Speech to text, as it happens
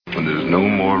there's no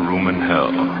more room in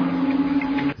hell.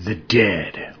 The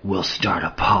dead will start a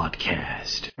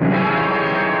podcast.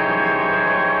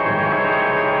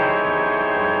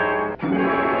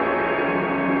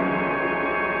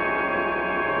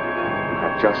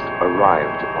 Just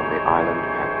arrived on the island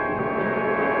Penny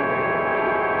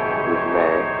with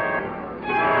May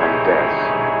and Des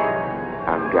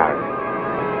and Gary.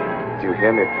 Do you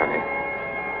hear me, Penny?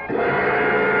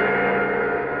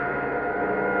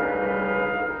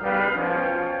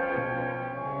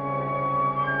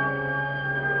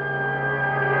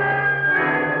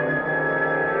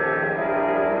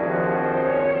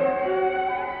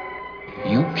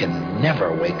 You can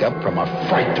never wake up from a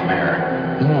frightmare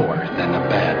more than a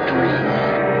bad dream.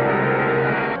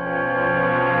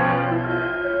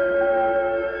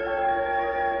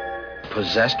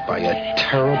 Possessed by a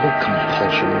terrible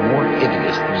compulsion more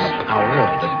hideous than the power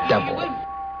of the devil.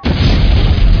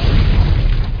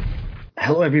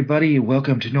 Hello, everybody.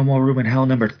 Welcome to No More Room in Hell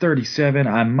number 37.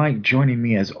 I'm Mike. Joining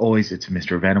me, as always, it's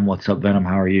Mr. Venom. What's up, Venom?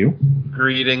 How are you?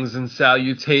 Greetings and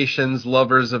salutations,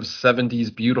 lovers of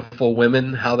 70s beautiful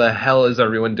women. How the hell is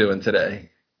everyone doing today?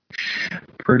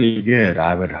 Pretty good.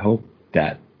 I would hope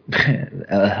that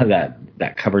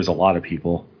that covers a lot of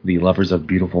people, the lovers of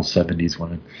beautiful 70s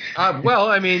women. Well,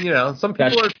 I mean, some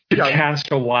people that are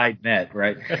cast a wide net,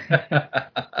 right?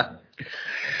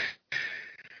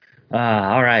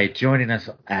 All right, joining us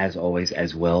as always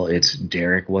as well, it's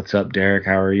Derek. What's up, Derek?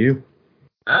 How are you?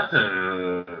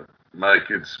 Mike,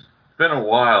 it's been a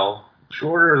while,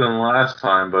 shorter than last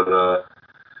time, but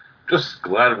just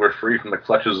glad we're free from the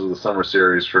clutches of the summer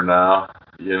series for now.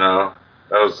 That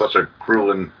was such a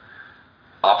cruel and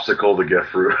obstacle to get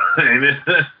through, ain't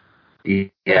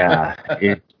it? Yeah,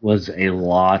 it was a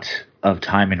lot of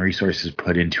time and resources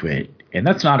put into it, and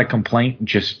that's not a complaint,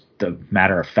 just the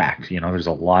matter of fact. There's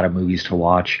a lot of movies to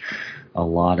watch, a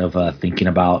lot of thinking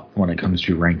about when it comes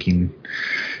to ranking,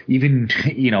 even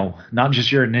not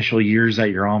just your initial years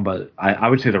that you're on, but I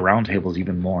would say the roundtable is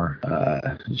even more.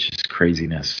 It's just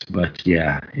craziness. But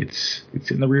yeah, it's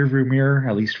in the rearview mirror,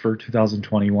 at least for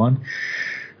 2021.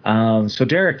 So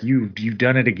Derek, you've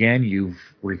done it again. You've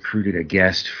recruited a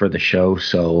guest for the show.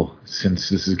 So since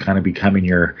this is kind of becoming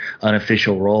your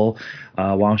unofficial role,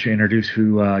 why don't you introduce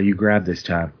who you grabbed this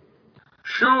time?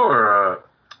 Sure.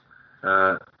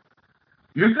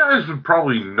 You guys would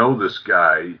probably know this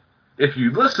guy if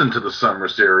you listen to the summer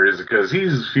series, because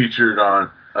he's featured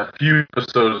on a few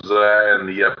episodes of that and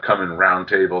the upcoming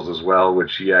roundtables as well,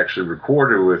 which he actually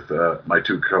recorded with my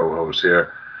two co-hosts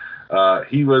here.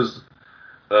 He was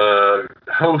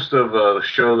host of a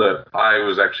show that I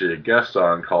was actually a guest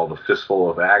on called A Fistful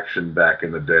of Action back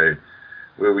in the day,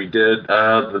 where we did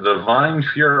The Divine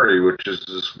Fury, which is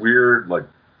this weird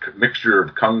mixture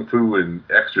of kung fu and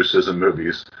exorcism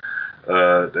movies.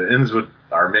 That ends with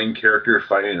our main character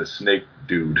fighting a snake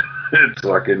dude. It's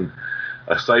fucking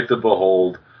a sight to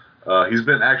behold. He's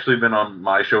been on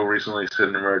my show recently,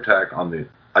 Cinema Attack, on the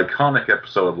iconic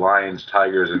episode Lions,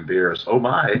 Tigers, and Bears. Oh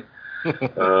my!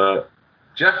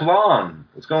 Jeff Long,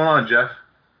 what's going on, Jeff?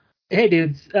 Hey,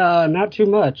 dudes. Not too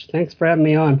much. Thanks for having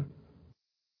me on.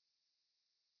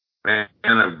 Man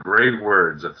of great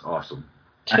words. That's awesome.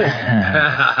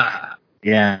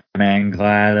 Yeah, man,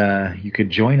 glad you could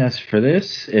join us for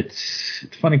this. It's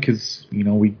funny because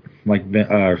we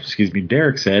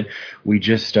Derek said, we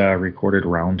just recorded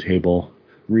Roundtable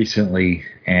recently,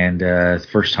 and the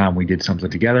first time we did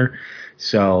something together.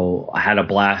 So I had a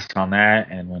blast on that,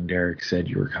 and when Derek said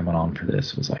you were coming on for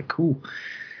this, it was like, cool.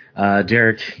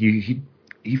 Derek,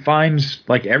 he finds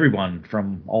everyone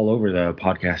from all over the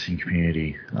podcasting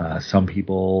community. Some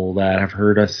people that have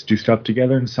heard us do stuff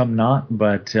together and some not,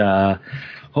 but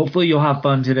hopefully you'll have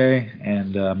fun today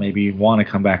and maybe want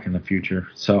to come back in the future.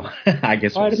 So I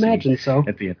guess I'd imagine so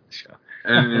at the end of the show.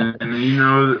 And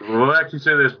we'll actually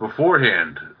say this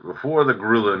beforehand, before the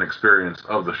grueling experience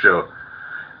of the show.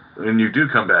 When you do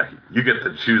come back, you get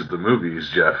to choose the movies,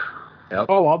 Jeff. Yep.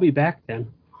 Oh, I'll be back then.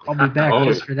 I'll be back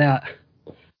just for that.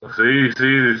 See,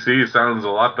 it sounds a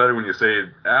lot better when you say it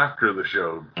after the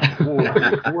show,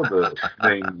 before the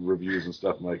main reviews and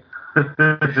stuff, Mike.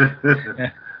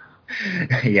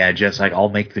 Yeah, just I'll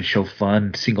make the show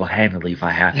fun single-handedly if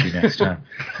I have to next time.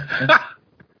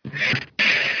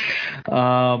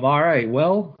 All right,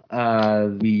 well,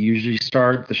 we usually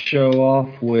start the show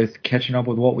off with catching up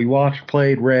with what we watched,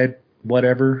 played, read,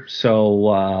 whatever.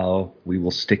 So we will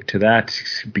stick to that,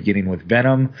 beginning with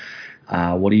Venom.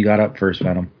 What do you got up first,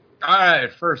 Venom? All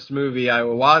right, first movie I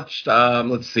watched.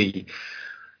 Let's see.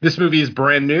 This movie is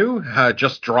brand new,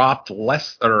 just dropped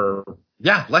less than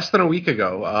a week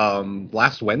ago.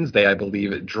 Last Wednesday, I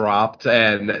believe it dropped.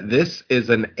 And this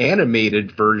is an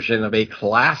animated version of a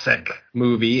classic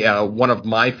movie, one of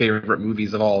my favorite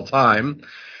movies of all time.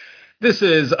 This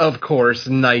is, of course,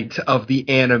 Night of the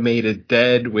Animated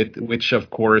Dead, which, of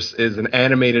course, is an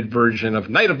animated version of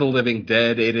Night of the Living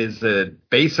Dead. It is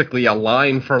basically a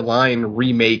line-for-line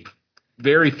remake.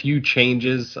 Very few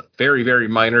changes, very, very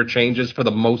minor changes for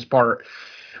the most part.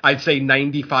 I'd say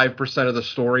 95% of the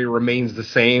story remains the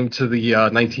same to the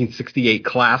 1968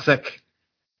 classic.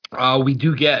 We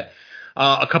do get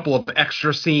a couple of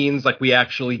extra scenes, like we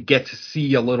actually get to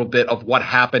see a little bit of what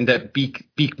happened at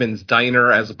Beekman's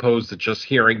Diner as opposed to just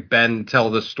hearing Ben tell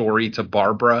the story to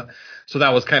Barbara. So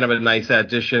that was kind of a nice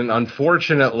addition.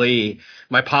 Unfortunately,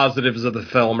 my positives of the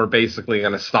film are basically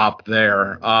going to stop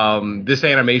there. This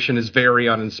animation is very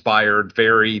uninspired,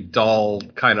 very dull,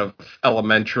 kind of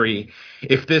elementary.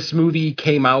 If this movie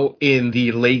came out in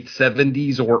the late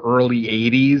 70s or early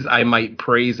 80s, I might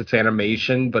praise its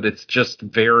animation, but it's just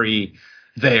very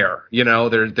there. You know,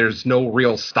 there's no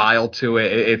real style to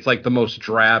it. It's like the most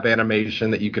drab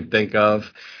animation that you could think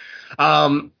of.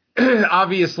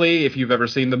 Obviously, if you've ever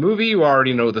seen the movie, you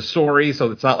already know the story,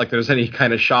 so it's not like there's any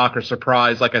kind of shock or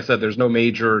surprise. Like I said, there's no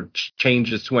major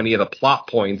changes to any of the plot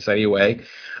points anyway.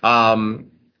 Maybe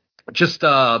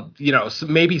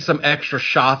some extra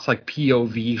shots, like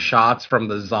POV shots from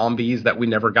the zombies that we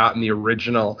never got in the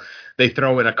original. They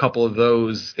throw in a couple of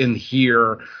those in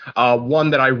here. One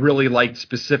that I really liked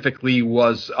specifically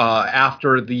was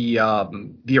after the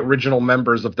original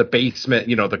members of the basement,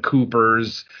 the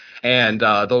Coopers, and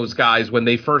those guys, when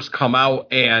they first come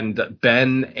out and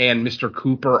Ben and Mr.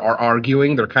 Cooper are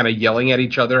arguing, they're kind of yelling at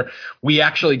each other. We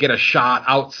actually get a shot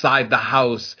outside the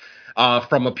house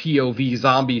from a POV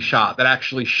zombie shot that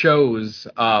actually shows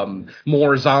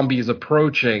more zombies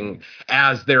approaching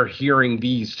as they're hearing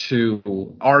these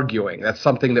two arguing. That's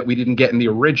something that we didn't get in the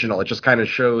original. It just kind of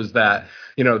shows that,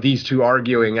 these two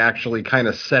arguing actually kind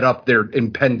of set up their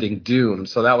impending doom.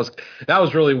 So that was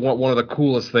really one of the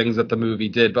coolest things that the movie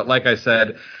did. But like I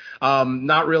said,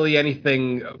 not really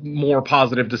anything more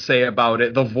positive to say about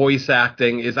it. The voice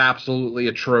acting is absolutely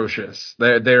atrocious.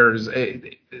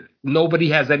 Nobody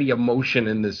has any emotion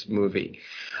in this movie.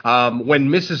 When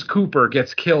Mrs. Cooper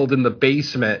gets killed in the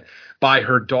basement by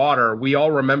her daughter, we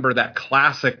all remember that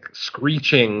classic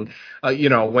screeching,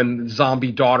 when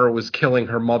zombie daughter was killing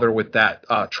her mother with that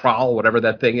trowel, whatever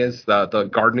that thing is, the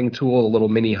gardening tool, a little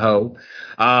mini hoe.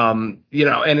 And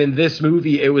in this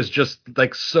movie, it was just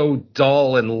like so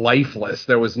dull and lifeless.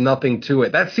 There was nothing to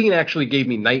it. That scene actually gave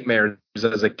me nightmares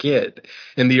as a kid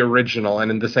in the original, and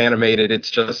in this animated,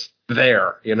 it's just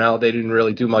there. They didn't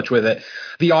really do much with it.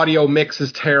 The audio mix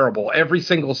is terrible. Every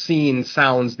single scene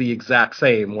sounds the exact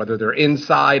same, whether they're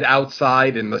inside,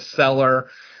 outside, in the cellar.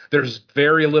 There's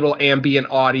very little ambient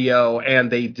audio,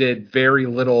 and they did very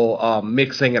little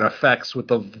mixing and effects with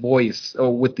the voice,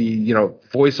 or with the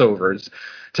voiceovers,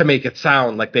 to make it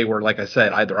sound like they were, like I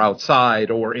said, either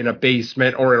outside or in a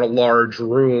basement or in a large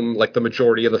room, like the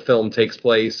majority of the film takes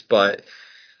place. But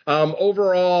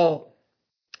overall,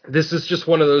 this is just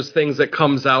one of those things that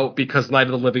comes out because Night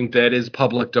of the Living Dead is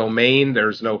public domain.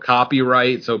 There's no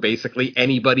copyright, so basically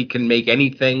anybody can make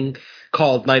anything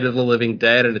called Night of the Living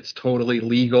Dead, and it's totally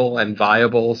legal and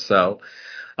viable. So,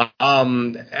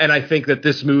 and I think that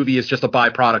this movie is just a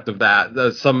byproduct of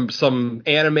that. Some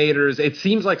animators, it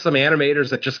seems like some animators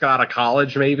that just got out of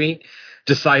college maybe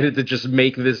decided to just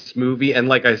make this movie. And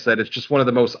like I said, it's just one of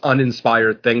the most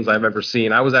uninspired things I've ever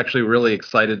seen. I was actually really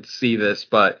excited to see this,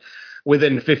 but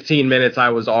within 15 minutes, I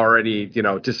was already,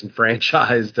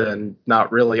 disenfranchised and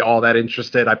not really all that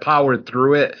interested. I powered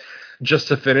through it just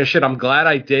to finish it. I'm glad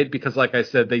I did because, like I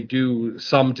said, they do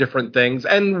some different things.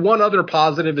 And one other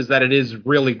positive is that it is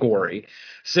really gory.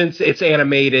 Since it's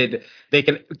animated, they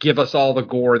can give us all the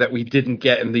gore that we didn't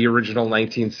get in the original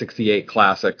 1968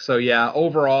 classic. So, yeah,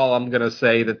 overall, I'm going to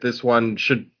say that this one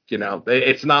should,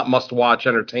 it's not must-watch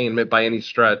entertainment by any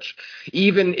stretch.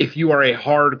 Even if you are a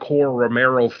hardcore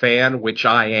Romero fan, which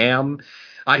I am,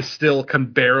 I still can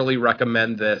barely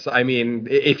recommend this. I mean,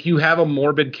 if you have a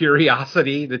morbid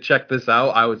curiosity to check this out,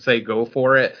 I would say go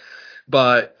for it.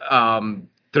 But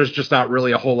there's just not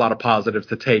really a whole lot of positives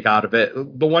to take out of it.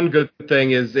 The one good thing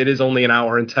is it is only an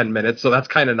hour and 10 minutes, so that's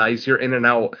kind of nice. You're in and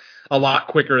out a lot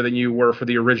quicker than you were for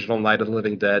the original Night of the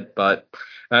Living Dead, but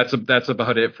that's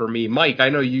about it for me. Mike, I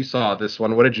know you saw this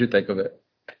one. What did you think of it?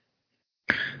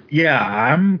 Yeah,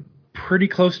 I'm pretty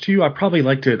close to you. I probably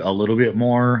liked it a little bit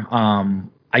more.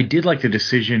 I did like the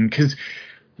decision because,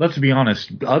 let's be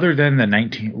honest, other than the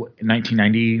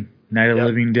 1990 Night of the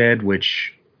Living Dead,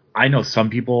 which I know some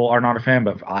people are not a fan,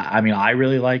 but I mean, I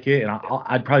really like it, and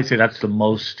I'd probably say that's the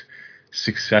most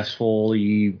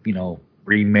successfully,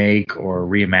 remake or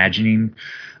reimagining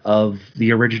of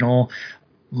the original.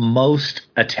 Most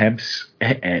attempts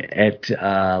at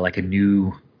like a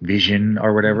new vision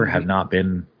or whatever have not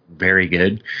been very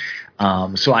good.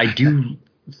 So I do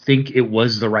think it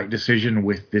was the right decision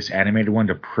with this animated one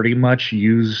to pretty much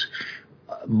use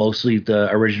mostly the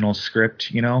original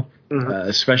script,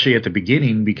 especially at the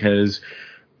beginning, because,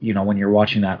 when you're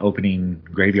watching that opening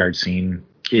graveyard scene,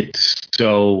 it's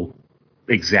so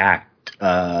exact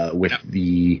with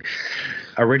the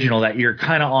original that you're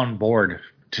kind of on board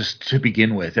just to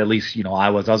begin with. At least, I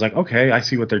was like, okay, I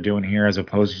see what they're doing here, as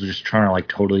opposed to just trying to like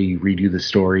totally redo the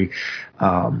story.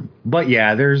 But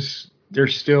yeah, there's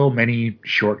still many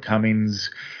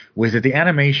shortcomings with it. The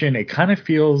animation, it kind of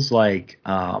feels like,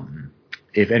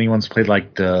 if anyone's played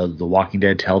like the Walking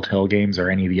Dead Telltale games or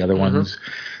any of the other ones,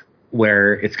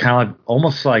 where it's kind of like,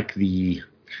 almost like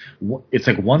it's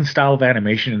like one style of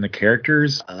animation in the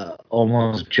characters,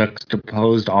 almost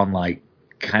juxtaposed on like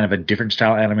kind of a different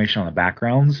style animation on the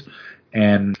backgrounds,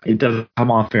 and it doesn't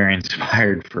come off very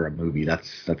inspired for a movie.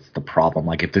 That's the problem.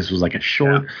 Like if this was like a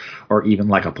short or even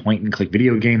like a point and click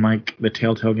video game, like the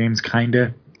Telltale games kind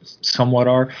of somewhat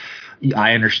are,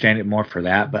 I understand it more for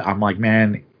that. But I'm like,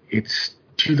 man, it's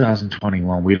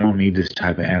 2021. We don't need this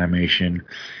type of animation.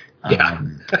 Yeah.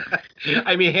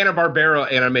 I mean,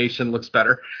 Hanna-Barbera animation looks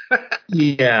better.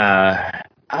 Yeah.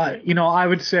 I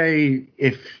would say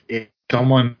if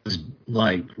someone's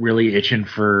like really itching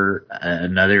for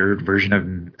another version of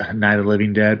Night of the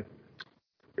Living Dead,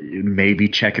 maybe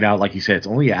check it out. Like you said, it's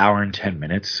only an hour and 10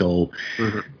 minutes, so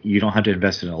you don't have to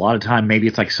invest in a lot of time. Maybe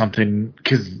it's like something,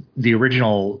 because the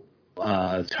original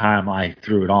time I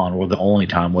threw it on, or the only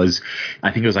time, was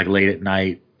I think it was like late at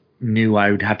night, knew I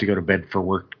would have to go to bed for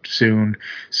work soon,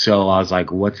 so I was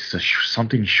like, what's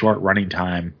something short running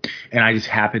time? And I just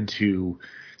happened to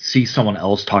see someone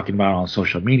else talking about it on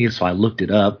social media, so I looked it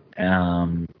up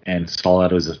and saw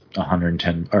that it was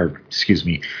 110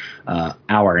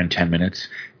 hour and 10 minutes,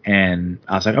 and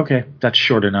I was like, okay, that's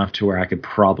short enough to where I could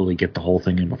probably get the whole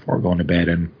thing in before going to bed.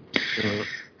 And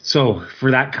so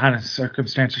for that kind of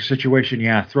circumstance or situation,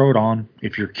 yeah, throw it on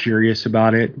if you're curious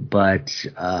about it, but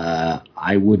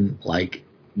I wouldn't like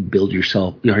build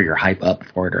yourself your hype up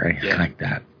for it or anything like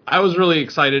that. I was really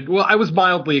excited. Well, I was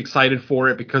mildly excited for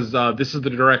it because this is the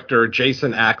director,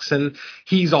 Jason Axon.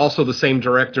 He's also the same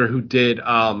director who did,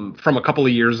 from a couple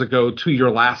of years ago, To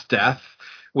Your Last Death,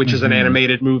 which is an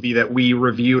animated movie that we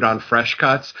reviewed on Fresh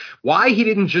Cuts. Why he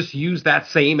didn't just use that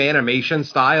same animation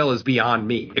style is beyond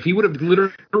me. If he would have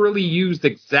literally used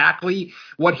exactly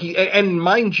what and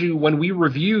mind you, when we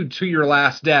reviewed To Your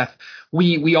Last Death,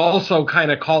 we also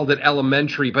kind of called it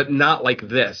elementary, but not like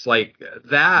this. Like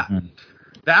that.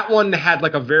 That one had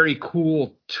like a very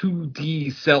cool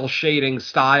 2D cell shading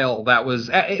style that was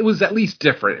at least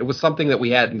different. It was something that we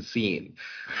hadn't seen.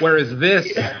 Whereas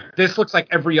this looks like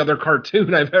every other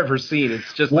cartoon I've ever seen.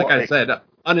 It's just, like I said,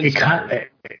 uninspired.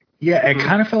 It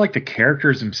kind of felt like the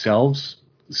characters themselves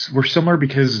were similar,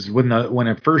 because when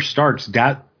it first starts,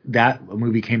 that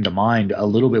movie came to mind a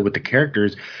little bit with the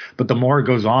characters, but the more it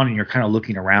goes on and you're kind of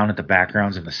looking around at the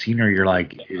backgrounds and the scenery, you're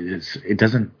like, it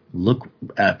doesn't look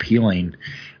appealing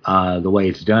the way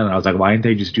it's done. And I was like, why didn't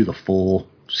they just do the full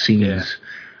scenes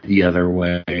the other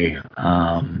way?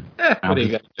 I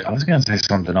was going to say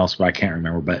something else, but I can't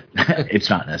remember, but it's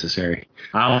not necessary.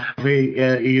 Either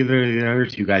the other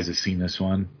two guys have seen this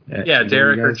one. Yeah,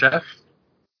 Derek or Jeff?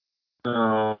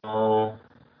 No.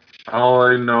 All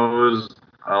I know is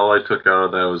all I took out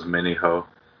of that was Mini-Ho.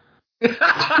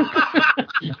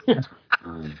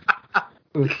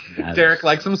 Derek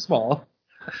likes them small.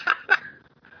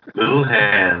 Little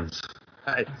hands.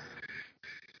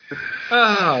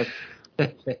 Oh.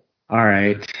 All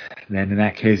right. Then in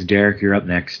that case, Derek, you're up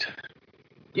next.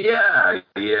 Yeah,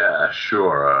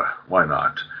 sure. Why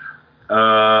not?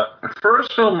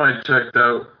 First film I checked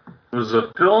out was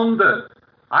a film that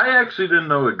I actually didn't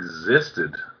know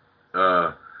existed.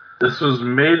 This was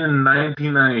made in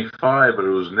 1995, but it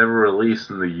was never released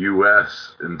in the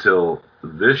U.S. until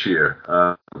this year,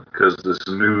 because this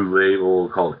new label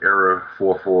called Era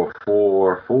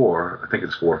 4444, I think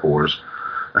it's 4 4s,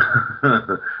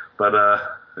 but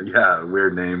yeah,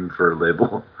 weird name for a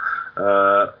label,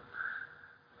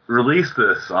 released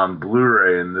this on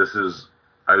Blu-ray, and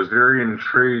I was very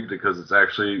intrigued because it's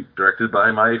actually directed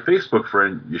by my Facebook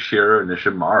friend, Yoshiro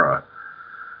Nishimura.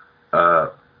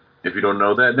 If you don't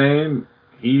know that name,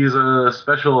 he's a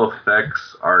special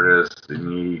effects artist,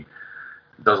 and he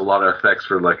does a lot of effects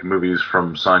for like movies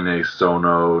from Sane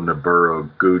Sono, Noburo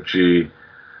Gucci,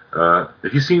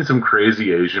 If you've seen some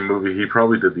crazy Asian movie, he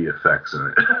probably did the effects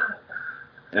in it.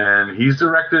 And he's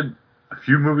directed a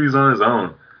few movies on his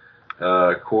own.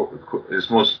 His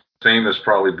most famous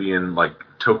probably being like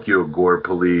Tokyo Gore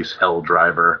Police, Hell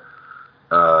Driver,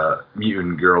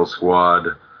 Mutant Girl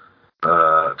Squad,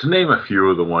 to name a few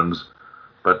of the ones.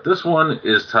 But this one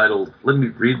is titled, let me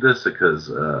read this because,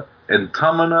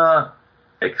 Entomina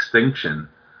Extinction,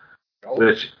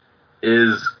 which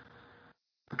is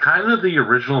kind of the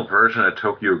original version of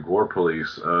Tokyo Gore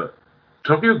Police.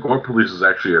 Tokyo Gore Police is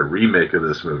actually a remake of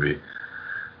this movie.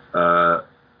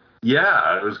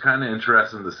 Yeah, it was kind of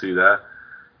interesting to see that.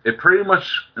 It pretty much,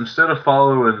 instead of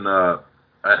following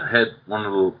one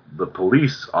of the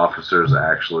police officers,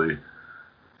 actually,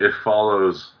 it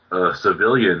follows a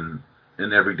civilian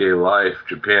in everyday life,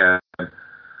 Japan.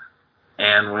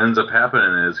 And what ends up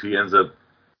happening is he ends up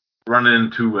running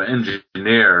into an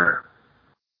engineer,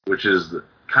 which is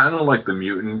kind of like the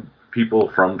mutant people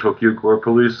from Tokyo Gore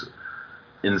Police,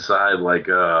 inside like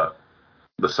the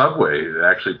subway. It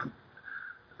actually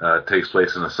takes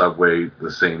place in a subway,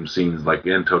 the same scenes like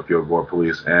in Tokyo Gore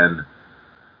Police, and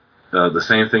the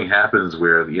same thing happens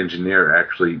where the engineer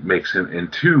actually makes him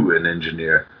into an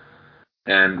engineer,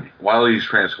 and while he's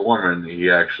transforming, he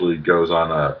actually goes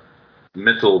on a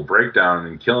mental breakdown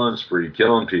and killing spree,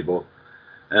 killing people.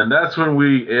 And that's when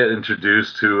we get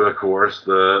introduced to, of course,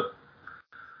 the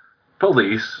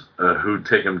police who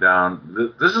take him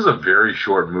down. This is a very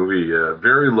short movie,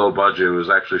 very low budget. It was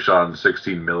actually shot in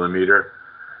 16 millimeter.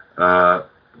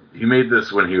 He made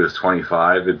this when he was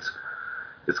 25.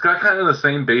 It's got kind of the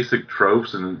same basic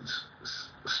tropes and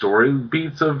story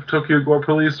beats of Tokyo Gore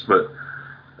Police, but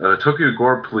Tokyo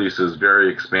Gore Police is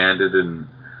very expanded,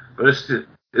 but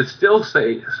it still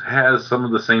has some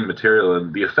of the same material,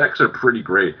 and the effects are pretty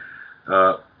great.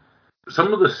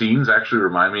 Some of the scenes actually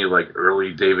remind me of like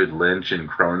early David Lynch and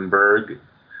Cronenberg,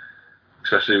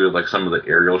 especially with like some of the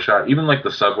aerial shot. Even like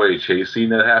the subway chase scene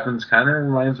that happens kind of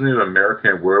reminds me of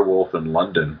American Werewolf in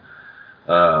London.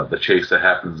 The chase that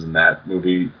happens in that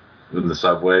movie in the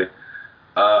subway.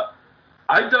 I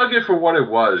dug it for what it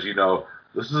was. You know,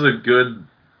 this is a good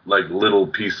like little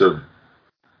piece of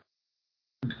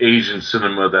Asian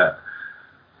cinema that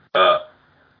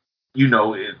you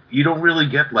don't really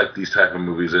get like these type of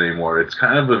movies anymore. It's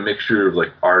kind of a mixture of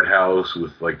like art house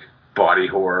with like body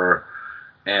horror,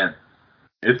 and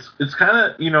it's kind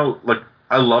of, like,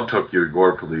 I love Tokyo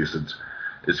Gore Police.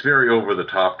 It's very over the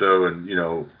top though, and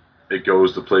it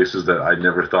goes to places that I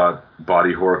never thought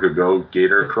body horror could go.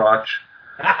 Gator crotch.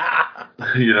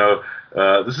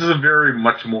 This is a very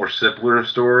much more simpler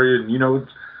story, and it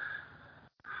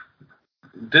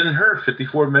didn't hurt.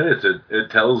 54 minutes.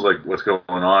 It tells like what's going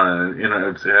on, and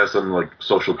it has some like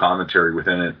social commentary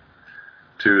within it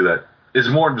too that is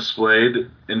more displayed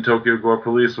in Tokyo Gore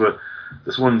Police, but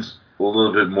this one's a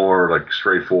little bit more like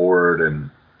straightforward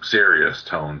and serious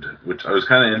toned, which I was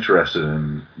kind of interested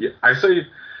in. Yeah, I say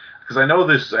because I know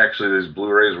these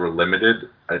Blu-rays were limited.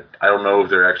 I don't know if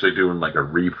they're actually doing like a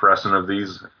repressing of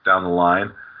these down the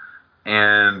line,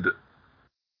 and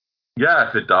yeah,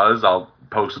 if it does, I'll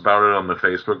post about it on the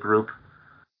Facebook group.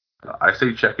 I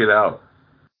say check it out.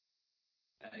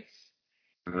 Nice.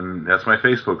 And that's my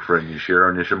Facebook friend,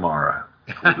 Yashiro Nishimura.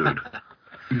 Cool dude.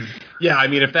 Yeah, I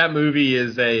mean, if that movie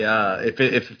is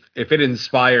if it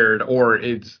inspired or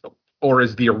is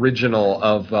the original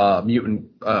of Mutant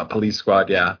Police Squad,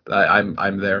 yeah,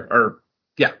 I'm there. Or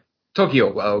yeah,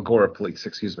 Tokyo Gore Police,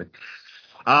 excuse me.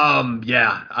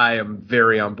 Yeah, I am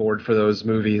very on board for those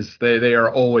movies. They are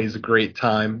always a great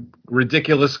time.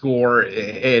 Ridiculous gore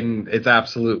in its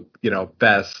absolute,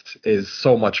 best is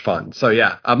so much fun. So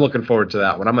yeah, I'm looking forward to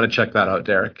that one. I'm going to check that out,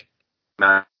 Derek.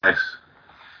 Nice.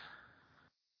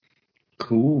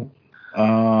 Cool.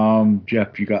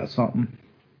 Jeff, you got something?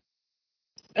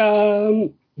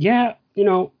 Yeah,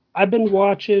 I've been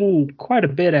watching quite a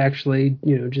bit actually,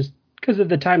 just because of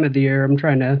the time of the year. I'm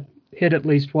trying to hit at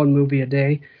least one movie a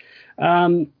day.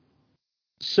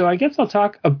 So I guess I'll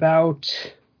talk about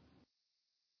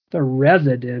The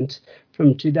Resident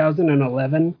from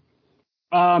 2011.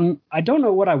 I don't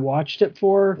know what I watched it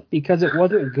for because it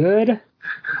wasn't good.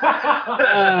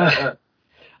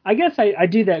 I guess I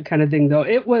do that kind of thing, though.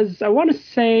 It was, I want to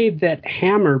say that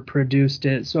Hammer produced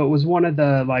it. So it was one of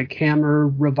the, like, Hammer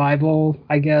revival,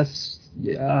 I guess,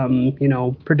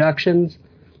 productions.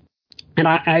 And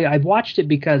I watched it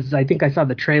because I think I saw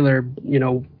the trailer,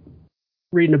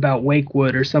 reading about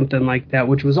Wakewood or something like that,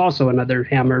 which was also another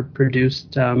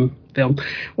Hammer-produced film.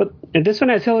 But this one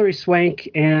has Hilary Swank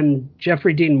and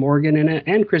Jeffrey Dean Morgan in it,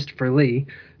 and Christopher Lee.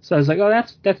 So I was like, oh,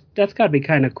 that's got to be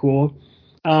kind of cool.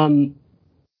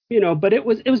 but it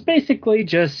was basically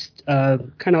just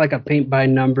kind of like a paint by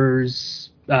numbers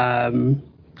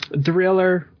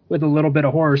thriller with a little bit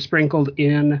of horror sprinkled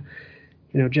in.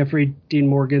 Jeffrey Dean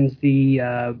Morgan's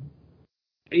the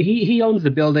he owns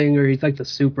the building, or he's like the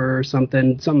super or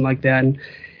something like that. And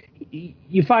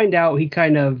you find out he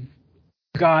kind of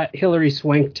got Hilary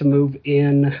Swank to move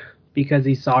in because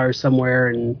he saw her somewhere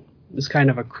and was kind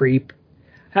of a creep.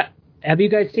 Have you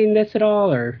guys seen this at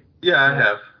all, or? Yeah, I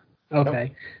have.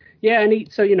 Okay. Yeah, and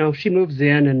so she moves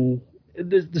in, and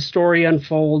the story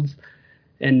unfolds,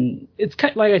 and it's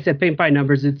kind of, like I said, paint by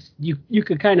numbers. It's you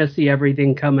could kind of see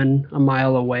everything coming a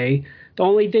mile away. The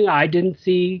only thing I didn't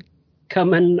see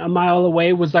coming a mile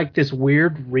away was like this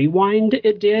weird rewind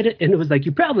it did, and it was like,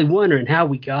 you're probably wondering how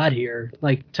we got here,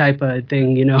 like type of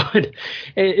thing,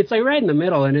 It's like right in the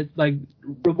middle, and it like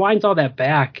rewinds all that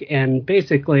back, and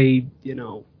basically,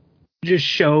 just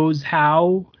shows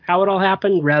how it all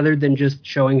happened rather than just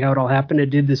showing how it all happened.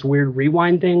 It did this weird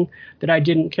rewind thing that I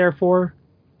didn't care for.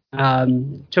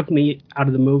 Took me out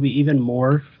of the movie even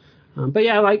more. But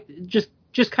yeah, like just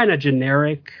kind of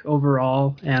generic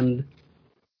overall, and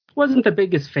wasn't the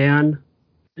biggest fan.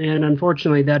 And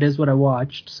unfortunately, that is what I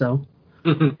watched. So.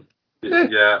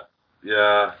 Yeah.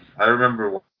 I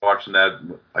remember watching that.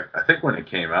 I think when it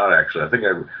came out, actually, I think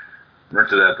I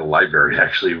rented it at the library.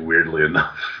 Actually, weirdly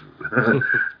enough,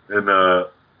 and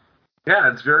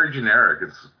yeah, it's very generic.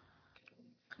 It's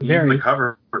even the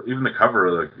cover,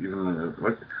 like I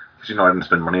didn't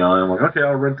spend money on it. I'm like, okay,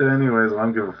 I'll rent it anyways. I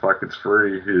don't give a fuck. It's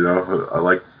free.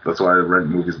 That's why I rent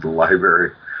movies at the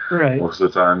library most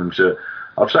of the time and shit.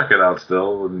 I'll check it out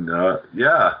still, and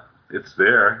yeah, it's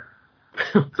there.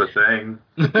 It's a thing.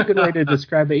 It's a good way to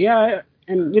describe it. Yeah,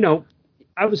 and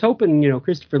I was hoping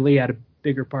Christopher Lee had a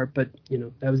bigger part, but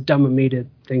that was dumb of me to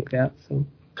think that. So.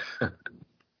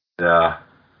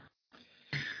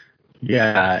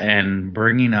 Yeah, and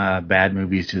bringing bad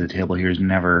movies to the table here is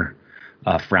never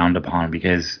frowned upon,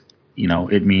 because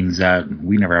it means that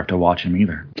we never have to watch them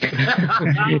either.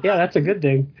 Yeah, that's a good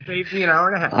thing. Saves me an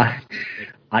hour and a half.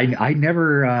 I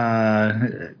never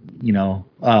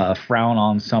frown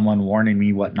on someone warning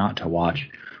me what not to watch.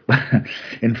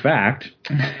 In fact,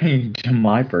 to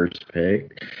my first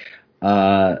pick,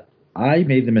 I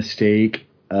made the mistake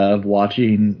of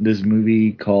watching this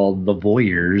movie called The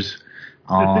Voyeurs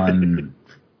on,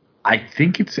 I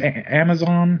think it's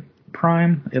Amazon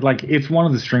Prime. It's one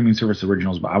of the streaming service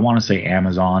originals, but I want to say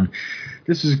Amazon.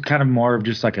 This is kind of more of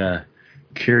just like a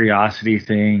curiosity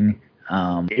thing.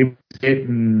 It was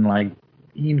getting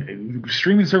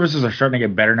streaming services are starting to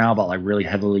get better now about really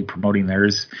heavily promoting their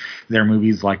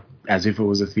movies as if it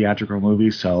was a theatrical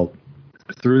movie. So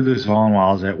through this on while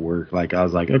I was at work, I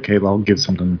was like, okay, well, I'll give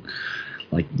something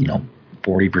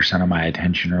 40% of my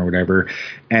attention or whatever.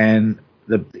 And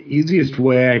the easiest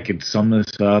way I could sum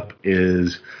this up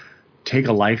is take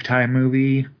a Lifetime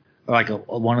movie,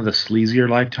 one of the sleazier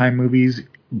Lifetime movies,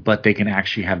 but they can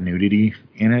actually have nudity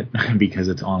in it because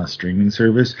it's on a streaming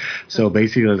service. So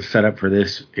basically the setup for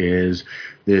this is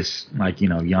this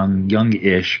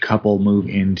young-ish couple move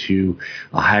into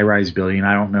a high-rise building.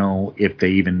 I don't know if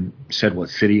they even said what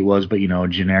city it was, but a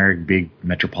generic big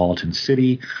metropolitan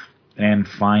city, and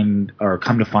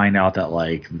come to find out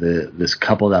that this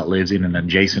couple that lives in an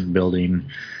adjacent building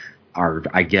are,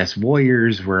 I guess,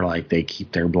 voyeurs, where they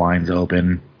keep their blinds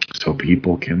open so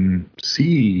people can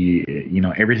see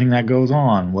everything that goes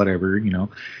on, whatever,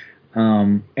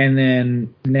 and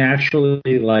then naturally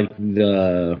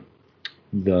the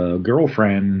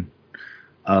girlfriend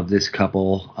of this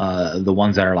couple, the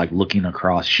ones that are like looking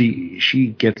across,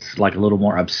 she gets like a little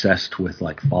more obsessed with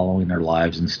like following their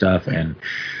lives and stuff, and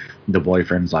the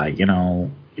boyfriend's like, you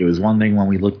know, it was one thing when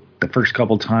we looked the first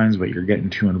couple times, but you're getting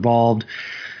too involved.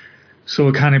 So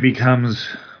it kind of becomes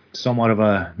somewhat of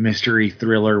a mystery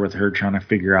thriller with her trying to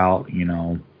figure out, you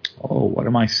know, oh, what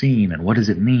am I seeing and what does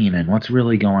it mean and what's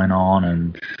really going on,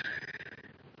 and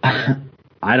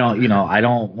I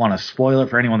don't want to spoil it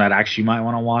for anyone that actually might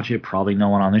want to watch it. Probably no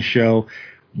one on this show,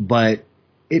 but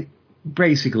it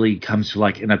basically comes to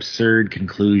like an absurd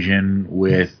conclusion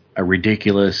with a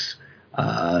ridiculous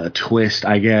twist,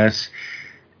 I guess,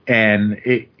 and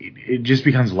it just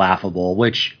becomes laughable,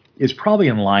 which is probably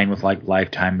in line with like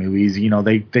Lifetime movies. You know,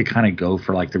 they kind of go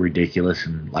for like the ridiculous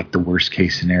and like the worst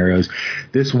case scenarios.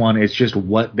 This one, it's just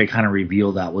what they kind of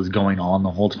reveal that was going on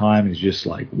the whole time is just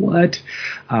like, what?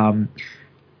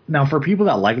 Now, for people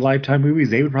that like Lifetime movies,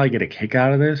 they would probably get a kick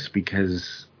out of this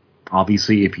because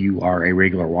obviously if you are a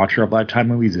regular watcher of Lifetime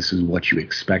movies, this is what you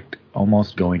expect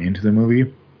almost going into the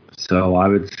movie. So I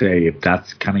would say if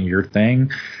that's kind of your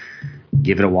thing,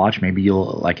 give it a watch. Maybe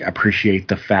you'll like appreciate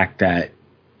the fact that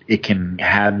it can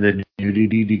have the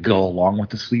nudity to go along with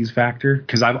the sleaze factor.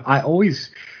 Because I've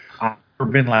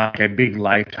been like a big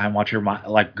Lifetime watcher.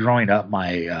 Like growing up,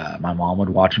 my mom would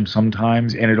watch them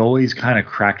sometimes, and it always kind of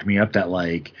cracked me up that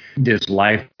like this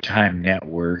Lifetime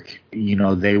network, you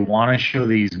know, they want to show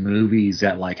these movies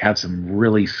that like have some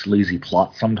really sleazy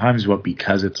plots sometimes, but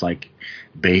because it's like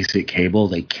basic cable,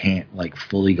 they can't like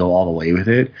fully go all the way with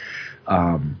it.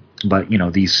 But you know,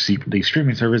 these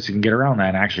streaming services can get around that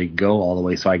and actually go all the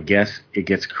way. So I guess it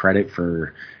gets credit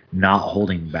for not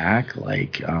holding back.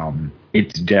 Like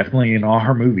it's definitely an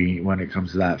R movie when it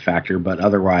comes to that factor, but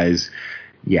otherwise,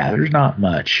 yeah, there's not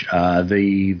much.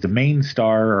 The main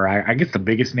star, or I guess the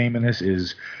biggest name in this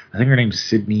is, I think her name's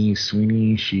Sydney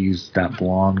Sweeney. She's that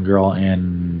blonde girl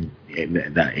in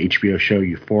that HBO show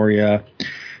Euphoria,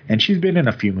 and she's been in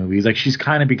a few movies. Like she's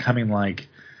kind of becoming like,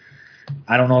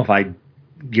 I don't know if I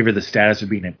give her the status of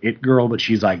being an it girl, but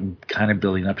she's like kind of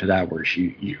building up to that, where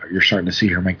you're starting to see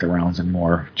her make the rounds in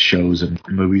more shows and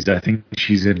movies. I think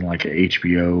she's in like a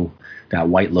HBO, that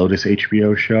White Lotus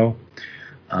HBO show.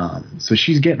 So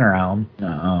she's getting around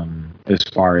as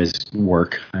far as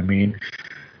work, I mean.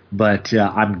 But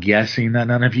I'm guessing that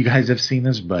none of you guys have seen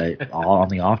this, but on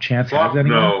the off chance, Fuck has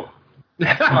anyone?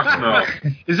 no. Fuck no.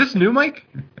 Is this new, Mike?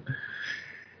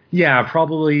 Yeah,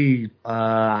 probably.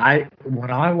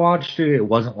 When I watched it, it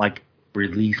wasn't like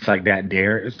released like that day.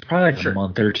 It was probably like a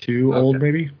month or two old,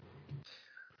 maybe.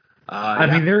 I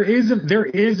mean, there is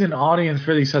an audience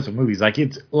for these types of movies. Like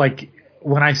it's like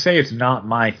when I say it's not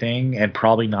my thing and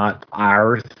probably not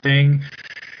our thing,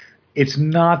 it's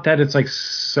not that it's like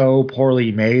so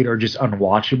poorly made or just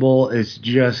unwatchable. It's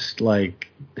just like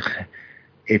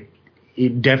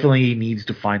it definitely needs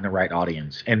to find the right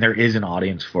audience, and there is an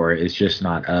audience for it. It's just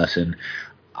not us. And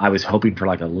I was hoping for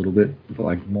like a little bit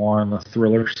like more on the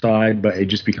thriller side, but it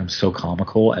just becomes so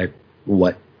comical at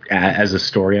what as the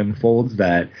story unfolds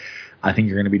that I think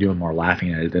you're going to be doing more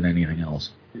laughing at it than anything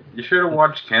else. You should have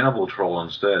watched Cannibal Troll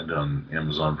instead on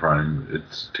Amazon Prime.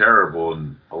 It's terrible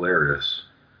and hilarious.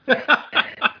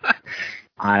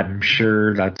 I'm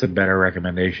sure that's a better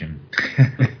recommendation.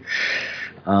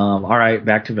 All right,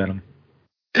 back to Venom.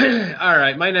 All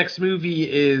right, my next movie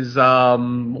is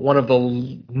one of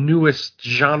the newest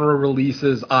genre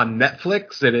releases on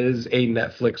Netflix. It is a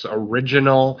Netflix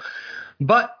original,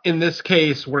 but in this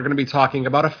case, we're going to be talking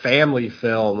about a family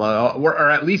film, or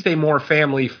at least a more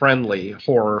family-friendly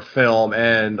horror film.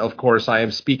 And of course, I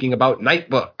am speaking about Night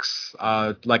Books.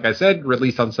 Like I said,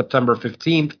 released on September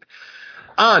 15th.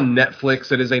 On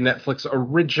Netflix. It is a Netflix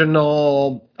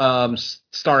original,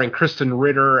 starring Kristen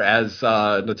Ritter as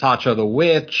Natasha the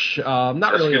Witch. Not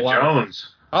Jessica really a lot. Jones.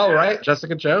 Oh, right,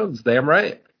 Jessica Jones. Damn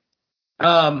right.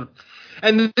 And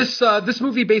this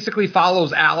movie basically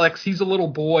follows Alex. He's a little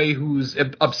boy who's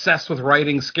obsessed with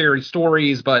writing scary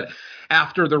stories, but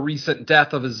after the recent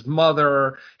death of his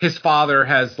mother, his father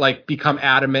has like become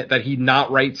adamant that he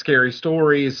not write scary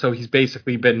stories, so he's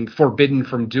basically been forbidden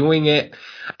from doing it.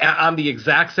 On the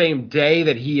exact same day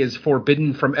that he is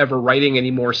forbidden from ever writing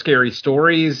any more scary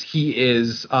stories, he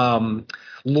is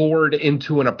lured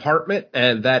into an apartment,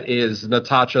 and that is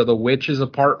Natasha the Witch's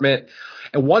apartment.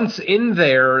 And once in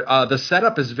there, the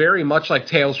setup is very much like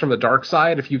Tales from the Dark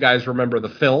Side. If you guys remember the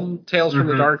film Tales from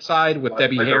the Dark Side with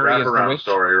Debbie Harry as the witch.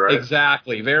 Story, right?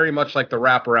 Exactly. Very much like the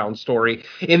wraparound story.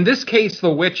 In this case,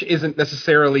 the witch isn't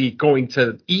necessarily going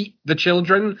to eat the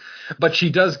children, but she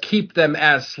does keep them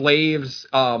as slaves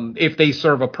if they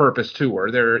serve a purpose to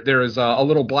her. There is a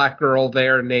little black girl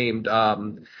there named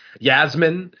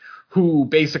Yasmin, who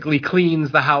basically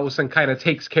cleans the house and kind of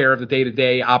takes care of the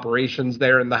day-to-day operations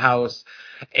there in the house.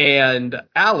 And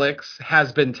Alex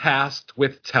has been tasked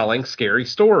with telling scary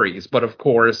stories. But of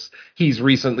course, he's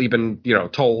recently been,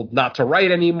 told not to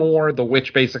write anymore. The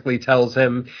witch basically tells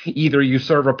him either you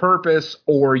serve a purpose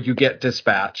or you get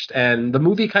dispatched. And the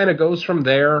movie kind of goes from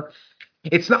there.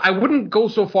 It's not. I wouldn't go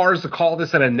so far as to call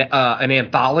this an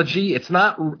anthology. It's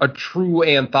not a true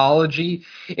anthology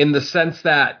in the sense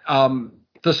that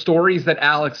the stories that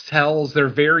Alex tells, they're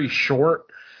very short,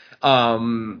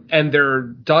 and they're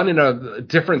done in a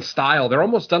different style. They're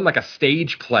almost done like a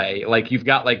stage play. Like you've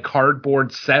got like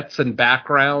cardboard sets and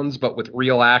backgrounds, but with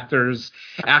real actors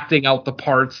acting out the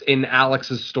parts in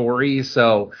Alex's story.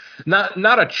 So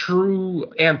not a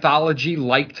true anthology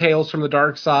like Tales from the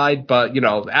Dark Side, but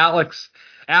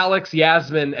Alex,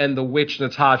 Yasmin, and the witch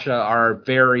Natasha are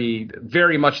very,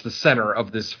 very much the center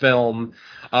of this film.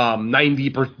 90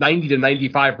 to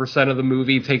 95% of the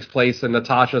movie takes place in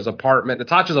Natasha's apartment.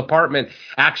 Natasha's apartment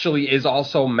actually is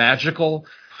also magical.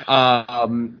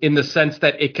 in the sense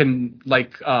that it can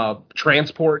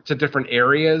transport to different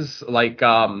areas. Like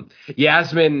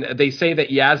Yasmin, they say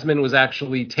that Yasmin was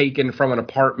actually taken from an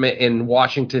apartment in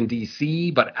Washington,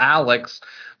 D.C., but Alex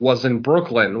was in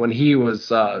Brooklyn when he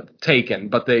was taken.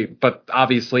 But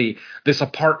obviously this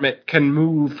apartment can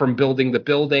move from building to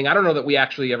building. I don't know that we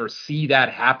actually ever see that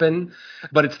happen,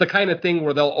 but it's the kind of thing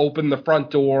where they'll open the front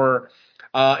door.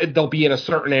 They'll be in a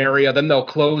certain area, then they'll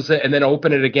close it and then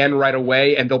open it again right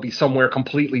away, and they'll be somewhere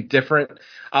completely different.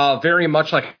 Very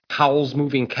much like Howl's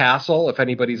Moving Castle, if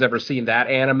anybody's ever seen that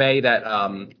anime, that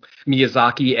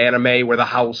Miyazaki anime where the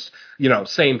house,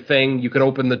 same thing. You could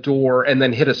open the door and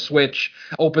then hit a switch,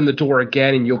 open the door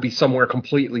again, and you'll be somewhere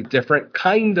completely different.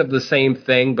 Kind of the same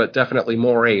thing, but definitely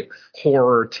more a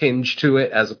horror tinge to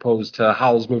it as opposed to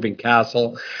Howl's Moving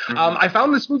Castle. Mm-hmm. I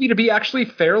found this movie to be actually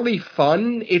fairly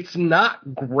fun. It's not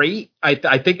great.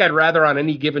 I think I'd rather on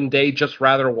any given day just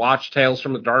rather watch Tales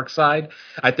from the Dark Side.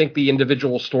 I think the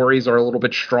individual stories are a little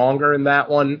bit stronger in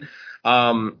that one.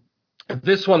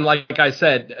 This one, like I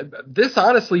said, this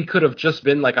honestly could have just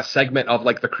been like a segment of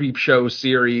like the Creepshow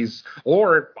series,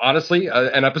 or honestly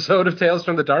an episode of Tales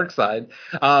from the Dark Side.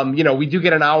 We do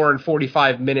get an hour and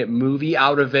 45-minute movie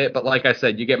out of it, but like I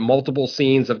said, you get multiple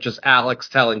scenes of just Alex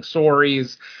telling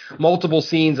stories, multiple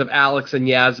scenes of Alex and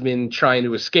Yasmin trying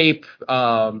to escape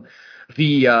the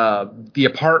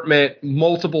apartment,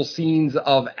 multiple scenes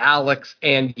of Alex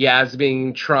and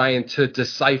Yasmin trying to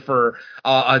decipher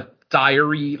a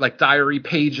diary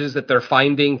pages that they're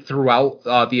finding throughout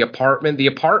the apartment. The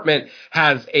apartment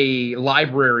has a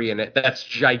library in it that's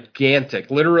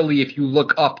gigantic. Literally, if you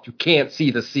look up, you can't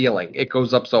see the ceiling. It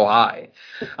goes up so high.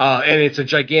 And it's a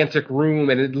gigantic room,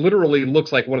 and it literally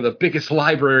looks like one of the biggest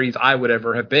libraries I would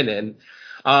ever have been in.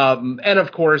 And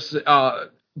of course,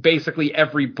 basically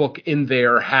every book in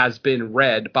there has been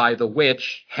read by the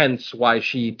witch, hence why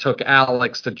she took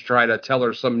Alex to try to tell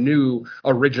her some new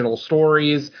original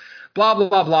stories. Blah,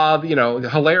 blah, blah,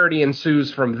 hilarity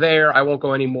ensues from there. I won't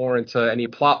go any more into any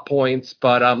plot points,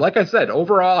 but like I said,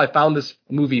 overall, I found this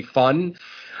movie fun.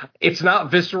 It's not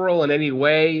visceral in any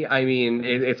way. I mean,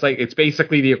 it's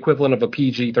basically the equivalent of a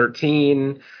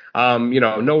PG-13.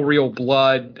 No real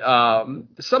blood,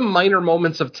 some minor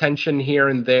moments of tension here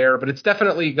and there, but it's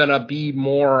definitely going to be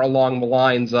more along the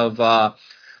lines of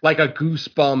like a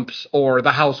Goosebumps or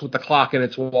The House with the Clock in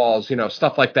Its Walls,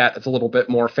 stuff like that. That's a little bit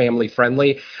more family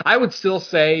friendly. I would still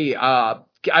say, I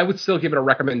would still give it a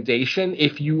recommendation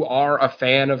if you are a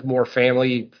fan of more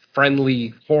family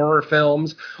friendly horror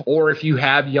films, or if you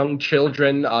have young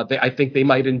children, I think they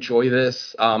might enjoy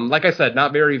this. Like I said,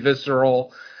 not very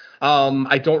visceral.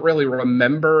 I don't really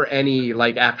remember any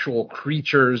like actual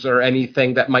creatures or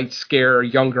anything that might scare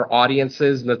younger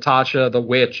audiences. Natasha the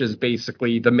Witch is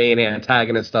basically the main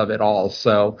antagonist of it all.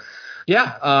 So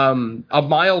yeah, a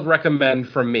mild recommend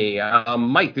from me.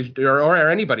 Mike, or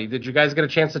anybody, did you guys get a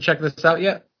chance to check this out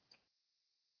yet?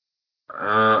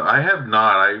 I have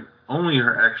not. I only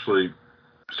actually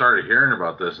started hearing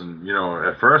about this, and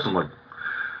at first I'm like,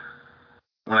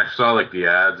 when I saw like the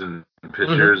ads and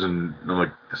pictures, and I'm like,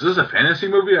 is this a fantasy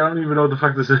movie? I don't even know what the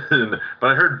fuck this is. But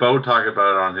I heard Bo talk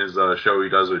about it on his show he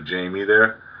does with Jamie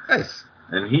there. Nice.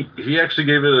 And he actually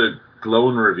gave it a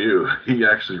glowing review. He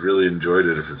actually really enjoyed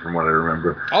it, from what I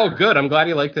remember. Oh, good. I'm glad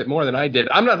he liked it more than I did.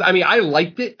 I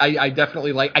liked it. I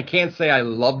definitely I can't say I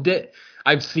loved it.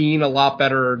 I've seen a lot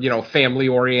better,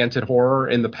 family-oriented horror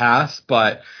in the past,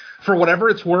 but for whatever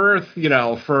it's worth,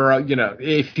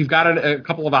 if you've got a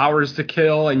couple of hours to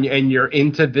kill and you're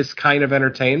into this kind of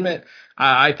entertainment,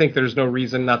 I think there's no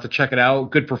reason not to check it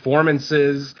out. Good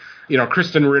performances.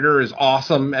 Kristen Ritter is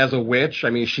awesome as a witch. I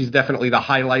mean, she's definitely the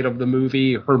highlight of the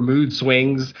movie. Her mood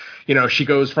swings. She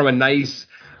goes from a nice,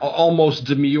 almost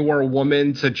demure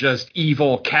woman to just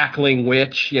evil cackling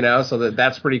witch, so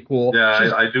that's pretty cool.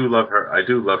 Yeah, I do love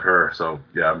her. So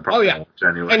yeah, I'm probably gonna watch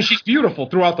anyway. And she's beautiful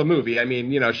throughout the movie. I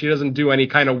mean, she doesn't do any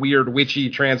kind of weird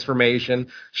witchy transformation.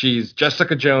 She's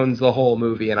Jessica Jones the whole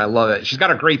movie, and I love it. She's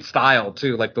got a great style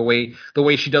too, like the way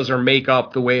she does her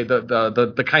makeup, the way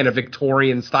the kind of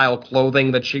Victorian style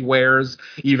clothing that she wears,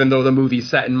 even though the movie's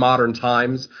set in modern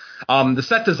times. The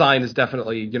set design is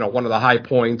definitely, one of the high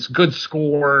points. Good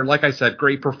score. Like I said,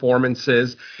 great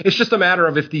performances. It's just a matter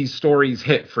of if these stories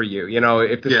hit for you.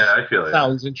 If this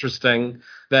sounds interesting,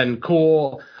 then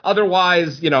cool.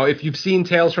 Otherwise, if you've seen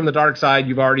Tales from the Dark Side,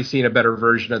 you've already seen a better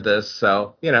version of this.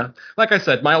 So, like I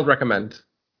said, mild recommend.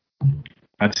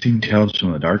 I've seen Tales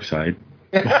from the Dark Side.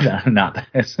 Not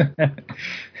this.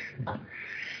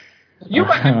 You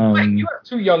have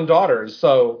two young daughters,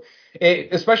 so...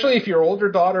 especially if your older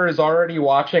daughter is already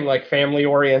watching like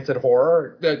family-oriented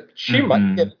horror, she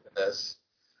might get into this.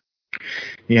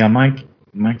 Yeah,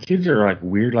 my kids are like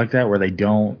weird like that, where they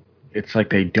don't. It's like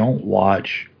they don't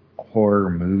watch horror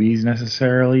movies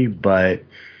necessarily, but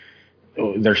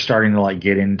they're starting to like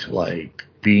get into like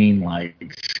being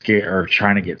like scared or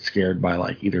trying to get scared by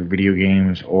like either video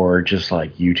games or just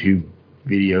like YouTube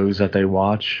videos that they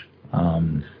watch.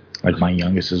 Like my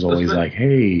youngest is always like,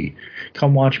 "Hey,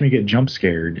 come watch me get jump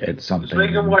scared at something." Just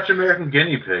make them watch American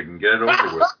Guinea Pig and get it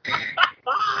over with.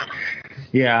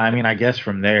 Yeah, I mean, I guess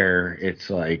from there, it's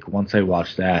like once they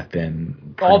watch that,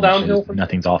 then All downhill from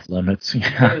nothing's off limits.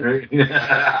 Ready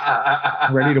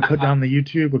to put down the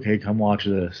YouTube? Okay, come watch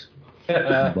this.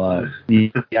 But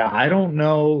yeah, I don't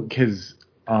know because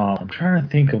I'm trying to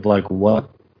think of like what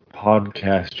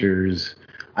podcasters.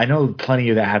 I know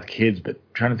plenty that have kids, but I'm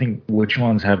trying to think which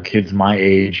ones have kids my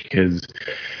age because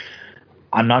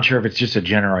I'm not sure if it's just a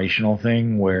generational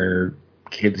thing where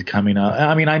kids coming up.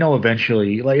 I mean, I know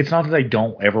eventually, like, it's not that they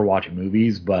don't ever watch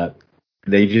movies, but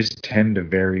they just tend to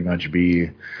very much be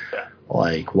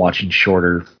like watching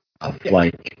shorter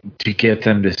like to get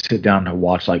them to sit down to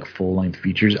watch like full length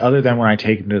features. Other than when I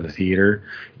take them to the theater,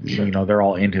 you know, they're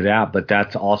all into that. But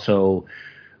that's also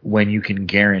when you can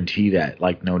guarantee that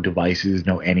like no devices,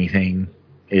 no anything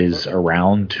is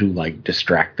around to like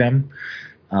distract them.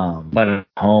 But at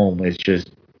home, it's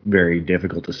just very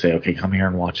difficult to say, okay, come here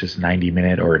and watch this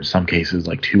 90-minute or in some cases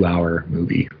like 2-hour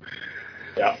movie.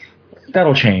 Yeah.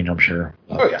 That'll change, I'm sure.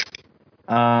 Oh, yeah.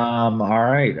 All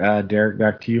right, Derek,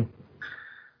 back to you.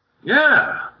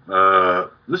 Yeah.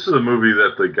 This is a movie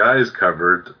that the guys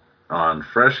covered on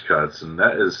Fresh Cuts, and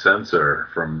that is Censor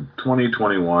from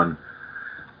 2021.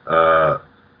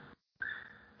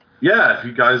 Yeah, if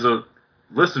you guys are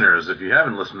listeners, if you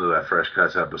haven't listened to that Fresh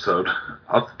Cuts episode,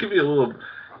 I'll give you a little.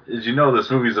 As you know,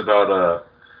 this movie's about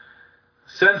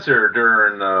censor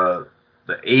during the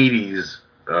 80s,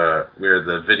 where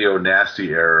the video nasty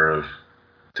era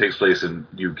takes place in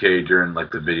UK during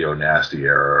like the video nasty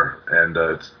era, and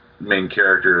its main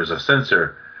character is a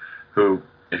censor who,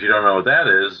 if you don't know what that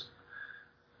is,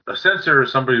 a censor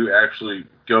is somebody who actually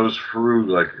goes through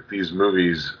like these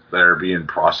movies that are being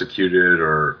prosecuted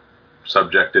or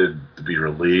subjected to be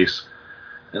released,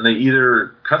 and they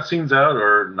either cut scenes out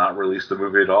or not release the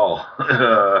movie at all.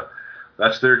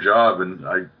 That's their job, and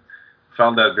I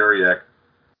found that very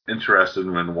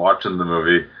interesting when watching the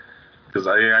movie, because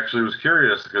I actually was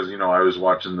curious, because, you know, I was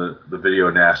watching the Video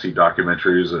Nasty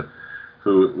documentaries,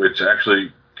 which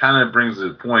actually kind of brings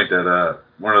the point that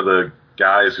one of the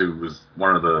guys who was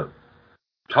one of the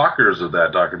talkers of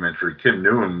that documentary, Kim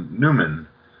Newman,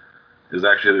 is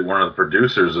actually one of the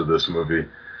producers of this movie.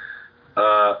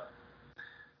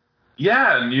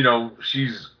 Yeah, and, you know,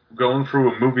 she's going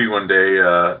through a movie one day,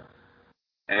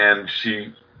 and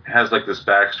she has, like, this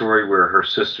backstory where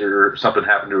something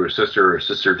happened to her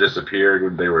sister disappeared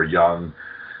when they were young,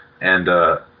 and,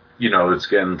 you know, it's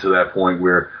getting to that point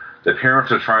where the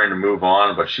parents are trying to move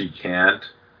on, but she can't,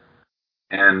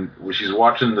 and she's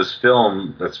watching this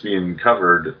film that's being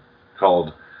covered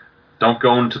called Don't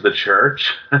Go Into the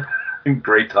Church.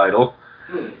 Great title.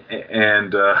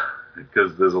 And,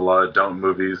 because there's a lot of don't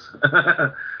movies.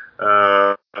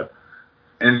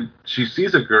 And she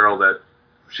sees a girl that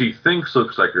she thinks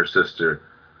looks like her sister.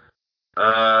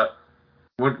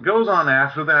 What goes on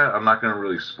after that, I'm not going to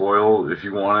really spoil. If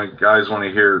you guys want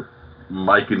to hear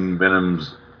Mike and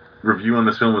Venom's review on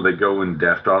this film where they go in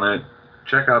depth on it,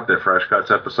 check out their Fresh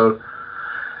Cuts episode.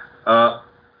 Yeah,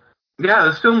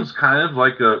 this film's kind of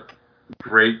like a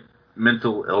great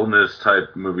mental illness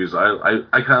type movies. I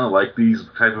kind of like these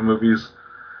type of movies.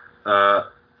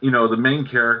 You know, the main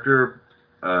character,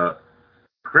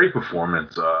 great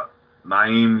performance.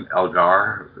 Naeem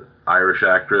Elgar, Irish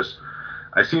actress.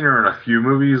 I've seen her in a few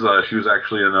movies. She was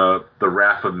actually in The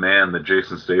Wrath of Man, the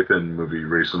Jason Statham movie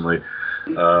recently.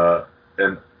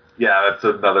 And yeah, that's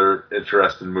another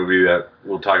interesting movie that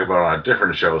we'll talk about on a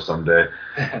different show someday.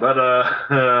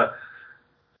 But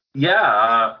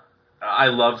yeah, I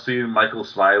love seeing Michael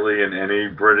Smiley in any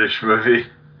British movie.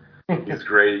 He's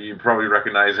great. You probably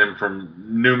recognize him from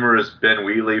numerous Ben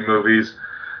Wheatley movies.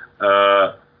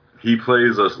 He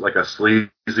plays a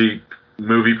sleazy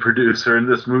movie producer in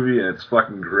this movie, and it's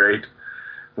fucking great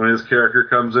when his character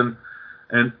comes in.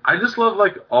 And I just love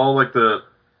like all like the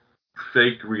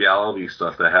fake reality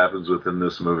stuff that happens within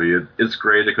this movie. It's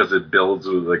great because it builds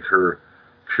with like her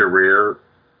career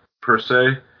per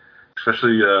se,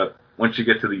 especially once you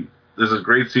get to there's a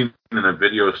great scene in a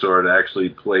video store that actually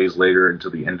plays later into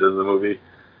the end of the movie,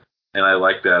 and I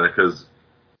like that because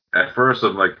at first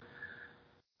I'm like,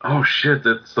 oh shit,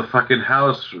 that's the fucking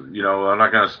house. You know, I'm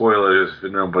not gonna spoil it if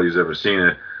nobody's ever seen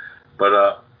it,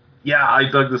 but yeah, I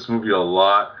dug this movie a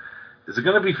lot. Is it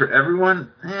going to be for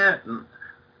everyone? Yeah,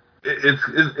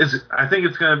 it's. I think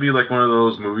it's going to be like one of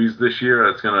those movies this year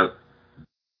that's going to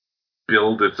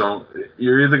build its own.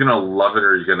 You're either going to love it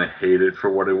or you're going to hate it for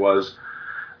what it was.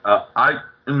 I'm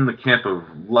in the camp of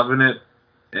loving it,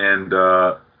 and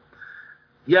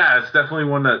yeah, it's definitely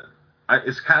one that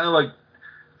it's kind of like,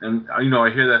 and I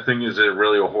hear that thing is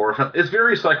really a horror film. It's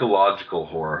very psychological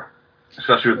horror,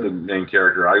 especially with the main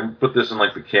character. I put this in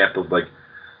like the camp of like,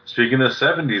 speaking of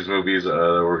 70s movies,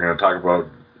 we're going to talk about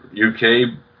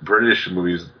UK British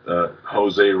movies.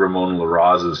 Jose Ramon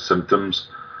Larraz's Symptoms.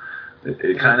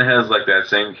 It kind of has like that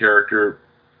same character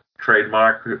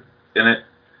trademark in it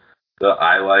that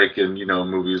I like, and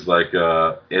movies like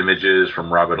Images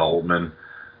from Robert Altman.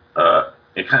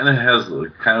 It kind of has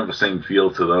kind of the same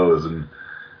feel to those, and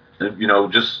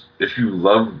just if you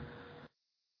love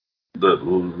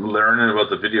learning about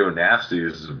the video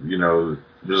nasties,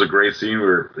 there's a great scene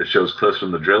where it shows clips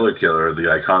from the Driller Killer, the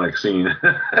iconic scene.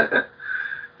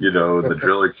 The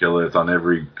Driller Killer. It's on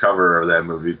every cover of that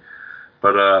movie,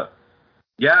 but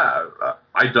yeah,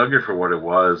 I dug it for what it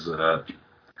was.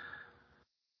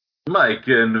 Mike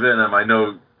and Venom, I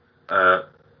know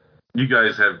you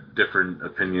guys have different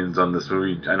opinions on this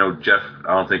movie. I know, Jeff,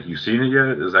 I don't think you've seen it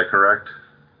yet. Is that correct?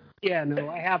 Yeah, no,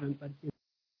 I haven't, but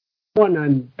one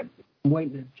I'm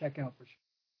waiting to check out for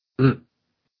sure.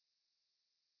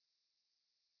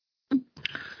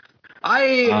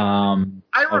 I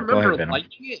remember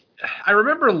liking it. I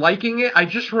remember liking it. I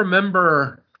just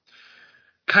remember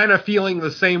kind of feeling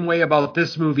the same way about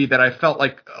this movie that I felt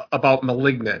like about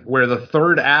Malignant, where the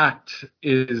third act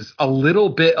is a little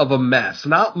bit of a mess.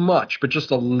 Not much, but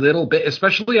just a little bit,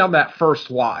 especially on that first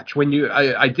watch.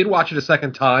 I did watch it a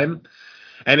second time,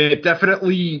 and it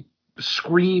definitely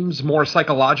screams more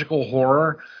psychological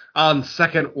horror on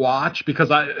second watch,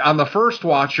 because on the first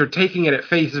watch, you're taking it at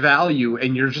face value,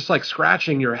 and you're just like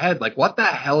scratching your head, like, what the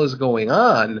hell is going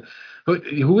on?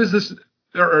 Who is this?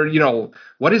 Or,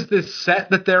 what is this set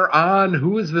that they're on?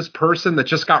 Who is this person that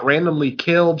just got randomly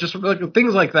killed? Just like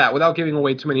things like that, without giving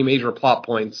away too many major plot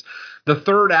points. The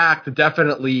third act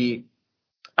definitely,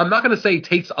 I'm not going to say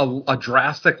takes a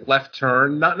drastic left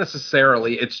turn. Not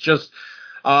necessarily. It's just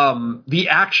the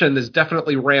action is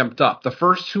definitely ramped up. The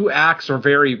first two acts are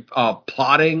very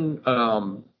plotting,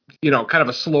 kind of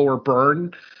a slower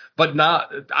burn. But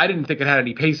I didn't think it had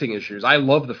any pacing issues. I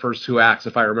love the first two acts,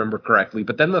 if I remember correctly.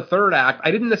 But then the third act,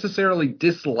 I didn't necessarily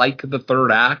dislike the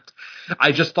third act.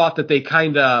 I just thought that they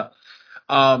kind of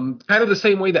the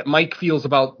same way that Mike feels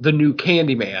about the new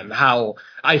Candyman, how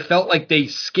I felt like they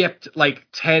skipped like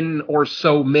 10 or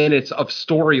so minutes of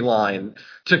storyline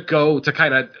to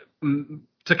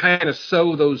kind of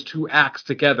sew those two acts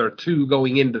together, two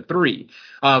going into three.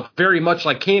 Very much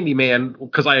like Candyman,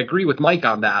 because I agree with Mike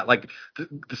on that. Like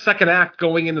the second act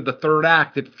going into the third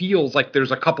act, it feels like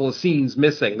there's a couple of scenes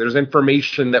missing. There's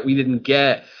information that we didn't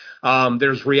get.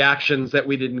 There's reactions that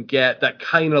we didn't get that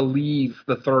kind of leave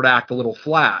the third act a little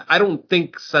flat. I don't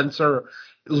think Censor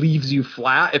leaves you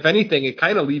flat. If anything, it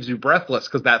kind of leaves you breathless,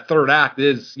 because that third act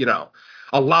is,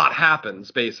 a lot happens,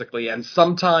 basically. And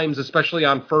sometimes, especially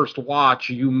on first watch,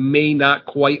 you may not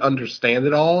quite understand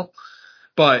it all.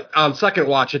 But on second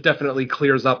watch, it definitely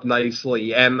clears up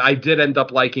nicely. And I did end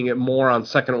up liking it more on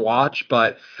second watch,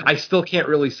 but I still can't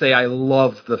really say I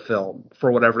love the film,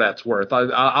 for whatever that's worth.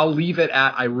 I'll leave it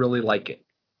at I really like it.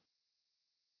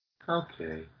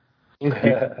 Okay.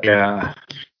 Yeah.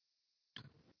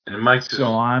 And Mike, so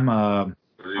I'm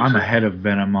ahead of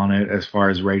Venom on it as far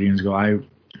as ratings go.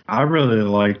 I really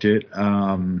liked it.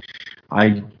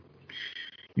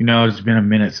 It's been a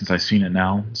minute since I've seen it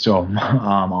now, so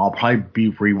I'll probably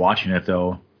be rewatching it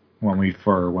though when we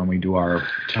do our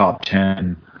top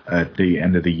 10 at the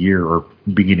end of the year or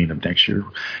beginning of next year.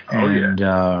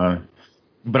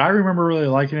 But I remember really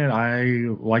liking it. I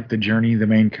liked the journey the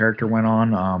main character went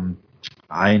on.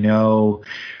 I know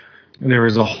there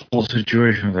was a whole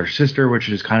situation with her sister, which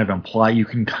is kind of implied. You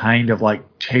can kind of like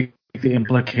take the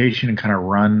implication and kind of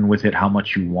run with it how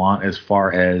much you want as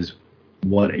far as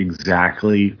what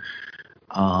exactly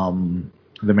the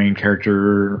main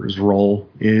character's role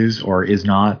is or is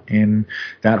not in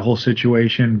that whole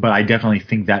situation. But I definitely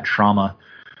think that trauma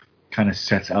kind of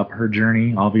sets up her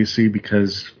journey, obviously,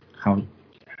 because how,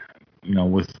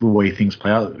 with the way things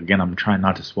play out. Again, I'm trying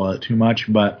not to spoil it too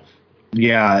much, but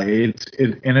yeah,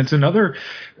 it's another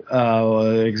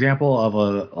example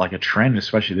of a trend,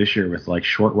 especially this year with like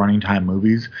short running time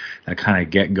movies that kind of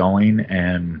get going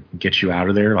and get you out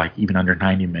of there, like even under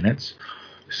 90 minutes.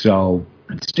 So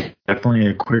it's definitely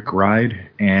a quick ride,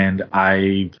 and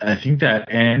I think that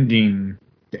the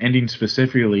ending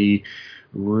specifically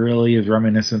really is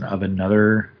reminiscent of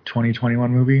another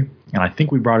 2021 movie. And I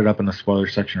think we brought it up in the spoiler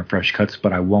section of Fresh Cuts,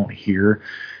 but I won't here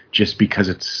just because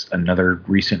it's another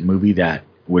recent movie that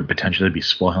would potentially be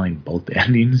spoiling both the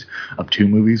endings of two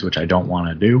movies, which I don't want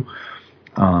to do.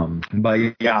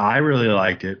 But yeah, I really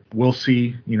liked it. We'll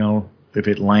see, if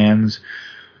it lands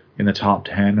in the top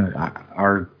 10.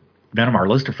 Our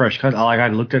list of Fresh Cuts, I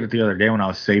looked at it the other day when I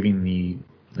was saving the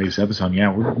latest episode.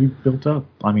 Yeah, we've built up.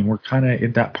 I mean, we're kind of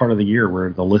in that part of the year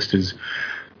where the list is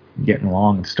getting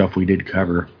long and stuff we did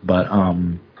cover. But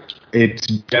it's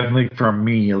definitely, for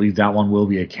me, at least that one will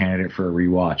be a candidate for a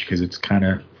rewatch because it's kind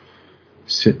of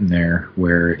sitting there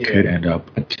where it could end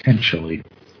up potentially.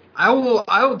 I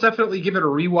will definitely give it a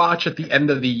rewatch at the end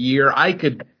of the year. I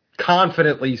could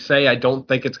confidently say I don't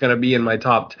think it's going to be in my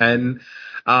top 10.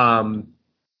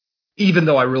 Even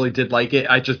though I really did like it,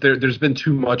 there's been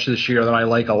too much this year that I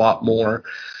like a lot more.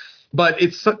 But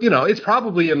it's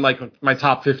probably in like my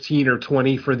top 15 or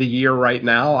 20 for the year right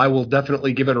now. I will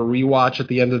definitely give it a rewatch at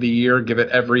the end of the year, give it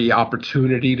every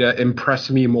opportunity to impress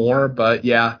me more. But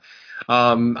yeah,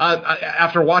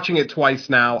 after watching it twice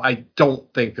now, I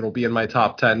don't think it'll be in my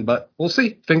top 10, but we'll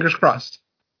see. Fingers crossed.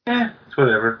 It's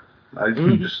whatever. I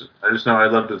just know I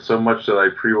loved it so much that I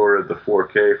pre-ordered the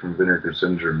 4K from Vinegar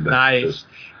Syndrome. Nice.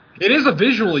 It is a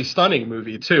visually stunning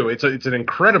movie too. It's an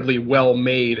incredibly well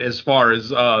made as far as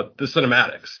the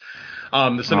cinematics.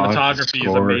 The cinematography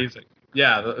is amazing.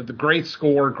 Yeah, the great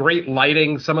score, great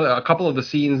lighting. A couple of the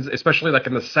scenes, especially like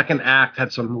in the second act,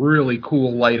 had some really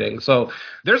cool lighting. So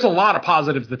there's a lot of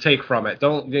positives to take from it.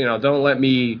 Don't let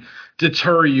me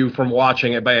deter you from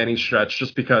watching it by any stretch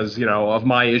just because, of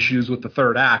my issues with the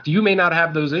third act. You may not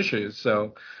have those issues.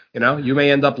 So, you may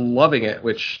end up loving it,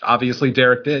 which obviously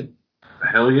Derek did.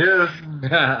 Hell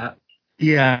yeah.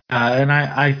 Yeah, and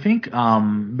I think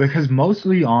because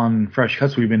mostly on Fresh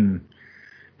Cuts we've been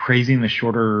praising the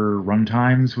shorter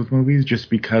runtimes with movies just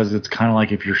because it's kind of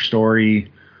like if your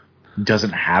story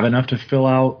doesn't have enough to fill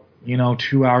out,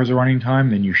 2 hours of running time,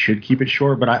 then you should keep it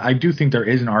short. But I do think there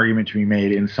is an argument to be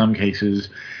made in some cases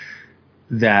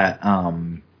that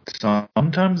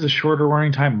sometimes the shorter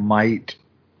running time might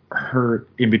hurt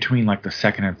in between like the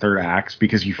second and third acts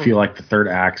because you feel like the third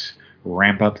acts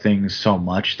ramp up things so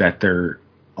much that there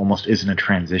almost isn't a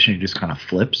transition. It just kind of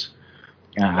flips.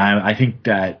 And I think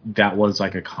that was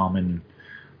like a common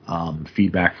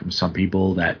feedback from some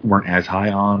people that weren't as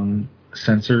high on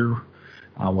Censor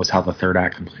was how the third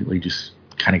act completely just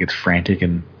kind of gets frantic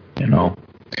and,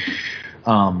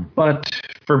 but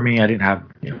for me, I didn't have,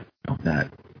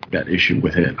 that issue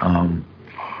with it.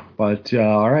 But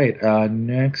all right,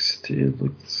 next it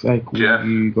looks like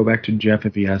we go back to Jeff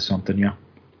if he has something. Yeah.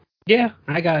 Yeah,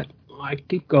 I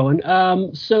keep going.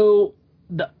 So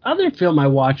the other film I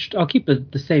watched, I'll keep the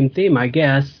same theme, I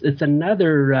guess. It's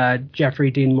another Jeffrey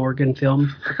Dean Morgan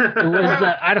film. It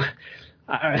was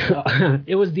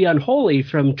it was The Unholy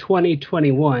from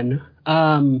 2021.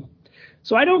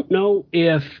 So I don't know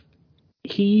if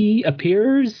he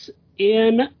appears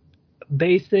in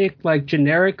basic like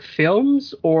generic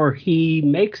films or he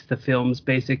makes the films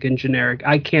basic and generic.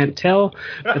 I can't tell,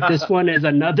 but this one is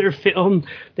another film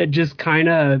that just kind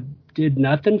of did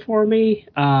nothing for me.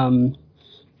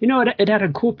 It had a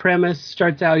cool premise.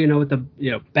 Starts out with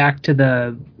the back to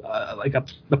the like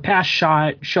a past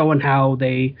shot showing how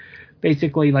they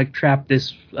basically like trap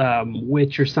this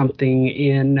witch or something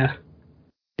in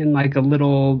like a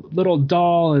little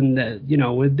doll, and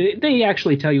they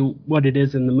actually tell you what it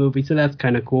is in the movie, so that's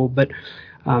kind of cool. But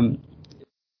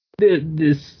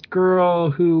this girl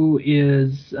who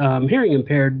is hearing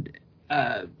impaired,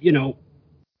 the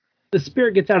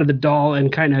spirit gets out of the doll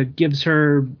and kind of gives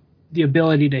her the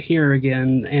ability to hear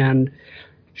again, and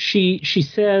she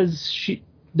says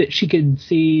that she could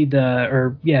see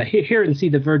hear and see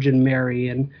the Virgin Mary,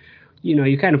 and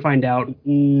you kind of find out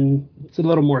it's a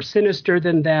little more sinister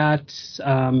than that.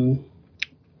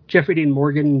 Jeffrey Dean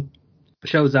Morgan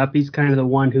shows up. He's kind of the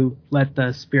one who let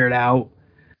the spirit out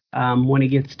when he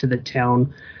gets to the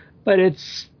town. But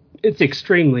it's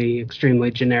extremely, extremely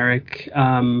generic.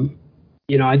 I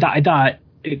thought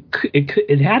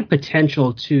it had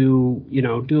potential to,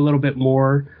 do a little bit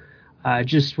more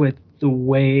just with the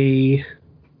way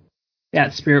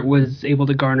that spirit was able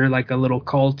to garner like a little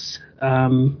cult.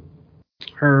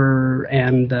 Her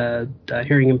and the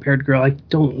hearing impaired girl, I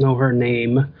don't know her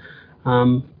name.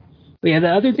 But yeah, the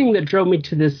other thing that drove me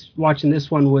to watching this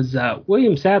one was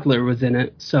William Sadler was in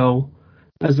it. So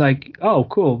I was like, oh,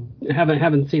 cool.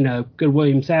 Haven't seen a good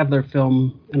William Sadler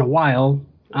film in a while.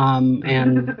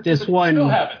 And this one,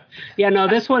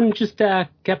 this one just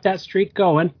kept that streak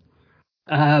going.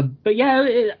 But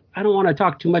yeah, I don't want to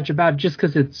talk too much about it just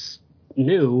because it's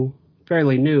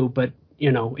fairly new, but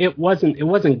it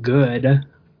wasn't good.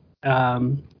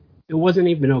 It wasn't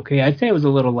even okay. I'd say it was a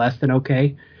little less than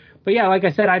okay. But yeah, like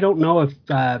I said, I don't know if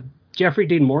Jeffrey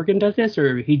Dean Morgan does this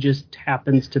or he just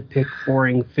happens to pick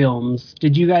boring films.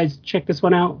 Did you guys check this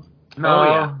one out? No.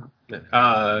 Oh,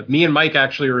 yeah. Me and Mike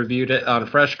actually reviewed it on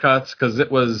Fresh Cuts because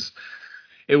it was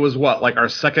what, like our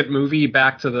second movie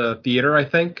back to the theater, I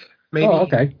think, maybe. Oh,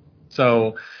 okay.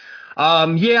 So,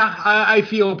 I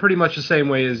feel pretty much the same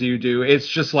way as you do. It's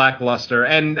just lackluster.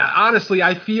 And honestly,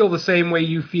 I feel the same way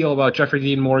you feel about Jeffrey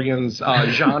Dean Morgan's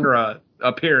genre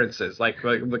appearances. Like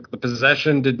The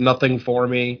Possession did nothing for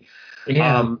me.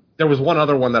 Yeah. There was one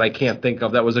other one that I can't think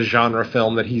of that was a genre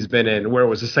film that he's been in where it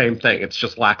was the same thing. It's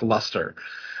just lackluster.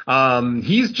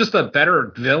 He's just a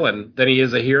better villain than he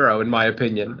is a hero, in my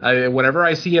opinion. Whenever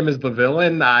I see him as the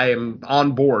villain, I am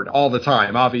on board all the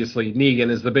time. Obviously, Negan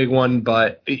is the big one,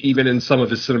 but even in some of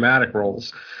his cinematic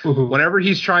roles, whenever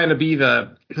he's trying to be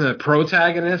the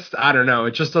protagonist, I don't know,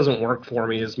 it just doesn't work for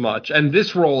me as much. And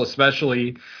this role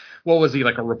especially, what was he,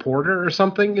 like a reporter or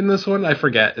something in this one? I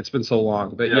forget. It's been so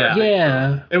long. But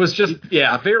yeah. It was just,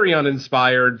 very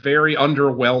uninspired, very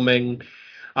underwhelming.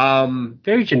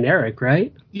 Very generic,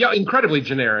 right? Yeah, incredibly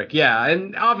generic. Yeah.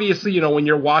 And obviously, when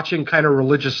you're watching kind of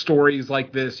religious stories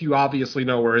like this, you obviously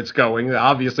know where it's going.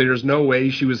 Obviously, there's no way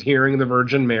she was hearing the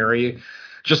Virgin Mary,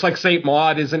 just like Saint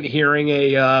Maud isn't hearing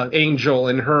a angel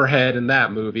in her head in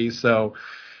that movie. So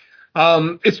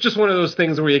it's just one of those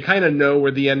things where you kind of know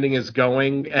where the ending is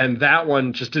going, and that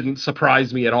one just didn't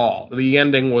surprise me at all. The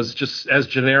ending was just as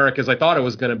generic as I thought it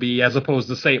was going to be, as opposed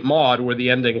to Saint Maud, where the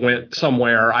ending went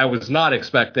somewhere I was not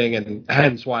expecting, and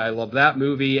hence why I love that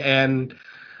movie, and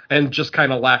just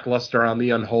kind of lackluster on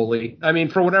The Unholy. I mean,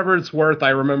 for whatever it's worth,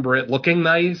 I remember it looking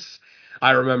nice.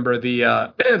 I remember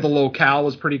the locale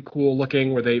was pretty cool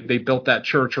looking, where they built that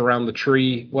church around the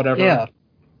tree, whatever. Yeah.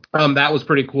 That was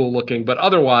pretty cool looking, but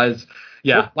otherwise,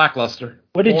 lackluster.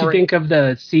 What did you think of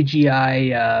the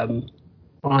CGI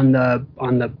on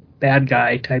the bad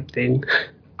guy type thing?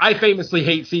 I famously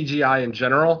hate CGI in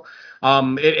general.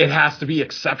 It has to be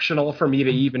exceptional for me to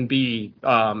even be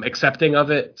accepting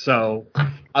of it. So,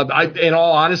 in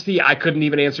all honesty, I couldn't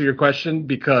even answer your question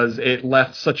because it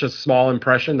left such a small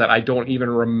impression that I don't even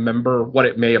remember what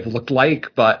it may have looked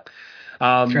like. But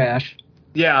trash.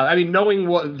 Yeah, I mean, knowing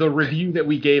what the review that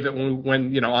we gave it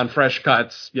when on Fresh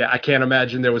Cuts, I can't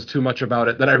imagine there was too much about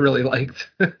it that I really liked.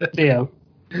 Yeah.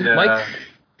 Mike?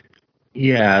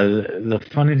 Yeah, the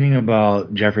funny thing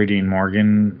about Jeffrey Dean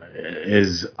Morgan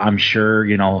is I'm sure,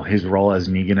 his role as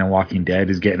Negan in Walking Dead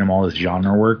is getting him all this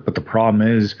genre work, but the problem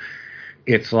is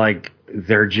it's like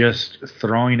they're just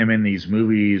throwing him in these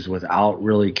movies without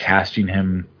really casting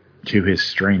him to his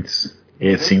strengths.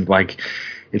 It seems like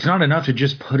it's not enough to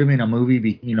just put him in a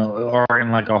movie, or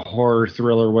in like a horror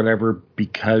thriller or whatever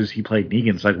because he played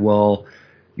Negan. It's like, well,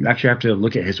 you actually have to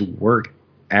look at his work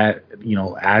as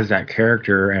that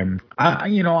character. And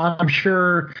I'm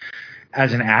sure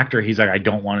as an actor, he's like, I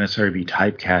don't want to necessarily be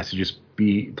typecast to just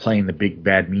be playing the big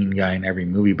bad mean guy in every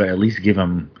movie, but at least give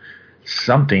him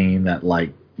something that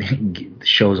like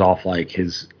shows off like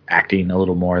his acting a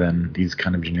little more than these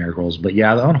kind of generic roles. But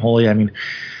yeah, The Unholy, I mean,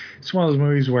 it's one of those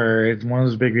movies where it's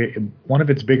one of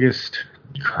its biggest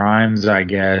crimes, I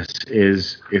guess,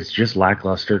 is it's just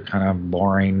lackluster, kind of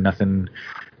boring, nothing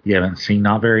you haven't seen,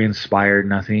 not very inspired,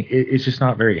 nothing. It's just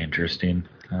not very interesting.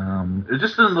 It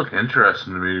just didn't look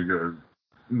interesting to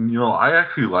me. I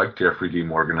actually like Jeffrey Dean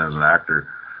Morgan as an actor.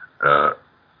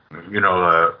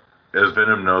 As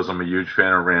Venom knows, I'm a huge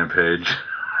fan of Rampage.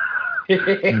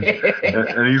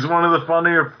 and he's one of the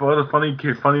funnier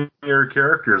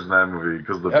characters in that movie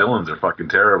because the villains are fucking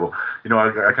terrible.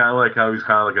 I kind of like how he's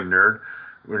kind of like a nerd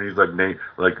when he's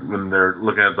like when they're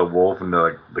looking at the wolf and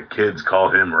the kids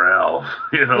call him Ralph.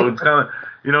 It's kind of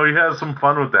he has some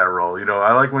fun with that role.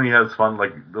 I like when he has fun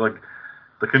like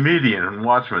the comedian in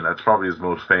Watchmen. That's probably his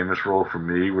most famous role for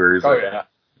me, where he's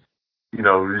he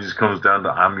just comes down to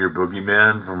I'm your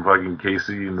boogeyman from fucking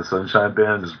Casey and the Sunshine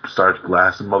Band, just starts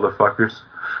blasting motherfuckers.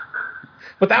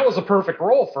 But that was a perfect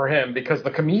role for him because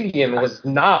the comedian was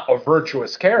not a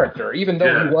virtuous character, even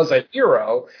though he was a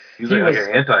hero. He was like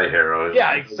an anti-hero.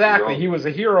 Yeah, exactly. He was a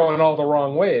hero in all the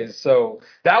wrong ways. So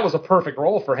that was a perfect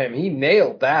role for him. He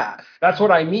nailed that. That's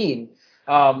what I mean.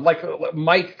 Like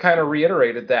Mike kind of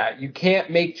reiterated that. You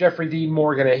can't make Jeffrey Dean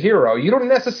Morgan a hero. You don't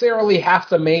necessarily have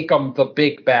to make him the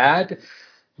big bad,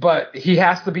 but he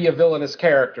has to be a villainous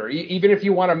character. Even if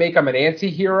you want to make him an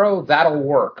anti-hero, that'll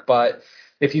work. But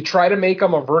if you try to make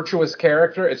him a virtuous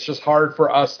character, it's just hard for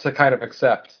us to kind of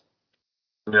accept.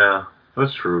 Yeah,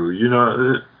 that's true.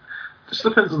 Just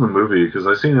depends on the movie, because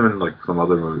I've seen him in like some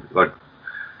other movie. Like,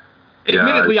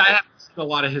 admittedly, I haven't seen a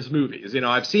lot of his movies. You know,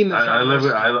 I've seen the.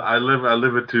 I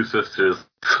live with two sisters.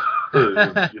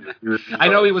 I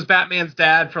know he was Batman's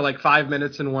dad for like 5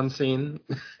 minutes in one scene.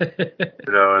 And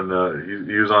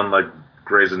he was on like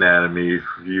Grey's Anatomy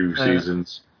for a few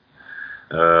seasons.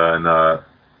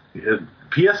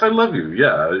 P.S. I Love You.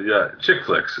 Yeah. Chick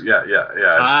flicks. Yeah.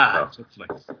 Chick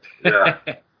flicks. Yeah.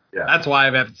 That's why I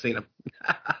haven't seen him.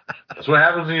 That's what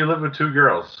happens when you live with two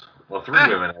girls. Well, three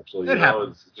women, actually.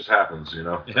 It just happens, you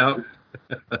know? Yep.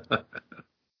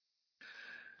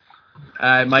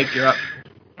 Mike, you're up.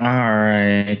 All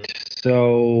right.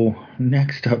 So,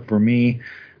 next up for me,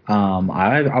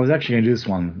 I was actually going to do this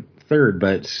one third,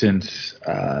 but since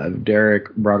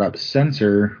Derek brought up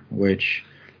Censor, which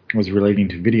was relating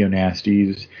to video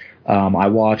nasties, I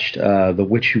watched The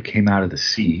Witch Who Came Out of the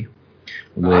Sea,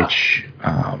 which,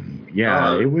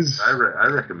 it was... I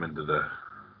recommended that.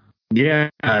 Yeah,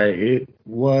 it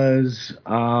was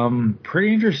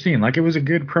pretty interesting. Like, it was a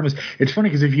good premise. It's funny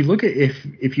because if you look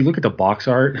at the box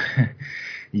art,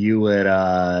 you would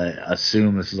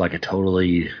assume this is like a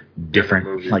totally different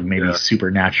movie, like maybe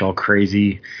supernatural,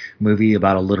 crazy movie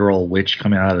about a literal witch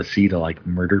coming out of the sea to like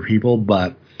murder people.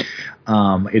 But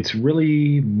it's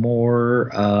really more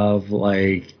of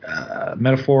like a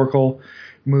metaphorical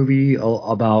movie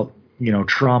about, you know,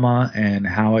 trauma and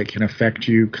how it can affect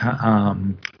you.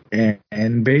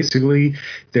 And basically,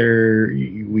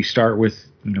 we start with,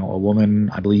 you know, a woman,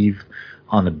 I believe,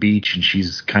 on the beach, and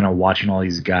she's kind of watching all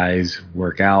these guys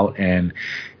work out, and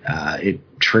it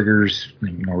triggers,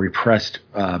 you know, repressed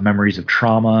memories of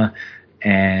trauma,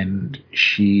 and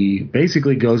she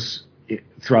basically goes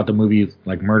throughout the movie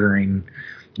like murdering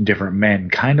different men,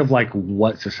 kind of like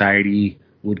what society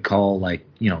would call like,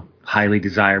 you know, highly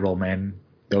desirable men,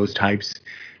 those types.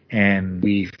 And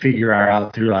we figure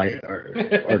out through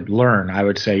or learn, I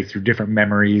would say, through different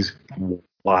memories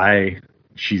why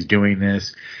she's doing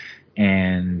this.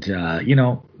 And you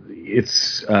know,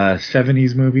 it's a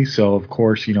 70s movie, so of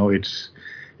course, you know, it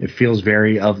feels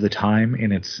very of the time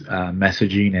in its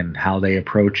messaging and how they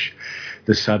approach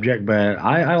the subject. But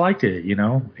I liked it. You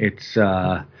know, it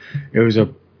was a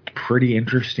pretty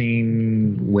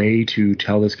interesting way to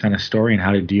tell this kind of story and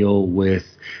how to deal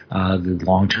with the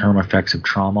long-term effects of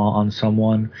trauma on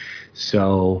someone.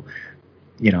 So,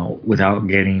 you know, without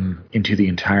getting into the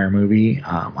entire movie,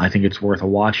 I think it's worth a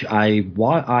watch.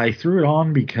 I threw it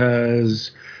on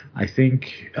because I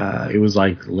think it was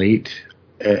like late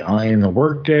in the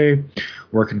workday,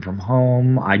 working from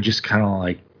home. I just kind of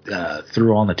like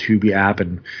threw on the Tubi app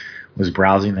and was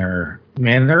browsing their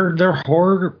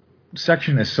horror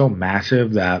section is so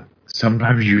massive that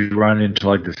sometimes you run into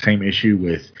like the same issue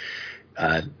with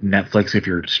Netflix if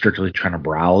you're strictly trying to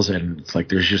browse, and it's like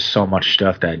there's just so much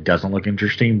stuff that doesn't look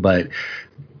interesting, but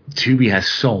Tubi has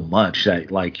so much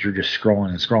that like you're just scrolling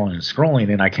and scrolling and scrolling.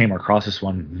 And I came across this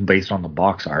one based on the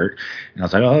box art, and I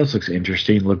was like, oh, this looks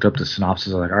interesting. Looked up the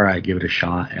synopsis. I was like, all right, give it a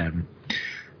shot, and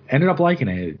ended up liking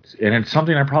it. And it's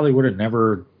something I probably would have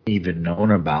never even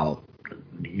known about,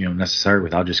 you know, necessarily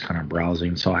without just kind of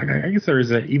browsing. So I guess there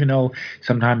is even though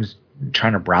sometimes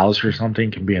trying to browse for something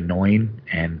can be annoying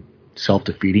and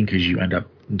self-defeating because you end up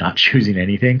not choosing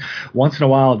anything, once in a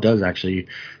while it does actually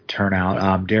turn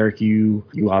out. Derek, you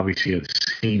obviously have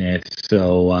seen it,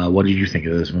 so what did you think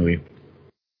of this movie?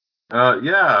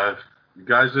 Yeah, if you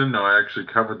guys didn't know, I actually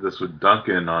covered this with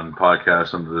Duncan on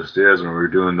Podcast Under the Stairs when we were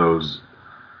doing those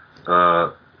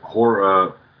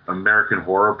American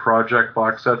Horror Project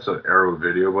box sets that Arrow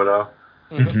Video put out.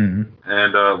 Mm-hmm.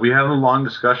 And we had a long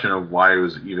discussion of why it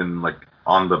was even like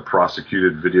on the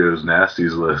prosecuted videos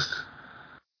nasties list.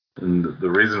 And the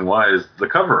reason why is the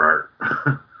cover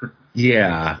art.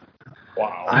 Yeah.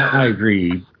 Wow. I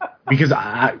agree. Because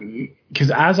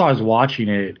as I was watching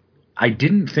it, I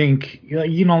didn't think,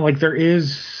 you know, like there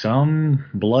is some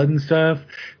blood and stuff.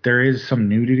 There is some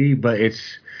nudity, but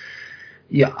it's,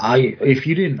 yeah, if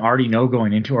you didn't already know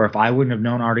going into it, or if I wouldn't have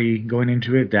known already going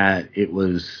into it that it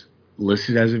was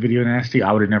listed as a video nasty,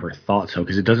 I would have never thought so,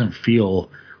 because it doesn't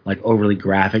feel like overly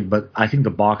graphic. But I think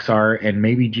the box art, and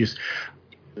maybe just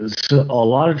a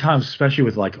lot of times, especially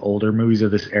with like older movies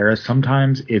of this era,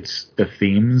 sometimes it's the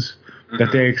themes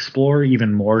that they explore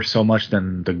even more so much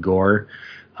than the gore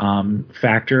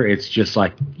factor. It's just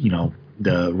like, you know,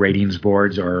 the ratings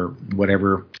boards or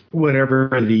whatever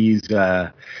these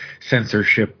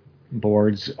censorship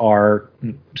boards are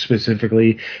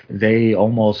specifically, they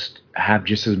almost have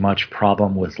just as much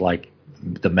problem with like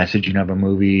the messaging of a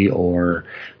movie or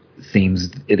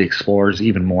themes it explores,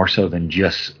 even more so than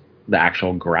just the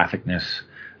actual graphicness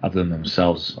of them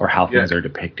themselves or how things are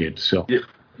depicted. So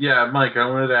Yeah, Mike, I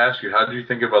wanted to ask you, how do you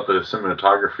think about the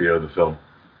cinematography of the film?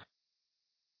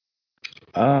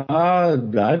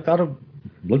 I thought it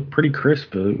looked pretty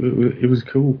crisp. It was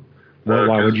cool. Well,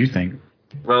 why would you think?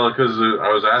 Well, because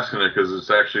I was asking it because it's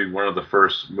actually one of the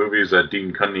first movies that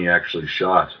Dean Cundey actually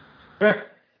shot.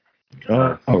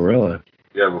 Oh, really?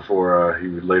 Yeah, before he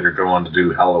would later go on to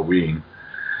do Halloween.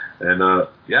 And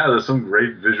yeah, there's some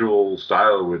great visual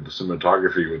style with the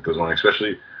cinematography with this one,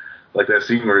 especially like that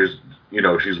scene where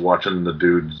she's watching the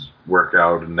dudes work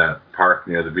out in that park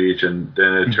near the beach, and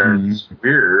then it turns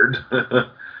weird. I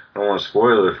don't want to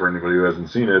spoil it for anybody who hasn't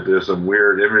seen it. There's some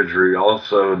weird imagery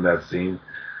also in that scene.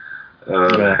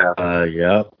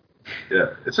 Yeah.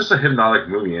 Yeah, it's just a hypnotic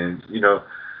movie, and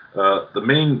the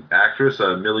main actress,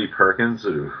 Millie Perkins,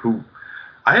 who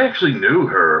I actually knew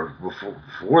her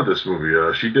before this movie.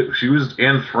 She was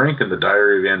Anne Frank in The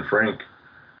Diary of Anne Frank.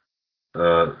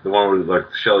 The one with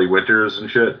like Shelley Winters and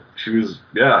shit. She was,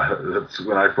 that's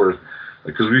when I first,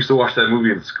 because we used to watch that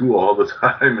movie in school all the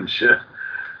time and shit.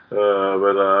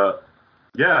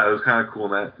 Yeah, it was kind of cool.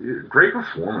 Great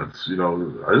performance.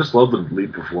 I just love the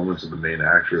lead performance of the main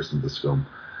actress in this film.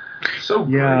 So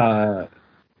great. Yeah.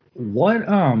 What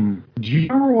do you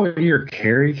remember what year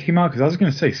Carrie came out? Because I was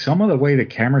gonna say some of the way the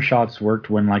camera shots worked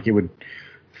when like it would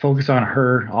focus on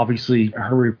her, obviously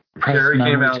her repressed Carrie came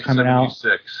out memories coming out.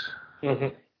 76.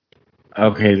 Mm-hmm.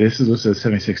 Okay, this is listed as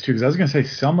 76 too. Because I was gonna say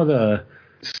some of the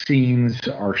scenes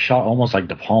are shot almost like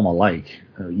De Palma like.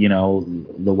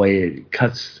 The way it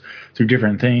cuts through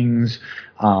different things.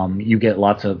 You get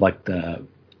lots of like the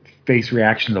face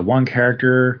reactions of one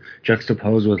character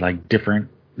juxtaposed with like different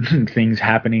things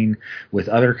happening with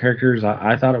other characters.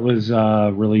 I thought it was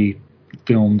really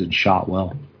filmed and shot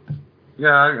well.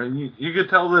 Yeah, you could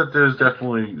tell that there's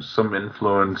definitely some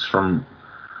influence from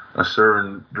a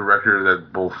certain director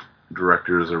that both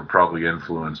directors are probably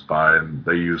influenced by, and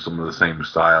they use some of the same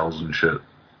styles and shit.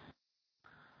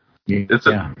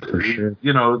 Yeah, for sure.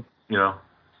 Good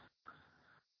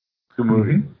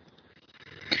movie.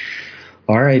 Mm-hmm.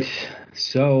 All right,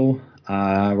 so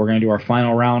we're going to do our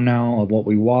final round now of what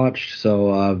we watched.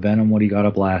 So, Venom, what do you got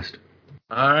up last?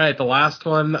 All right, the last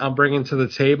one I'm bringing to the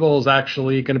table is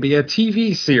actually going to be a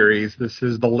TV series. This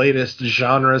is the latest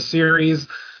genre series,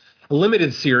 a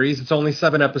limited series. It's only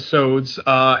 7 episodes,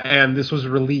 and this was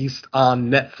released on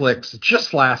Netflix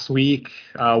just last week.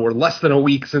 We're less than a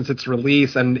week since its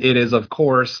release, and it is, of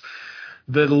course,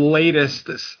 the latest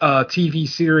TV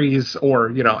series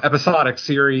or, episodic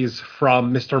series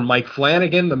from Mr. Mike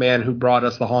Flanagan, the man who brought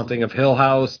us The Haunting of Hill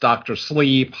House, Dr.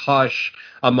 Sleep, Hush,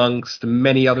 amongst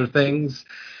many other things.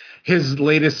 His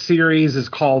latest series is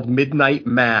called Midnight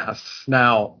Mass.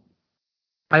 Now,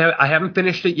 I haven't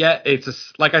finished it yet.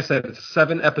 Like I said, it's a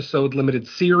 7-episode limited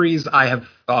series. I have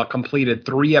completed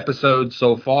 3 episodes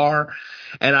so far,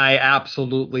 and I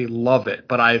absolutely love it.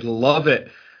 But I love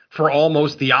it for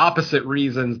almost the opposite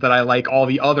reasons that I like all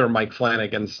the other Mike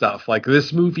Flanagan stuff. Like,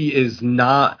 this movie is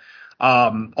not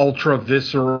ultra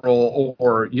visceral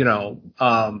or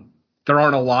there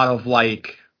aren't a lot of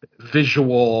like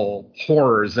visual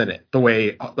horrors in it the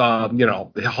way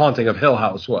The Haunting of Hill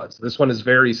House was. This one is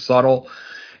very subtle.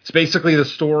 It's basically the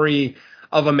story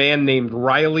of a man named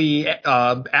Riley.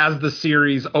 As the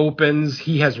series opens,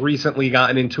 he has recently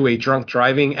gotten into a drunk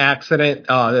driving accident,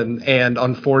 and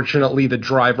unfortunately the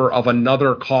driver of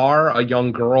another car, a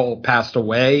young girl, passed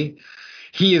away.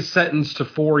 He is sentenced to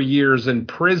 4 years in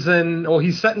prison. Well,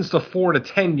 he's sentenced to 4 to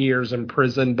 10 years in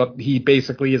prison, but he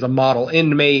basically is a model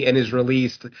inmate and is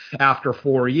released after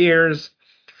 4 years.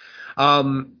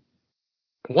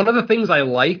 One of the things I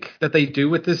like that they do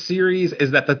with this series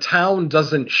is that the town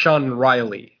doesn't shun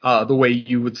Riley the way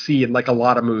you would see in like a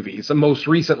lot of movies. And most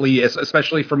recently,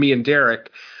 especially for me and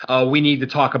Derek, we need to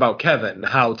talk about Kevin,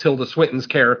 how Tilda Swinton's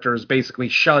character is basically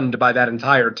shunned by that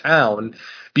entire town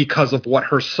because of what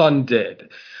her son did.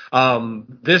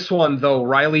 This one, though,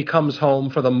 Riley comes home.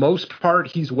 For the most part,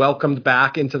 he's welcomed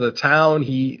back into the town.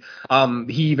 He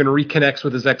even reconnects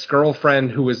with his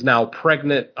ex-girlfriend, who is now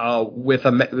pregnant with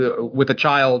a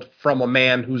child from a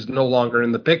man who's no longer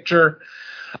in the picture.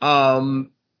 And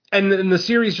then the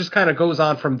series just kind of goes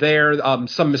on from there.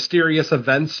 Some mysterious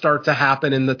events start to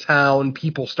happen in the town.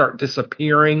 People start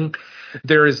disappearing.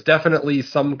 There is definitely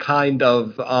some kind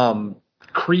of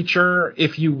creature,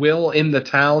 if you will, in the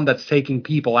town that's taking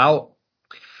people out.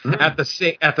 At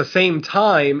the same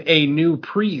time, a new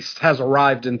priest has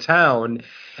arrived in town,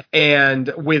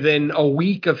 and within a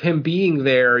week of him being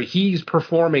there, he's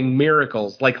performing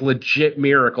miracles, like legit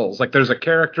miracles. Like there's a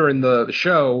character in the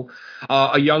show,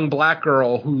 a young black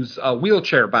girl who's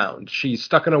wheelchair bound. She's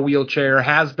stuck in a wheelchair,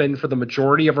 has been for the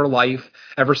majority of her life,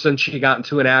 ever since she got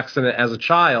into an accident as a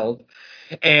child.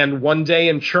 And one day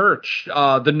in church,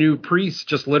 the new priest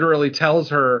just literally tells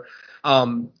her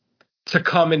to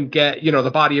come and get,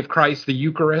 the body of Christ, the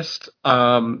Eucharist.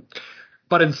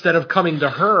 But instead of coming to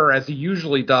her as he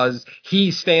usually does,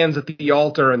 he stands at the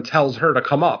altar and tells her to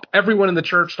come up. Everyone in the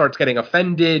church starts getting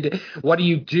offended. What are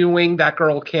you doing? That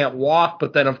girl can't walk.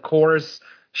 But then, of course,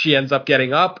 she ends up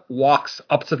getting up, walks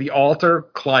up to the altar,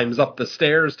 climbs up the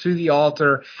stairs to the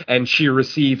altar, and she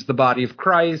receives the body of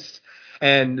Christ.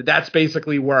 And that's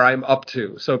basically where I'm up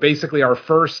to. So basically our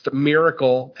first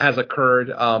miracle has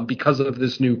occurred because of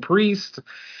this new priest.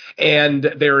 And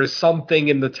there is something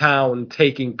in the town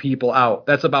taking people out.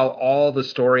 That's about all the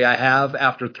story I have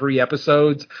after 3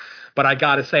 episodes. But I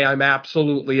got to say, I'm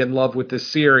absolutely in love with this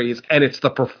series, and it's the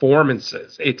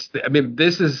performances.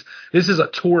 This is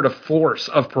a tour de force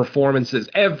of performances.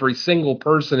 Every single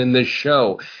person in this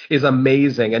show is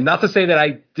amazing. And not to say that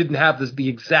I didn't have the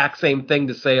exact same thing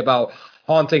to say about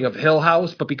Haunting of Hill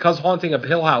House, but because Haunting of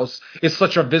Hill House is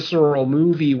such a visceral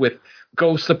movie with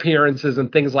ghost appearances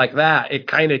and things like that, it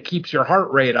kind of keeps your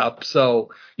heart rate up. So,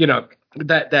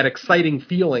 that exciting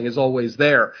feeling is always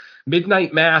there.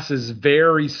 Midnight Mass is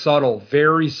very subtle,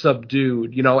 very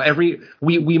subdued.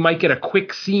 We might get a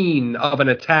quick scene of an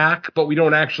attack, but we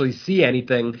don't actually see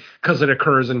anything because it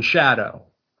occurs in shadow.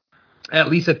 At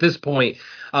least at this point,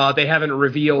 they haven't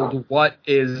revealed what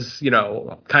is,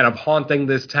 kind of haunting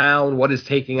this town, what is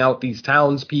taking out these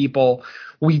townspeople.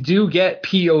 We do get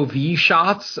POV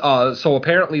shots. So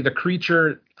apparently the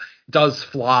creature does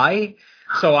fly.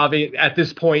 So at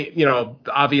this point,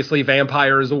 obviously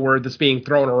vampire is a word that's being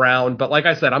thrown around. But like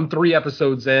I said, I'm 3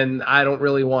 episodes in. I don't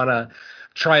really want to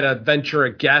try to venture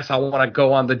a guess. I want to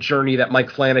go on the journey that Mike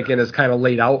Flanagan has kind of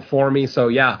laid out for me. So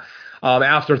yeah.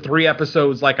 After 3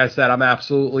 episodes, like I said, I'm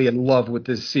absolutely in love with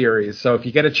this series. So if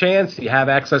you get a chance, you have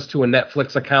access to a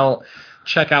Netflix account,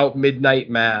 check out Midnight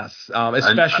Mass,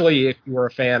 especially if you were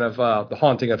a fan of The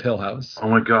Haunting of Hill House. Oh,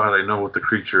 my God, I know what the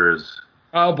creature is.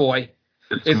 Oh, boy.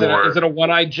 Is it a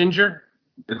one-eyed ginger?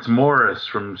 It's Morris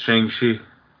from Shang-Chi.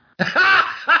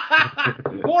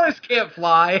 Morris can't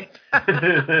fly.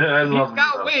 I love him. He's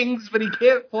got wings, but he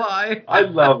can't fly. I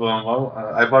love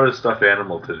him. I bought a stuffed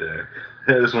animal today.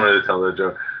 I just wanted to tell that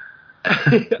joke.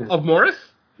 Of Morris?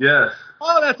 Yes.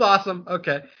 Oh, that's awesome.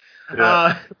 Okay.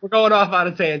 Yeah. We're going off on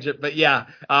a tangent, but yeah,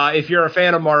 if you're a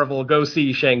fan of Marvel, go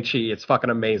see Shang-Chi. It's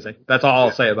fucking amazing. That's all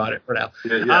I'll say about it for now.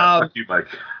 Yeah. Fuck you, Mike.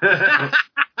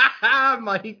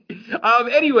 Mike.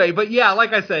 Anyway, but yeah,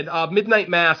 like I said, Midnight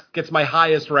Mass gets my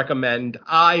highest recommend.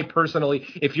 I personally,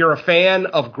 if you're a fan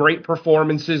of great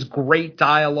performances, great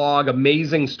dialogue,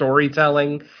 amazing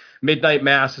storytelling, Midnight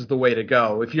Mass is the way to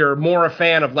go. If you're more a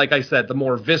fan of, like I said, the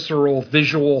more visceral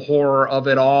visual horror of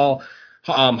it all,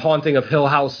 Haunting of Hill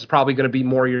House is probably going to be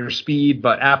more your speed.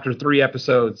 But after 3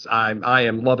 episodes, I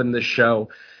am loving this show.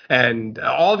 And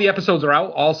all the episodes are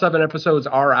out. All 7 episodes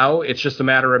are out. It's just a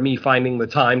matter of me finding the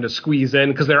time to squeeze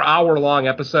in, because they're hour-long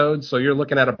episodes. So you're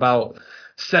looking at about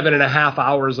 7.5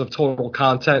 hours of total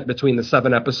content between the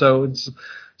 7 episodes.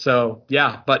 So,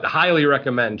 yeah, but highly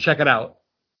recommend. Check it out.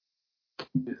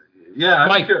 Yeah,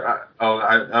 Mike.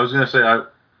 I was going to say, I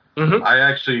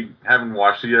actually haven't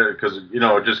watched it yet because,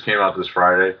 it just came out this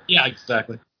Friday. Yeah,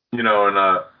 exactly. And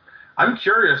I'm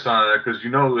curious on it because,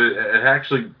 it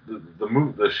actually,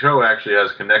 the show actually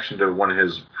has connection to one of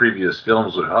his previous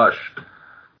films with Hush.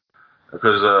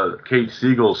 Because Kate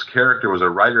Siegel's character was a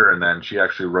writer, and then she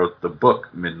actually wrote the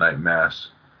book Midnight Mass.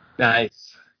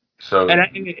 Nice. So, and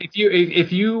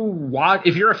if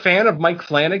you're a fan of Mike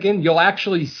Flanagan, you'll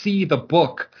actually see the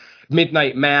book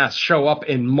Midnight Mass show up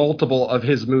in multiple of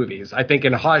his movies. I think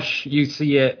in Hush you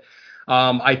see it.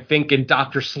 I think in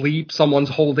Dr. Sleep someone's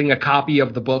holding a copy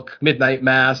of the book Midnight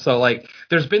Mass. So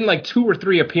there's been 2 or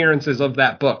 3 appearances of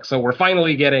that book. So we're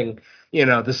finally getting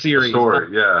the series. The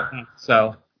story, yeah.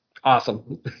 So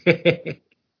awesome. Yeah,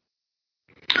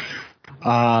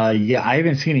 I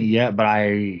haven't seen it yet, but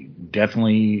I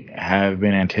definitely have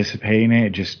been anticipating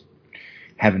it. Just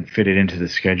haven't fit it into the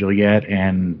schedule yet.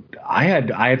 And I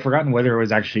had forgotten whether it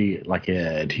was actually like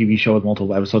a TV show with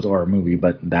multiple episodes or a movie,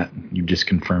 but that you just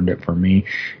confirmed it for me.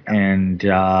 And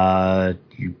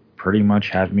you pretty much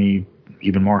have me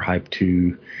even more hyped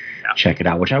to check it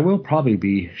out, which I will probably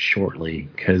be shortly,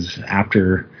 because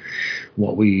after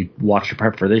what we watched to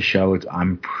prep for this show,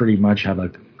 I'm pretty much have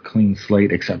a clean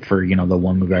slate, except for, the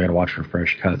one movie I got to watch for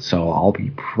Fresh Cut. So I'll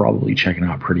be probably checking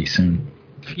out pretty soon.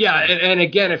 Yeah, and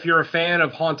again, if you're a fan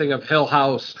of Haunting of Hill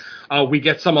House, we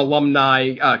get some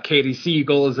alumni. Katie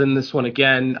Siegel is in this one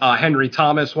again. Henry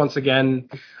Thomas, once again,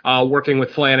 working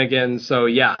with Flanagan. So,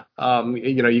 yeah,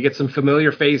 you get some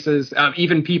familiar faces.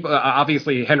 Even people,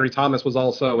 obviously, Henry Thomas was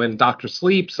also in Dr.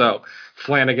 Sleep. So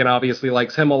Flanagan obviously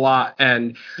likes him a lot.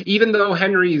 And even though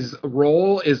Henry's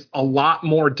role is a lot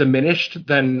more diminished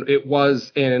than it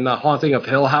was in Haunting of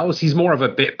Hill House, he's more of a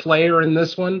bit player in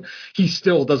this one. He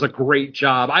still does a great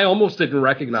job. I almost didn't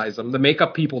recognize him. The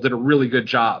makeup people did a really good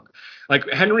job. Like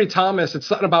Henry Thomas, it's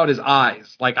something about his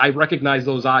eyes. Like I recognize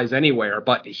those eyes anywhere,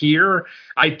 but here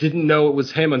I didn't know it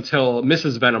was him until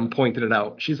Mrs. Venom pointed it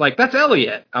out. She's like, "That's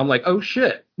Elliot." I'm like, "Oh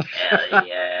shit." Hell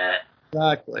yeah.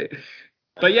 Exactly.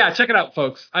 But yeah, check it out,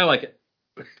 folks. I like it.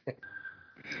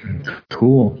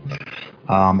 Cool.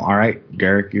 All right,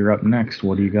 Derek, you're up next.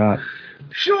 What do you got?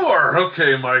 Sure.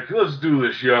 Okay, Mike, let's do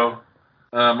this, yo.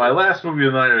 My last movie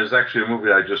of the night is actually a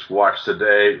movie I just watched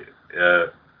today.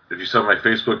 If you saw my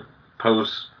Facebook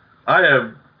post, I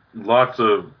have lots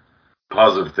of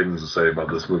positive things to say about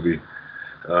this movie.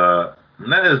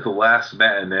 And that is The Last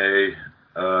Matinee.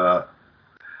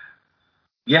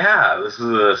 This is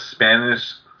a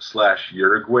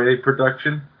Spanish/Uruguay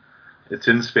production. It's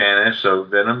in Spanish, so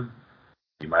Venom,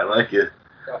 you might like it.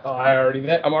 Oh,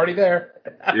 I'm already there.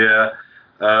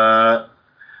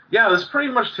 This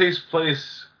pretty much takes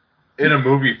place in a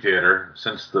movie theater,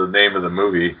 since the name of the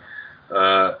movie.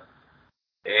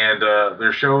 And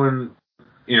they're showing,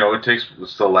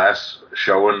 it's the last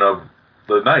showing of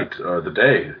the night, or the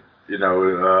day,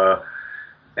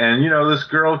 and, this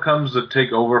girl comes to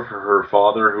take over for her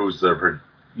father, who's the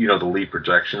lead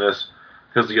projectionist,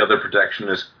 because the other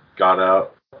projectionist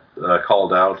got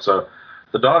called out. So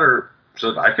the daughter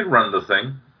said, "I can run the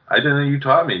thing. I didn't. You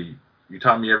taught me. You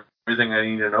taught me everything I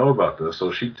need to know about this."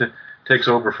 So she takes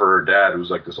over for her dad,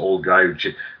 who's like this old guy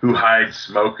who hides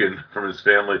smoking from his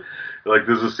family. Like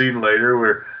there's a scene later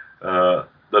where the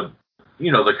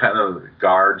kind of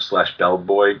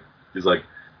guard/bellboy, he's like,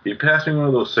 "You pass me one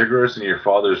of those cigarettes in your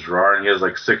father's drawer," and he has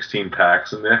like 16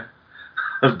 packs in there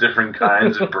of different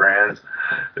kinds and brands.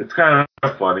 It's kind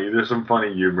of funny. There's some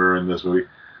funny humor in this movie.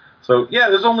 So yeah,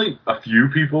 there's only a few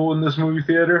people in this movie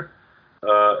theater,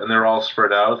 and they're all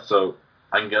spread out. So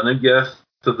I'm gonna guess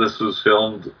that this was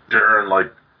filmed during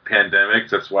like pandemics.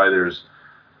 That's why there's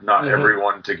not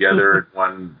everyone together in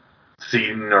one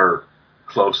scene or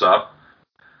close up.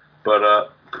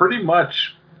 But pretty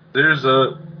much there's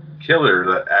a killer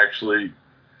that actually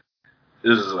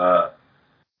is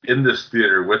in this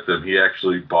theater with them. He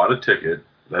actually bought a ticket.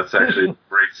 That's actually a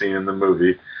great scene in the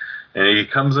movie. And he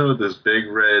comes in with this big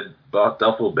red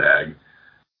duffel bag.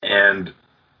 And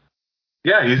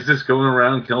yeah, he's just going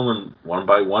around killing them one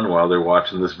by one while they're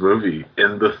watching this movie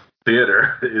in the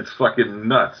theater. It's fucking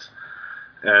nuts.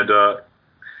 And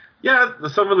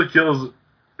some of the kills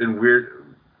and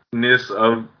weirdness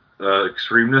of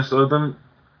extremeness of them,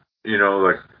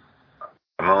 like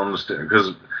I don't understand,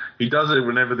 because he does it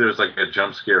whenever there's like a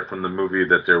jump scare from the movie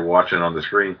that they're watching on the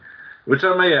screen, which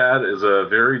I may add is a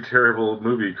very terrible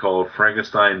movie called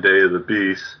Frankenstein Day of the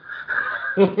Beast,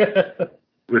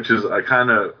 which is kind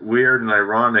of weird and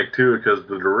ironic too, because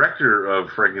the director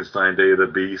of Frankenstein Day of the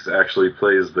Beast actually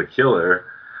plays the killer,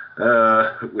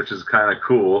 which is kind of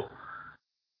cool.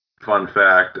 Fun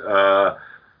fact.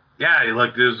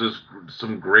 There's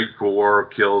some great gore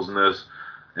kills in this,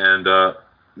 and the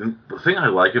thing I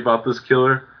like about this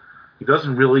killer, he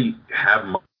doesn't really have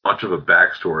much of a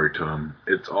backstory to him.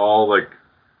 It's all like,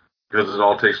 because it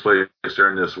all takes place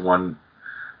during this one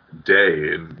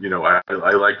day, and I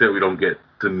like that we don't get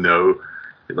to know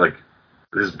like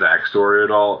his backstory at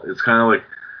all. It's kind of like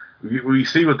we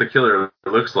see what the killer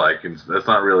looks like, and that's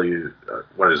not really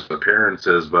what his appearance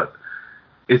is, but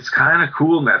it's kind of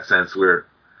cool in that sense where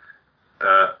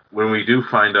when we do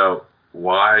find out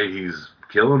why he's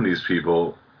killing these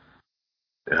people,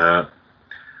 let's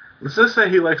just say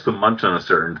he likes to munch on a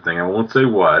certain thing. I won't say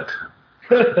what,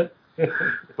 but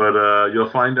you'll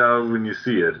find out when you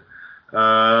see it.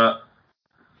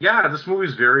 This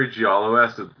movie's very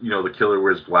Giallo-esque. The killer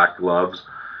wears black gloves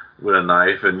with a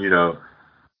knife, and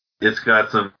it's got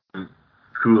some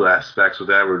cool aspects with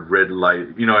that, with red light.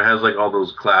 It has like all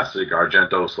those classic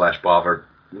Argento/Bava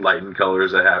lighting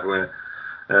colors that happen with it.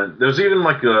 And there's even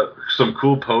like some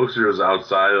cool posters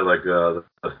outside of like the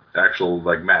actual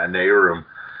like matinee room.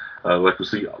 Like we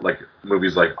see like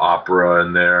movies like Opera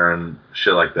in there and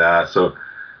shit like that. So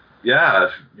yeah,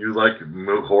 if you like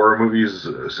horror movies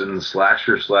and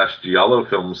slasher/giallo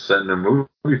films set in a movie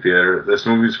theater, this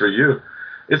movie's for you.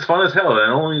 It's fun as hell,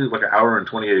 and only like an hour and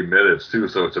 28 minutes too,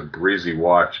 so it's a breezy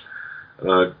watch.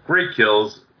 Great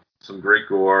kills, some great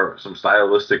gore, some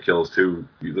stylistic kills too.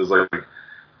 There's like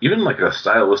even like a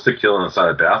stylistic kill inside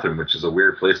a bathroom, which is a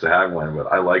weird place to have one, but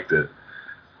I liked it.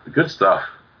 Good stuff.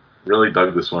 Really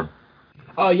dug this one.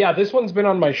 Yeah, this one's been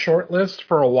on my short list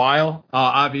for a while.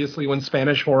 Obviously, when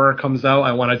Spanish horror comes out,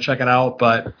 I want to check it out,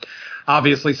 but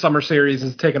obviously Summer Series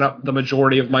has taken up the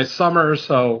majority of my summer,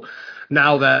 so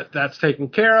now that that's taken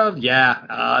care of,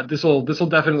 this will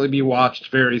definitely be watched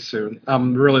very soon.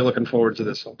 I'm really looking forward to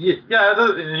this one. Yeah,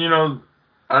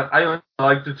 I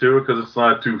liked it too because it's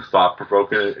not too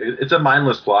thought-provoking. It's a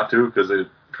mindless plot too because it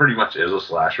pretty much is a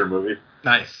slasher movie.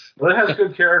 Nice. But it has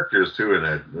good characters too in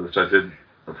it, which I did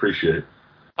appreciate.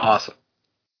 Awesome.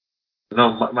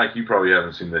 No, Mike, you probably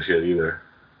haven't seen this yet either.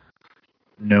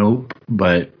 Nope,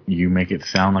 but you make it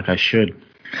sound like I should.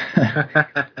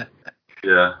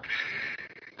 Yeah.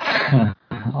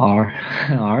 All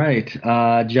right.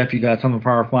 Jeff, you got something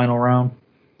for our final round?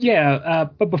 Yeah,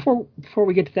 but before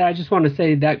we get to that, I just want to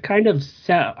say that kind of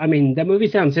that movie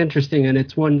sounds interesting, and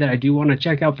it's one that I do want to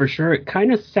check out for sure. It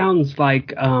kind of sounds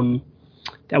like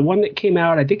that one that came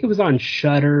out. I think it was on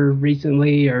Shudder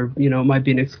recently, or it might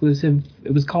be an exclusive.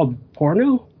 It was called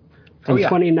Porno from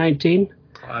 2019.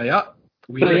 Yeah,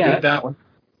 we did that one.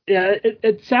 Yeah,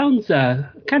 it sounds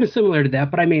kind of similar to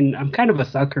that, but I mean, I'm kind of a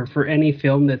sucker for any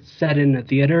film that's set in a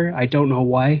theater. I don't know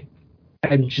why.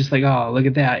 I'm just like, oh, look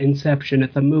at that, Inception.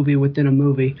 It's a movie within a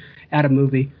movie, at a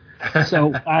movie.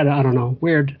 So I don't know,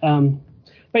 weird. But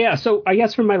yeah, so I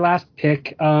guess for my last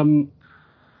pick, I'm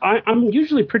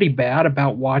usually pretty bad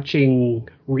about watching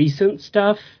recent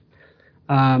stuff,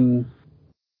 and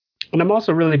I'm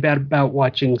also really bad about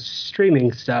watching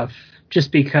streaming stuff,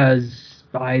 just because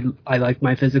I like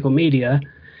my physical media,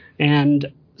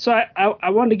 and so I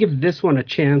wanted to give this one a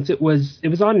chance. It was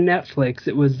on Netflix.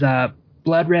 It was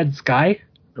Blood Red Sky.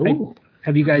 Ooh.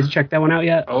 Have you guys checked that one out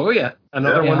yet? Oh yeah,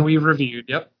 another one we reviewed.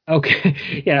 Yep.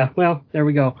 Okay. Yeah. Well, there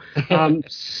we go.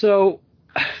 So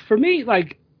for me,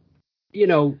 like,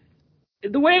 the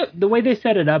way they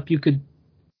set it up, you could,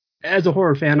 as a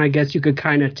horror fan, I guess you could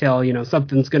kind of tell,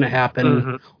 something's going to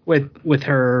happen with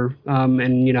her,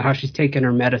 and how she's taking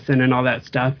her medicine and all that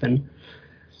stuff. And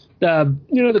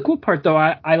the cool part though,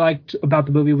 I liked about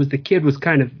the movie was the kid was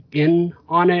kind of in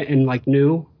on it and like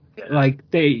knew, like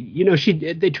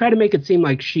they try to make it seem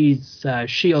like she's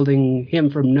shielding him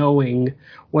from knowing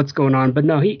what's going on, but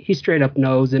no, he straight up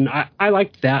knows, and I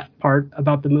liked that part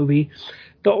about the movie.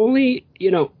 The only,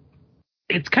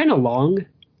 it's kind of long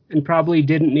and probably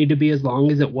didn't need to be as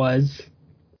long as it was.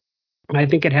 I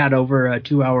think it had over a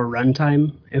 2-hour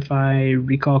runtime, if I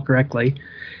recall correctly.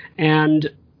 And,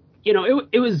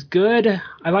 it was good.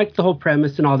 I liked the whole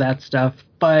premise and all that stuff,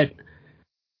 but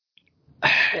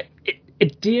I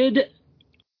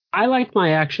like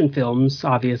my action films,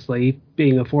 obviously,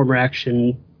 being a former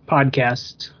action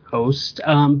podcast host.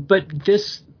 But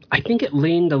this, I think it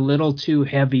leaned a little too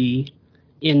heavy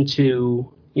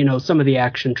into, some of the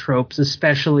action tropes,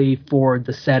 especially for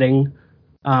the setting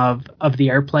of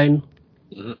the airplane.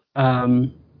 Mm-hmm.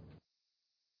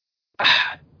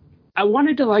 I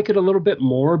wanted to like it a little bit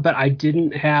more, but I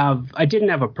didn't have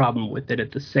a problem with it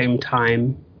at the same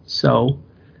time. So,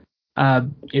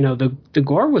 the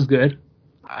gore was good.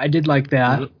 I did like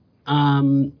that.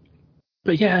 Mm-hmm.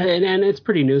 But yeah, and it's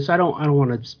pretty new, so I don't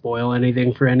want to spoil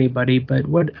anything for anybody. But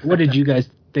what did you guys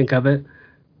think of it?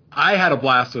 I had a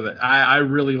blast with it. I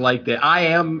really liked it. I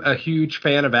am a huge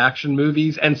fan of action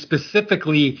movies, and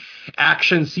specifically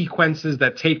action sequences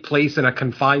that take place in a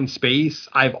confined space.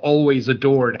 I've always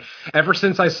adored. Ever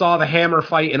since I saw the hammer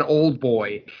fight in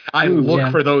Oldboy, I look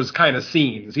for those kind of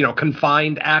scenes,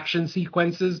 confined action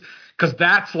sequences, because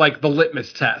that's like the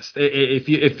litmus test.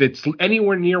 If it's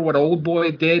anywhere near what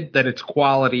Oldboy did, then it's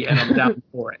quality, and I'm down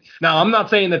for it. Now, I'm not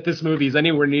saying that this movie is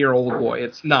anywhere near Oldboy.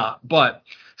 It's not, but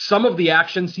some of the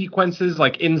action sequences,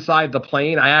 like inside the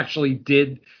plane, I actually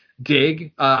did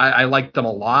dig. I liked them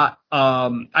a lot.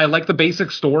 I like the basic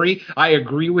story. I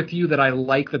agree with you that I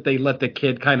like that they let the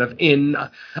kid kind of in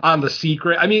on the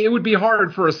secret. I mean, it would be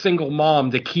hard for a single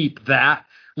mom to keep that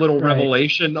little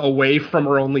revelation away from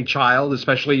her only child,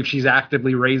 especially if she's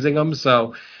actively raising them.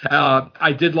 So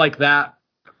I did like that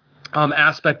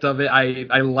aspect of it.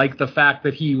 I like the fact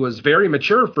that he was very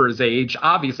mature for his age.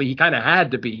 Obviously, he kind of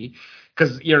had to be,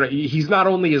 because he's not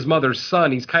only his mother's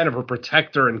son, he's kind of her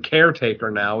protector and caretaker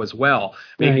now as well,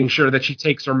 making sure that she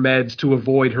takes her meds to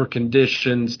avoid her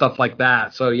condition, stuff like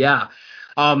that. So yeah,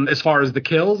 as far as the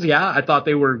kills, I thought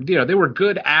they were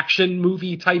good action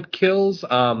movie type kills.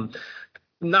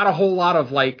 Not a whole lot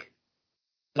of like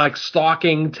like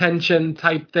stalking tension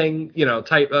type thing,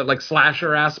 like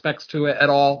slasher aspects to it at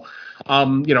all.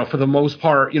 For the most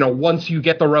part, once you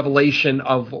get the revelation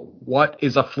of what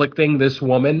is afflicting this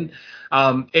woman,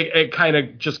 it kind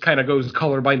of goes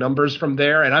color by numbers from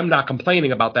there. And I'm not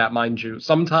complaining about that, mind you.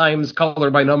 Sometimes color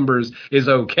by numbers is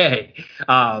okay.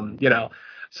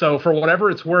 So for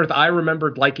whatever it's worth, I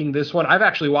remembered liking this one. I've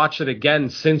actually watched it again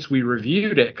since we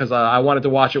reviewed it because I wanted to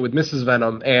watch it with Mrs.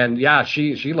 Venom, and yeah,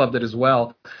 she loved it as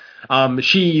well.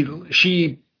 She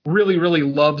really, really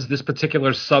loves this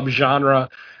particular subgenre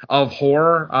of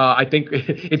horror. I think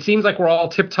it seems like we're all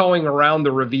tiptoeing around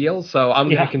the reveal, so I'm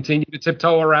going to continue to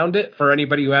tiptoe around it for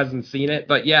anybody who hasn't seen it.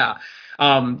 But yeah.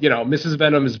 Mrs.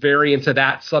 Venom is very into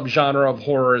that subgenre of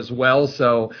horror as well.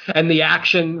 So, and the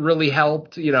action really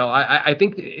helped. I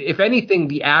think if anything,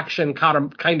 the action kind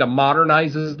of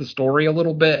modernizes the story a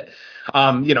little bit.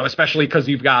 Especially because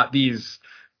you've got these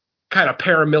kind of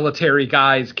paramilitary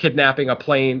guys hijacking a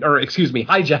plane.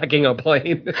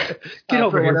 Get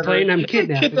over here, plane. I'm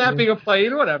kidnapping a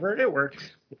plane. Whatever, it works.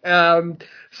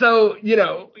 So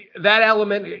that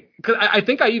element, cause I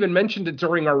think I even mentioned it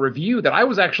during our review that I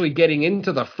was actually getting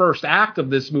into the first act of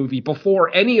this movie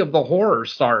before any of the horror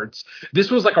starts.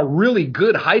 This was like a really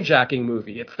good hijacking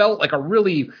movie. It felt like a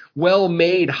really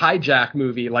well-made hijack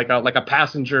movie, like a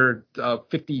Passenger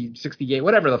 68,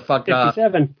 whatever the fuck.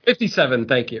 57. 57,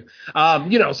 thank you.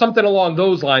 Something along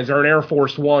those lines, or an Air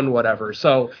Force One, whatever.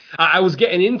 So I was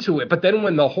getting into it, but then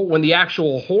when the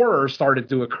actual horror started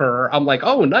to occur, I'm like,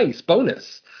 oh, nice,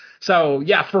 bonus. So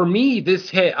yeah, for me, this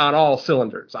hit on all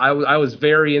cylinders. I was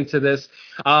very into this.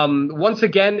 Once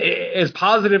again, as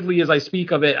positively as I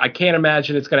speak of it, I can't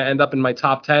imagine it's going to end up in my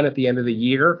top 10 at the end of the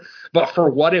year. But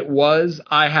for what it was,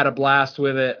 I had a blast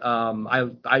with it.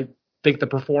 I think the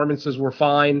performances were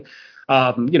fine.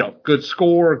 Good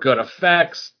score, good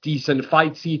effects, decent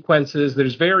fight sequences.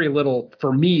 There's very little,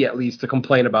 for me at least, to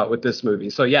complain about with this movie.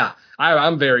 So yeah,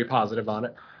 I'm very positive on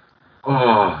it.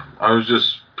 Oh, I was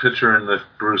just picturing that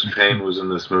Bruce Payne was in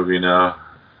this movie now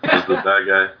as the bad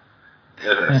guy.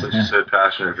 Yeah, since you said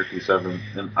Passenger 57,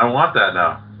 and I want that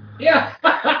now. Yeah.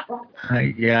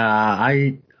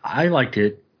 I liked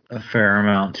it a fair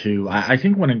amount too. I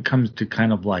think when it comes to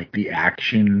kind of like the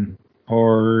action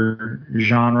horror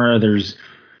genre, there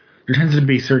tends to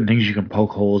be certain things you can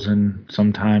poke holes in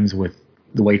sometimes with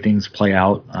the way things play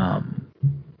out.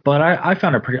 But I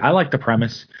found it I like the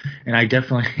premise, and I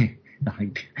definitely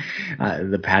like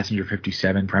the Passenger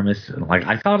 57 premise. Like,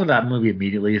 I thought of that movie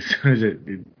immediately as soon as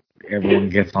everyone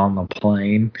gets on the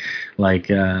plane. Like,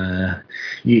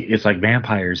 it's like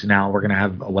vampires. Now we're gonna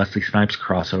have a Wesley Snipes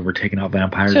crossover, taking out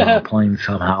vampires on the plane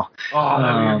somehow. Oh,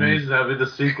 that'd be amazing. That'd be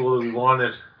the sequel that we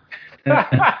wanted.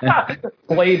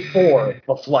 Blade 4,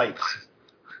 The Flights.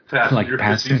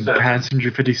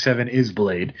 Passenger 57 is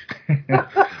Blade.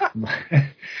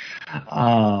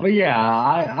 But yeah,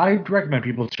 I recommend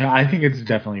people. I think it's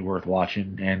definitely worth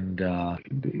watching, and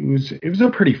it was a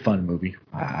pretty fun movie,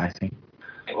 I think.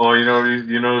 Oh,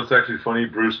 it's actually funny.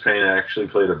 Bruce Payne actually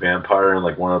played a vampire in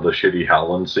like one of the shitty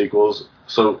Howland sequels,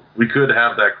 so we could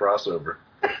have that crossover.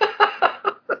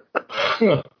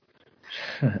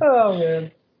 Oh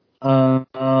man.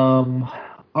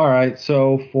 All right,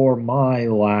 so for my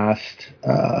last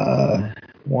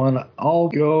one, I'll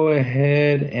go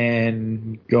ahead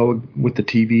and go with the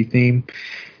TV theme,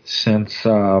 since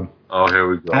here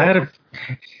we go. I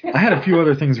had a few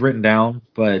other things written down,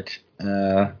 but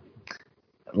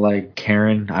like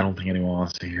Karen, I don't think anyone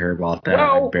wants to hear about that.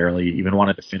 No. I barely even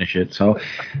wanted to finish it. So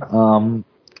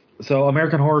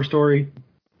American Horror Story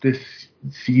this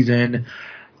season,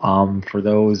 for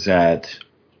those that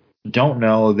don't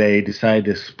know, they decided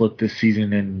to split this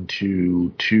season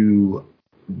into two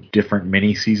different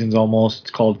mini seasons almost. It's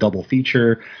called Double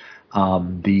Feature.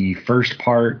 The first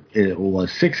part, it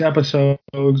was 6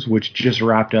 episodes, which just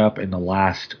wrapped up, and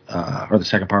the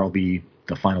second part will be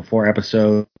the final 4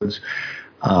 episodes.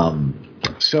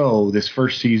 So this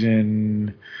first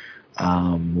season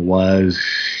was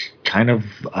kind of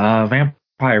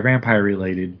vampire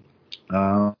related.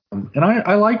 And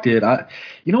I liked it.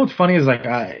 What's funny is, like,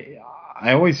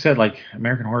 I always said, like,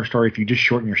 American Horror Story, if you just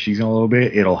shorten your season a little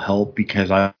bit, it'll help, because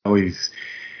I always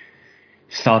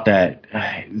thought that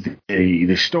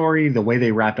the story, the way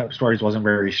they wrapped up stories, wasn't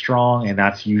very strong, and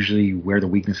that's usually where the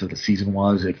weakness of the season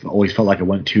was. It always felt like it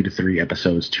went 2 to 3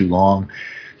 episodes too long.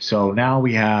 So now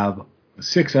we have a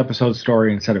 6-episode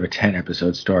story instead of a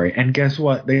 10-episode story. And guess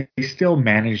what? They still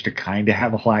managed to kind of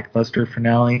have a lackluster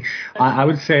finale. I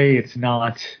would say it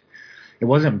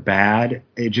wasn't bad.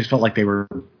 It just felt like they were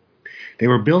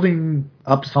building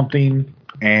up something,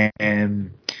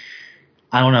 and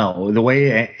I don't know, the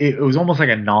way it was almost like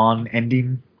a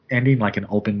non-ending ending, like an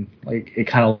open, like it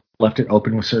kind of left it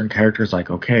open with certain characters, like,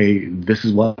 okay, this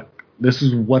is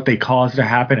what they caused to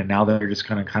happen, and now they're just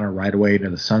gonna kind of ride away into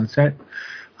the sunset.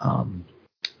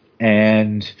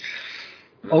 And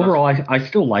overall, I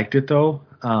still liked it though.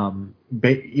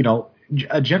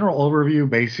 A general overview,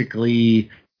 basically,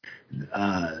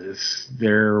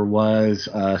 there was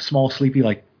a small, sleepy,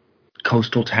 like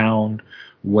coastal town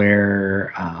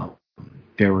where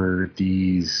there were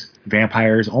these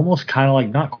vampires, almost kind of like,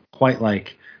 not quite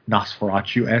like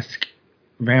Nosferatu-esque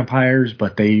vampires,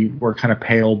 but they were kind of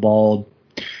pale, bald,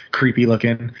 creepy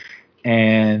looking.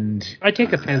 And I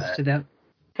take offense to that.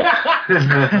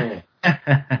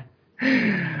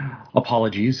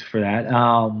 Apologies for that.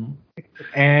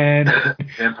 And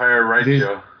Vampire right,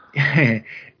 Joe.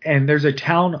 And there's a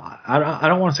town, I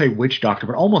don't want to say witch doctor,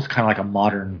 but almost kind of like a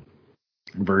modern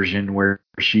version, where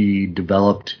she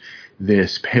developed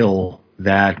this pill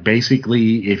that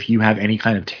basically, if you have any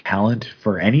kind of talent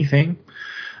for anything,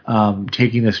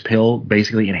 taking this pill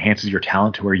basically enhances your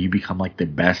talent to where you become like the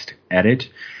best at it.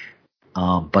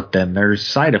 But then there's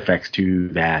side effects to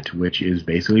that, which is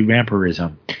basically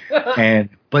vampirism.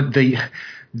 But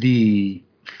the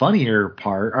funnier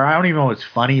part, or I don't even know if it's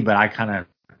funny, but I kind of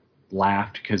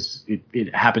laughed because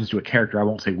it happens to a character. I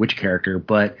won't say which character,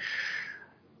 but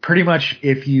pretty much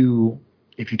if you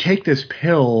take this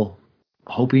pill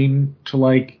hoping to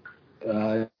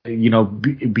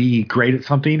be great at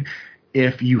something,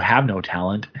 if you have no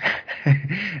talent,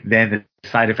 then the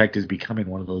side effect is becoming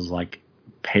one of those like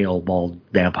pale, bald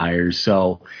vampires.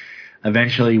 So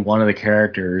eventually one of the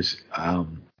characters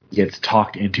gets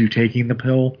talked into taking the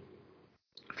pill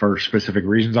for specific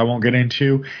reasons I won't get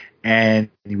into, and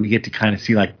we get to kind of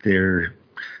see like their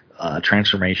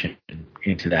transformation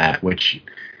into that, which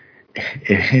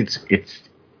it's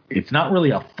not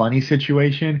really a funny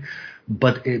situation,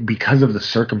 but because of the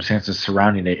circumstances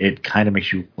surrounding it, it kind of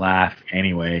makes you laugh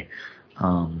anyway.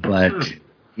 But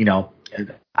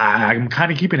I'm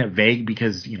kind of keeping it vague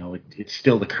because it's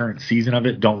still the current season of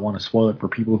it. Don't want to spoil it for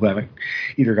people who haven't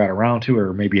either got around to it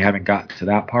or maybe haven't gotten to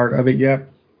that part of it yet.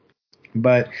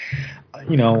 But I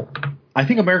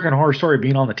think American Horror Story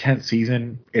being on the 10th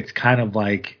season, it's kind of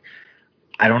like,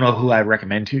 I don't know who I'd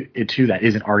recommend it to that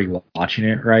isn't already watching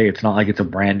it, right? It's not like it's a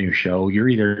brand new show.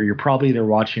 You're probably either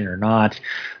watching it or not.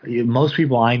 Most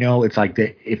people I know, it's like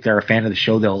if they're a fan of the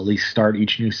show, they'll at least start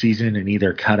each new season and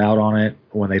either cut out on it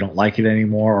when they don't like it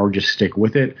anymore or just stick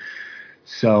with it.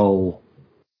 So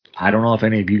I don't know if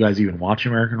any of you guys even watch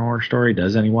American Horror Story.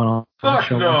 Does anyone on the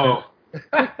show? No.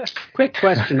 Quick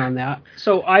question on that.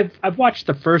 So I've watched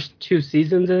the first 2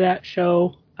 seasons of that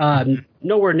show.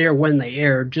 Nowhere near when they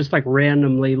aired, just like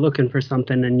randomly looking for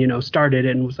something and, started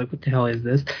it and was like, what the hell is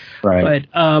this? Right.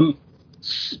 But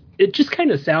it just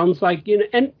kind of sounds like,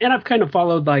 and I've kind of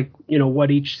followed like,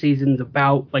 what each season's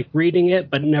about, like reading it,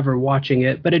 but never watching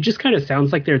it. But it just kind of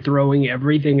sounds like they're throwing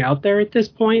everything out there at this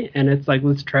point. And it's like,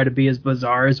 let's try to be as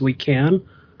bizarre as we can.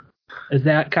 Is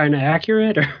that kind of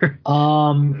accurate? Or?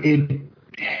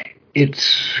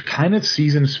 It's kind of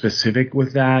season specific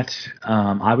with that.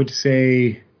 I would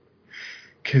say,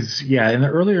 because in the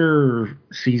earlier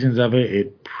seasons of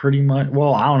it pretty much,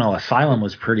 well, I don't know, Asylum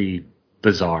was pretty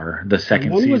bizarre. The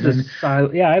second season,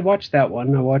 I watched that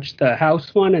one. I watched the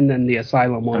house one and then the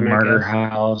Asylum one. The murder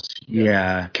house,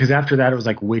 because after that it was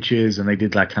like witches and they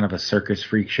did like kind of a circus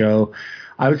freak show.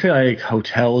 I would say like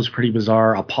Hotel was pretty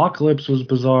bizarre. Apocalypse was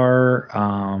bizarre.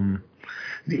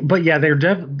 But they're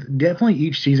definitely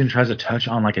each season tries to touch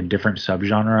on like a different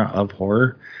subgenre of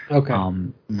horror. Okay.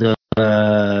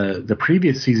 The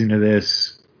previous season of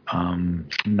this,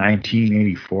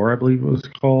 1984, I believe it was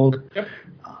called. Yep.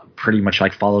 Pretty much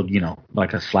like followed,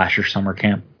 like a slasher summer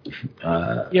camp.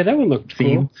 That one looked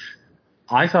theme. Cool.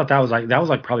 I thought that was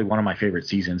like probably one of my favorite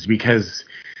seasons because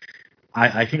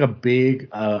I think a big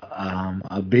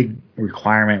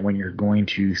requirement when you're going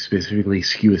to specifically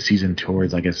skew a season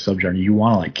towards like a subgenre, you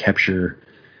want to like capture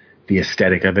the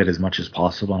aesthetic of it as much as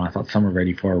possible. And I thought Summer of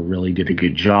 '84 really did a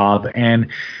good job. And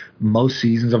most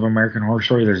seasons of American Horror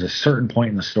Story, there's a certain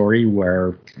point in the story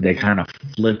where they kind of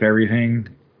flip everything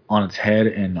on its head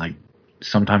and like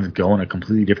sometimes go in a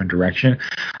completely different direction.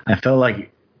 I felt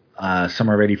like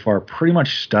Summer of '84 pretty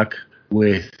much stuck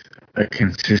with a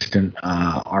consistent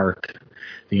arc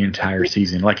the entire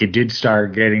season. Like it did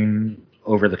start getting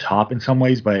over the top in some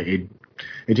ways, but it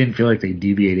didn't feel like they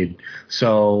deviated.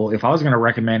 So if I was going to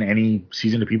recommend any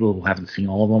season to people who haven't seen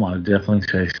all of them, I would definitely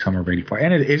say Summer of '84.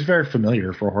 And it is very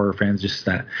familiar for horror fans, just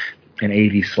that an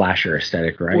 80s slasher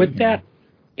aesthetic, right? With that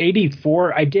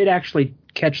 84, I did actually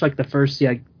catch like the first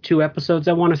 2 episodes,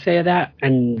 I want to say, of that,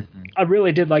 and I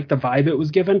really did like the vibe it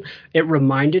was given. It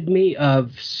reminded me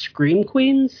of Scream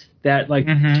Queens, that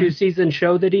 2-season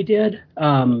show that he did.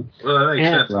 Well, that makes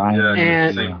sense. Yeah,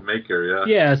 and, same maker. Yeah.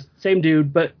 Yeah, same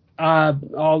dude. But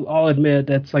I'll admit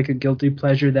that's like a guilty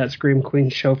pleasure, that Scream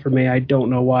Queens show for me. I don't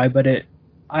know why, but it's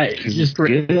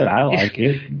good. I like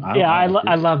it. I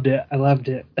loved it. I loved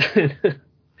it.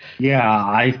 Yeah,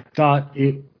 I thought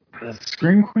the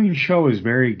Scream Queen show is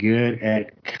very good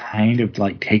at kind of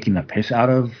like taking the piss out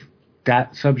of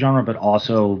that subgenre, but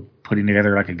also putting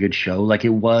together like a good show. Like, it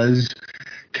was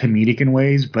comedic in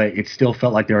ways, but it still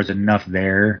felt like there was enough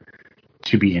there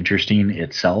to be interesting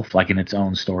itself, like in its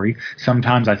own story.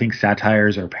 Sometimes I think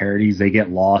satires or parodies, they get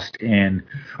lost in,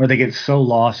 or they get so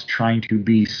lost trying to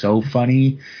be so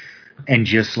funny and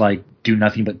just like do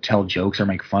nothing but tell jokes or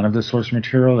make fun of the source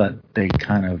material that they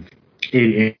kind of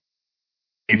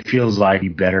it feels like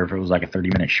it'd be better if it was like a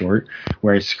 30-minute short.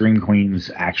 Whereas Scream Queens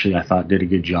actually, I thought, did a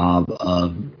good job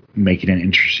of making an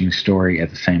interesting story at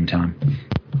the same time.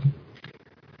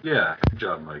 Yeah, good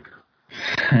job, Mike.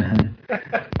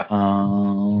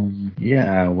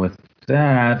 Yeah, with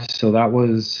that, so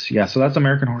that's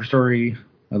American Horror Story,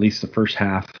 at least the first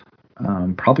half.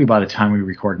 Probably by the time we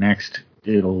record next,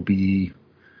 it'll be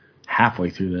halfway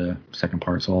through the second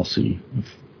part, so I'll see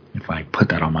if I put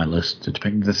that on my list.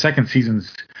 The second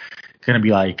season's going to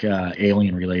be like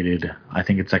alien related. I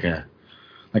think it's like a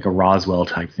Roswell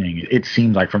type thing. It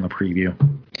seems like from the preview.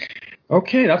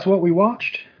 Okay, that's what we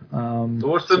watched. So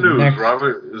what's the news?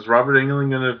 Is Robert Englund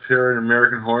going to appear in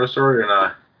American Horror Story or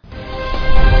not?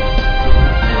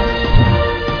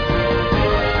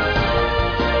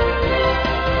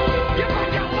 You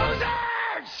fucking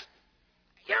losers!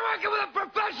 You're working with a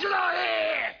professional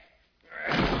here!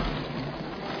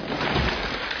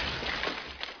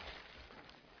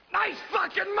 Nice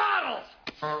fucking models!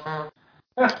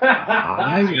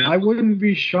 I wouldn't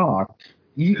be shocked.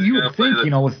 You would think,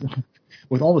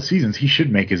 with all the seasons, he should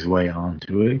make his way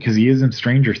onto it, because he is in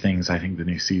Stranger Things, I think, the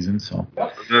new season. So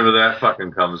whenever that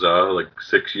fucking comes out, like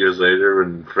 6 years later,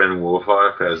 when Finn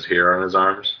Wolfhard has hair on his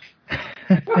arms.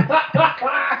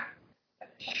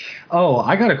 Oh,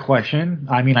 I got a question.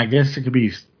 I mean, I guess it could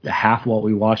be half what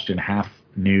we watched and half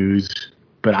news,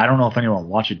 but I don't know if anyone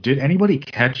watched it. Did anybody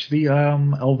catch the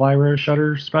Elvira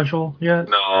Shutter special yet?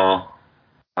 No.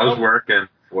 I was working,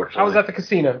 fortunately. I was at the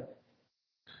casino.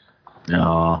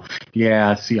 No.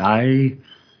 Yeah, see, I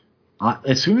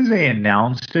as soon as they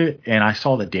announced it and I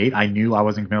saw the date, I knew I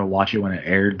wasn't going to watch it when it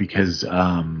aired, because the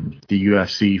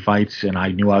UFC fights, and I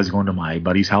knew I was going to my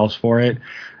buddy's house for it.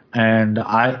 And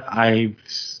I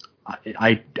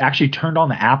actually turned on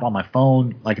the app on my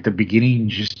phone like at the beginning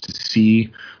just to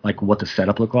see like what the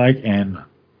setup looked like, and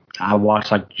I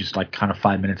watched just kind of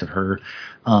 5 minutes of her.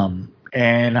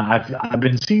 And I've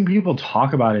been seeing people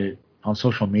talk about it on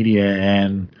social media,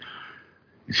 and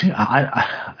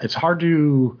it's hard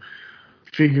to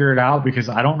figure it out, because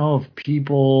I don't know if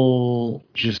people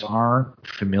just aren't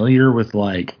familiar with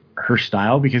like her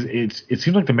style, because it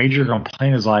seems like the major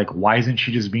complaint is like, why isn't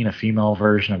she just being a female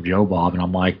version of Joe Bob? And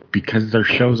I'm like, because their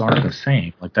shows aren't the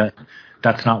same. Like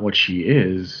that's not what she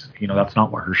is. That's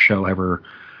not what her show ever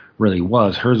really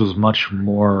was. Hers was much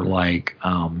more like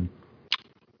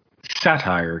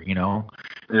satire, Yeah.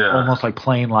 Almost like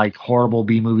playing like horrible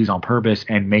B movies on purpose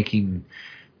and making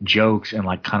jokes and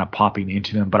like kind of popping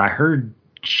into them. But I heard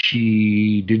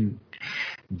she didn't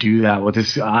do that with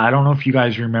this. I don't know if you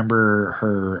guys remember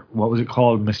her, what was it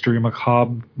called, Mystery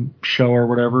Macabre show or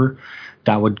whatever,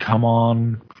 that would come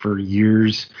on for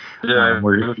years. Yeah,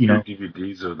 where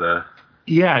DVDs of that.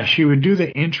 Yeah, she would do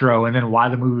the intro, and then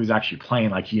while the movie was actually playing,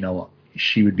 like,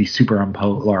 she would be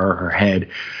superimposed, or her head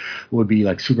would be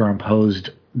like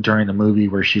superimposed during the movie,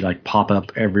 where she like pop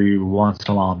up every once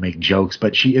in a while and make jokes.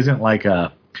 But she isn't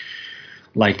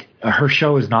her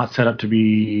show is not set up to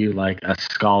be like a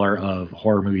scholar of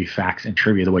horror movie facts and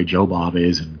trivia the way Joe Bob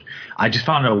is. And I just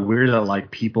found it weird that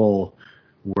like people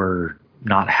were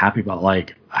not happy about,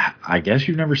 like, I guess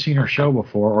you've never seen her show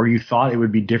before, or you thought it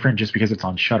would be different just because it's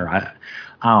on Shudder. I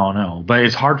don't know, but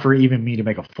it's hard for even me to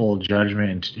make a full judgment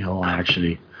until I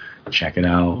actually check it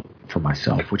out for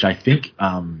myself, which I think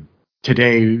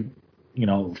today,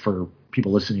 for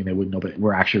people listening, they wouldn't know, but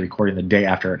we're actually recording the day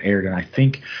after it aired, and I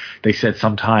think they said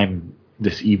sometime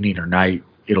this evening or night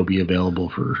it'll be available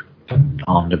for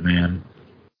on demand.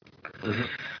 Mm-hmm.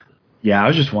 Yeah, I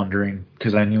was just wondering,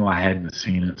 because I knew I hadn't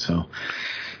seen it. So,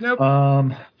 nope.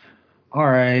 All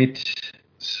right.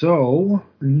 So,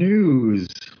 news.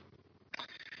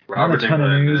 Robert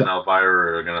Englund and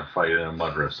Elvira are going to fight in a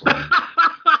mud wrestling.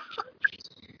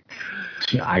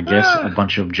 I guess a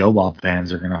bunch of Joe Bob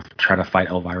fans are gonna try to fight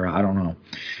Elvira. I don't know.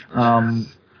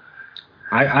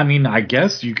 I mean, I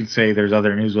guess you could say there's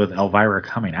other news with Elvira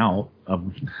coming out.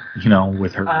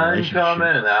 With her relationship. I'm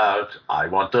coming out. I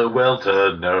want the world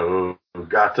to know.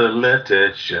 Got to let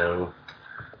it show.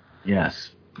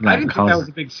 Yes. I didn't think that was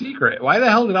a big secret. Why the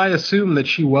hell did I assume that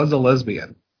she was a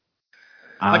lesbian?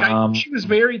 She was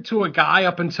married to a guy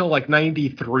up until like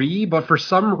 93, but for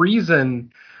some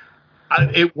reason,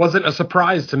 it wasn't a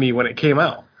surprise to me when it came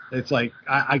out. It's like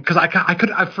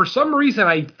for some reason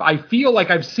I feel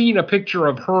like I've seen a picture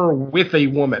of her with a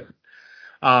woman,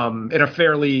 in a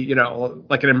fairly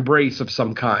like an embrace of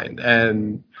some kind,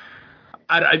 and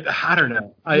I don't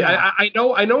know. I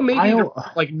know maybe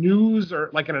like news or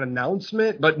like an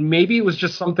announcement, but maybe it was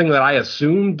just something that I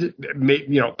assumed,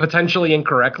 potentially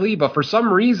incorrectly. But for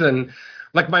some reason,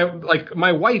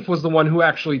 my wife was the one who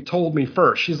actually told me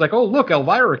first. She's like, "Oh, look,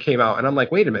 Elvira came out," and I'm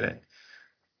like, "Wait a minute,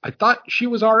 I thought she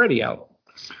was already out."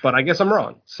 But I guess I'm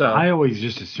wrong. So I always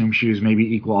just assumed she was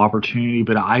maybe equal opportunity,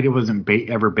 but I wasn't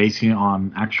ever basing it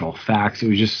on actual facts. It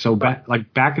was just so bad.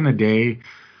 Like back in the day.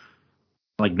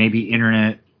 Like maybe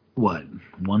internet,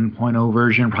 1.0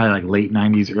 version, probably like late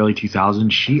 90s, early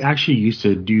 2000s. She actually used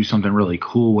to do something really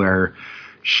cool where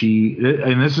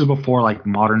and this is before like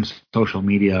modern social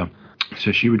media.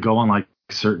 So she would go on like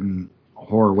certain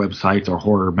horror websites or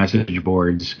horror message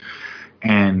boards,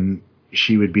 and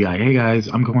she would be like, "Hey guys,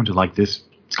 I'm going to like this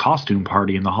costume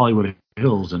party in the Hollywood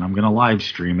Hills and I'm going to live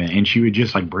stream it." And she would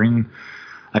just like bring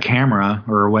a camera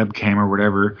or a webcam or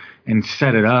whatever and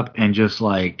set it up and just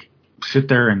like sit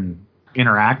there and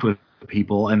interact with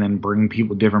people and then bring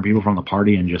different people from the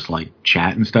party and just like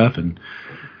chat and stuff. And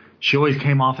she always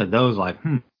came off at those like,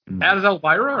 As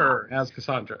Elvira or as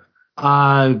Cassandra?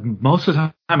 Most of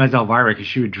the time as Elvira, because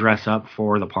she would dress up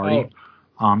for the party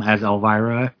as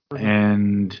Elvira.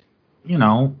 And,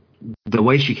 the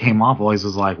way she came off always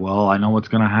was like, well, I know what's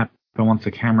going to happen once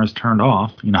the camera's turned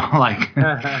off, like...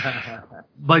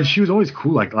 But she was always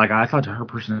cool. Like I thought her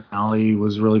personality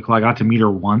was really cool. I got to meet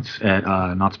her once at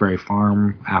Knott's Berry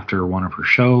Farm after one of her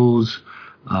shows.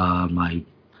 My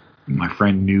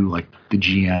friend knew like the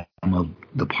GM of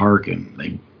the park, and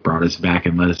they brought us back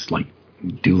and let us like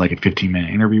do like a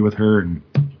 15-minute interview with her, and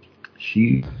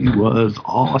she was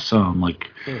awesome. Like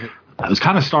I was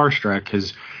kind of starstruck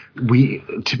because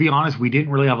to be honest, we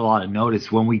didn't really have a lot of notice.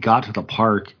 When we got to the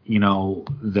park,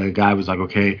 the guy was like,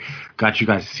 "Okay, got you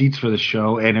guys seats for the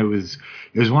show." And it was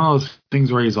one of those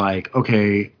things where he's like,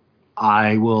 "Okay,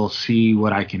 I will see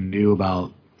what I can do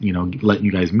about, letting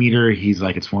you guys meet her." He's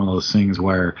like, "It's one of those things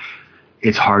where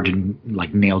it's hard to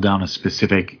like nail down a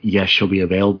specific, yes, she'll be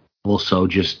available. So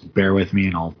just bear with me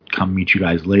and I'll come meet you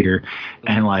guys later."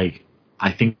 And like,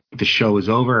 I think the show is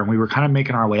over and we were kind of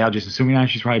making our way out, just assuming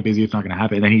she's probably busy. It's not going to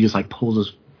happen. And then he just like pulls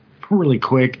us really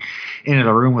quick into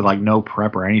the room with like no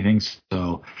prep or anything.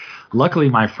 So luckily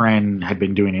my friend had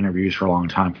been doing interviews for a long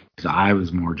time because I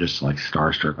was more just like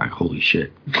starstruck, like, holy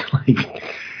shit. Like,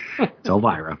 it's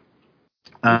Elvira.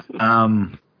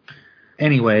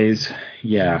 Anyways,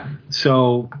 yeah.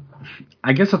 So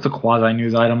I guess that's a quasi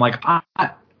news item. Like,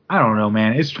 I don't know,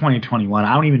 man. It's 2021.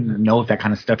 I don't even know if that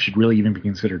kind of stuff should really even be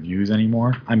considered news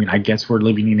anymore. I mean, I guess we're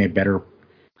living in a better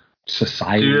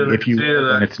society, if you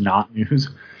will, and it's not news.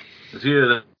 It's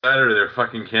either that or they're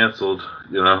fucking canceled,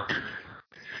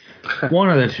 One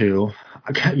of the two.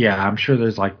 Yeah, I'm sure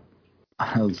there's like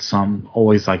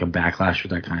always like a backlash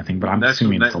with that kind of thing, but I'm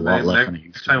assuming it's a lot less than it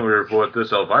used to. Next time we report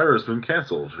this, Elvira's been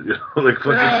canceled. Like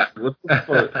what the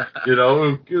fuck,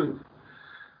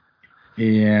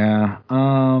 Yeah.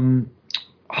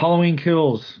 Halloween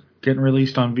Kills getting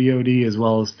released on VOD as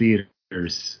well as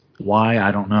theaters. Why?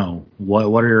 I don't know.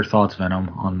 What are your thoughts, Venom,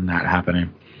 on that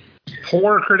happening?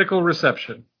 Poor critical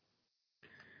reception.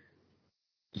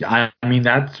 I mean,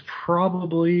 that's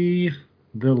probably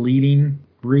the leading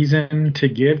reason to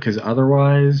give, because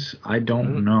otherwise, I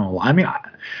don't know. I mean,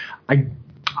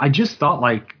 I just thought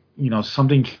like,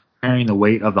 something carrying the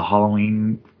weight of the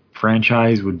Halloween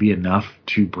franchise would be enough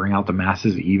to bring out the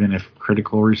masses, even if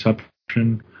critical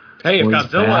reception. Hey, if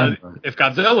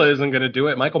Godzilla isn't going to do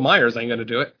it, Michael Myers ain't going to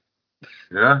do it.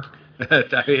 Yeah.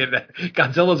 I mean,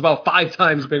 Godzilla's about 5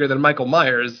 times bigger than Michael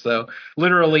Myers, so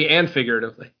literally and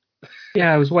figuratively.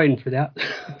 Yeah, I was waiting for that.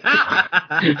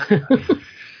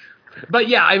 But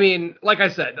yeah, I mean, like I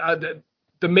said, I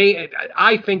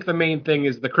think the main thing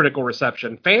is the critical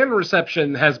reception. Fan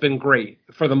reception has been great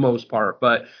for the most part,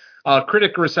 but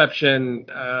critic reception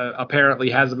apparently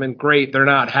hasn't been great. They're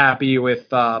not happy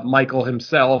with Michael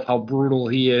himself, how brutal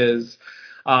he is.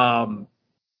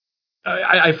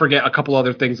 I forget a couple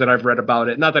other things that I've read about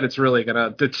it. Not that it's really going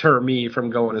to deter me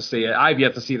from going to see it. I've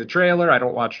yet to see the trailer. I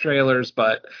don't watch trailers,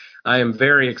 but I am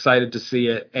very excited to see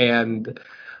it. And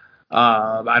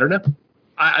I don't know.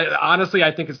 Honestly,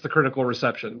 I think it's the critical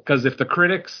reception, because if the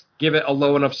critics give it a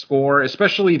low enough score,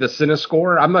 especially the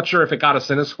CineScore, I'm not sure if it got a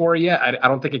CineScore yet. I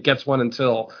don't think it gets one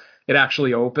until it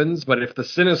actually opens. But if the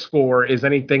CineScore is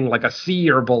anything like a C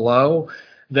or below,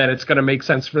 then it's going to make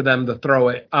sense for them to throw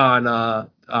it on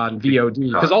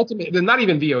VOD, because ultimately, not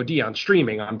even VOD, on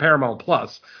streaming, on Paramount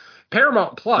Plus.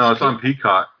 Paramount Plus. No, it's on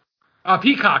Peacock.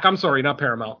 Peacock. I'm sorry, not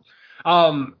Paramount.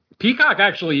 Peacock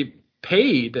actually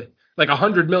paid like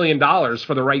 $100 million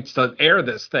for the rights to air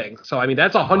this thing. So, I mean,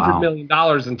 that's $100 million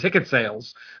in ticket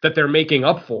sales that they're making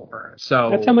up for. So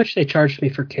that's how much they charged me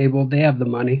for cable. They have the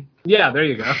money. Yeah, there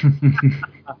you go.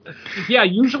 Yeah,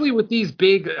 usually with these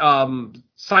big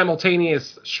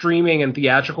simultaneous streaming and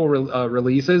theatrical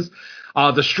releases,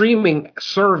 the streaming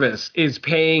service is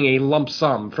paying a lump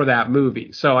sum for that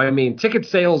movie. So, I mean, ticket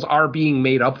sales are being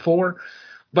made up for.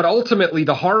 But ultimately,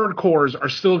 the hardcores are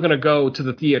still going to go to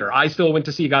the theater. I still went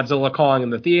to see Godzilla Kong in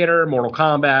the theater, Mortal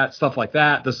Kombat, stuff like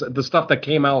that, the stuff that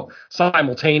came out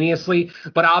simultaneously.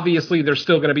 But obviously, there's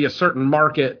still going to be a certain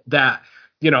market that,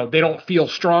 you know, they don't feel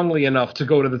strongly enough to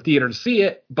go to the theater to see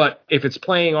it. But if it's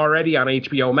playing already on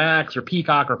HBO Max or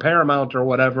Peacock or Paramount or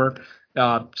whatever,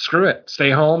 screw it.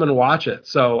 Stay home and watch it.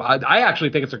 So I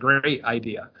actually think it's a great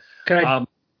idea. Okay.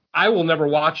 I will never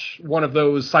watch one of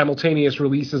those simultaneous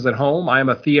releases at home. I am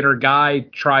a theater guy,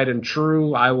 tried and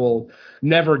true. I will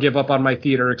never give up on my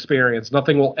theater experience.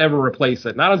 Nothing will ever replace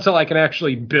it. Not until I can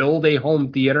actually build a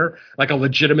home theater, like a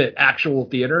legitimate actual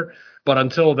theater. But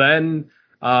until then,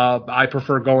 I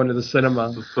prefer going to the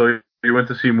cinema. So you went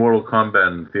to see Mortal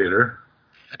Kombat in theater?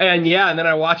 And yeah, and then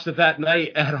I watched it that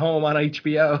night at home on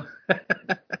HBO.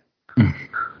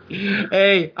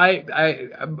 Hey,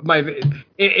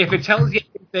 if it tells you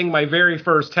anything, my very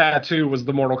first tattoo was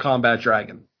the Mortal Kombat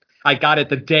dragon. I got it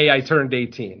the day I turned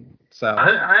 18. So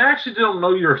I actually don't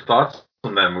know your thoughts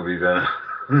on that movie, Ben.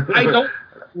 I don't.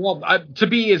 Well, to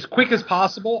be as quick as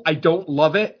possible, I don't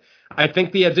love it. I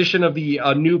think the addition of the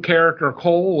new character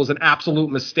Cole was an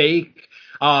absolute mistake.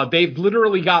 They've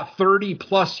literally got 30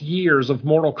 plus years of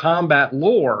Mortal Kombat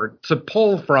lore to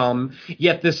pull from,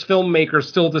 yet this filmmaker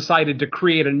still decided to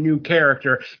create a new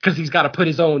character because he's got to put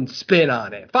his own spin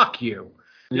on it. Fuck you.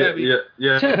 Yeah.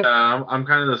 I'm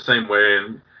kind of the same way,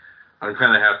 and I'm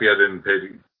kind of happy I didn't pay.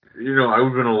 You know, I would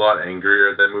have been a lot angrier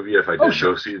at that movie if I did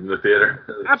go see it in the theater.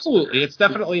 Absolutely. It's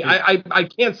definitely, I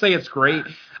can't say it's great.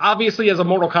 Obviously, as a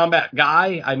Mortal Kombat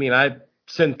guy, I mean,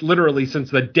 since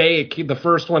the day the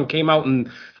first one came out in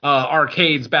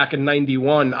arcades back in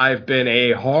 91, I've been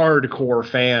a hardcore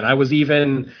fan. I was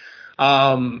even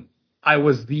I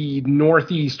was the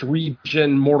Northeast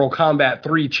region Mortal Kombat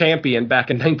 3 champion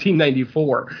back in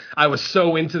 1994. I was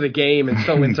so into the game and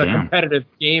so into competitive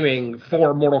gaming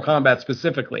for Mortal Kombat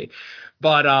specifically.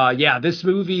 But yeah, this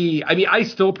movie, I mean, I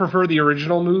still prefer the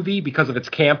original movie because of its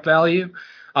camp value.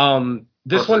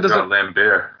 This one doesn't.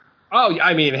 Lambert. Oh,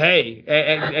 I mean, hey,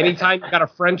 anytime you got a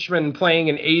Frenchman playing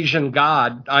an Asian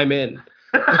god, I'm in.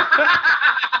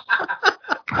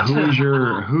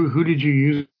 Who did you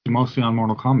use mostly on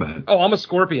Mortal Kombat? Oh, I'm a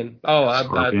Scorpion. Oh,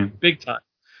 Scorpion. Big time.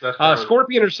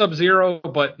 Scorpion or Sub-Zero,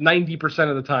 but 90%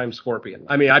 of the time Scorpion.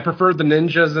 I mean, I preferred the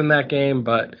ninjas in that game,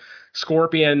 but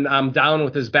Scorpion, I'm down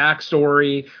with his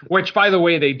backstory, which, by the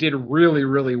way, they did really,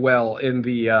 really well in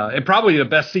the and probably the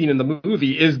best scene in the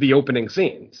movie is the opening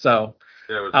scene. So.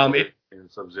 Yeah, in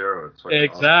Sub-Zero. It's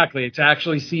exactly. Awesome. To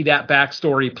actually see that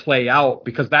backstory play out,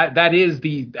 because that is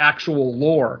the actual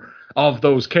lore of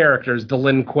those characters, the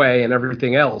Lin Kuei and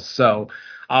everything else. So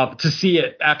to see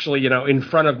it actually, you know, in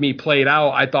front of me played out,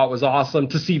 I thought was awesome.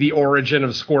 To see the origin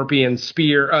of Scorpion's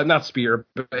spear, not spear,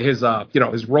 but his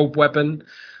his rope weapon.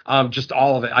 Just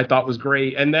all of it I thought was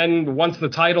great. And then once the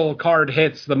title card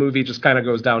hits, the movie just kind of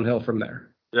goes downhill from there.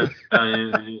 Yeah, I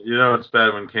mean, you know it's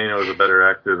bad when Kano is a better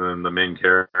actor than the main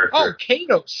character. Oh,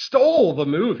 Kano stole the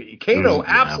movie. Kano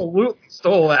absolutely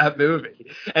stole that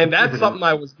movie, and that's something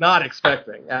I was not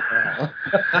expecting.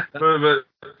 but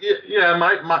yeah,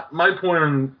 my point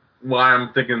on why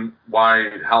I'm thinking why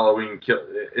Halloween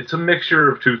it's a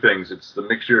mixture of two things. It's the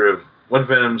mixture of what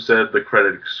Venom said, the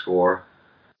credit score,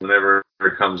 whenever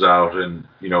it comes out, and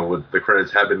you know what the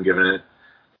credits have been given it,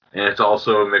 and it's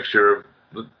also a mixture of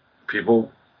the people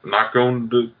not going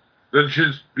to, they're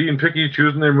just being picky,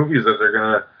 choosing their movies that they're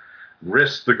gonna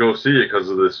risk to go see it because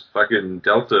of this fucking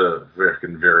Delta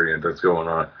variant that's going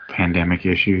on. Pandemic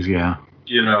issues, yeah.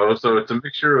 You know, so it's a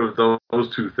mixture of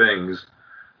those two things.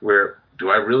 Where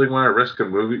do I really want to risk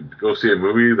go see a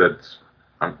movie that's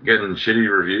I'm getting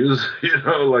shitty reviews.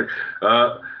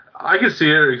 I can see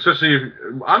it, especially if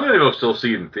I'm going to go still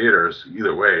see it in theaters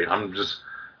either way. I'm just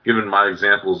giving my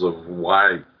examples of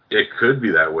why it could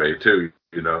be that way too,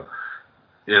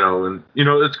 and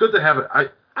it's good to have it.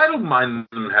 I don't mind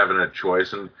them having a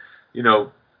choice, and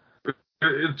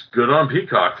it's good on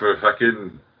Peacock for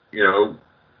fucking, you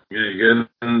get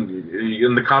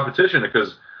in the competition,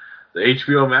 because the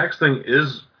HBO Max thing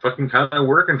is fucking kind of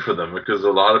working for them, because a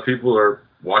lot of people are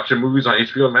watching movies on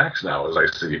HBO Max now, as I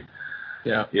see.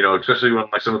 Yeah. Especially when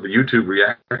some of the YouTube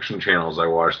reaction channels I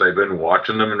watch, they've been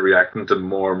watching them and reacting to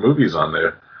more movies on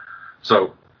there.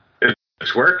 So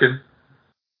it's working.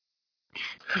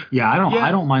 Yeah,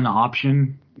 I don't mind the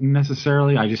option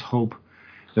necessarily. I just hope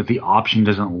that the option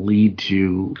doesn't lead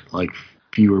to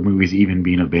fewer movies even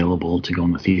being available to go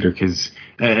in the theater, because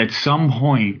at some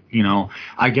point,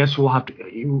 I guess we'll have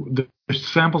to. The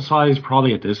sample size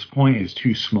probably at this point is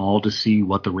too small to see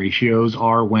what the ratios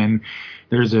are when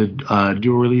there's a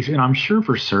dual release, and I'm sure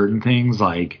for certain things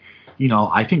I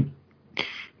think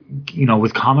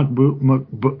with comic book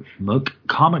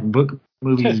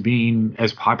movies being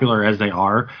as popular as they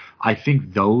are, I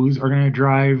think those are going to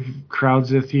drive crowds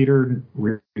to the theater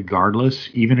regardless,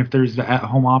 even if there's the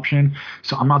at-home option.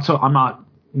 So I'm not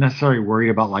necessarily worried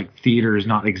about theaters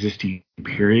not existing,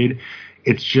 period.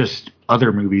 It's just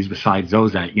other movies besides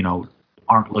those that,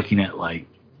 aren't looking at $60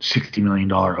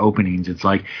 million openings. It's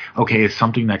okay, it's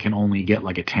something that can only get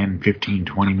a 10, 15,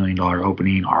 $20 million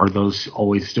opening. Are those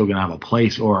always still going to have a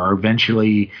place, or are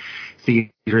eventually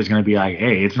theaters going to be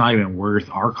hey, it's not even worth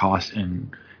our cost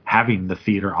in having the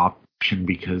theater option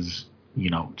because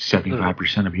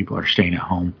 75% of people are staying at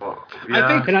home. Yeah. I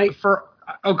think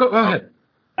go ahead.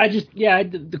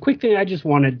 The quick thing I just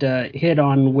wanted to hit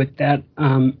on with that,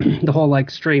 the whole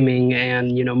streaming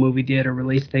and, movie theater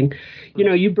release thing,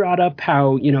 you brought up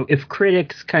how, if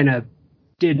critics kind of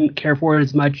didn't care for it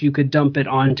as much, you could dump it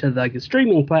onto a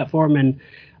streaming platform and,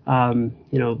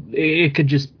 it could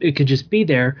just be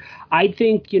there. I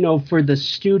think, for the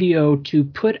studio to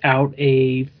put out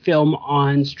a film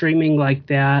on streaming like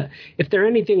that, if they're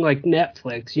anything like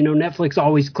Netflix, Netflix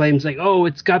always claims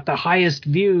it's got the highest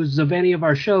views of any of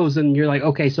our shows. And you're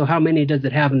okay, so how many does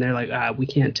it have? And they're we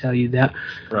can't tell you that.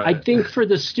 Right. I think for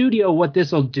the studio, what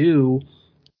this will do,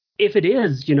 if it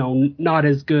is, not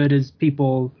as good as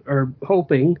people are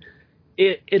hoping,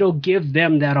 it'll give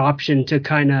them that option to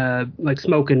kind of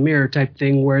smoke and mirror type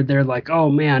thing where they're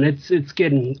oh man, it's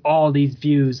getting all these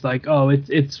views,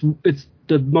 it's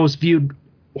the most viewed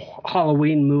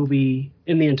Halloween movie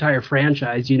in the entire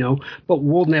franchise, but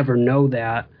we'll never know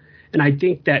that. And I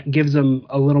think that gives them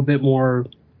a little bit more,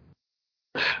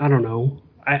 I don't know,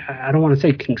 I don't want to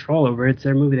say control over it. It's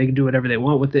their movie, they can do whatever they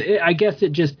want with it. I guess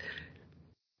it just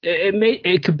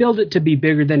it could build it to be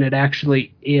bigger than it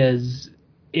actually is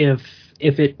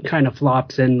if it kind of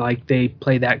flops and they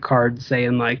play that card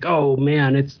saying oh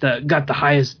man, it's got the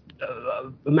highest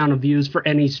amount of views for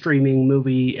any streaming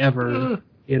movie ever,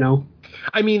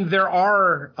 I mean, there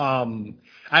are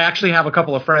I actually have a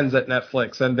couple of friends at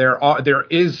Netflix, and there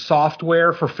is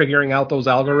software for figuring out those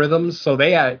algorithms. So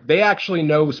they actually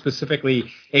know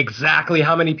specifically exactly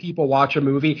how many people watch a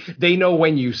movie. They know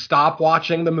when you stop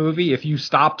watching the movie. If you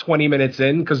stop 20 minutes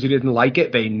in because you didn't like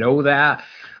it, they know that.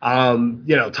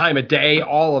 Time of day,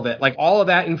 all of it. All of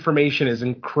that information is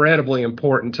incredibly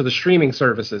important to the streaming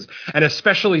services, and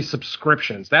especially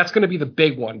subscriptions. That's going to be the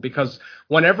big one, because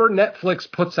whenever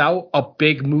Netflix puts out a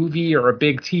big movie or a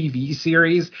big TV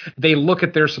series, they look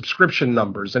at their subscription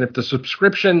numbers. And if the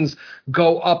subscriptions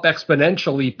go up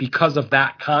exponentially because of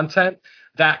that content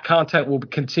will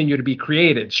continue to be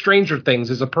created. Stranger Things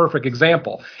is a perfect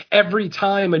example. Every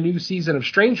time a new season of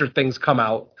Stranger Things come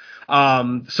out,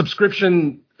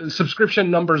 subscription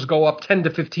numbers go up 10 to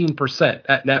 15%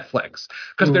 at Netflix,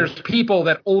 because there's people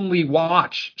that only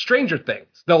watch Stranger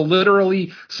Things. They'll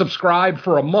literally subscribe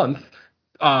for a month,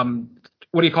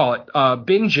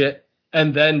 binge it,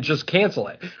 and then just cancel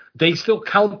it. They still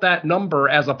count that number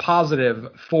as a positive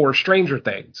for Stranger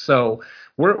Things. So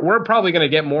we're probably going to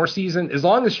get more season, as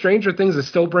long as Stranger Things is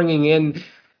still bringing in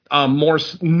more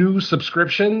new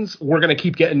subscriptions. We're going to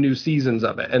keep getting new seasons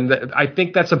of it, and I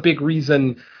think that's a big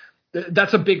reason.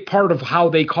 That's a big part of how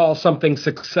they call something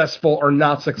successful or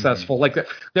not successful. Mm-hmm.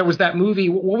 There was that movie.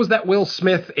 What was that Will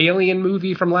Smith alien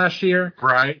movie from last year?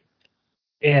 Right.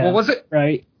 Yeah. What was it?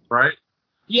 Right.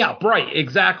 Yeah, Bright.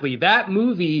 Exactly. That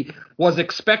movie was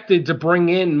expected to bring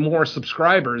in more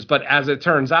subscribers, but as it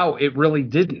turns out, it really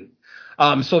didn't.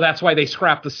 So that's why they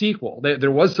scrapped the sequel.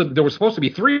 There was supposed to be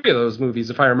 3 of those movies,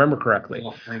 if I remember correctly.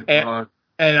 Oh, thank God.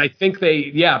 And I think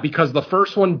because the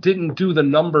first one didn't do the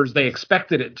numbers they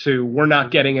expected it to, we're not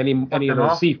getting any of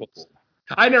those sequels.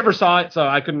 I never saw it, so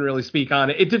I couldn't really speak on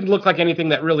it. It didn't look like anything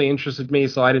that really interested me,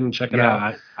 so I didn't check it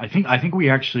out. I think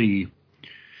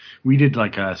we did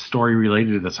like a story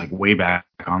related to this like way back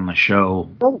on the show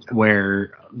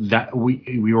where that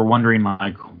we were wondering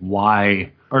like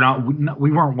why, or not, we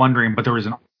weren't wondering, but there was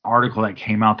an article that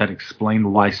came out that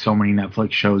explained why so many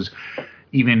Netflix shows,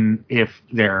 even if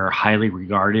they're highly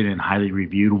regarded and highly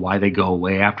reviewed, why they go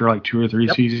away after like 2 or 3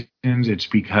 seasons. It's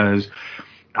because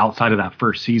outside of that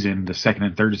first season, the second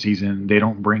and third season, they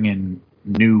don't bring in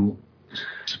new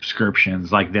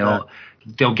subscriptions. Like they'll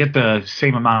get the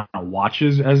same amount of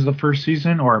watches as the first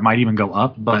season, or it might even go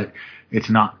up, but there's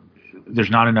not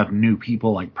enough new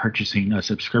people like purchasing a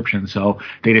subscription, so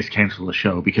they just cancel the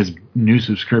show because new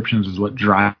subscriptions is what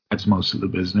drives most of the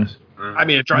business. I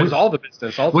mean, it drives all the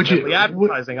business, ultimately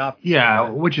advertising up. Yeah,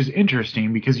 which is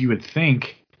interesting because you would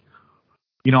think,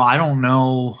 I don't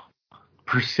know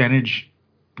percentage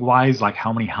wise like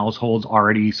how many households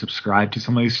already subscribe to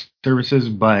some of these services,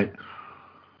 but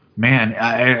man,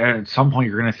 at some point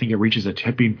you're going to think it reaches a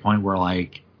tipping point where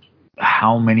like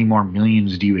how many more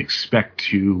millions do you expect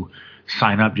to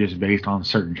sign up just based on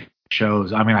certain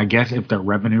shows? I mean, I guess if their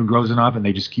revenue grows enough and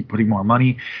they just keep putting more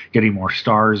money, getting more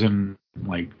stars and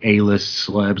like A-list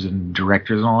celebs and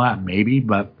directors and all that, maybe,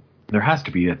 but there has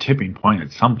to be a tipping point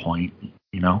at some point,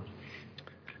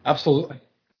 Absolutely.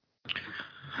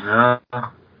 Yeah.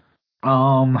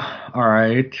 All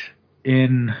right.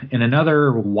 In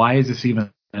another why is this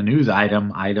even a news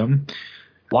item,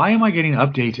 why am I getting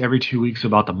updates every 2 weeks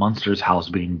about the Munsters house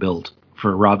being built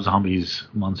for Rob Zombie's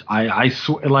Munsters? I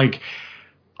swear, like,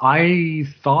 I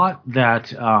thought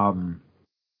that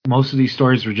most of these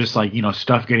stories were just like,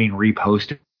 stuff getting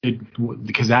reposted,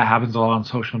 because that happens a lot on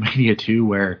social media too,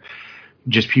 where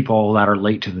just people that are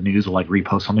late to the news will like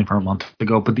repost something from a month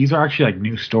ago. But these are actually like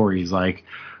new stories. Like,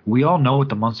 we all know what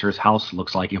the Munsters house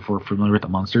looks like if we're familiar with the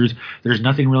Munsters. There's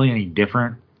nothing really any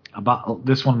different about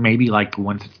this one. Maybe like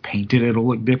once it's painted it'll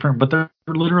look different, but they're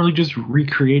literally just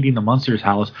recreating the Munsters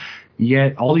house.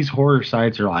 Yet all these horror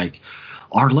sites are like,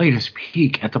 our latest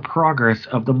peek at the progress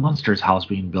of the Munsters house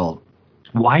being built.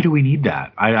 Why do we need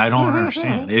that? I don't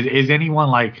understand. Is anyone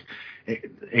like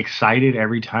excited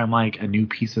every time like a new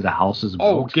piece of the house is built?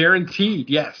 Oh, guaranteed.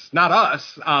 Yes. Not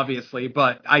us, obviously,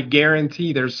 but I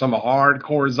guarantee there's some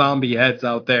hardcore zombie heads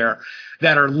out there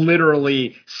that are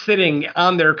literally sitting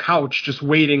on their couch just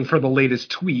waiting for the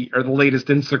latest tweet or the latest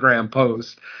Instagram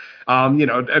post.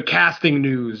 Casting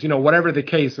news, whatever the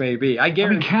case may be. I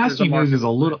guarantee casting news is a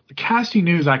little. Casting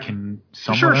news I can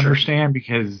somewhat understand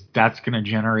because that's going to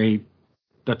generate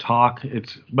the talk.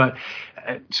 But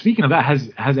speaking of that,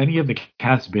 has any of the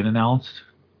cast been announced?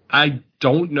 I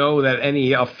don't know that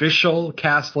any official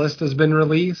cast list has been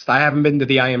released. I haven't been to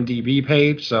the IMDb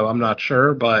page, so I'm not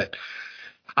sure, but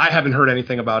I haven't heard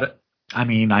anything about it. I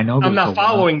mean, I know I'm not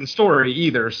following the story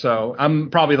either, so I'm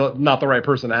probably not the right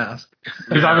person to ask.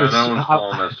 Yeah, no one's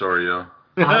following that story, yo.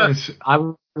 I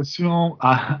would assume.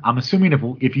 I'm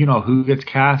assuming if you know who gets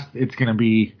cast, it's going to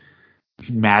be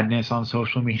madness on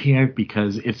social media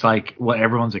because it's like what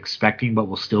everyone's expecting, but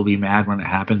will still be mad when it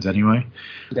happens anyway.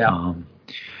 Yeah.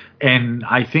 And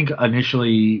I think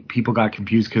initially people got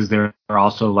confused because they're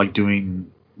also like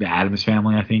doing the Addams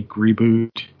Family, I think, reboot.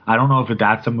 I don't know if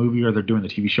that's a movie or they're doing the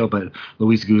TV show, but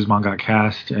Luis Guzman got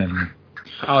cast, and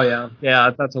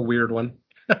that's a weird one.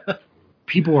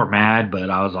 People were mad,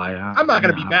 but I was like, I'm not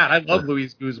going to be mad. I love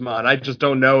Luis Guzman. I just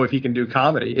don't know if he can do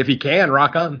comedy. If he can,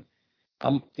 rock on.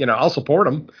 I'll support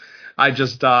him. I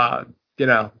just, because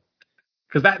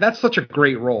that's such a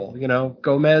great role.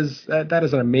 Gomez, that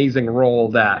is an amazing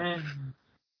role.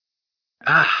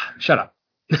 Shut up.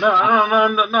 No,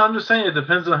 I'm just saying it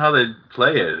depends on how they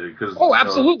play it.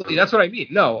 Absolutely. That's what I mean.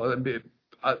 No,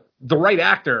 the right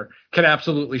actor can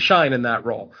absolutely shine in that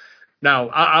role. Now,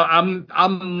 I'm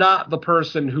not the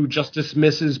person who just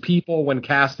dismisses people when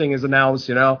casting is announced.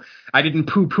 I didn't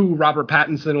poo-poo Robert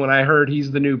Pattinson when I heard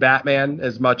he's the new Batman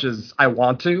as much as I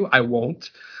want to. I won't.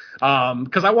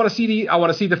 Because I want to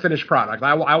see the finished product.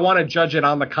 I want to judge it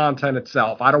on the content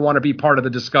itself. I don't want to be part of the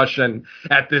discussion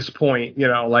at this point.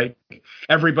 Like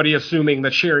everybody assuming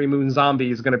that Sherry Moon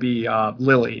Zombie is going to be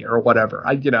Lily or whatever.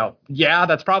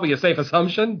 That's probably a safe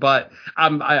assumption, but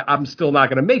I'm still not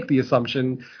going to make the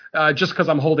assumption just because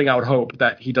I'm holding out hope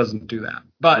that he doesn't do that.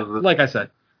 But like I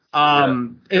said,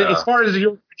 as far as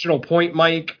your original point,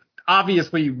 Mike,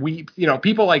 obviously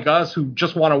people like us who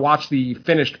just want to watch the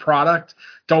finished product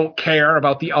don't care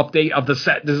about the update of the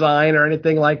set design or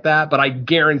anything like that, but I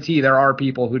guarantee there are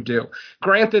people who do.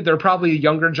 Granted, they're probably a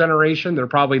younger generation. They're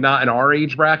probably not in our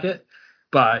age bracket,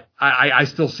 but I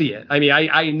still see it. I mean,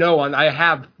 I know I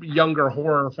have younger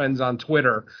horror friends on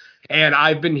Twitter, and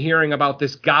I've been hearing about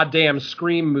this goddamn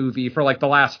Scream movie for like the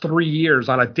last 3 years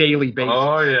on a daily basis.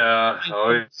 Oh,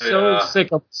 yeah. So sick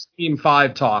of Scream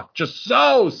 5 talk. Just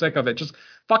so sick of it. Just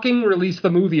fucking release the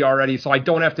movie already so I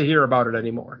don't have to hear about it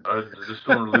anymore. I just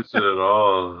don't release it at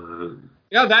all.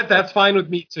 Yeah, that's fine with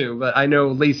me too, but I know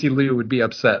Lacey Liu would be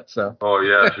upset, so. Oh,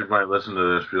 yeah, she might listen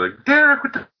to this, be like, Derek,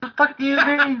 what the fuck do you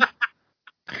mean?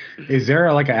 Is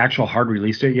there like an actual hard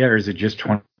release date yet, or is it just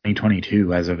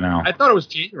 2022 as of now? I thought it was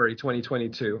January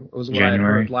 2022. It was what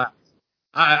January? I heard last.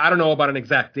 I don't know about an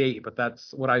exact date, but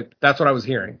that's what I was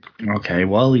hearing. Okay,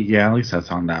 well, yeah, at least that's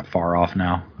not that far off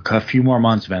now. A few more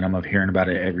months, Venom, of hearing about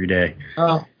it every day.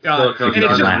 Oh, God. Still And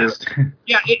it's last.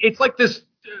 yeah, it's like this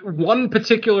one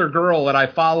particular girl that I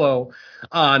follow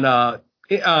on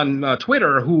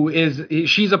Twitter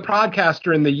she's a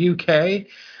podcaster in the UK.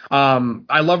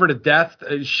 I love her to death.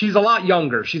 She's a lot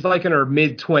younger. She's like in her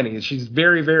mid-20s. She's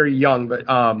very, very young, but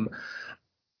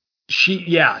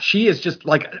she is just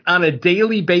like on a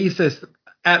daily basis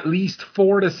at least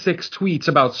 4 to 6 tweets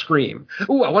about Scream.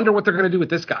 Ooh, I wonder what they're going to do with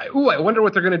this guy. Ooh, I wonder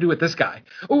what they're going to do with this guy.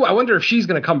 Ooh, I wonder if she's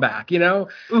going to come back, Ooh,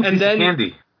 and then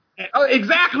candy. Oh,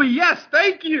 exactly. Yes,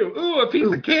 thank you. Ooh, a piece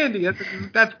of candy.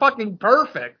 That's fucking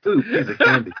perfect. Ooh, piece of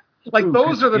candy. Like Ooh,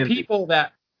 those are the candy. people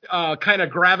that kind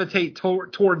of gravitate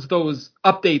towards those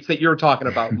updates that you're talking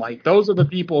about, Mike. Those are the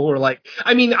people who are like,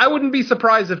 I mean, I wouldn't be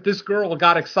surprised if this girl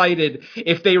got excited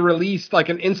if they released like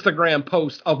an Instagram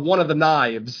post of one of the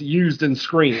knives used in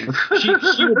Scream. She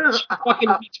would fucking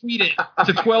retweet it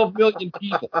to 12 million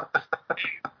people.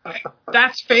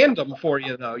 That's fandom for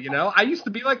you, though. I used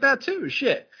to be like that too.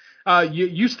 Shit.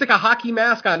 You stick a hockey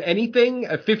mask on anything,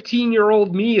 a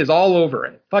 15-year-old me is all over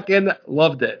it. Fucking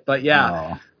loved it. But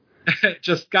yeah. Oh.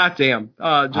 Just goddamn,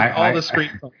 all the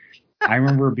Scream. I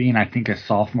remember being, I think, a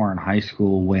sophomore in high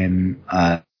school when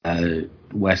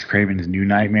Wes Craven's New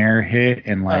Nightmare hit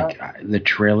and the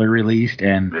trailer released,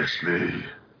 and Miss me.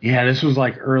 Yeah, this was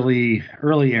like early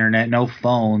internet, no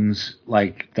phones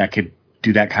like that could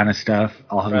do that kind of stuff.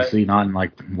 Obviously not in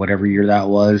like whatever year that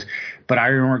was, but I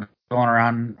remember going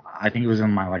around. I think it was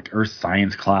in my like earth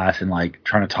science class and like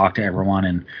trying to talk to everyone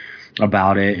and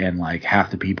about it, and like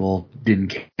half the people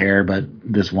didn't care, but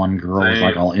this one girl was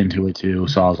like all into it too,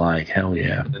 so I was like, hell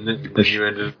yeah. And then you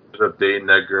ended up dating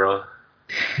that girl.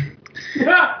 Did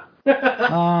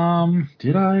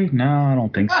I? No, I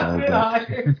don't think so. But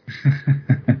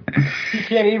He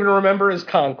can't even remember his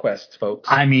conquests, folks.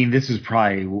 I mean, this is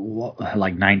probably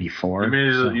like 94.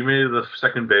 You made it the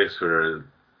second base for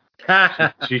her.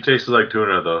 She tasted like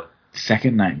tuna though.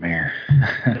 Second Nightmare.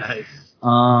 Nice.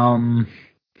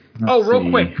 Real see.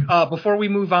 quick, before we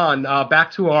move on,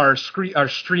 back to our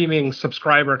streaming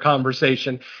subscriber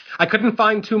conversation. I couldn't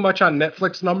find too much on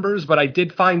Netflix numbers, but I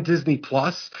did find Disney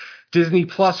Plus. Disney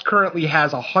Plus currently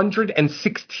has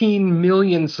 116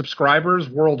 million subscribers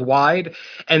worldwide,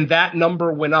 and that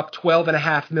number went up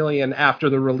 12.5 million after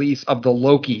the release of the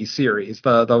Loki series,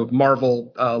 the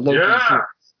Marvel Loki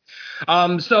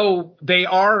series. So they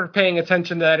are paying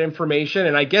attention to that information,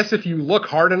 and I guess if you look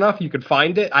hard enough, you could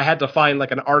find it. I had to find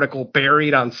like an article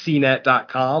buried on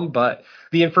CNET.com, but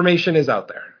the information is out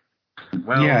there.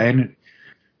 Well, yeah, and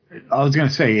I was gonna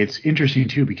say it's interesting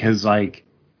too because like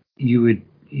you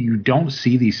don't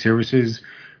see these services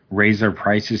raise their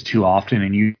prices too often,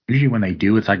 and usually when they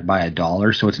do, it's like by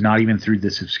 $1, so it's not even through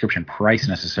the subscription price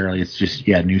necessarily. It's just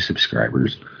new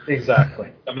subscribers.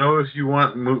 Exactly. You know, if you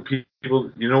want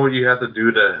people, you know what you have to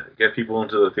do to get people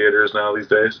into the theaters now these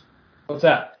days? What's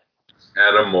that?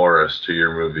 Adam Morris to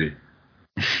your movie.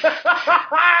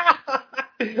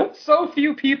 So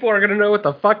few people are gonna know what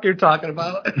the fuck you're talking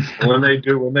about. When they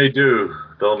do,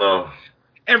 they'll know.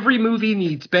 Every movie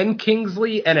needs Ben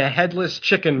Kingsley and a headless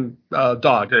chicken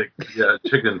dog. Pig. Yeah,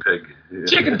 chicken pig. Yeah.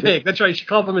 Chicken pig. That's right. She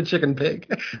calls him a chicken pig.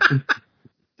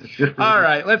 All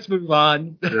right, let's move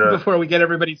on before we get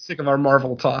everybody sick of our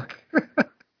Marvel talk.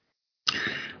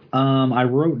 I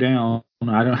wrote down.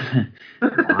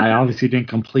 I obviously didn't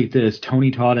complete this.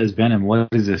 Tony Todd as Venom. What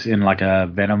is this in like a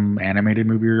Venom animated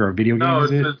movie or video game? No,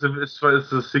 is it?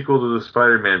 it's a sequel to the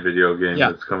Spider-Man video game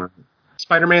that's coming.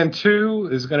 Spider-Man 2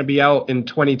 is going to be out in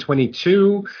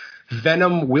 2022.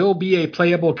 Venom will be a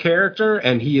playable character,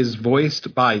 and he is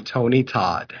voiced by Tony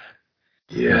Todd.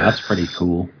 Yeah, that's pretty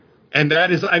cool. And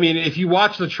that is, I mean, if you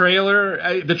watch the trailer,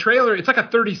 it's like a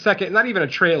 30-second, not even a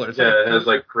trailer. It's it has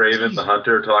like Craven the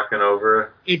Hunter talking over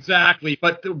it. Exactly.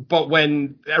 But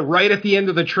when, right at the end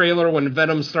of the trailer, when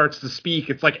Venom starts to speak,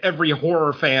 it's like every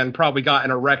horror fan probably got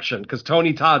an erection because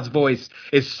Tony Todd's voice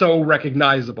is so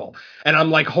recognizable. And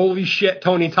I'm like, holy shit,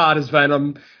 Tony Todd is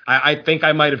Venom. I think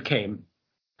I might have came.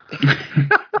 I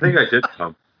think I did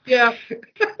come. Yeah.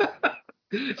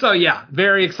 So, yeah,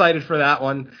 very excited for that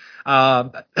one.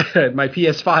 My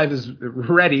PS5 is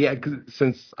ready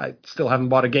since I still haven't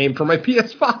bought a game for my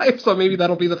PS5, so maybe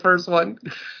that'll be the first one.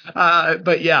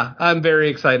 But yeah, I'm very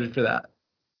excited for that.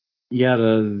 Yeah,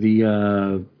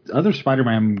 the other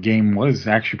Spider-Man game was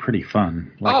actually pretty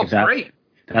fun. Great.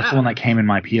 That's the one that came in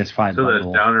my PS5 so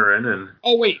bundle. That's Downer in and...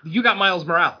 Oh, wait, you got Miles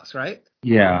Morales, right?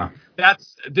 Yeah.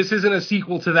 This isn't a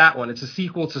sequel to that one. It's a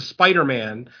sequel to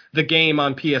Spider-Man, the game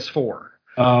on PS4.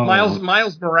 Oh.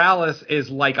 Miles Morales is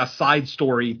like a side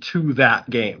story to that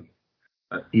game.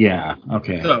 Yeah,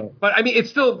 okay. So, but I mean, it's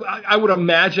still, I would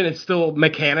imagine it's still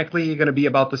mechanically going to be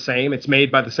about the same. It's made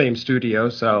by the same studio,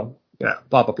 so, yeah,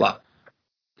 blah, blah, blah.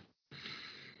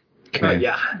 Okay.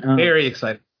 Yeah, very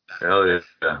excited. Hell yeah.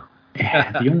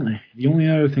 Yeah, the only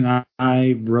other thing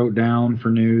I wrote down for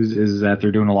news is that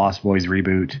they're doing a Lost Boys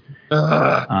reboot.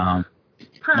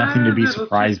 Nothing to be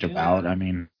surprised about. I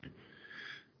mean,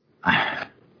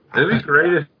 it'd be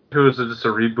great if it was just a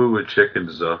reboot with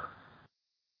chickens, though.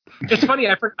 It's funny.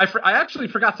 I actually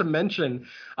forgot to mention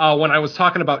when I was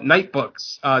talking about Night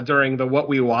Books during the What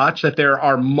We Watch that there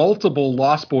are multiple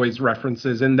Lost Boys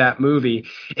references in that movie,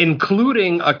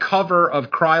 including a cover of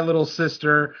Cry Little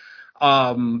Sister.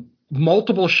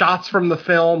 Multiple shots from the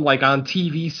film, like on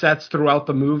TV sets throughout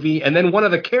the movie. And then one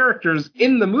of the characters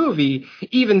in the movie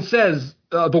even says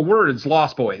the words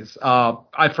Lost Boys.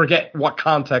 I forget what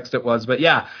context it was, but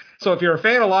yeah. So if you're a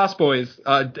fan of Lost Boys,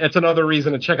 it's another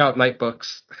reason to check out Night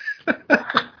Books.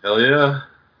 Hell yeah.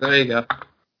 There you go.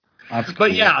 that's But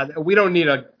cool. yeah, we don't need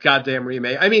a goddamn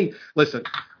remake. I mean, listen,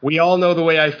 we all know the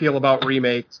way I feel about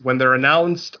remakes. When they're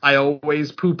announced, I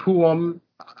always poo-poo them.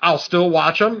 I'll still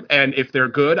watch them, and if they're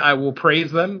good, I will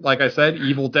praise them. Like I said,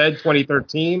 Evil Dead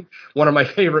 2013, one of my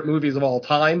favorite movies of all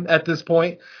time at this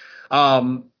point.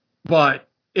 But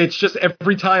it's just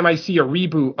every time I see a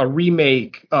reboot, a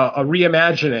remake, a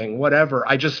reimagining, whatever,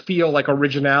 I just feel like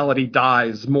originality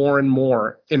dies more and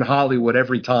more in Hollywood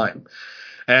every time.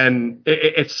 And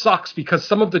it sucks because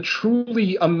some of the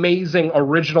truly amazing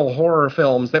original horror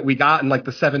films that we got in like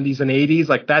the 70s and 80s,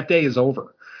 like that day is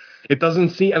over. It doesn't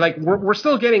seem like we're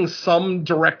still getting some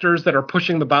directors that are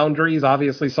pushing the boundaries.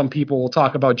 Obviously, some people will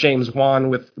talk about James Wan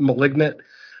with Malignant,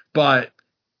 but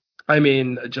I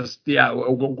mean,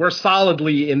 we're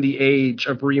solidly in the age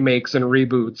of remakes and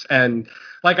reboots. And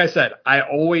like I said, I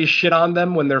always shit on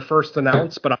them when they're first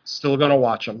announced, but I'm still going to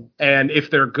watch them. And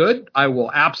if they're good, I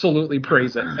will absolutely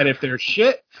praise it. And if they're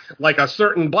shit, like a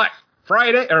certain Black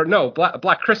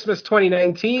Christmas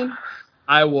 2019,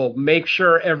 I will make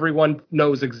sure everyone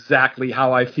knows exactly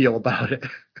how I feel about it.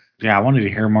 Yeah, I wanted to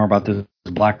hear more about this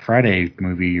Black Friday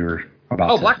movie you're about.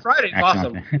 Oh, Black Friday,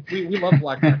 awesome. We love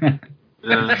Black Friday.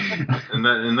 Yeah, and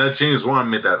that James Wan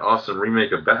made that awesome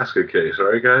remake of Basket Case,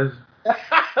 right, guys?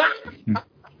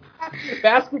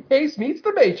 Basket Case meets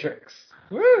The Matrix.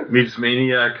 Woo. Meets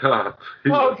Maniac Cop.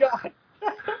 Oh God.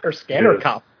 Or Scanner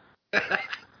Cop.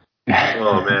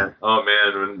 Oh man!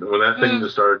 When that thing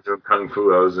just started doing kung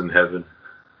fu, I was in heaven.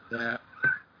 Yeah.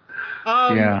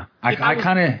 Yeah, I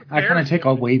kind of take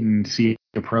a wait and see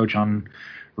approach on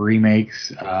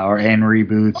remakes and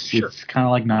reboots. Sure. It's kind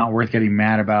of like not worth getting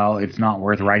mad about. It's not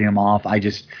worth writing them off. I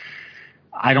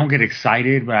don't get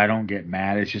excited, but I don't get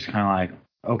mad. It's just kind of like,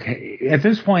 okay, at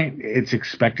this point, it's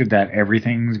expected that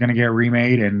everything's going to get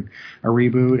remade and a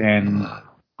reboot, and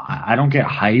I don't get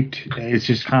hyped. It's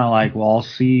just kind of like, well, I'll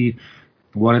see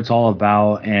what it's all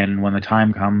about, and when the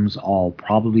time comes, I'll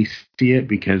probably see it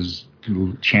because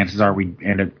chances are we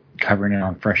end up covering it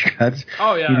on Fresh Cuts.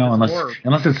 Oh yeah,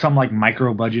 unless it's some like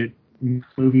micro budget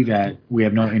movie that we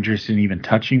have no interest in even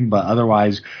touching, but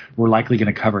otherwise we're likely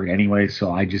going to cover it anyway.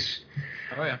 So I just,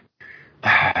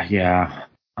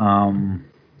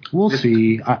 we'll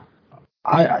see.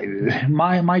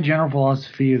 My general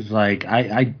philosophy is like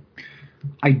I'm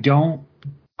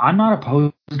not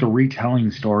opposed to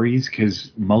retelling stories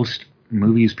because most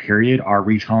movies, period, are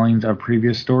retellings of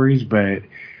previous stories, but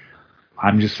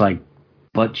I'm just like,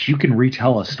 but you can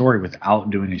retell a story without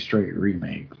doing a straight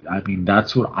remake. I mean,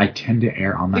 that's what I tend to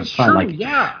err on that side. True, like,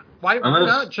 yeah. Why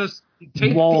not just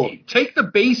take the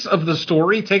base of the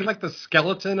story, take like the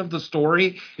skeleton of the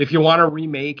story. If you want to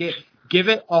remake it, give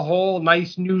it a whole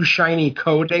nice new shiny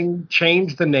coating,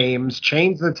 change the names,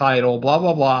 change the title, blah,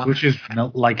 blah, blah. Which is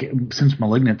like, since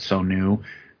Malignant's so new,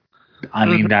 I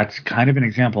mean, that's kind of an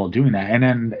example of doing that. And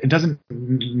then it doesn't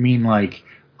mean like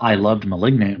I loved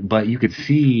Malignant, but you could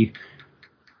see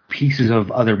pieces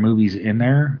of other movies in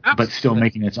there, but still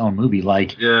making its own movie.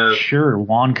 Like, sure,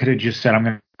 Juan could have just said, I'm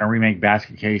going to remake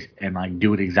Basket Case and like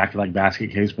do it exactly like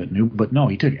Basket Case, but no,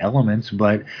 he took elements,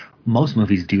 but most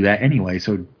movies do that anyway,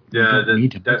 so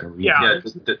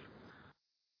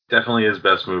definitely his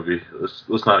best movie.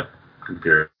 Let's not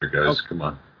compare, guys. Okay. Come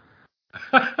on.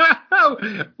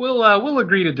 We'll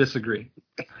agree to disagree.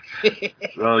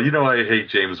 Well, I hate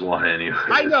James Wan anyway.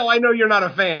 I know you're not a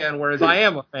fan, whereas I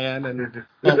am a fan, and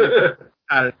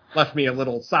it left me a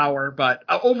little sour. But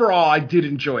overall, I did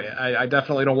enjoy it. I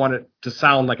definitely don't want it to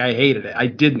sound like I hated it. I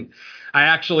didn't. I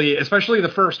actually, especially the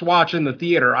first watch in the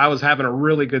theater, I was having a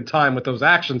really good time with those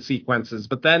action sequences.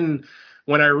 But then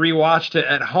when I rewatched it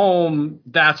at home,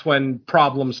 that's when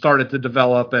problems started to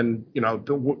develop, and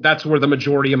that's where the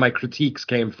majority of my critiques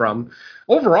came from.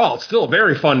 Overall, it's still a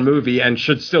very fun movie and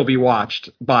should still be watched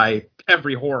by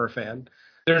every horror fan.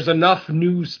 There's enough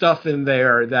new stuff in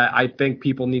there that I think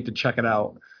people need to check it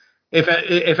out. If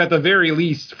at the very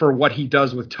least for what he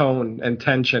does with tone and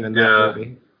tension in that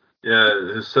movie.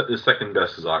 Yeah, his second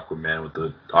best is Aquaman with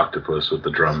the octopus with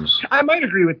the drums. I might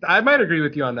agree with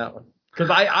you on that one. Because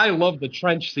I love the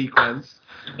trench sequence.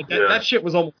 That shit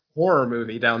was almost a horror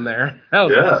movie down there. That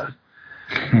was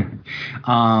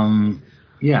awesome.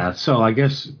 So I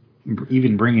guess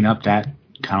even bringing up that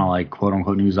kind of like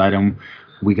quote-unquote news item,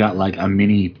 we got like a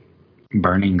mini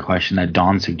burning question that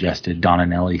Don suggested, Don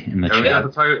and Ellie, in the chat.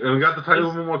 We got the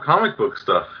title of more comic book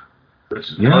stuff, which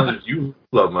that you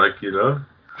love, Mike,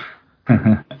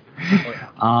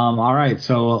 All right,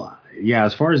 so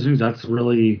as far as news, that's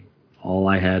really all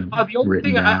I had. The only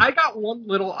thing I got one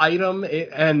little item,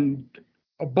 and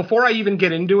before I even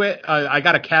get into it, I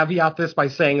got to caveat this by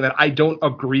saying that I don't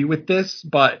agree with this,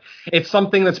 but it's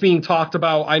something that's being talked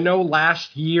about. I know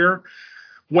last year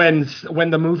when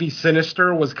the movie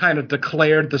Sinister was kind of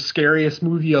declared the scariest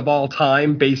movie of all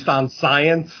time based on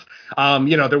science.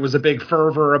 There was a big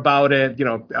fervor about it,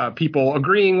 people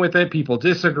agreeing with it, people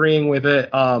disagreeing with it.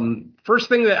 First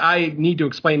thing that I need to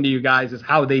explain to you guys is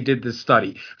how they did this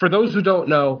study. For those who don't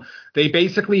know, they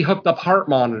basically hooked up heart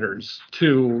monitors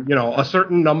to, a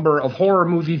certain number of horror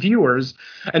movie viewers.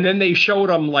 And then they showed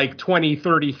them like 20,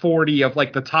 30, 40 of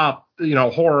like the top,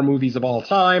 horror movies of all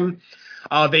time.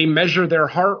 They measure their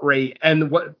heart rate.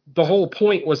 And what the whole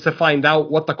point was to find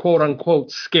out what the quote unquote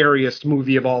scariest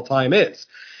movie of all time is.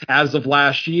 As of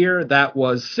last year, that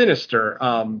was Sinister.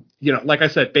 Like I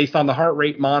said, based on the heart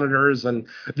rate monitors and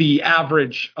the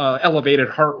average elevated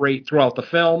heart rate throughout the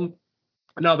film.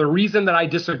 Now, the reason that I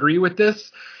disagree with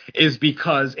this is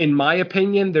because, in my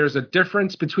opinion, there's a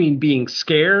difference between being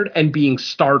scared and being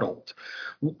startled.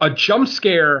 A jump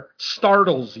scare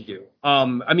startles you.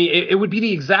 It would be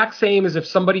the exact same as if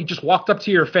somebody just walked up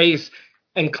to your face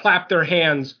and clapped their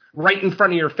hands right in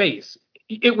front of your face.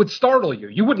 It would startle you.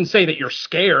 You wouldn't say that you're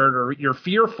scared or you're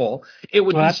fearful. It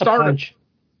would be startling.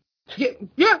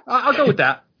 Yeah, I'll go with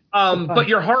that. But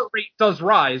your heart rate does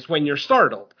rise when you're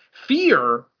startled.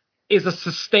 Fear is a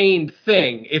sustained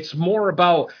thing. It's more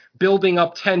about building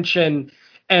up tension,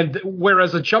 and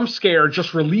whereas a jump scare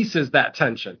just releases that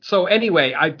tension. So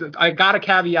anyway, I got to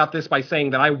caveat this by saying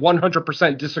that I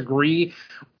 100% disagree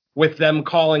with them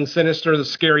calling Sinister the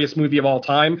scariest movie of all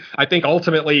time. I think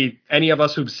ultimately any of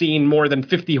us who've seen more than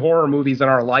 50 horror movies in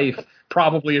our life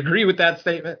probably agree with that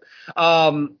statement.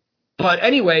 But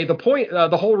anyway,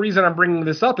 the whole reason I'm bringing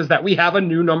this up is that we have a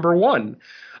new number one.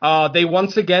 They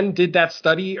once again did that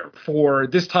study for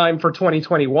this time for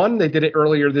 2021. They did it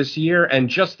earlier this year, and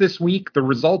just this week the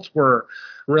results were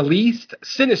released.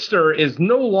 Sinister is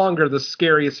no longer the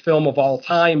scariest film of all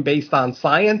time based on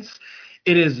science.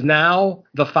 It is now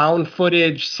the found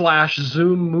footage /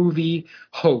 Zoom movie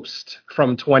Host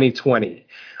from 2020.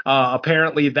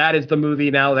 Apparently that is the movie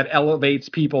now that elevates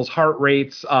people's heart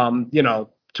rates,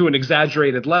 to an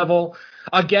exaggerated level.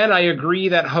 Again, I agree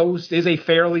that Host is a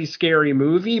fairly scary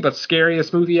movie, but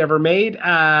scariest movie ever made?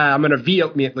 I'm going to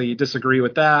vehemently disagree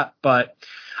with that. But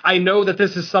I know that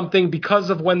this is something because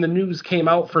of when the news came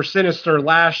out for Sinister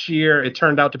last year, it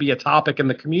turned out to be a topic in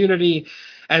the community.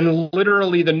 And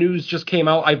literally the news just came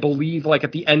out, I believe, like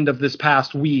at the end of this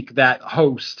past week, that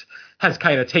Host has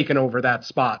kind of taken over that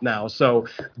spot now. So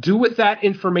do with that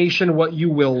information what you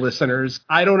will, listeners.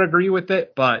 I don't agree with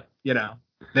it, but,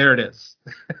 there it is.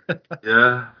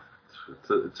 Yeah,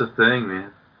 it's a thing,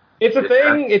 man. It's a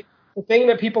thing. It's a thing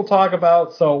that people talk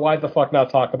about, so why the fuck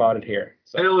not talk about it here?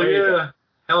 So,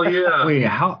 Hell Hell yeah. Wait,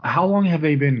 how long have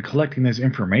they been collecting this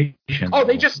information? Oh,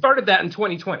 they just started that in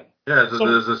 2020. Yeah, so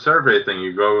there's a survey thing.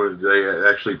 You go, they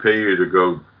actually pay you to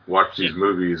go watch these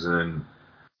movies, and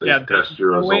they test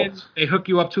your results. They hook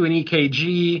you up to an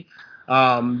EKG.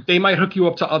 They might hook you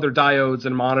up to other diodes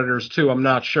and monitors too. I'm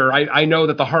not sure. I know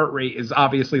that the heart rate is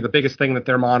obviously the biggest thing that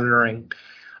they're monitoring.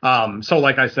 So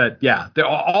like I said, yeah,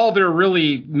 all they're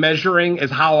really measuring is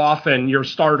how often you're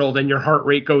startled and your heart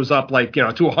rate goes up like, to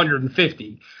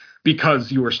 150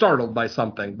 because you were startled by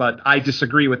something. But I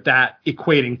disagree with that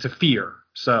equating to fear.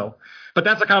 So, but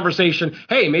that's a conversation.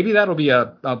 Hey, maybe that'll be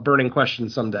a burning question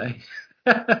someday.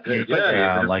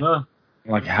 Like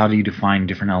how do you define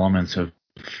different elements of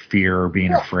fear or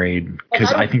being afraid?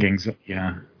 Because I think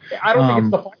I don't think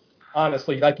it's the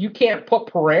honestly, like you can't put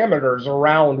parameters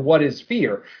around what is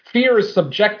fear. Fear is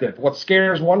subjective. What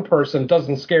scares one person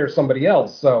doesn't scare somebody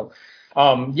else. So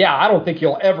I don't think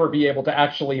you'll ever be able to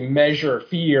actually measure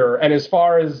fear. And as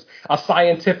far as a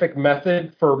scientific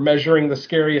method for measuring the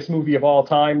scariest movie of all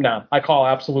time, I call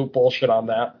absolute bullshit on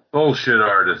that. Bullshit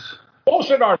artists.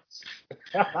 Bullshit artists.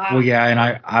 Well, yeah,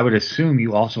 and I would assume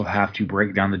you also have to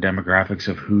break down the demographics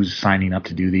of who's signing up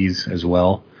to do these as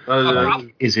well.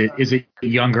 Is it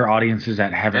younger audiences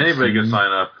that haven't anybody can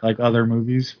sign up like other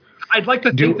movies? I'd like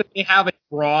to think that they have a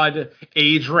broad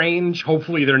age range.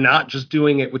 Hopefully they're not just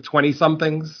doing it with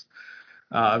 20-somethings.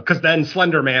 Because then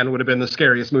Slender Man would have been the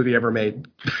scariest movie ever made.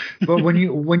 But when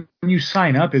you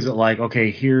sign up, is it like,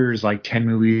 okay, here's like 10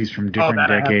 movies from different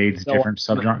decades, different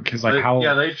subgenres? Because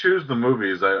yeah, they choose the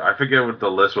movies. I forget what the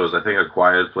list was. I think A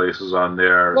Quiet Place is on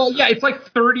there. Well, yeah, it's like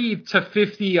 30 to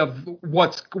 50 of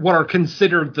what are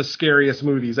considered the scariest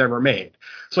movies ever made.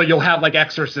 So you'll have like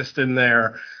Exorcist in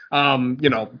there.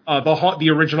 The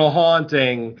original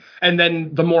Haunting, and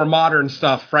then the more modern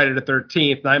stuff, Friday the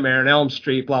 13th, Nightmare on Elm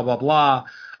Street, blah, blah, blah.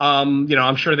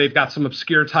 I'm sure they've got some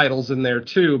obscure titles in there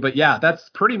too, but yeah, that's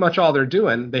pretty much all they're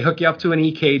doing. They hook you up to an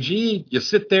EKG, you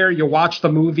sit there, you watch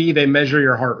the movie, they measure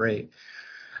your heart rate.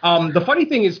 The funny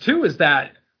thing is too, is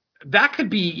that could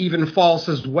be even false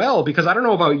as well, because I don't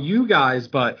know about you guys,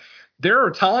 but there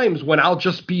are times when I'll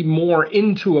just be more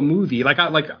into a movie.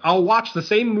 I'll watch the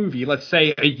same movie, let's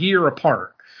say a year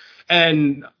apart.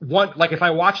 And if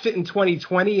I watched it in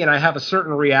 2020 and I have a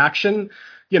certain reaction,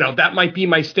 that might be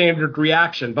my standard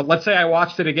reaction. But let's say I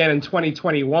watched it again in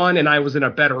 2021 and I was in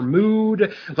a better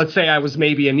mood. Let's say I was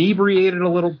maybe inebriated a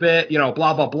little bit,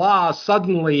 blah, blah, blah.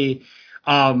 Suddenly,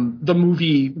 the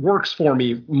movie works for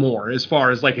me more as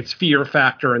far as like its fear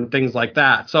factor and things like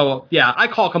that. So yeah, I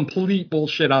call complete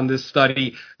bullshit on this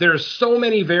study. There's so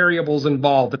many variables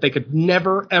involved that they could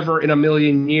never, ever in a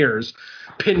million years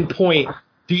pinpoint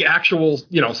the actual,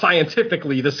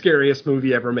 scientifically the scariest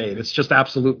movie ever made. It's just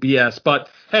absolute BS. But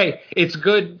hey, it's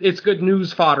good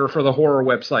news fodder for the horror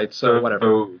website. So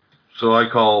whatever. So I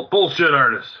call bullshit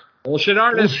artists. Bullshit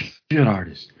artists. Bullshit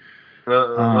artists.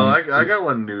 I got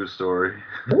one news story.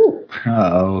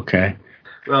 Oh, okay.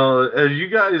 Well, as you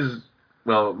guys,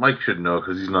 Mike should know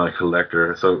because he's not a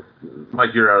collector. So,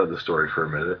 Mike, you're out of the story for a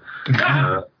minute.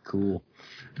 Cool.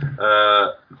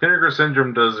 Vinegar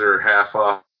Syndrome does their half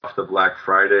off the Black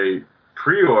Friday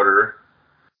pre-order,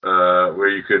 where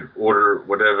you could order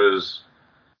whatever's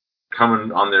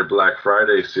coming on their Black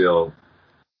Friday sale.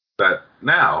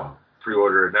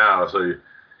 Pre-order it now, so you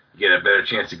get a better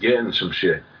chance of getting some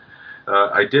shit.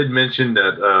 I did mention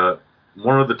that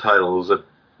one of the titles that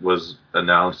was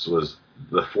announced was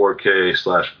the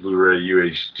 4K/Blu-ray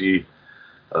UHD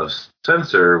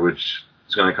sensor, which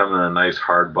is going to come in a nice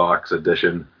hard box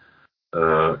edition,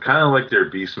 kind of like their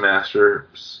Beastmaster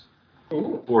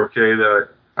 4K that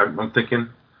I'm thinking.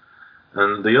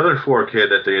 And the other 4K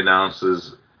that they announced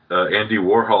is Andy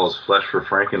Warhol's Flesh for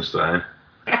Frankenstein.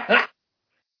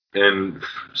 In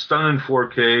stunning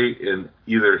 4K in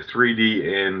either 3D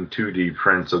and 2D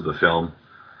prints of the film.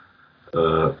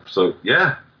 So,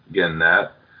 yeah, getting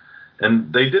that.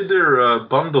 And they did their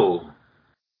bundle,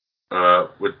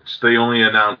 which they only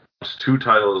announced 2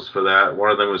 titles for that.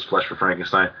 One of them was Flesh for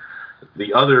Frankenstein.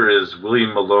 The other is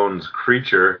William Malone's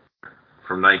Creature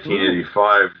from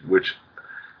 1985, which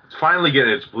is finally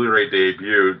getting its Blu-ray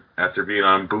debut after being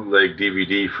on bootleg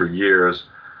DVD for years.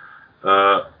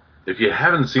 If you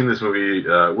haven't seen this movie,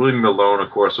 William Malone, of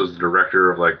course, was the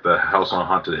director of like the House on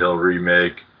Haunted Hill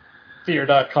remake.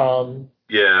 Fear.com.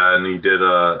 Yeah, and he did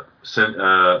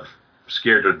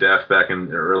Scared to Death back in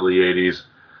the early 80s.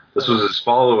 This was his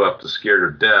follow-up to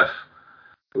Scared to Death,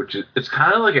 which it's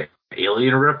kind of like an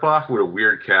Alien ripoff with a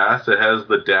weird cast. It has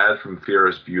the dad from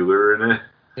Ferris Bueller in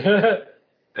it.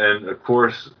 And, of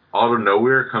course, out of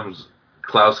nowhere comes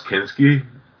Klaus Kinski,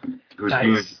 who's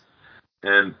being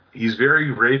and he's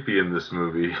very rapey in this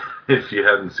movie. If you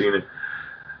haven't seen it,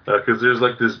 because there's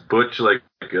like this butch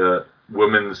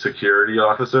woman security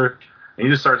officer, and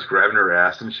he just starts grabbing her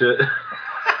ass and shit.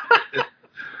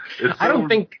 I don't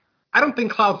think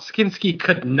Klaus Kinski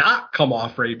could not come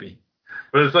off rapey.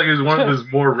 But it's like it's one of his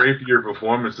more rapier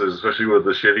performances, especially with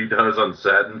the shit he does on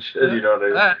set and shit. You know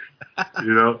what I mean?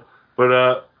 You know,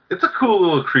 but it's a cool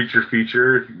little creature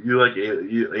feature. If you like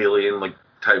alien like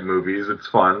type movies, it's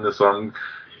fun. This one,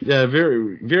 yeah,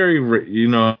 very, very. You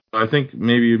know, I think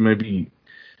maybe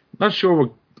not sure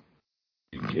what,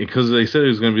 because they said it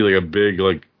was going to be like a big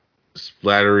like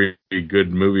splattery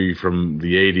good movie from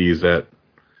the '80s that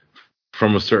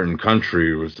from a certain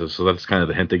country, so that's kind of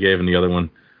the hint they gave. And the other one,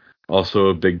 also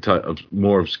a big,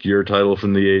 more obscure title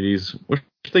from the '80s, which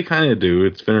they kind of do.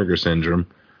 It's Vinegar Syndrome.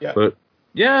 Yeah. But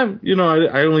yeah, you know,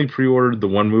 I only pre-ordered the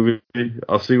one movie.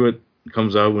 I'll see what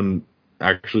comes out when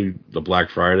actually the Black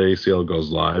Friday, see how it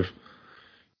goes live.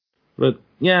 But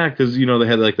yeah, because you know they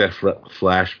had like that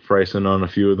flash pricing on a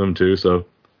few of them too. So.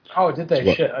 Oh, did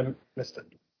they? Shit, I missed it.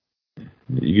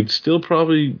 You could still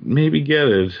probably maybe get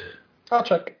it. I'll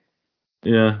check.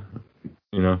 Yeah,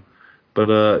 you know,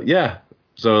 but yeah.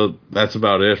 So that's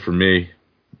about it for me.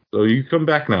 So you come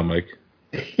back now, Mike.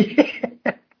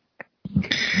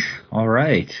 All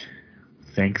right.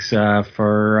 Thanks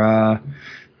for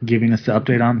giving us the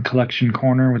update on Collection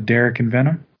Corner with Derek and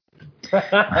Venom.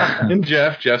 And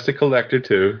Jeff. Jeff's a collector,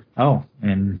 too. Oh,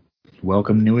 and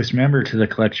welcome newest member to the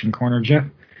Collection Corner, Jeff.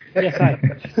 Yes, hi.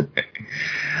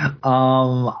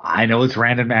 I know it's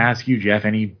random to ask you, Jeff,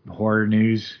 any horror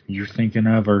news you're thinking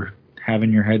of or have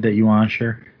in your head that you want to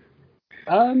share?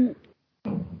 I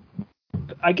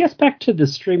guess back to the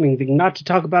streaming thing, not to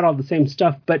talk about all the same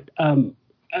stuff, but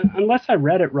unless I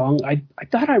read it wrong, I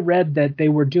thought I read that they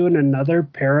were doing another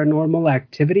Paranormal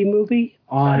Activity movie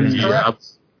on. Yeah.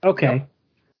 Okay.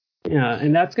 Yeah,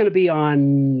 and that's going to be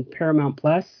on Paramount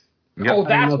Plus. Yep. Oh,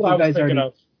 that's what I was thinking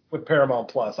of with Paramount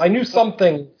Plus. I knew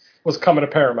something was coming to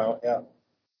Paramount. Yeah.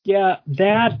 Yeah,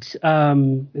 that,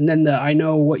 and then the I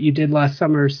Know What You Did Last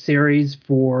Summer series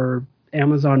for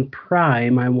Amazon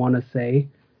Prime, I want to say.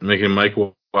 Making Mike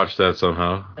watch that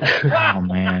somehow. Oh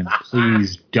man,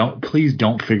 please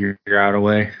don't figure out a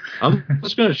way. I'm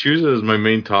just gonna choose it as my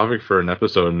main topic for an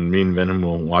episode, and me and Venom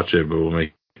won't watch it, but we'll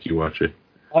make you watch it.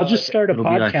 I'll just start a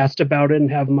podcast about it and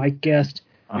have Mike guest.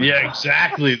 Yeah,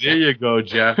 exactly. There you go,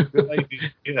 Jeff.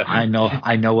 Yeah. I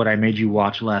know what I made you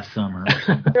watch last summer.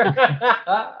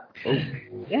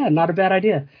 Yeah, not a bad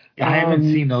idea. I haven't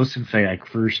seen those since they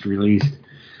first released.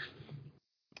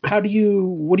 What do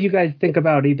you guys think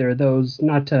about either of those?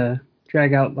 Not to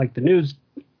drag out like the news,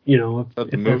 you know, if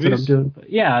that's what I'm doing. But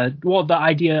yeah, well, the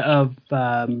idea of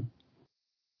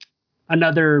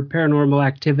another Paranormal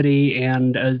Activity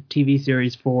and a TV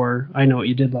series for I Know What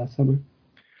You Did Last Summer.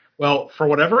 Well, for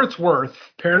whatever it's worth,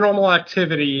 Paranormal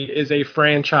Activity is a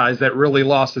franchise that really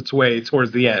lost its way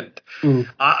towards the end.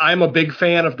 I'm a big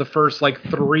fan of the first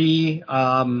three.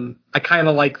 I kind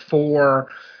of like 4.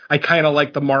 I kind of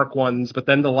like the Mark ones, but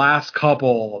then the last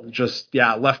couple just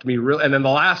left me real. And then the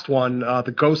last one,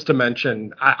 the Ghost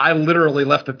Dimension, I literally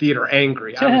left the theater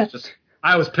angry.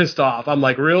 I was pissed off. I'm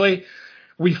like, really?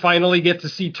 We finally get to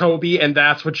see Toby, and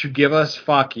that's what you give us?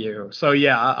 Fuck you. So,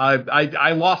 yeah,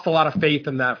 I lost a lot of faith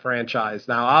in that franchise.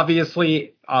 Now,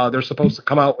 obviously, they're supposed to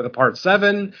come out with a part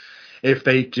 7. If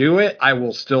they do it, I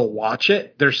will still watch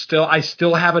it. I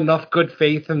still have enough good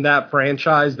faith in that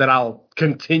franchise that I'll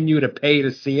continue to pay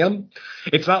to see them.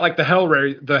 It's not like the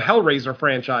Hellraiser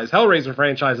franchise. Hellraiser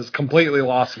franchise has completely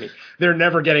lost me. They're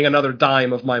never getting another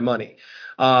dime of my money.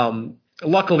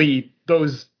 Luckily,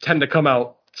 those tend to come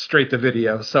out straight to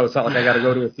video, so it's not like I got to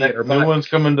go to a theater. New one's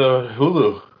coming to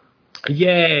Hulu.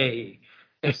 Yay!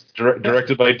 It's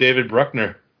directed by David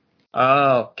Bruckner.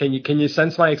 Oh, can you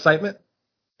sense my excitement?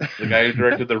 The guy who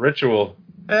directed The Ritual.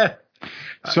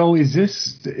 So is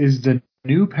the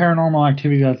new Paranormal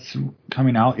Activity that's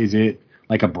coming out? Is it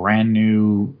like a brand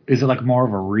new? Is it like more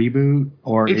of a reboot,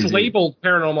 or it's labeled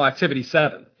Paranormal Activity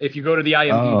 7? If you go to the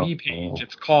IMDb page,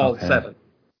 it's called 7.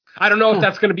 I don't know if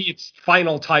that's going to be its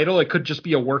final title. It could just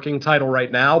be a working title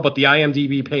right now, but the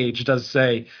IMDb page does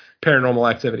say Paranormal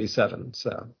Activity 7.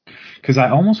 So, because I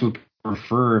almost would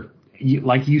prefer,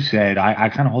 like you said, I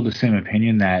kind of hold the same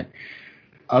opinion that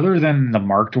other than the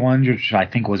marked ones, which I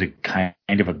think was a kind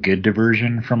of a good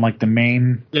diversion from like the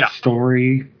main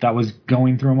story that was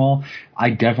going through them all, I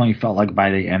definitely felt like by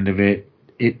the end of it,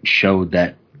 it showed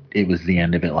that it was the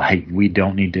end of it. Like, we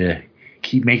don't need to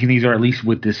keep making these, or at least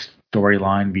with this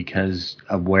storyline, because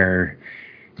of where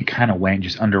it kind of went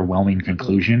just underwhelming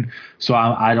conclusion. So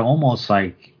I'd almost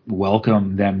like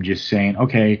welcome them just saying,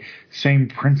 okay, same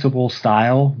principle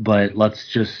style, but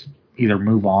let's just either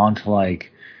move on to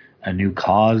like a new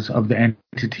cause of the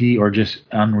entity or just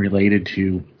unrelated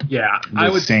to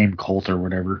the same cult or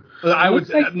whatever. I would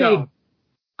no.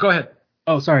 Go ahead.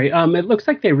 Oh, sorry. It looks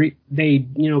like they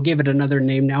gave it another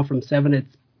name now from 7.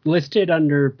 It's listed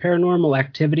under Paranormal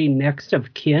Activity Next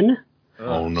of Kin.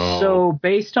 Oh no. So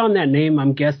based on that name,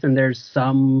 I'm guessing there's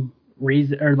some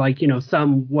reason or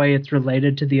some way it's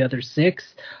related to the other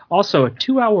 6. Also a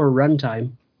 2-hour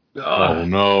runtime. Oh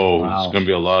no. Wow. There's going to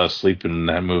be a lot of sleeping in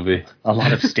that movie. A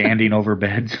lot of standing over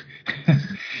beds.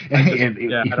 I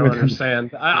don't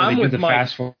understand. I'm with the Mike.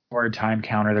 fast forward time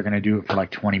counter. They're going to do it for like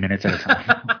 20 minutes at a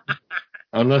time.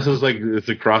 Unless it's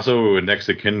a crossover with Next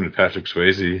of Kin with Patrick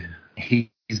Swayze. He's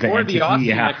the Or entity. the Aussie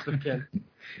Yeah. Next of Kin.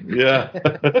 Yeah.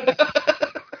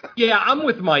 Yeah, I'm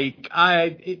with Mike.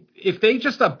 If they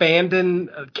just abandon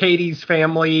Katie's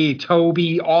family,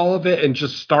 Toby, all of it, and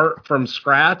just start from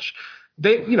scratch,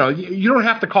 you don't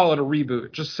have to call it a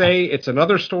reboot. Just say it's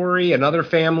another story, another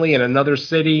family in another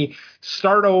city.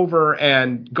 Start over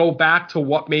and go back to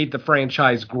what made the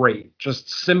franchise great. Just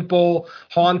simple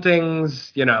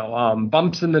hauntings,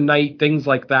 bumps in the night, things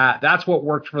like that. That's what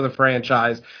worked for the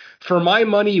franchise. For my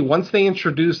money, once they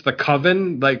introduced the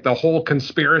Coven, like the whole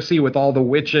conspiracy with all the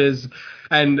witches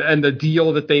and the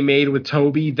deal that they made with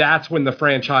Toby, that's when the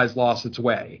franchise lost its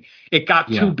way. It got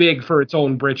too big for its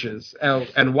own britches.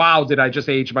 And wow, did I just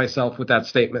age myself with that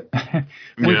statement.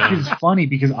 Which is funny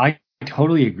because I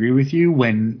totally agree with you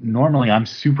when normally I'm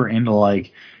super into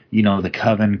like, the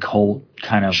Coven cult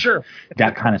kind of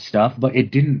that kind of stuff, but it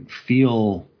didn't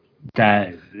feel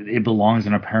that it belongs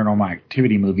in a Paranormal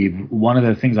Activity movie. One of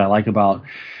the things I like about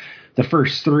the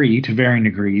first 3 to varying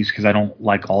degrees, because I don't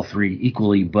like all 3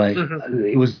 equally, but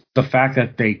it was the fact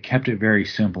that they kept it very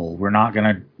simple. We're not going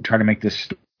to try to make this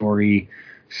story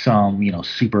some,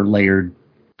 super layered,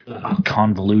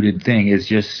 convoluted thing. It's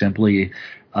just simply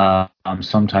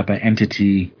some type of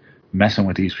entity messing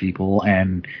with these people,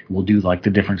 and we'll do like the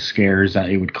different scares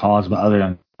that it would cause. But other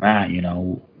than that,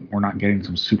 we're not getting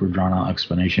some super drawn out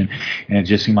explanation. And it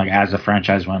just seemed like as the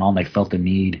franchise went on, they felt the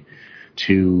need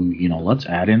to, let's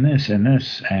add in this and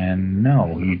this. And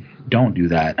no, you don't do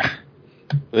that.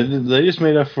 They just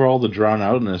made up for all the drawn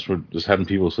outness with just having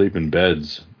people sleep in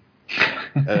beds.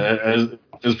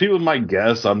 As people might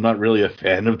guess, I'm not really a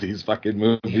fan of these fucking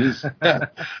movies,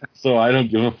 so I don't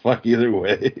give a fuck either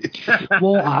way.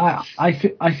 Well, I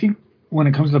think when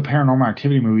it comes to the Paranormal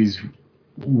Activity movies,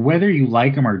 whether you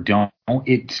like them or don't,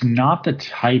 it's not the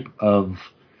type of,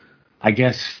 I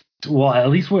guess, well, at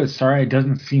least what it started, it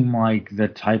doesn't seem like the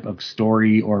type of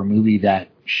story or movie that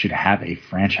should have a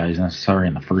franchise necessarily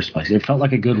in the first place. It felt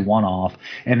like a good one-off,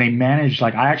 and they managed,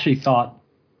 like, I actually thought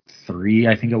 3,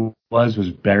 I think it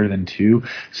was better than 2.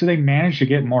 So they managed to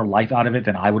get more life out of it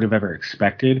than I would have ever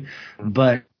expected.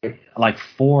 But like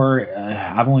 4,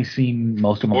 I've only seen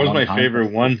most of them. 4 was my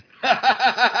favorite one.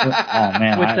 Oh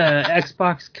man, with the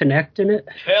Xbox Kinect in it.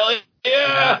 Hell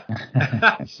yeah!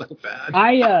 So bad.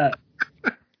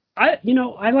 I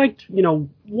liked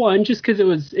 1 just because it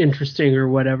was interesting or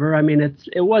whatever. I mean,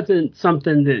 it wasn't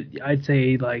something that I'd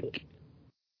say like,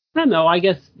 I don't know. I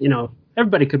guess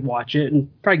everybody could watch it and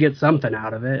probably get something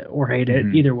out of it or hate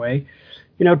it. Either way,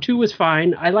 2 was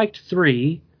fine. I liked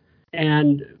 3,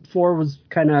 and 4 was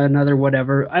kind of another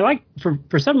whatever. I liked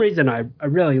for some reason I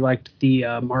really liked the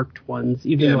marked ones,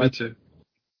 even though me too.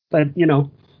 But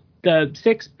the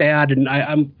 6 bad, and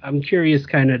I'm curious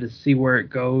kind of to see where it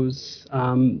goes.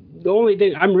 The only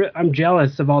thing I'm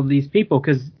jealous of all these people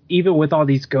because even with all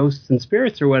these ghosts and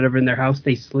spirits or whatever in their house,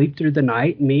 they sleep through the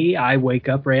night. Me, I wake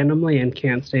up randomly and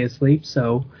can't stay asleep.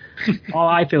 So all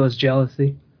I feel is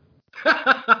jealousy.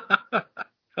 I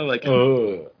like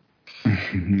it.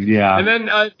 Yeah. And then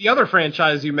the other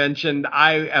franchise you mentioned,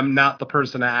 I am not the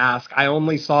person to ask. I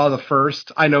only saw the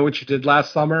first. I Know What You Did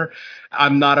Last Summer.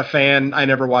 I'm not a fan. I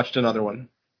never watched another one.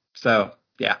 So,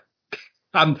 yeah.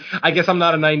 I guess I'm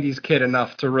not a 90s kid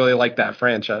enough to really like that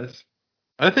franchise.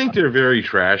 I think they're very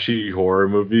trashy horror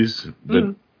movies.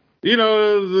 But,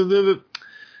 I'm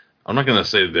not going to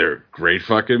say they're great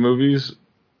fucking movies,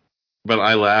 but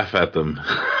I laugh at them.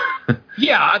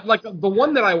 Yeah, like the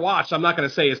one that I watched, I'm not going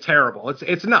to say is terrible.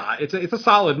 It's not. It's a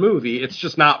solid movie. It's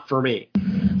just not for me.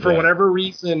 For whatever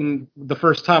reason, the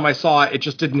first time I saw it, it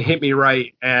just didn't hit me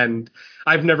right, and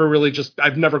I've never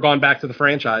gone back to the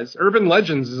franchise. Urban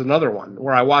Legends is another one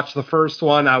where I watched the first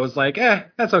one, I was like,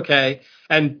 that's okay,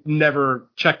 and never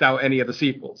checked out any of the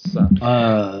sequels. So.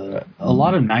 A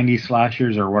lot of 90s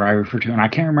slashers are what I refer to, and I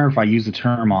can't remember if I used the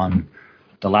term on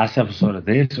the last episode of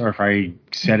this, or if I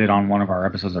said it on one of our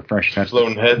episodes of Fresh Cuts.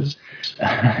 Floating Heads.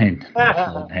 Floating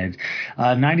Heads.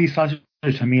 90s slashers,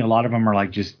 to me, a lot of them are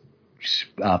like just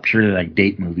purely like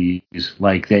date movies.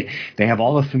 Like they have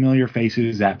all the familiar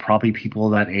faces that probably people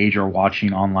that age are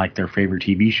watching on like their favorite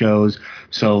TV shows.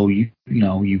 So you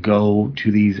go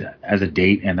to these as a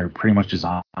date, and they're pretty much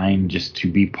designed just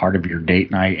to be part of your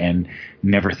date night and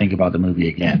never think about the movie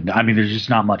again. I mean, there's just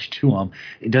not much to them.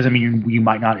 It doesn't mean you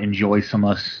might not enjoy some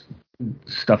of the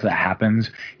stuff that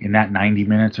happens in that 90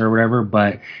 minutes or whatever,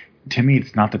 but to me,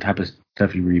 it's not the type of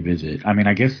stuff you revisit. I mean,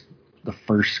 I guess the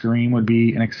first Scream would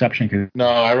be an exception. Cause No,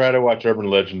 I'd rather watch Urban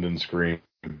Legend than Scream.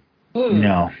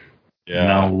 no.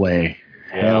 Yeah. No way.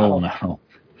 Yeah. Hell no.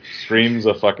 Scream's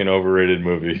a fucking overrated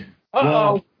movie.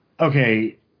 Well,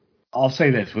 okay, I'll say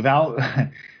this without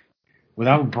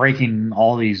breaking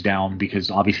all these down, because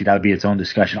obviously that would be its own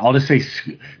discussion. I'll just say,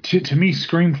 to me,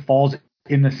 Scream falls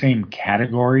in the same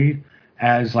category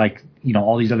as like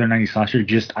all these other 90s slashers.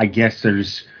 Just I guess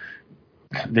there's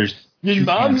two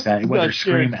camps that whether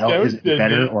Scream is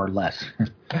better or less.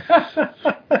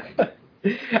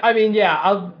 I mean, yeah,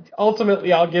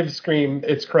 I'll give Scream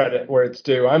its credit where it's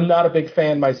due. I'm not a big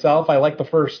fan myself. I like the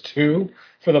first two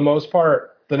for the most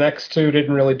part. The next two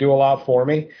didn't really do a lot for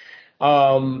me.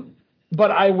 But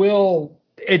I will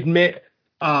admit,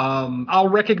 I'll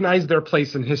recognize their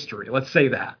place in history. Let's say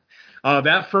that.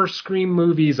 That first Scream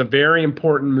movie is a very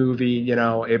important movie.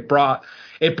 It brought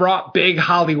big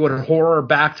Hollywood horror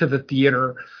back to the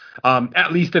theater,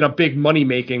 at least in a big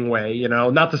money-making way.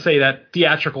 Not to say that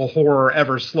theatrical horror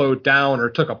ever slowed down or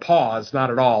took a pause,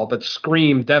 not at all. But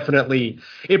Scream definitely,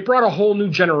 it brought a whole new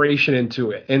generation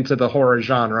into the horror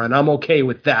genre, and I'm okay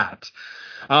with that.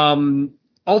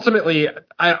 Ultimately,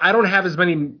 I don't have as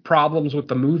many problems with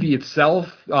the movie itself.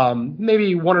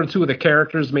 Maybe one or two of the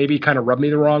characters maybe kind of rub me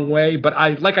the wrong way,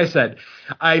 but like I said,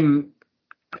 I'm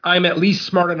at least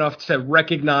smart enough to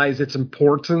recognize its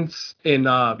importance in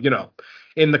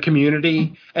the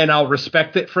community, and I'll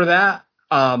respect it for that.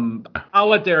 I'll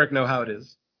let Derek know how it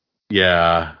is.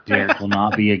 Yeah. Derek will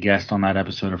not be a guest on that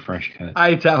episode of Fresh Cut.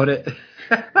 I doubt it.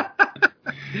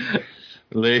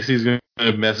 Lacey's going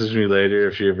to message me later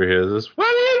if she ever hears this. What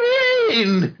do you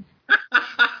mean?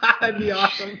 That'd be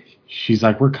awesome. She's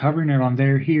like, we're covering it on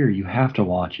There Here. You have to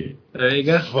watch it. There you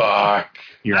go. Fuck.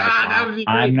 You're like, that would be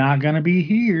great. I'm not going to be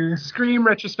here. Scream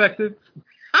retrospective.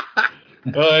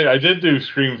 I did do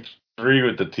Scream 3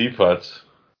 with the teapots.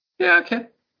 Yeah, okay.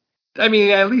 I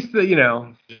mean, at least It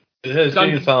has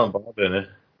Jay and Silent Bob in it.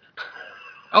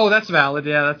 Oh, that's valid.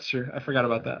 Yeah, that's true. I forgot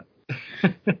about that.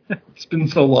 It's been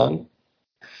so long.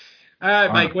 All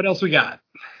right, Mike, what else we got?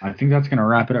 I think that's going to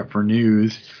wrap it up for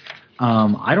news.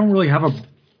 I don't really have a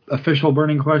official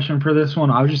burning question for this one.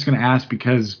 I was just going to ask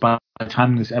because by the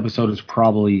time this episode is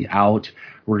probably out,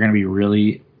 we're going to be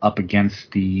really up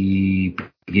against the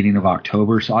beginning of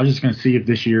October. So I was just going to see if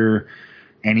this year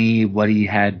anybody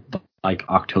had like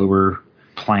October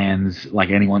plans, like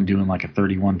anyone doing like a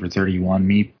 31 for 31.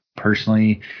 Me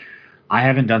personally, I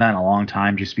haven't done that in a long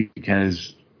time just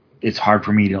because it's hard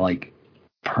for me to like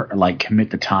commit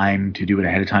the time to do it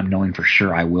ahead of time, knowing for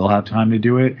sure I will have time to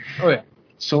do it. Oh yeah.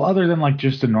 So other than like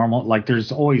just the normal, like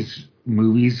there's always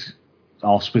movies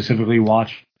I'll specifically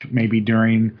watch maybe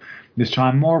during this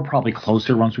time, more probably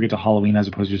closer once we get to Halloween as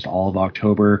opposed to just all of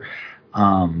October.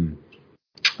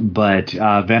 But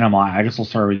Venom, I guess I'll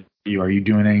start with you. Are you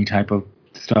doing any type of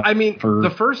stuff? I mean, for the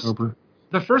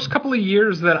first couple of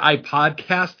years that I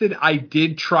podcasted, I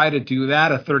did try to do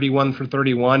that, a 31 for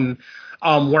 31,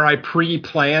 where I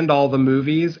pre-planned all the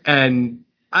movies. And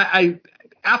I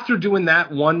after doing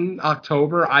that one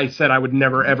October, I said I would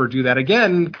never, ever do that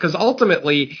again, because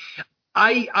ultimately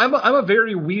I'm a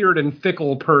very weird and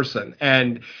fickle person.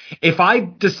 And if I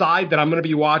decide that I'm going to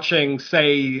be watching,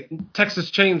 say, Texas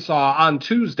Chainsaw on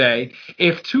Tuesday,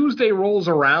 if Tuesday rolls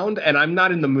around and I'm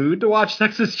not in the mood to watch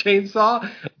Texas Chainsaw,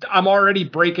 I'm already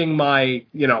breaking my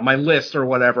list or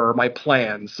whatever, my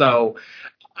plan. So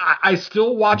I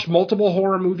still watch multiple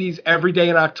horror movies every day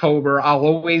in October. I'll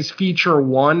always feature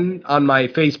one on my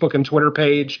Facebook and Twitter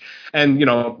page and,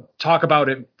 talk about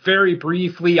it very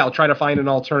briefly. I'll try to find an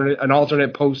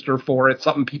alternate poster for it,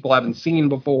 something people haven't seen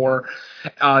before,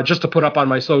 just to put up on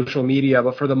my social media.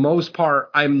 But for the most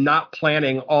part, I'm not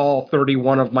planning all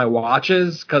 31 of my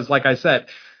watches because, like I said,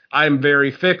 I'm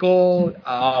very fickle.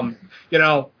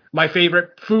 My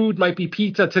favorite food might be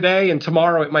pizza today, and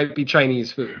tomorrow it might be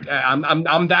Chinese food.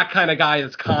 I'm that kind of guy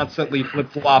that's constantly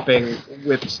flip-flopping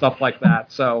with stuff like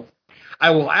that. So I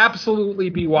will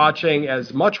absolutely be watching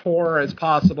as much horror as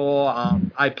possible.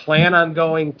 I plan on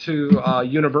going to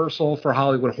Universal for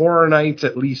Hollywood Horror Nights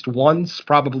at least once,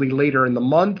 probably later in the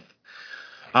month.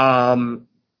 I'm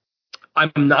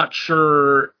not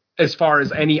sure as far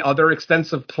as any other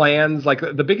extensive plans. Like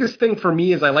the biggest thing for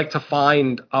me is I like to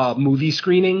find movie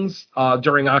screenings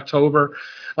during October.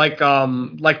 Like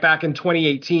back in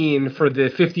 2018 for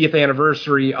the 50th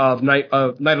anniversary of Night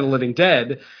of the Living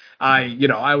Dead,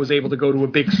 I was able to go to a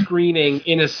big screening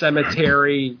in a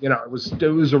cemetery. It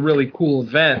was a really cool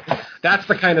event. That's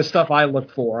the kind of stuff I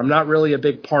look for. I'm not really a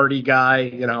big party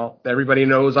guy. Everybody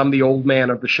knows I'm the old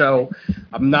man of the show.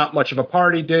 I'm not much of a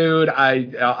party dude.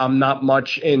 I'm not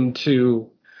much into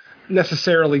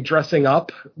necessarily dressing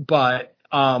up, but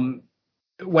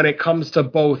when it comes to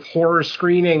both horror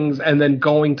screenings and then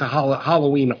going to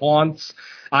Halloween haunts,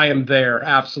 I am there.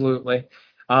 Absolutely.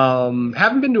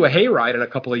 Haven't been to a hayride in a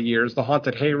couple of years, the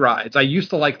haunted hayrides. I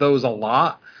used to like those a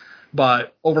lot,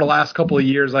 but over the last couple of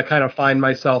years, I kind of find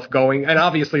myself going, and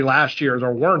obviously last year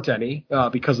there weren't any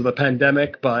because of the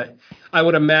pandemic, but I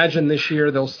would imagine this year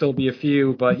there'll still be a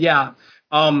few. But yeah,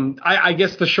 I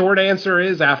guess the short answer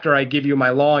is, after I give you my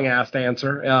long-ass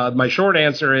answer, my short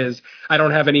answer is I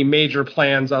don't have any major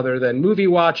plans other than movie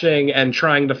watching and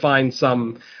trying to find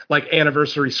some like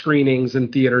anniversary screenings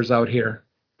in theaters out here.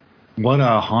 What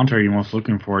haunt are you most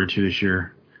looking forward to this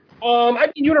year?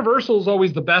 Universal is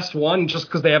always the best one, just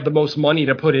because they have the most money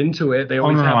to put into it. They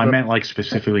always have. I meant like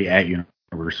specifically at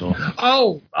Universal.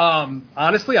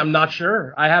 Honestly, I'm not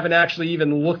sure. I haven't actually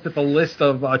even looked at the list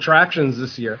of attractions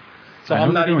this year, so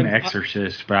I'm not doing even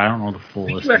Exorcist, but I don't know the full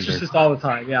list. I do Exorcist all the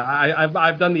time. Yeah,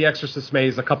 I've done the Exorcist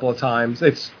maze a couple of times.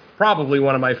 It's probably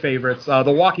one of my favorites.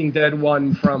 The Walking Dead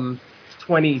one from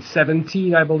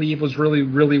 2017, I believe, was really,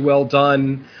 really well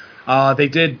done. They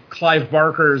did Clive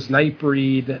Barker's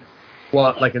Nightbreed,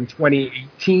 in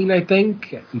 2018, I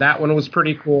think. That one was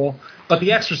pretty cool. But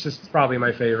The Exorcist is probably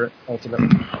my favorite, ultimately.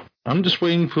 I'm just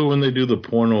waiting for when they do the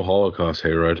porno Holocaust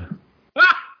hayride.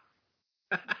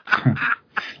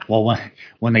 Well,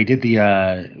 when they did the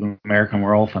American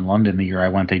Werewolf in London the year I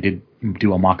went, they did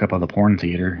do a mock-up of the porn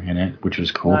theater in it, which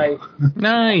was cool.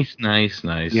 Nice.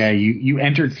 Yeah, you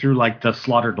entered through like the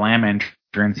slaughtered lamb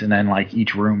entrance, and then like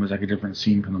each room was like a different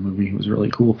scene from the movie. It was really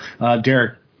cool.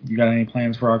 Derek, you got any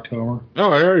plans for October?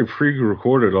 Oh, I already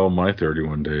pre-recorded all my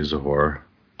 31 days of horror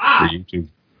for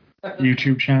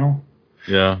YouTube channel.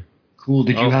 Yeah. Cool.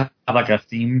 Did you have like a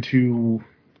theme to?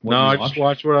 No, I just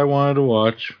watched what I wanted to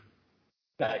watch.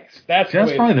 Nice. That's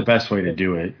probably the best way to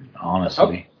do it,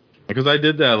 honestly. Because I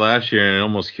did that last year and it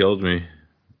almost killed me.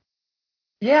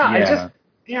 Yeah.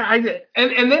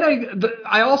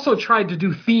 I also tried to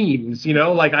do themes,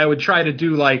 like I would try to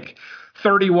do like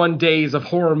 31 days of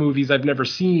horror movies I've never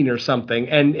seen or something.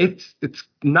 And it's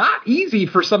not easy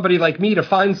for somebody like me to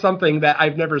find something that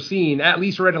I've never seen, at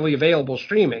least readily available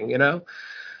streaming,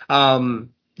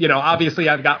 obviously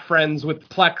I've got friends with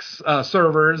Plex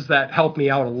servers that help me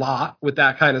out a lot with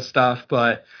that kind of stuff.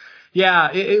 But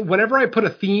yeah, whenever I put a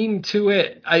theme to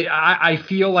it, I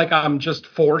feel like I'm just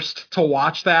forced to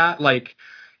watch that. Like,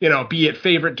 be it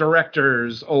favorite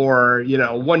directors or,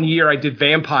 1 year I did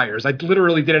vampires. I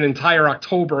literally did an entire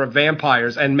October of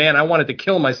vampires. And man, I wanted to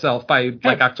kill myself by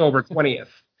like October 20th.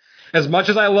 As much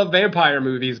as I love vampire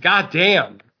movies,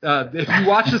 goddamn. If you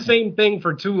watch the same thing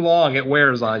for too long, it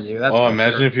wears on you. That's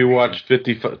imagine if you watched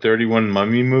 31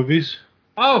 mummy movies.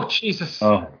 Oh, Jesus.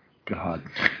 Oh, God.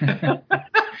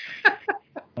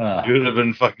 You would have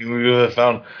been we would have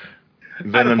found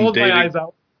Venom David.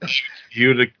 He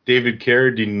would have David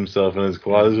Carradine himself in his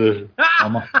closet.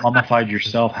 Mummified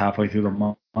yourself halfway through the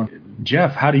month.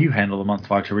 Jeff, how do you handle the month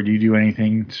of October? Do you do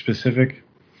anything specific?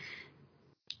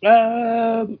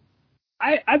 I've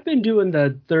been doing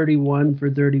the 31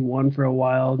 for 31 for a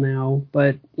while now,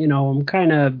 but I'm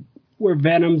kind of where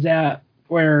Venom's at,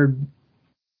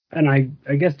 and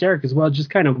I guess Derek as well,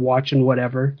 just kind of watching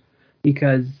whatever,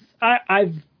 because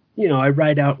I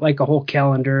write out like a whole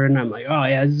calendar and I'm like, oh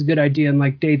yeah, this is a good idea. And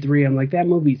like day 3, I'm like, that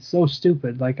movie's so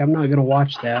stupid. Like I'm not going to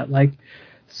watch that. Like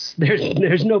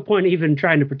there's no point even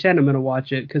trying to pretend I'm going to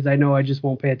watch it, because I know I just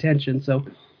won't pay attention. So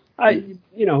I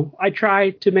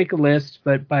try to make a list,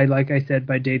 but like I said,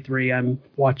 by day 3, I'm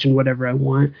watching whatever I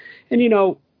want.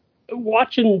 And,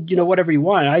 watching, whatever you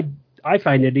want, I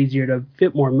find it easier to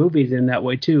fit more movies in that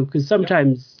way too. Cause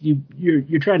sometimes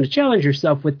you're trying to challenge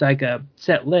yourself with like a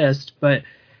set list, but,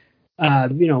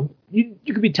 you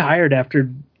could be tired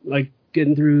after like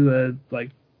getting through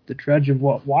the trudge of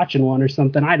watching one or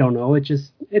something. I don't know.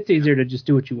 It's easier to just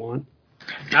do what you want.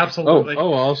 Absolutely.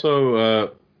 Also,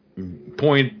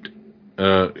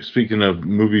 speaking of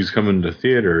movies coming to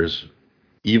theaters,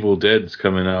 Evil Dead's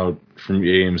coming out from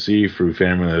AMC through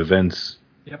Family Events.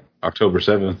 Yep. October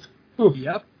 7th.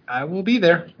 Yep. I will be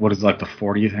there. What is like the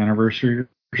 40th anniversary?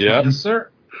 Yeah. Yes, sir.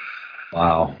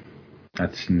 Wow.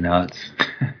 That's nuts.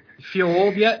 You feel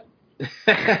old yet?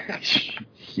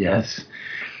 Yes,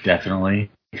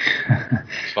 definitely.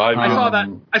 5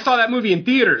 years. I saw that movie in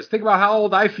theaters. Think about how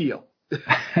old I feel.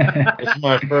 It's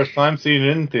my first time seeing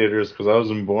it in theaters because I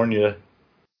wasn't born yet.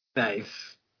 Nice.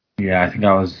 Yeah, I think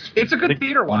I was. It's a good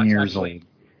theater watch. 1 years actually. old.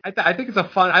 I think it's a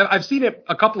fun. I've seen it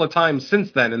a couple of times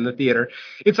since then in the theater.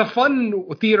 It's a fun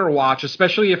theater watch,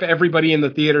 especially if everybody in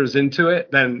the theater is into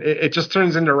it. Then it just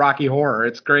turns into Rocky Horror.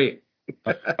 It's great.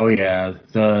 Oh yeah,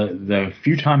 the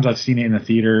few times I've seen it in the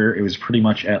theater, it was pretty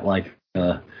much at like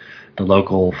the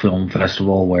local film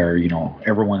festival where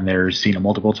everyone there's seen it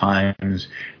multiple times.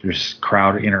 There's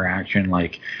crowd interaction.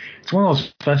 Like it's one of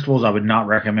those festivals I would not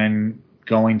recommend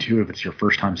going to if it's your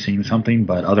first time seeing something,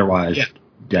 but otherwise. Yeah.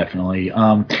 Definitely.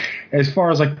 As far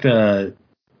as like the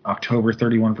October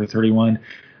 31 for 31,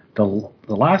 the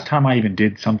last time I even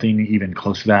did something even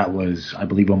close to that was, I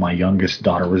believe, when my youngest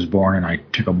daughter was born, and I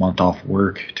took a month off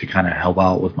work to kind of help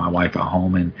out with my wife at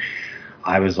home, and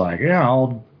I was like, yeah,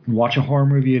 I'll watch a horror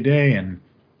movie a day, and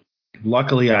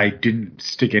luckily I didn't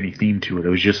stick any theme to it. It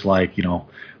was just like,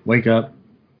 wake up,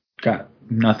 got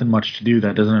nothing much to do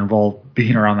that doesn't involve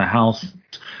being around the house.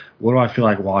 What do I feel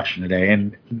like watching today?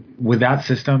 And with that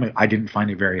system, I didn't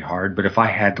find it very hard. But if I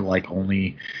had to like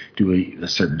only do a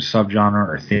certain subgenre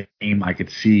or theme, I could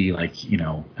see like,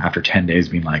 after 10 days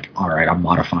being like, all right, I'm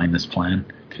modifying this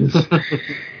plan because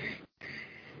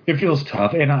it feels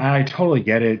tough. And I totally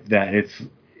get it that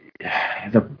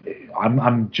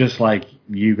I'm just like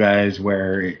you guys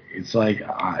where it's like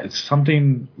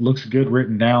something looks good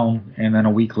written down. And then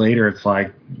a week later, it's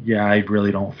like, yeah, I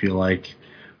really don't feel like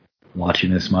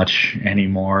watching this much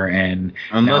anymore, and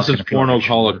unless it's porno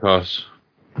holocaust.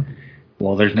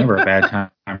 Well, there's never a bad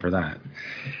time for that.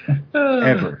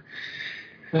 Ever.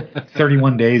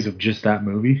 31 days of just that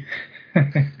movie.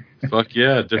 Fuck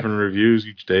yeah, different reviews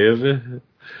each day of it.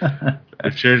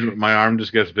 I've changed. My arm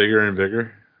just gets bigger and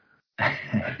bigger.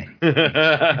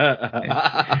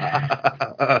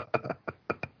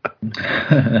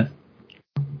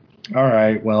 All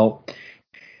right, well,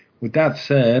 with that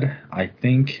said, I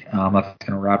think that's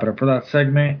going to wrap it up for that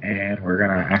segment, and we're going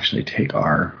to actually take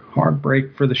our hard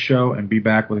break for the show and be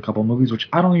back with a couple of movies, which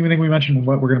I don't even think we mentioned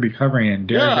what we're going to be covering. And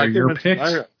Derek, they're your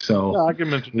picks, so I can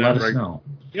mention let us know.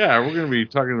 Yeah, we're going to be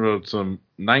talking about some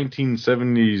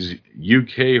 1970s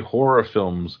UK horror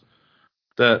films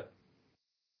that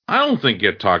I don't think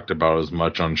get talked about as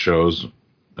much on shows,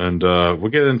 and we'll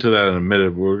get into that in a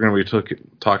minute. We're going to be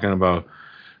talking about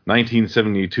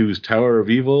 1972's Tower of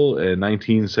Evil and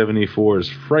 1974's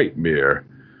Frightmare.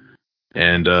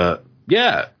 And,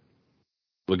 yeah,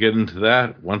 we'll get into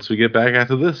that once we get back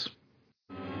after this.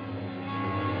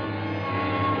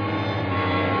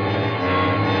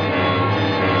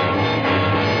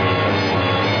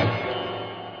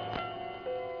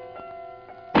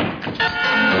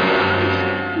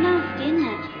 Nasty, isn't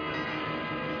it?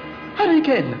 How did he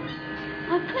get in?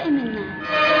 I put him in there.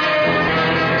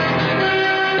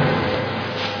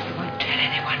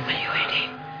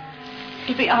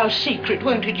 It'll be our secret,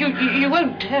 won't it? You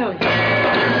won't tell.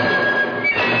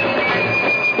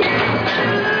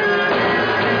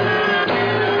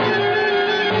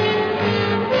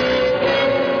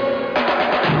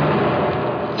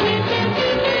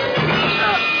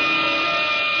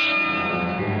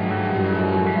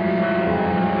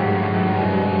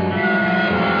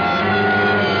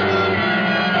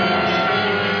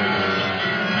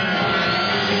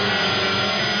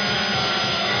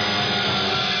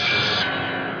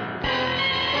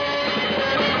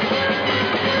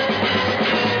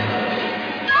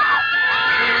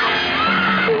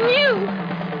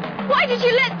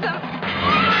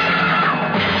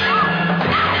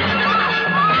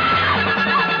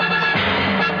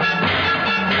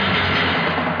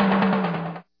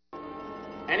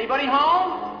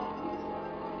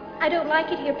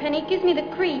 Penny, it gives me the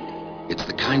creeps. It's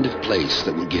the kind of place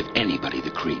that will give anybody the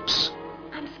creeps.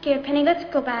 I'm scared, Penny. Let's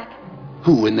go back.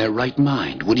 Who in their right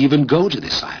mind would even go to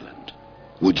this island?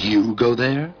 Would you go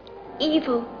there?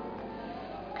 Evil.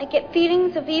 I get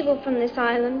feelings of evil from this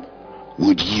island.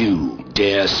 Would you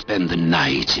dare spend the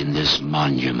night in this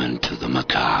monument to the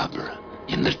macabre,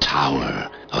 in the Tower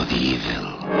of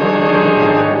Evil?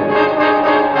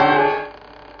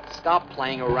 Stop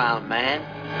playing around, man.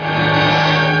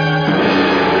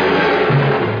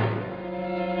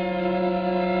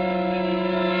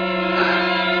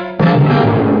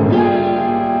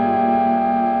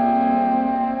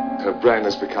 Her brain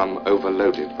has become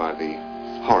overloaded by the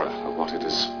horror of what it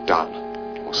has done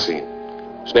or seen.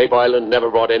 Snape Island never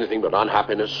brought anything but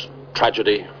unhappiness,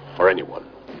 tragedy for anyone.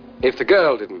 If the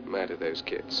girl didn't murder those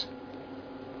kids,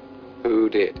 who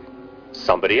did?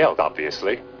 Somebody else,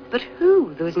 obviously. But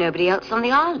who? There was nobody else on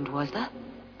the island, was there?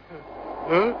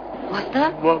 Huh? Was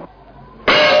there? What?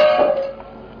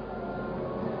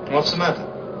 What's the matter?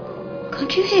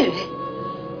 Can't you hear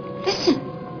it? Listen.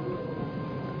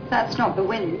 That's not the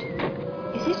wind,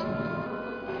 is it?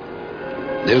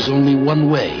 There's only one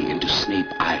way into Snape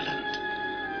Island.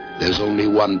 There's only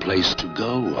one place to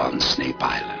go on Snape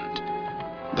Island.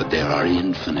 But there are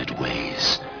infinite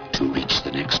ways to reach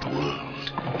the next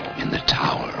world in the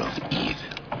Tower of Evil.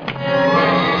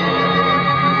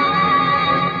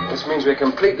 This means we're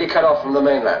completely cut off from the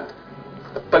mainland.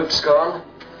 The boat's gone,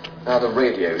 now the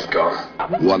radio's gone.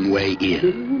 One way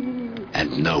in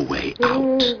and no way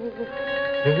out.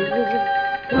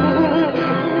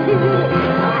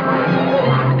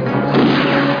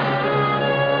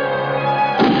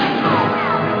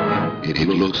 It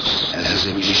looks as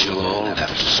if we shall all have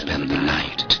to spend the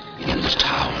night in the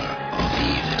Tower of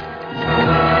Evil.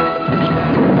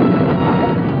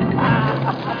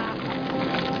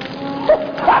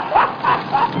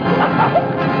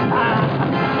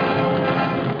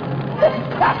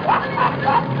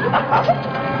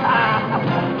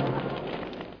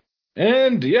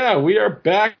 And yeah, we are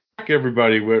back,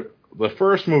 everybody, with the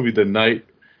first movie of the night.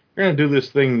 We're going to do this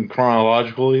thing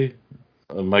chronologically.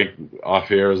 Mike off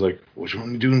air was like, which one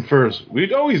are we doing first?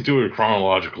 We'd always do it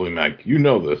chronologically, Mike. You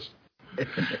know this.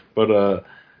 But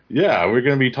yeah, we're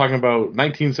going to be talking about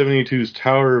 1972's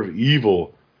Tower of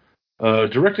Evil,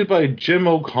 directed by Jim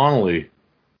O'Connelly,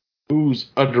 who's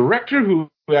a director who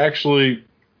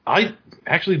I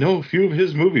actually know a few of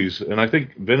his movies, and I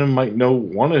think Venom might know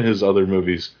one of his other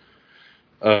movies.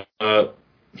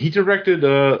 He directed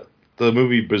the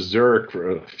movie Berserk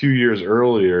for a few years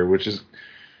earlier, which is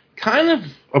kind of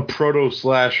a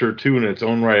proto-slasher, too, in its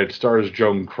own right. It stars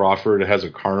Joan Crawford. It has a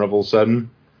carnival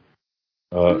setting.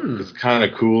 It's kind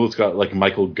of cool. It's got, like,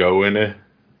 Michael Gough in it,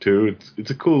 too. It's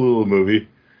a cool little movie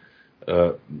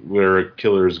where a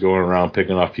killer is going around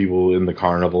picking off people in the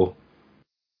carnival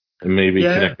and maybe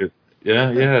connected.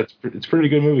 Yeah, it's a pretty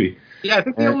good movie. Yeah, I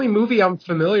think the only movie I'm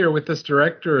familiar with this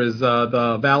director is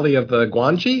the Valley of the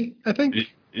Guanji, I think.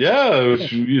 Yeah, which,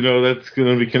 that's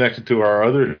going to be connected to our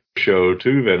other show,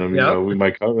 too, Venom. Yep. We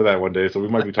might cover that one day. So we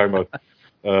might be talking about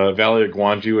Valley of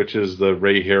Guanji, which is the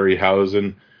Ray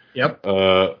Harryhausen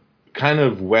kind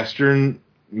of Western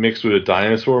mixed with a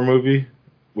dinosaur movie,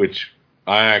 which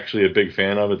I'm actually a big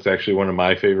fan of. It's actually one of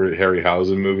my favorite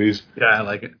Harryhausen movies. Yeah, I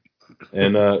like it.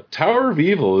 And Tower of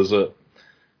Evil is a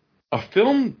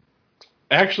film.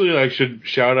 Actually, I should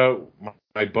shout out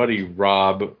my buddy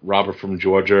Robert from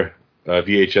Georgia,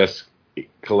 VHS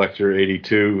Collector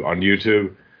 82 on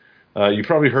YouTube. You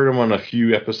probably heard him on a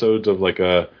few episodes of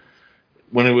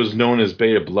when it was known as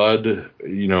Bay of Blood.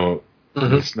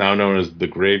 It's now known as the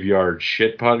Graveyard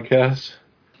Shit Podcast.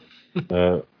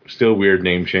 Still weird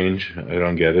name change. I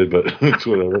don't get it, but it's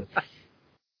whatever.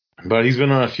 But he's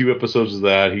been on a few episodes of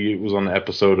that. He was on the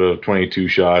episode of 22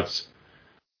 Shots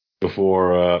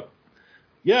before.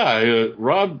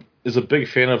 Rob is a big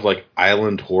fan of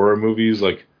island horror movies.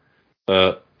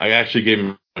 I actually gave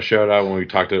him a shout out when we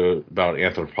talked about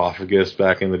Anthropophagus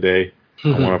back in the day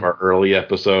on one of our early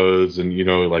episodes, and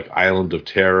Island of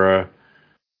Terror.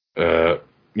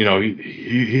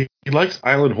 He likes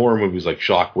island horror movies like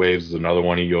Shockwaves is another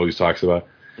one he always talks about.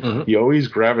 He always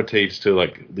gravitates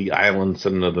to the island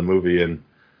setting of the movie, and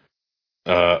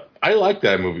I like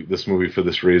this movie for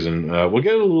this reason. We'll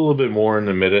get a little bit more in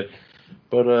a minute,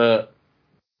 but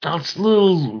it's a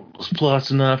little plot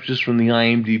synopsis from the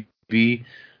IMDb.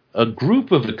 A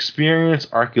group of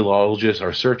experienced archaeologists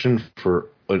are searching for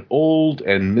an old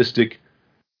and mystic.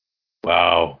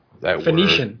 Wow, that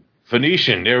Phoenician. word.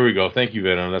 Phoenician. There we go. Thank you,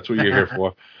 Venom. That's what you're here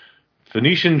for.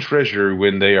 Phoenician treasure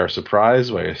when they are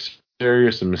surprised by a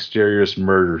serious and mysterious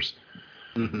murders.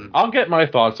 I'll get my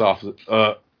thoughts off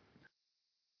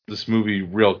this movie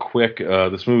real quick.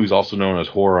 This movie is also known as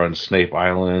Horror on Snape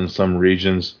Island in some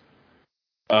regions.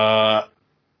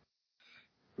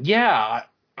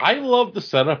 I love the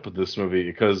setup of this movie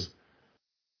because,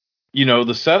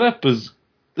 the setup is,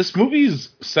 this movie's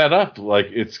set up like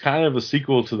it's kind of a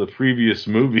sequel to the previous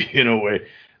movie in a way,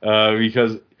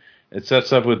 because it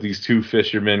sets up with these two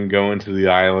fishermen going to the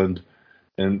island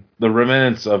and the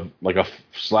remnants of a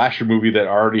slasher movie that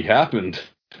already happened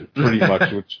pretty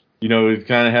much, which, it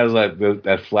kind of has that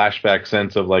flashback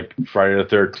sense of Friday the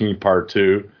 13th Part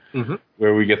 2.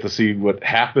 Where we get to see what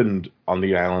happened on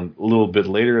the island a little bit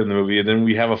later in the movie. And then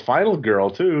we have a final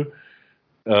girl, too,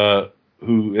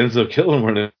 who ends up killing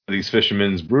one of these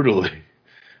fishermen brutally.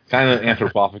 Kind of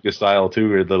Anthropophagus style, too,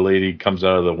 where the lady comes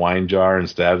out of the wine jar and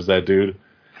stabs that dude.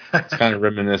 It's kind of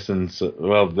reminiscent.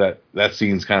 Well, that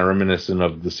scene's kind of reminiscent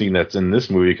of the scene that's in this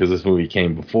movie, because this movie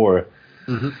came before.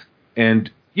 Mm-hmm. And,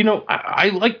 you know, I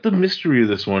like the mystery of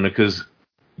this one, because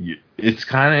it's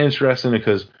kind of interesting,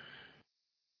 because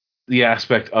the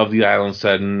aspect of the island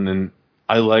setting, and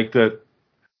I like that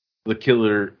the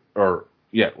killer,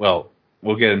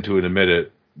 we'll get into it in a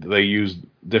minute. They use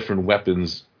different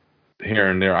weapons here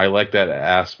and there. I like that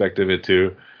aspect of it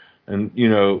too. And, you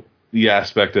know, the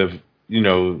aspect of, you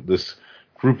know, this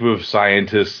group of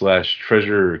scientists /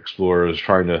 treasure explorers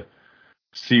trying to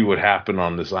see what happened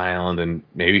on this island and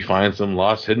maybe find some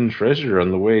lost hidden treasure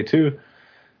on the way too.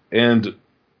 And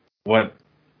what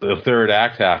the third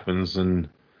act happens, and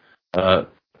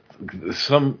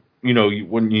you know,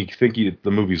 when you think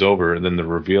the movie's over, and then the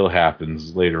reveal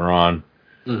happens later on,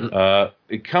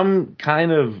 it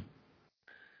kind of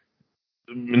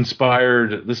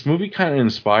inspired. This movie kind of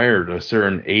inspired a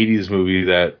certain '80s movie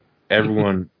that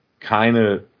everyone kind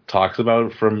of talks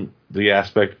about from the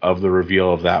aspect of the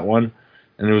reveal of that one,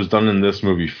 and it was done in this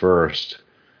movie first.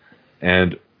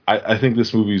 And I think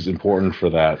this movie is important for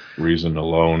that reason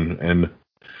alone. And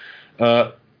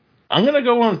I'm going to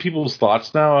go on people's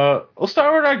thoughts now. Let's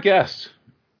start with our guest.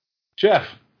 Jeff,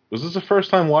 was this a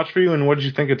first-time watch for you, and what did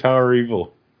you think of Tower of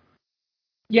Evil?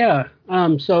 Yeah,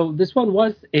 so this one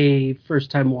was a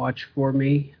first-time watch for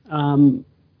me. I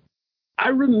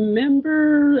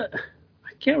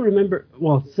can't remember.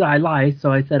 Well, so I lied,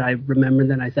 so I said I remember,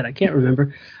 then I said I can't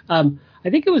remember. I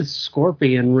think it was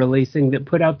Scorpion releasing that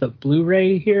put out the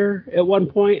Blu-ray here at one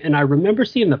point, and I remember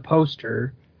seeing the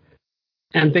poster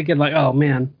and thinking like, oh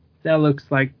man, that looks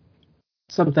like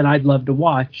something I'd love to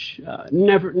watch.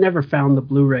 Never found the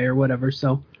Blu-ray or whatever,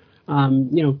 so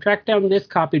you know, tracked down this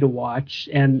copy to watch,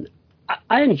 and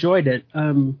I enjoyed it.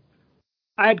 I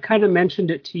had kind of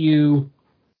mentioned it to you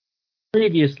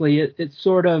previously. It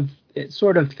sort of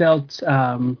felt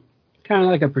kind of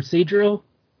like a procedural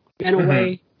in a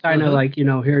way, kind of like, you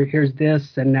know, here's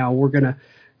this, and now we're gonna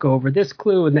go over this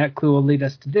clue, and that clue will lead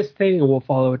us to this thing, and we'll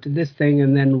follow it to this thing,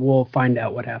 and then we'll find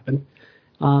out what happened.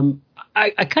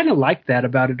 I kind of like that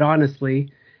about it,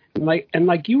 honestly.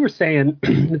 Like you were saying,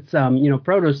 it's you know,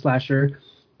 proto slasher.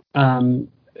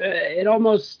 It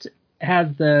almost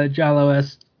has the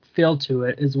Giallo-esque feel to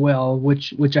it as well,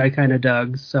 which I kind of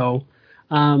dug. So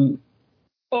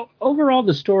overall,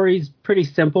 the story's pretty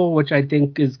simple, which I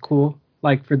think is cool.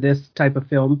 Like for this type of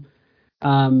film,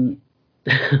 I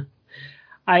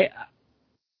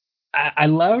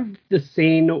love the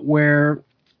scene where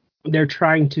they're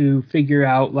trying to figure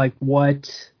out like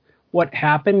what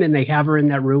happened, and they have her in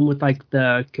that room with like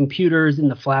the computers and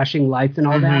the flashing lights and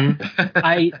all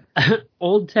that.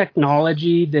 Old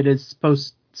technology that is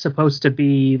supposed to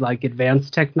be like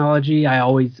advanced technology. I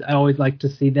always like to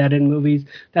see that in movies.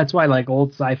 That's why like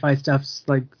old sci-fi stuff's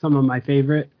like some of my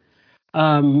favorite.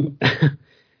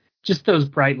 Just those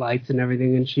bright lights and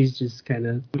everything, and she's just kind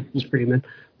of screaming.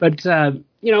 But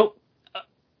you know,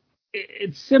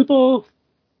 it's simple,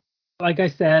 like I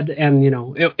said, and you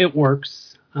know, it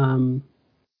works. I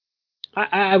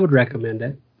would recommend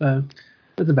it.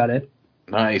 That's about it.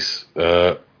 Nice.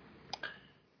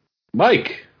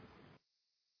 Mike.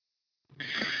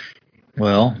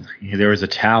 Well, there was a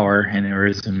tower, and there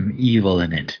was some evil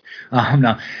in it.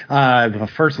 No, the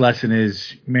first lesson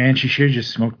is, man, she should have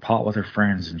just smoked pot with her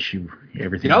friends, and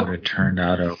everything would have turned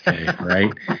out okay,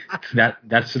 right?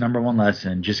 That's the number one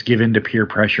lesson. Just give in to peer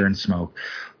pressure and smoke.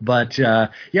 But yeah,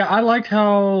 I liked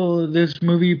how this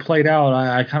movie played out.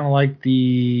 I kind of like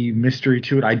the mystery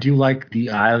to it. I do like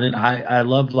the island. I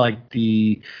love like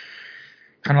the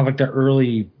kind of like the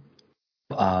early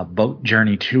boat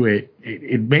journey to it.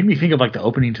 It made me think of like the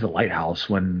opening to the lighthouse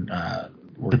when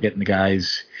we're getting the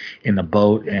guys in the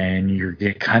boat, and you're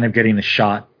kind of getting the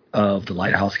shot of the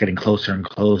lighthouse getting closer and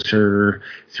closer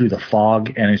through the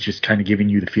fog, and it's just kind of giving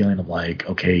you the feeling of like,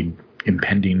 okay,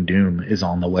 impending doom is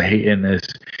on the way in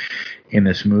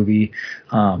this movie.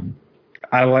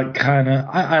 I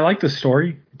like the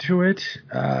story to it,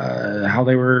 how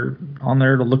they were on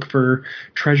there to look for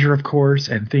treasure, of course,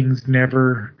 and things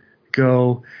never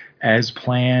go as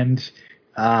planned.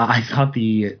 I thought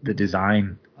the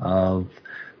design of,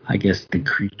 I guess, the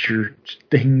creature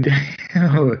thing,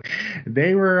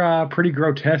 they were pretty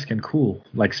grotesque and cool,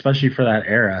 like especially for that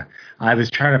era. I was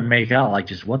trying to make out like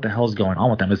just what the hell's going on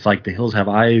with them. It's like The Hills Have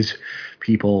Eyes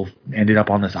people ended up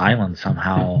on this island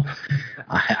somehow.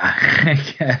 I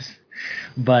guess.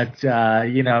 But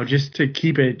you know, just to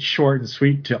keep it short and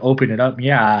sweet, to open it up,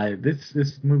 yeah,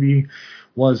 this movie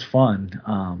was fun.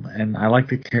 And I like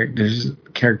the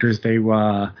characters. They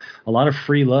a lot of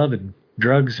free love and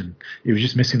drugs, and it was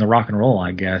just missing the rock and roll,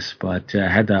 I guess. But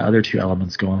had the other two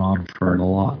elements going on for it a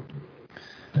lot.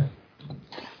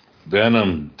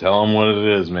 Venom, tell them what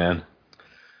it is, man.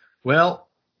 Well,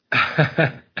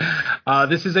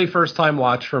 this is a first-time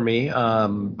watch for me.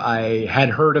 I had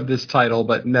heard of this title,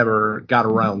 but never got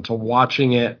around to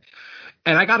watching it.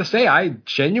 And I got to say, I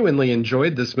genuinely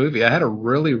enjoyed this movie. I had a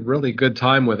really, really good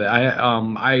time with it.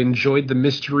 I enjoyed the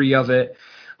mystery of it.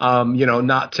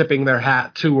 Not tipping their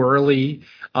hat too early.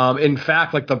 In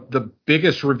fact, like the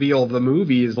biggest reveal of the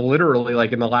movie is literally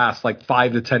like in the last like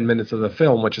 5 to 10 minutes of the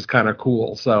film, which is kind of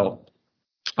cool. So,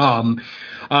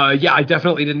 I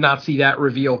definitely did not see that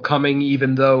reveal coming,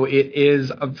 even though it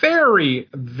is a very,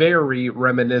 very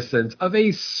reminiscent of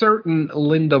a certain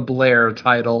Linda Blair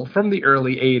title from the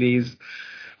early 80s.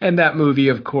 And that movie,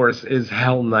 of course, is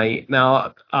Hell Night.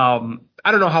 Now,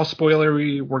 I don't know how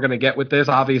spoilery we're going to get with this.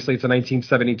 Obviously, it's a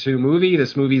 1972 movie.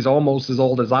 This movie's almost as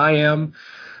old as I am.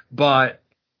 But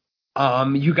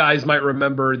you guys might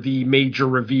remember the major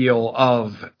reveal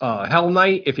of Hell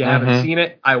Night. If you haven't seen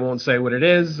it, I won't say what it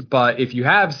is. But if you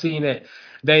have seen it,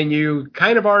 then you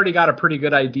kind of already got a pretty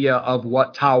good idea of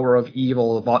what Tower of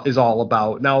Evil is all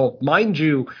about. Now, mind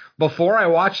you, before I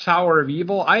watched Tower of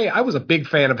Evil, I was a big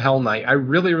fan of Hell Night. I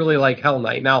really, really like Hell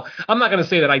Night. Now, I'm not going to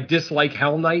say that I dislike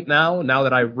Hell Night now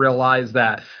that I realize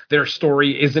that their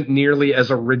story isn't nearly as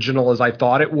original as I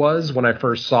thought it was when I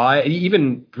first saw it.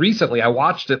 Even recently, I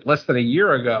watched it less than a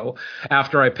year ago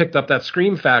after I picked up that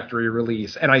Scream Factory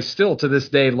release, and I still, to this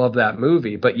day, love that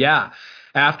movie. But yeah,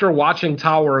 after watching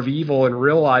Tower of Evil and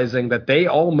realizing that they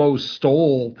almost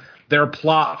stole their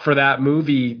plot for that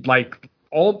movie,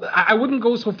 I wouldn't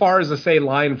go so far as to say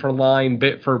line for line,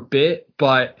 bit for bit,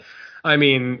 but I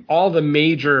mean, all the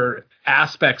major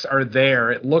aspects are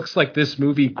there. It looks like this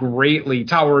movie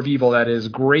Tower of Evil, that is,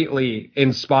 greatly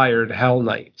inspired Hell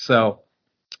Night. So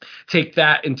take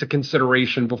that into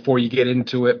consideration before you get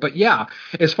into it. But yeah,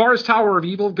 as far as Tower of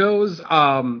Evil goes,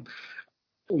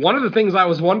 one of the things I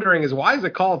was wondering is, why is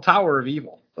it called Tower of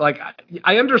Evil? Like,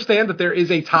 I understand that there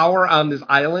is a tower on this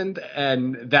island,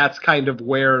 and that's kind of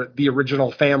where the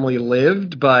original family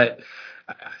lived, but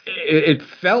it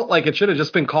felt like it should have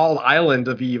just been called Island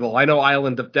of Evil. I know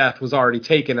Island of Death was already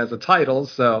taken as a title,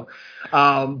 so,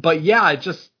 but yeah,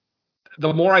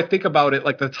 the more I think about it,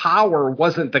 like, the tower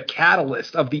wasn't the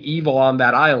catalyst of the evil on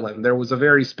that island. There was a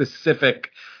very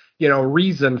specific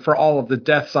reason for all of the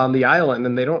deaths on the island,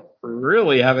 and they don't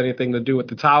really have anything to do with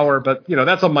the tower, but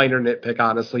that's a minor nitpick,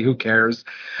 honestly. Who cares?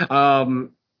 I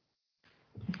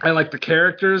like the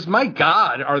characters. My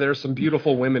God, are there some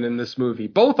beautiful women in this movie.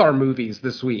 Both our movies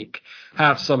this week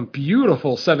have some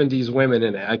beautiful 70s women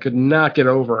in it. I could not get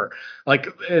over.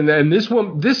 And this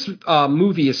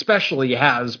movie especially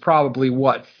has probably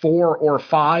 4 or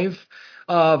 5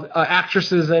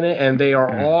 actresses in it, and they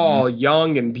are all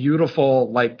young and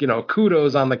beautiful.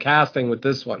 Kudos on the casting with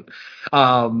this one.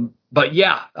 But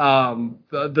yeah,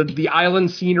 the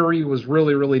island scenery was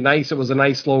really, really nice. It was a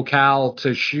nice locale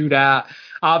to shoot at.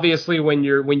 Obviously, when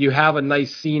you have a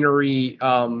nice scenery,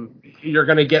 you're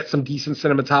going to get some decent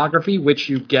cinematography, which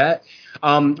you get.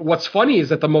 What's funny is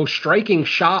that the most striking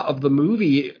shot of the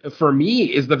movie for me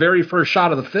is the very first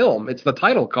shot of the film. It's the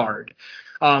title card.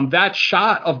 That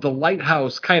shot of the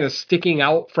lighthouse kind of sticking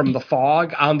out from the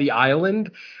fog on the island,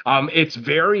 it's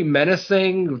very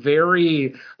menacing,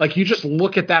 very, you just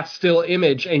look at that still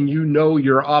image and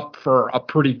you're up for a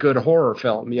pretty good horror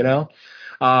film,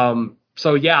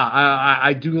 So yeah,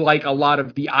 I do like a lot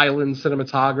of the island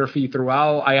cinematography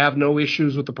throughout. I have no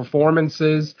issues with the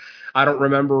performances. I don't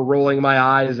remember rolling my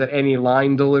eyes at any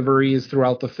line deliveries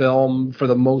throughout the film. For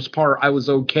the most part, I was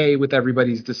okay with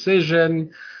everybody's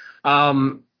decision.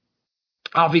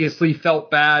 Obviously felt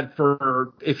bad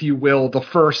for, if you will, the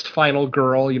first final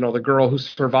girl, the girl who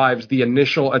survives the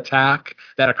initial attack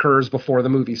that occurs before the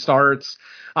movie starts.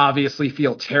 Obviously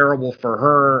feel terrible for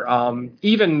her.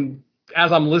 Even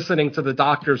as I'm listening to the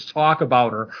doctors talk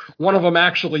about her, one of them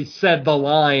actually said the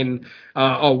line,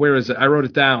 where is it? I wrote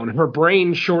it down. Her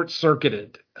brain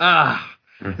short-circuited.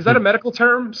 Is that a medical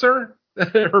term, sir?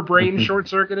 Her brain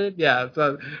short-circuited? Yeah,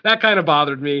 so that kind of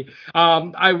bothered me.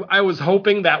 I was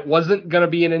hoping that wasn't going to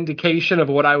be an indication of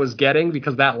what I was getting,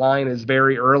 because that line is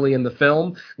very early in the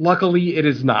film. Luckily, it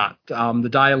is not. The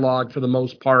dialogue, for the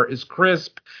most part, is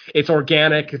crisp. It's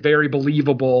organic, very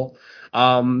believable.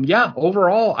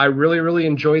 Overall, I really, really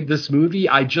enjoyed this movie.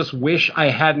 I just wish I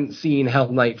hadn't seen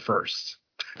Hell Night first.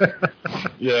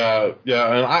 Yeah,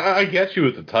 and I get you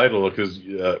with the title, because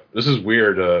this is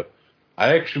weird.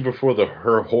 I actually prefer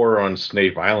her horror on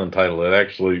Snape Island title. It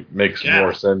actually makes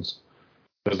more sense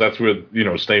because that's where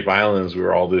Snape Island is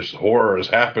where all this horror is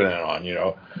happening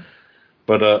on.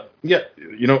 But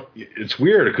it's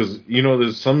weird because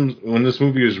there's when this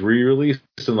movie was re-released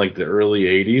in like the early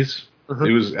 '80s,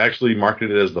 it was actually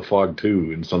marketed as The Fog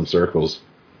 2 in some circles.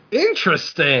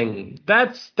 Interesting.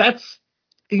 That's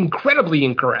incredibly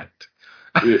incorrect.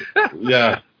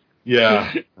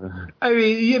 Yeah. I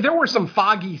mean, there were some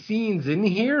foggy scenes in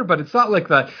here, but it's not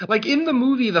like in the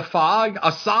movie The Fog,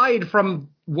 aside from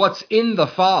what's in the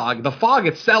fog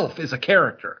itself is a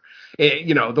character.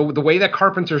 The way that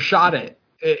Carpenter shot it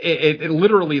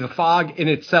literally, the fog in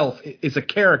itself is a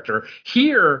character.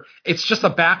 Here, it's just a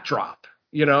backdrop,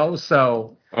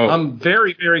 so I'm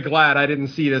very, very glad I didn't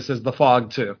see this as The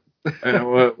Fog 2.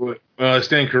 Well, I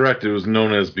stand correct. It was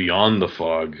known as Beyond the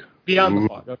Fog. Beyond the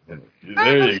Fog. Okay.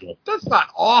 There you go. That's not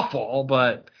awful,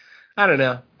 but I don't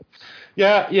know.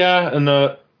 Yeah, and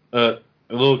a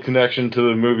little connection to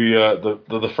the movie.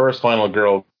 The first final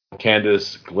girl,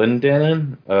 Candice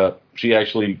Glendening. She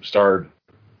actually starred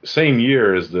same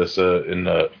year as this in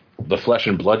the Flesh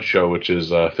and Blood Show, which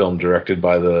is a film directed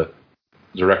by the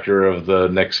director of the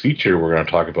next feature we're going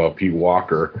to talk about, Pete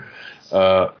Walker.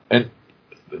 And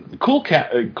cool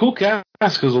cast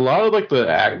because a lot of like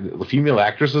the female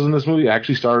actresses in this movie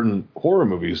actually starred in horror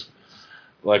movies.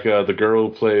 Like the girl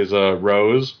who plays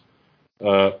Rose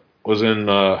was in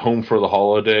Home for the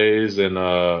Holidays, and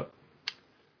the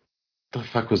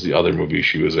fuck was the other movie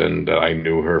she was in that I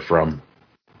knew her from?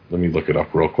 Let me look it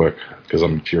up real quick because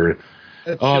I'm curious.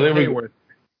 There we go.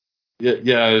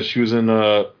 Yeah, she was in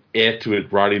It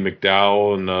with Roddy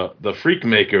McDowall and The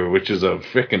Freakmaker, which is a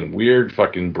freaking weird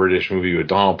fucking British movie with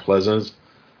Donald Pleasence,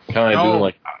 kind of doing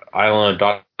like Island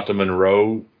of Dr.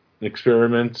 Monroe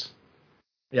experiments.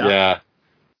 Yeah.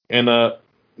 And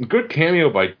good cameo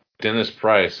by Dennis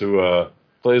Price, who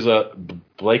plays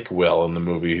Blakewell in the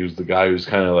movie, who's the guy who's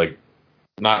kind of like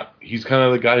he's kind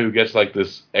of the guy who gets like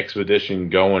this expedition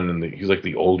going, and he's like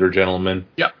the older gentleman.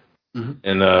 Yep. Mm-hmm.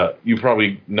 And you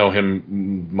probably know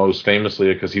him most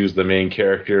famously because he was the main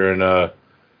character in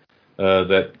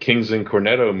that Kings and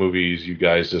Cornetto movies you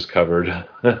guys just covered.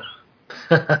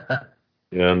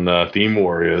 And Theme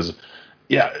Warriors.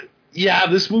 Yeah,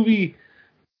 this movie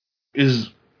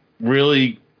is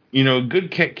really,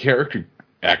 good character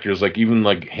actors, like even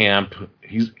like Hamp.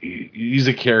 He's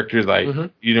a character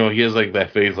that, he has like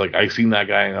that face, like I've seen that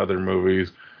guy in other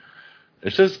movies.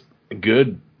 It's just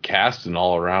good casting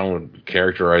all around with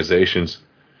characterizations.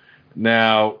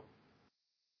 Now,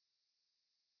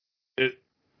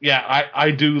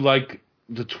 I do like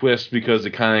the twist because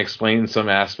it kind of explains some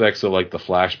aspects of like the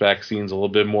flashback scenes a little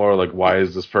bit more, like why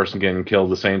is this person getting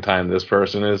killed the same time this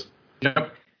person is?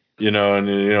 Yep.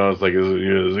 It's like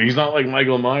he's not like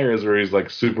Michael Myers where he's like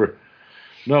super.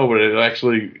 No, but it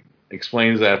actually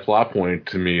explains that plot point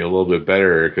to me a little bit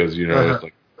better because it's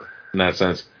like in that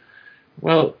sense.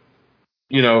 Well,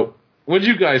 what did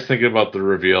you guys think about the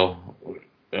reveal?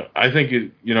 I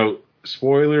think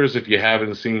spoilers if you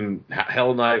haven't seen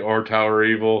Hell Night or Tower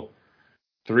Evil.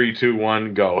 3, 2,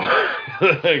 1, go!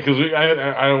 Because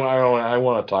I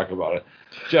want to talk about it.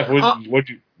 Jeff, what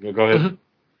you go ahead?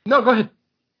 No, go ahead.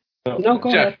 No, go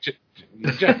ahead.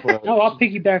 Jeff, no, I'll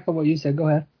piggyback on what you said. Go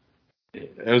ahead.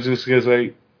 I was just gonna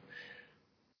say,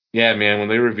 yeah, man. When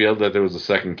they revealed that there was a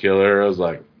second killer, I was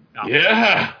like,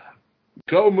 yeah,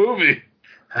 go movie.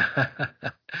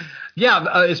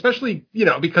 Yeah, especially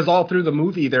because all through the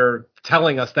movie they're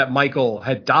telling us that Michael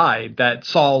had died, that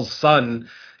Saul's son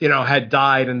had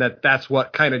died, and that's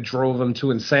what kind of drove him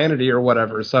to insanity or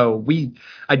whatever. So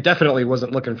I definitely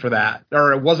wasn't looking for that,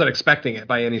 or I wasn't expecting it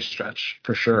by any stretch,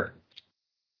 for sure.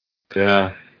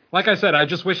 Yeah. Like I said, I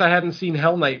just wish I hadn't seen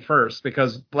Hell Night first,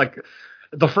 because like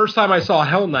the first time I saw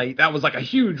Hell Night, that was like a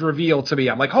huge reveal to me.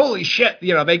 I'm like, holy shit,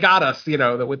 they got us,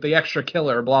 with the extra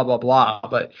killer, blah, blah, blah.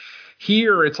 But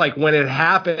here, it's like when it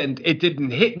happened, it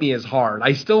didn't hit me as hard.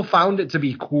 I still found it to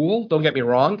be cool, don't get me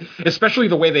wrong, especially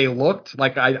the way they looked.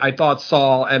 Like I thought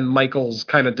Saul and Michael's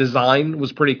kind of design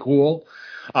was pretty cool.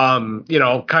 Kind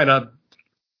of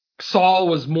Saul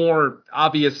was more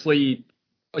obviously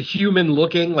a human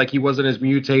looking, like he wasn't as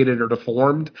mutated or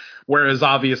deformed, whereas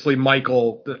obviously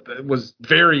Michael was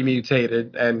very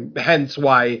mutated, and hence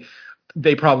why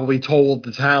they probably told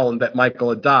the town that Michael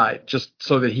had died, just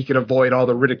so that he could avoid all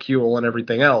the ridicule and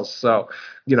everything else. So,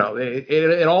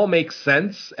 it all makes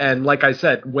sense. And like I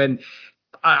said, when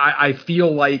I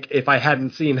feel like if I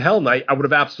hadn't seen Hell Night, I would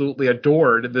have absolutely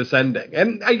adored this ending.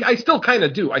 And I still kind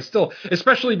of do.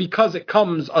 Especially because it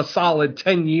comes a solid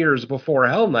 10 years before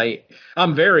Hell Night,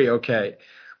 I'm very okay.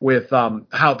 with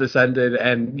how this ended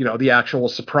and, you know, the actual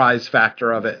surprise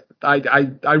factor of it.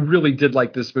 I really did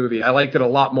like this movie. I liked it a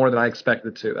lot more than I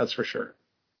expected to. That's for sure.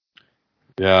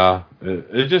 Yeah,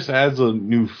 it just adds a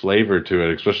new flavor to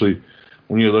it, especially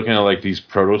when you're looking at like these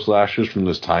proto slashers from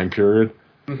this time period.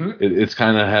 Mm-hmm. It's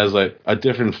kind of has like a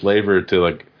different flavor to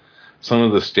like some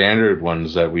of the standard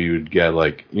ones that we would get,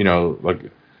 like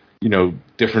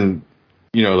different,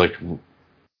 like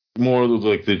more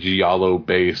like the giallo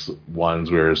based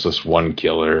ones where it's just one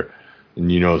killer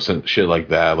and some shit like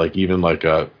that. Like even like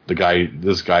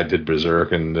this guy did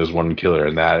Berserk and there's one killer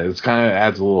and that it's kind of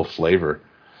adds a little flavor.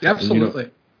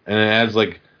 Absolutely. And it adds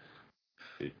like,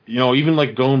 even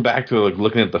like going back to like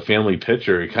looking at the family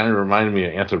picture, it kind of reminded me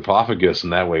of Anthropophagus in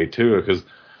that way too, because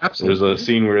there's a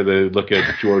scene where they look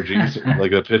at George Eastman,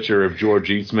 like a picture of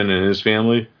George Eastman and his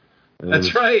family. And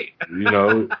that's right.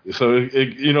 So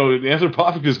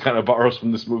Anthropophagus kind of borrows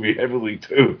from this movie heavily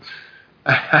too.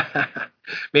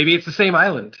 Maybe it's the same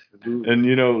island.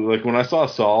 And like when I saw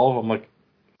Saul, I'm like,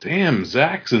 damn,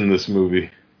 Zach's in this movie.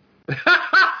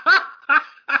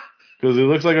 Because it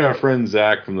looks like our friend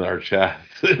Zach from our chat.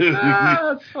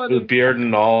 That's funny. With beard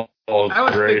and all. I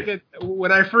was great. thinking,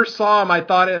 when I first saw him, I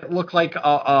thought it looked like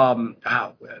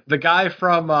the guy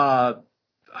from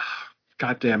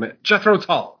God damn it, Jethro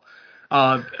Tull.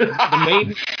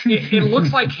 It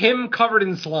looks like him covered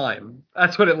in slime.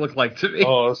 That's what it looked like to me.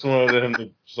 Oh, that's one of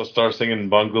them to start singing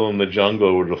 "Bungle in the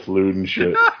Jungle" with the flute and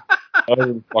shit. That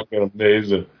was fucking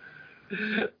amazing.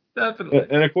 Definitely.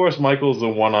 And of course, Michael's the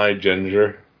one-eyed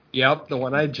ginger. Yep, the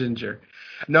one-eyed ginger.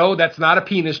 No, that's not a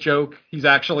penis joke. He's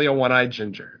actually a one-eyed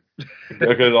ginger.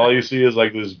 Because all you see is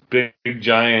like this big,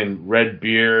 giant red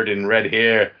beard and red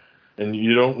hair, and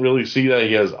you don't really see that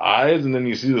he has eyes, and then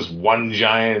you see this one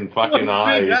giant fucking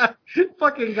eye. Yeah,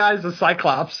 fucking guy's a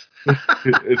cyclops.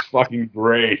 It's fucking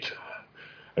great.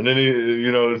 And then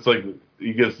it's like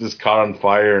he gets this caught on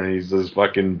fire, and he's just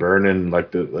fucking burning.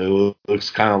 Like it looks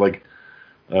kind of like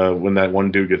when that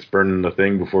one dude gets burned in the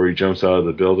thing before he jumps out of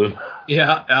the building.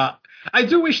 Yeah. I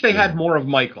do wish they had more of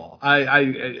Michael.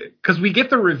 Because we get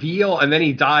the reveal and then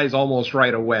he dies almost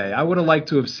right away. I would have liked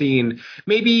to have seen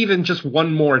maybe even just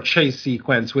one more chase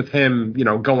sequence with him,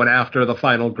 going after the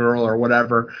final girl or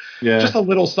whatever. Yeah. Just a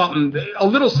little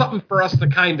something for us to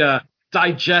kind of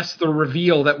digest the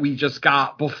reveal that we just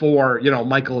got before,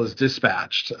 Michael is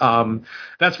dispatched.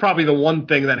 That's probably the one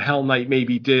thing that Hell Knight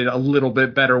maybe did a little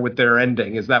bit better with their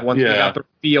ending, is that once we got the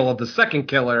reveal of the second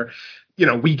killer,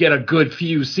 we get a good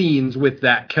few scenes with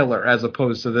that killer as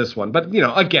opposed to this one. But,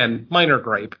 again, minor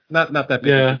gripe. Not that big.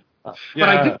 Yeah. But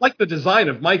I did like the design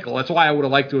of Michael. That's why I would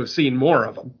have liked to have seen more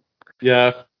of him.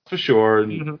 Yeah, for sure.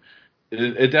 Mm-hmm.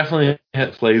 It definitely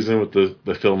plays in with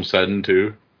the film setting,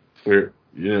 too. Where,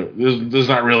 there's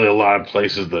not really a lot of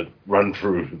places that run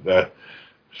through that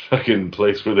fucking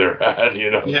place where they're at,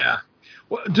 Yeah.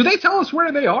 Well, do they tell us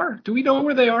where they are? Do we know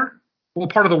where they are?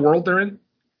 What part of the world they're in?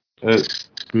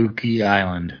 Spooky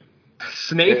Island.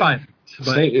 Snape Island.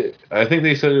 I think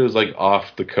they said it was like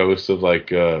off the coast of like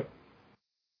the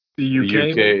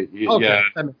UK. Okay.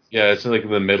 Yeah, it's like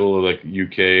in the middle of like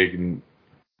UK.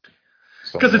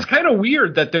 Because it's kind of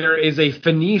weird that there is a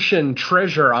Phoenician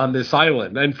treasure on this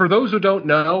island. And for those who don't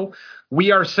know,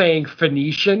 we are saying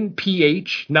Phoenician,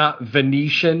 PH, not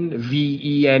Venetian,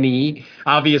 VENE.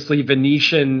 Obviously,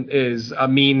 Venetian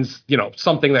means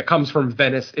something that comes from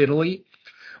Venice, Italy.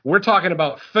 We're talking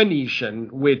about Phoenician,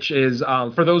 which is,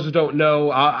 for those who don't know,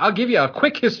 I'll give you a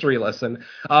quick history lesson.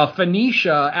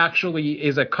 Phoenicia actually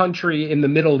is a country in the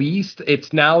Middle East.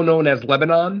 It's now known as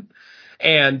Lebanon.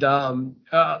 And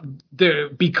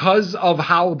because of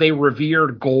how they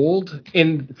revered gold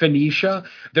in Phoenicia,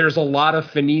 there's a lot of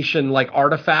Phoenician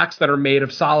artifacts that are made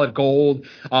of solid gold.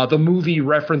 The movie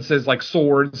references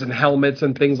swords and helmets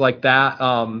and things like that.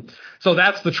 So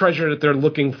that's the treasure that they're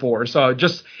looking for. So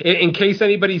just in case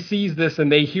anybody sees this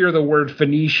and they hear the word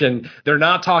Phoenician, they're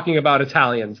not talking about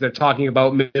Italians. They're talking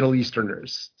about Middle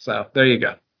Easterners. So there you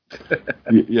go.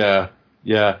 Yeah.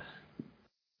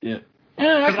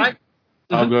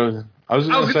 I'll go. I was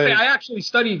going to say I actually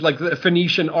studied the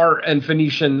Phoenician art and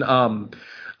Phoenician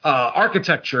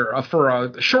architecture for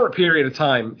a short period of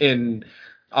time in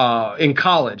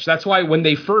college. That's why when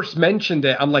they first mentioned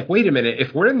it, I'm like, wait a minute,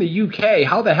 if we're in the UK,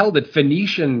 how the hell did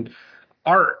Phoenician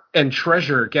art and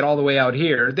treasure get all the way out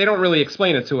here? They don't really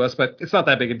explain it to us, but it's not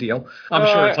that big a deal. I'm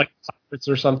sure it's pirates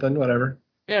or something, whatever.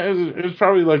 Yeah, it was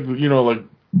probably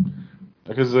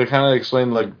because they kind of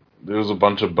explained there was a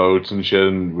bunch of boats and shit,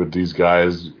 and with these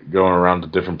guys going around to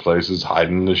different places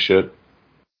hiding this shit.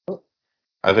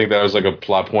 I think that was a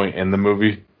plot point in the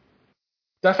movie.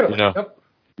 Definitely.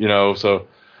 Yep. So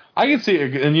I can see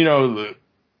it, and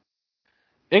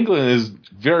England is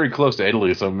very close to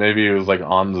Italy, so maybe it was like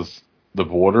on the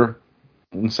border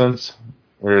in a sense,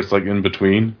 where it's like in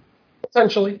between.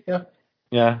 Essentially, yeah.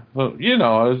 Yeah, well, you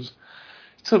know, it's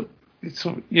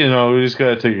you know, we just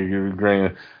gotta take a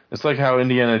grain. It's like how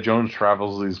Indiana Jones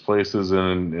travels these places,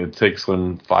 and it takes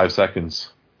them 5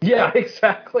 seconds. Yeah,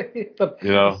 exactly. The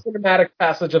cinematic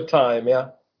passage of time. Yeah.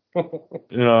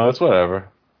 It's whatever.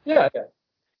 Yeah.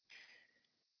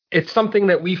 It's something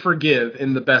that we forgive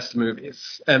in the best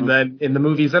movies, and then in the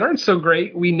movies that aren't so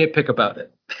great, we nitpick about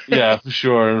it. Yeah, for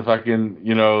sure. And fucking,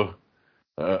 I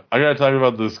gotta talk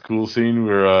about this cool scene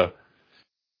where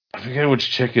I forget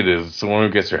which chick it is. It's the one who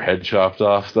gets her head chopped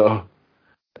off, though.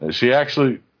 She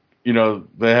actually,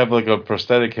 they have like a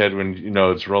prosthetic head when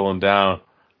it's rolling down,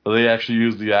 but they actually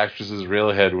use the actress's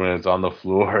real head when it's on the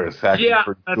floor. It's actually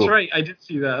pretty cool. That's right. I did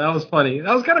see that. That was funny.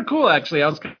 That was kind of cool, actually. I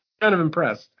was kind of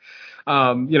impressed.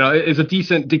 It's a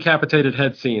decent decapitated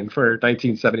head scene for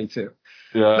 1972.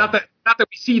 Yeah. Not that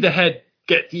we see the head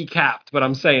get decapped, but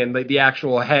I'm saying the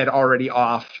actual head already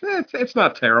off. It's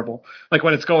not terrible. Like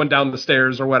when it's going down the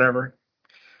stairs or whatever.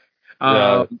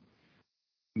 Yeah.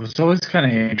 What's always kind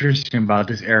of interesting about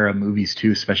this era of movies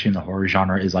too, especially in the horror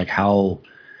genre, is like how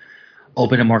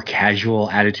open and more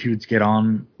casual attitudes get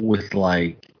on with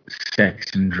like sex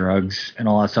and drugs and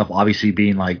all that stuff. Obviously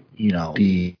being like,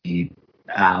 the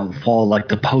fall like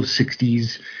the post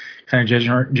 60s kind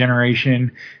of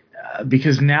generation,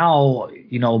 because now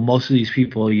most of these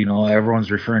people, everyone's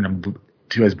referring them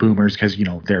to as boomers because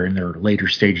they're in their later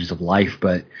stages of life,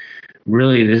 but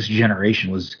really this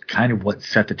generation was kind of what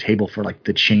set the table for like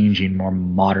the changing, more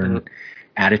modern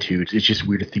attitudes. It's just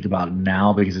weird to think about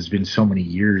now because it's been so many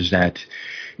years that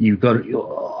you go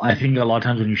to, I think a lot of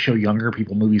times when you show younger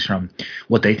people movies from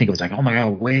what they think of, it's like, oh my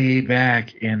God, way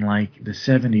back in like the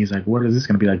 70s, like what is this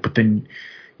going to be like? But then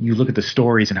you look at the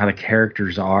stories and how the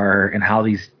characters are and how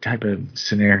these type of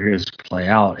scenarios play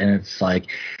out. And it's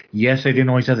like, yes, they didn't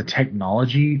always have the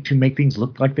technology to make things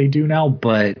look like they do now,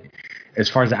 but as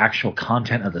far as the actual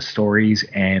content of the stories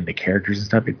and the characters and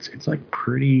stuff, it's like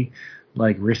pretty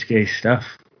like risque stuff.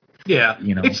 Yeah,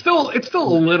 it's still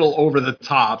a little over the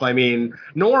top. I mean,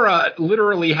 Nora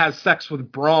literally has sex with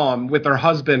Brom with her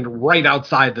husband right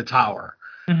outside the tower.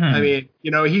 Mm-hmm.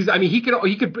 I mean, he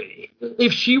could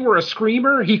if she were a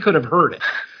screamer, he could have heard it.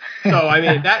 So I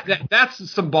mean,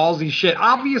 that's some ballsy shit.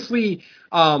 Obviously,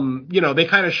 they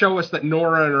kind of show us that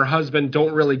Nora and her husband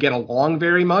don't really get along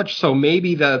very much. So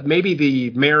maybe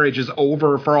the marriage is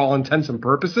over for all intents and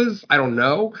purposes. I don't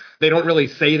know. They don't really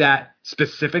say that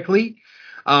specifically.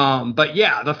 But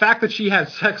yeah, the fact that she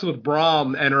has sex with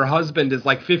Brom and her husband is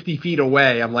like 50 feet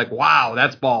away, I'm like, wow,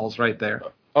 that's balls right there.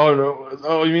 Oh no!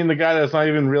 Oh, you mean the guy that's not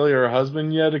even really her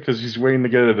husband yet, because he's waiting to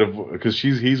get a divorce? Because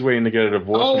he's waiting to get a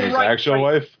divorce from his actual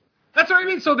wife. That's what I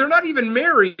mean. So they're not even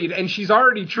married, and she's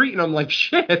already treating him like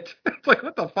shit. It's like,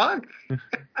 what the fuck?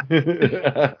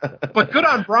 But good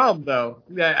on Brom, though.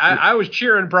 Yeah, I was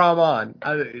cheering Brom on.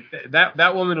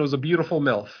 That woman was a beautiful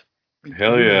MILF.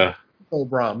 Hell yeah. Old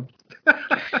Brom.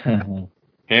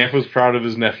 Hank was proud of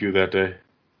his nephew that day.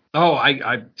 Oh,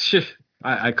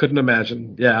 I couldn't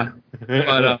imagine. Yeah.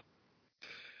 But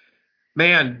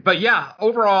man, but yeah,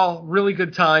 overall, really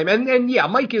good time. And yeah,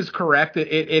 Mike is correct.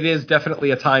 It is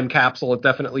definitely a time capsule. It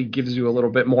definitely gives you a little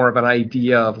bit more of an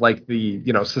idea of like the,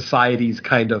 society's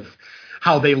kind of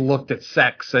how they looked at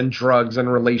sex and drugs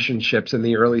and relationships in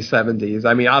the early 70s.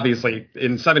 I mean, obviously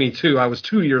in 72, I was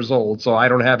 2 years old, so I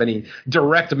don't have any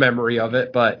direct memory of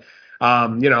it, but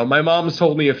my mom's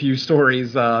told me a few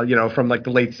stories, from like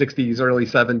the late 60s, early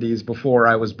 70s before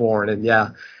I was born. And yeah,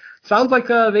 sounds like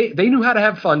they knew how to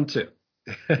have fun too.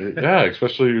 Yeah,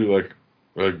 especially like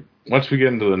once we get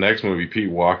into the next movie,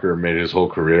 Pete Walker made his whole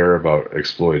career about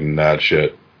exploiting that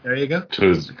shit. There you go.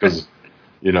 Because,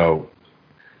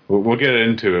 we'll get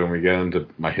into it when we get into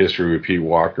my history with Pete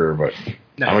Walker, but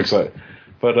nice. I'm excited.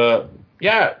 But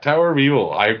yeah, Tower of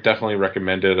Evil, I definitely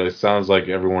recommend it. It sounds like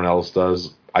everyone else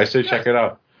does. I say check it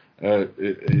out.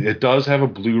 It does have a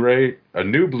Blu-ray, a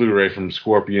new Blu-ray from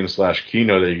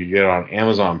Scorpion/Kino that you can get on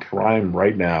Amazon Prime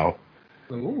right now.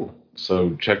 Ooh.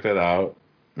 So check that out.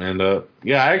 And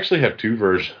yeah, I actually have 2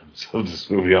 versions of this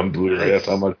movie on Blu-ray. Nice. That's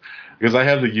how much, because I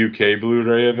have the UK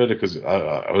Blu-ray of it because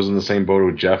I was in the same boat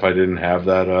with Jeff. I didn't have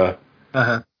that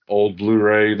old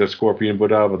Blu-ray that Scorpion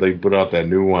put out, but they put out that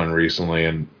new one recently,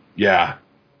 and yeah,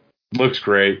 looks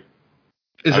great.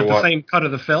 Is it the same cut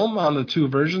of the film on the 2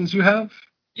 versions you have?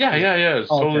 Yeah. It's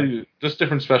totally just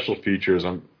different special features.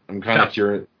 I'm kind of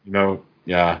curious,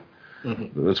 yeah.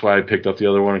 Mm-hmm. That's why I picked up the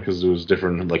other one, because it was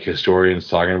different, like historians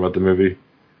talking about the movie.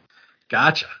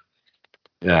 Gotcha.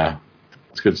 Yeah,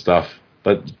 it's good stuff.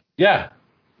 But yeah,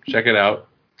 check it out.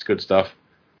 It's good stuff.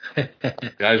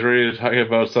 Guys, ready to talk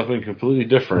about something completely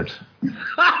different?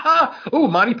 Ooh,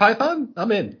 Monty Python?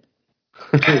 I'm in.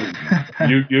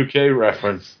 UK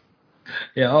reference.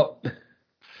 Yeah.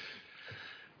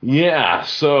 Yeah,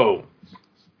 so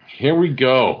here we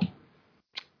go.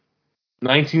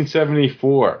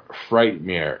 1974,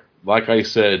 Frightmare. Like I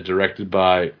said, directed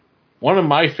by one of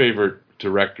my favorite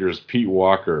directors, Pete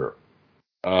Walker,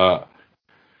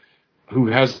 who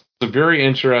has a very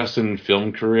interesting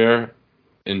film career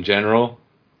in general.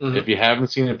 Mm-hmm. If you haven't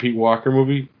seen a Pete Walker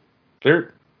movie,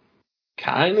 they're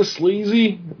kind of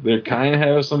sleazy. They kind of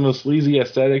have some of the sleazy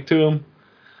aesthetic to them.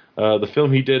 The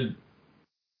film he did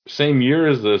same year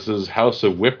as this is House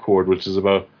of Whipcord, which is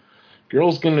about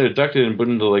girls getting abducted and put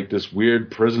into like this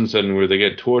weird prison setting where they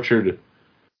get tortured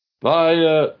by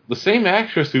the same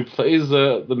actress who plays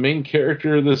the main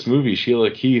character of this movie, Sheila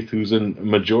Keith, who's in a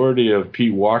majority of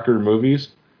Pete Walker movies.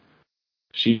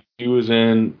 She was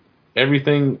in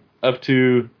everything up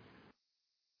to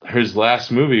his last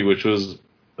movie, which was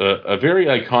a very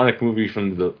iconic movie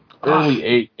from the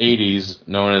early 80s,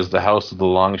 known as The House of the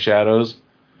Long Shadows.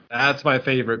 That's my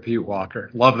favorite Pete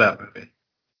Walker. Love that movie.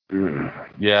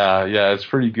 Yeah, it's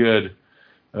pretty good.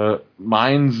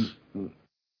 Mine's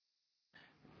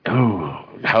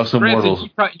House of Mortals.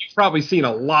 You've probably seen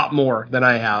a lot more than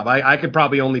I have. I could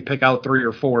probably only pick out 3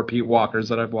 or 4 Pete Walkers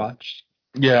that I've watched.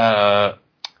 Yeah,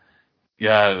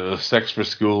 Sex for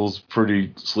School's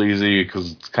pretty sleazy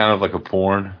because it's kind of like a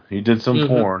porn. He did some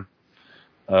porn.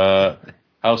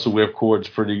 House of Whipcord's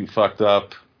pretty fucked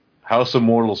up. House of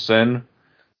Mortal Sin,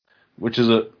 which is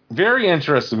a very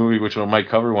interesting movie, which I might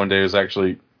cover one day, is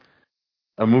actually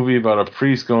a movie about a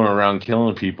priest going around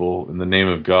killing people in the name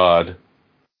of God.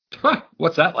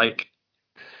 What's that like?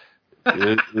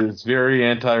 It's very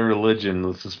anti-religion.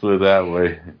 Let's just put it that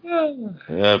way.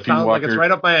 Sounds like it's right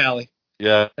up my alley.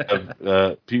 Yeah,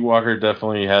 Pete Walker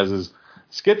definitely has his...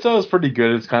 Schizo is pretty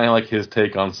good. It's kind of like his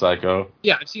take on Psycho.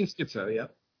 Yeah, I've seen Schizo, yeah.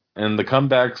 And The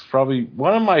Comeback's probably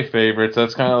one of my favorites.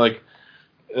 That's kind of like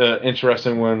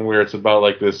interesting one where it's about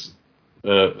like this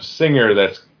singer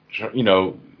that's,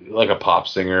 like a pop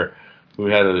singer who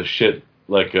had a shit,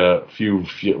 like a few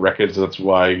records. That's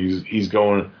why he's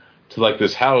going to like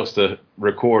this house to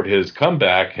record his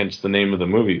comeback, hence the name of the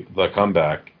movie, The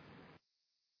Comeback.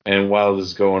 And while this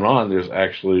is going on, there's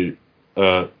actually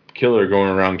a killer going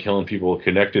around killing people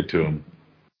connected to him.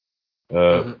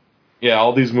 Yeah,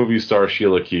 all these movies star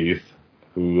Sheila Keith,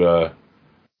 who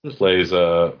plays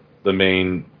the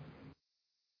main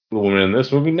woman in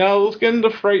this movie. Now let's get into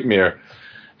Frightmare.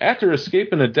 After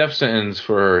escaping a death sentence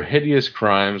for her hideous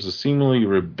crimes, a seemingly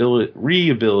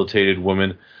rehabilitated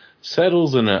woman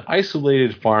settles in an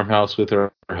isolated farmhouse with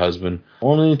her husband,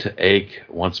 only to ache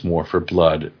once more for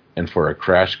blood and for a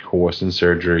crash course in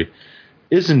surgery.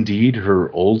 Is indeed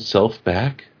her old self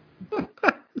back?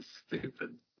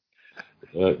 Stupid.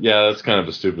 Yeah, that's kind of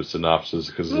a stupid synopsis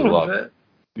because there's a lot.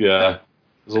 Yeah,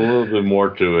 there's a little bit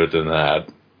more to it than that,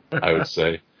 I would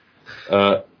say.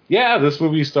 Yeah, this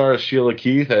movie stars Sheila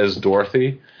Keith as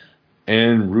Dorothy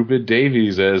and Rupert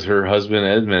Davies as her husband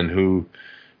Edmund, who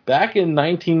back in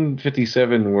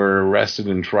 1957 were arrested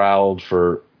and trialed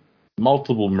for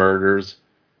multiple murders,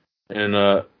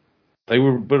 and they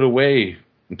were put away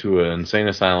into an insane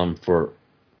asylum for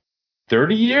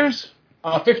 30 years?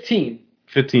 15.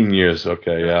 15 years,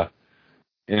 okay, yeah.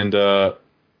 And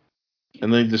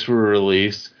they just were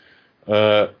released.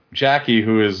 Jackie,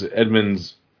 who is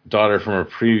Edmund's daughter from a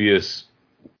previous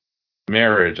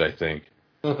marriage, I think,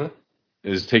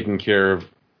 is taking care of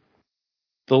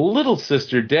the little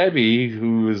sister, Debbie,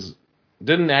 who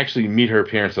didn't actually meet her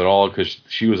parents at all because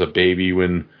she was a baby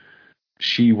when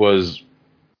she was...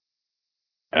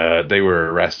 they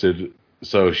were arrested.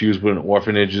 So she was put in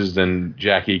orphanages, then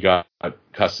Jackie got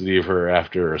custody of her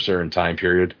after a certain time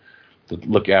period to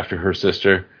look after her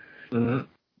sister.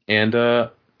 And,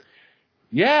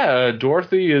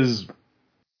 Dorothy is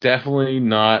definitely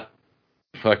not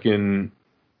fucking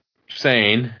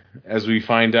sane, as we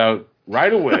find out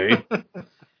right away.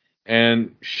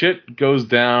 And shit goes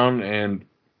down, and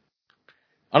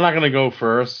I'm not going to go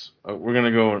first. We're going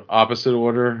to go in opposite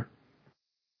order.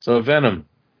 So, Venom,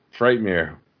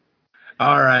 Frightmare.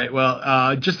 All right.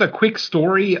 Well, just a quick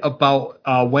story about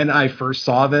when I first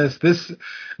saw this. This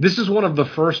is one of the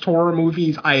first horror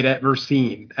movies I had ever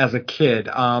seen as a kid.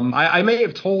 I may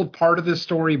have told part of this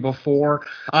story before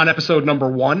on episode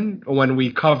number 1 when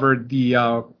we covered the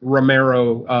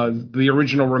the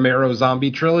original Romero zombie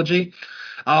trilogy.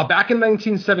 Back in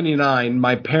 1979,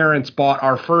 my parents bought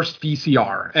our first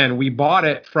VCR, and we bought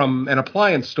it from an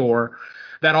appliance store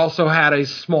that also had a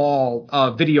small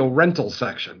video rental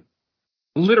section.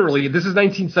 literally, this is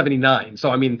 1979. So,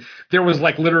 I mean, there was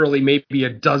like literally maybe a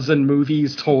dozen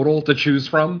movies total to choose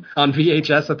from on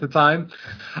VHS at the time.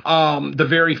 The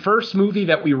very first movie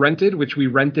that we rented, which we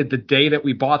rented the day that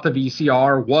we bought the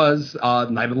VCR, was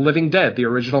Night of the Living Dead, the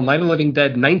original Night of the Living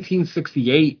Dead,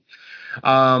 1968.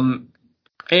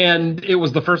 And it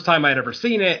was the first time I'd ever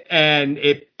seen it, and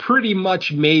it pretty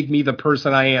much made me the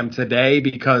person I am today,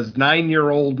 because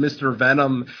 9-year-old Mr.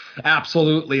 Venom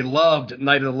absolutely loved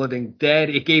Night of the Living Dead.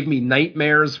 It gave me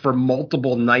nightmares for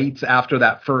multiple nights after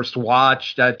that first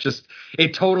watch.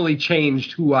 It totally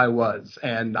changed who I was,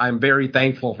 and I'm very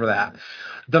thankful for that.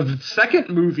 The second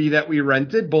movie that we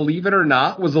rented, believe it or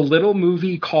not, was a little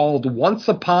movie called Once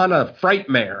Upon a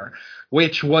Frightmare,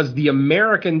 which was the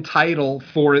American title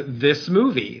for this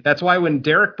movie. That's why when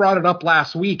Derek brought it up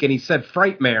last week and he said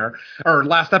Frightmare, or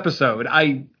last episode,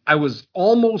 I was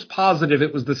almost positive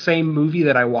it was the same movie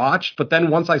that I watched. But then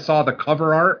once I saw the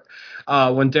cover art,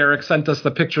 when Derek sent us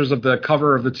the pictures of the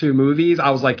cover of the two movies, I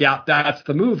was like, yeah, that's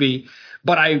the movie.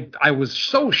 But I was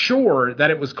so sure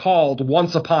that it was called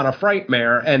Once Upon a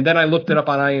Frightmare, and then I looked it up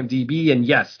on IMDb, and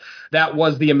yes, that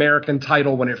was the American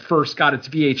title when it first got its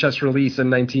VHS release in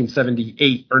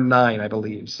 1978 or 9, I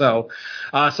believe. So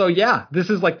yeah, this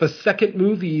is like the second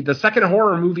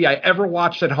horror movie I ever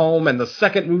watched at home, and the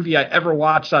second movie I ever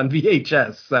watched on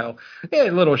VHS. So yeah,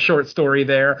 a little short story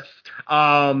there.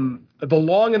 The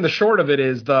long and the short of it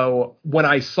is, though, when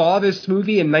I saw this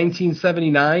movie in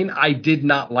 1979, I did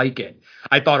not like it.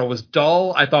 I thought it was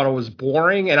dull. I thought it was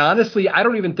boring. And honestly, I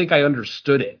don't even think I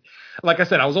understood it. Like I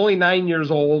said, I was only 9 years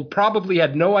old, probably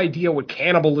had no idea what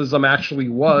cannibalism actually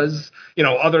was,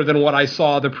 other than what I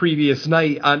saw the previous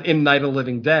night in Night of the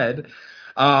Living Dead.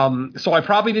 So I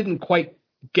probably didn't quite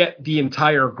get the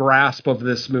entire grasp of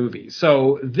this movie.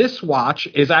 So this watch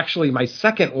is actually my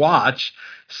second watch,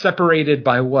 separated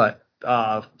by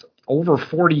over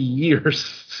 40 years.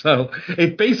 So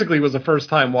it basically was a first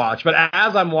time watch. But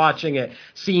as I'm watching it,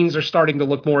 scenes are starting to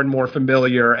look more and more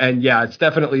familiar. And yeah, it's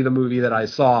definitely the movie that I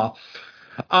saw.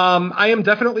 I am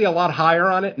definitely a lot higher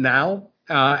on it now.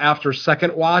 After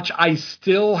second watch, I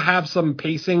still have some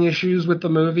pacing issues with the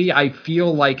movie. I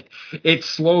feel like it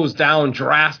slows down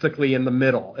drastically in the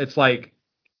middle. It's like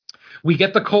we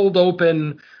get the cold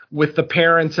open with the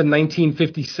parents in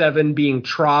 1957 being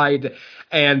tried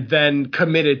and then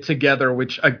committed together,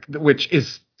 which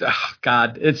is,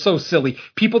 God, it's so silly.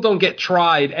 People don't get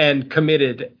tried and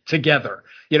committed together.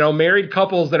 Married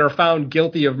couples that are found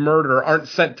guilty of murder aren't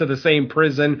sent to the same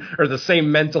prison or the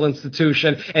same mental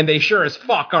institution, and they sure as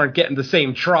fuck aren't getting the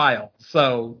same trial.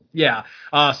 So, yeah,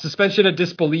 suspension of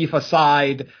disbelief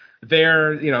aside,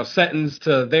 they're sentenced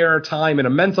to their time in a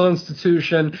mental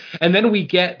institution, and then we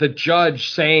get the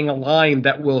judge saying a line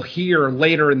that we'll hear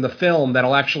later in the film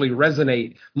that'll actually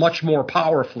resonate much more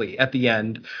powerfully at the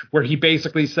end, where he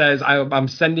basically says, I'm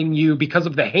sending you, because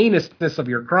of the heinousness of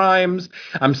your crimes,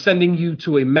 I'm sending you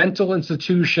to a mental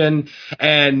institution,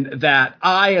 and that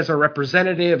I, as a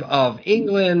representative of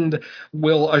England,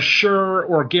 will assure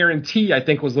or guarantee, I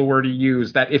think was the word he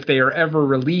used, that if they are ever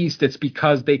released, it's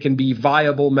because they can be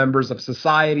viable members of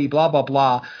society, blah, blah,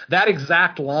 blah. That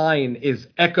exact line is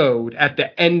echoed at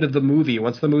the end of the movie.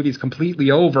 Once the movie's completely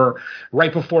over,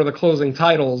 right before the closing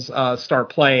titles start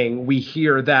playing, we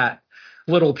hear that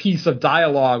little piece of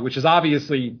dialogue, which is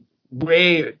obviously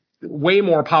way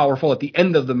more powerful at the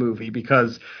end of the movie,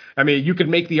 because, I mean, you could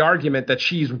make the argument that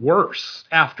she's worse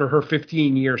after her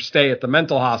 15-year stay at the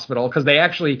mental hospital, because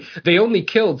they only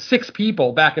killed 6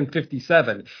 people back in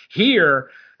 57. Here,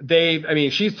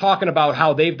 she's talking about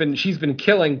how she's been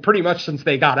killing pretty much since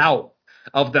they got out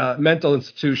of the mental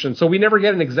institution. So we never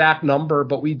get an exact number,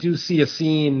 but we do see a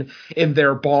scene in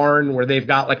their barn where they've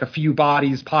got like a few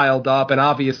bodies piled up. And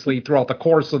obviously throughout the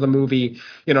course of the movie,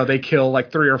 they kill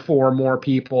like 3 or 4 more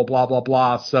people, blah, blah,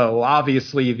 blah. So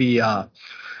obviously the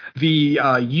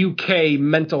UK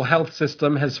mental health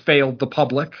system has failed the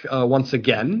public once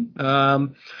again.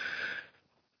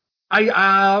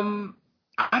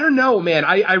 I don't know, man.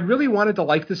 I really wanted to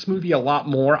like this movie a lot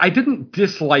more. I didn't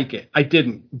dislike it. I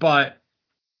didn't. But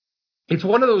it's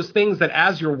one of those things that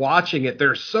as you're watching it,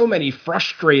 there's so many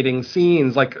frustrating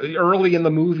scenes. Like early in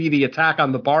the movie, the attack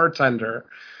on the bartender,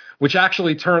 which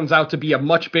actually turns out to be a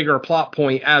much bigger plot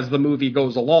point as the movie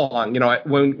goes along.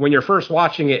 When you're first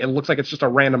watching it, it looks like it's just a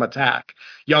random attack.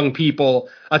 Young people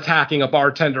attacking a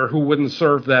bartender who wouldn't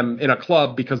serve them in a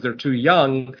club because they're too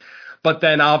young. But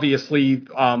then obviously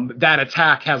that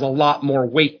attack has a lot more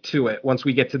weight to it once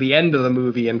we get to the end of the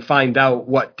movie and find out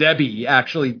what Debbie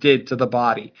actually did to the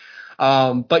body.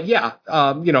 But yeah,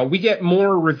 we get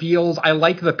more reveals. I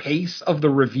like the pace of the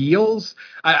reveals.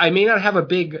 I may not have a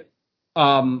big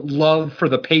love for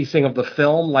the pacing of the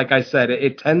film. Like I said,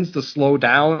 it tends to slow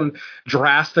down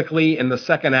drastically in the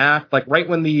second act. Like right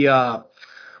when the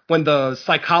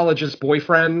psychologist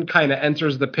boyfriend kind of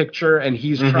enters the picture and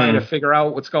he's trying to figure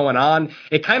out what's going on,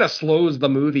 it kind of slows the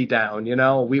movie down. You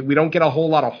know, we don't get a whole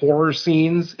lot of horror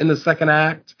scenes in the second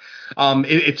act.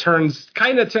 It turns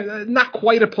kind of to not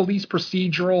quite a police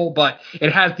procedural, but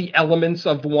it has the elements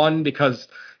of one because,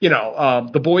 you know,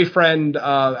 the boyfriend,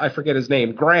 I forget his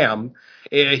name, Graham,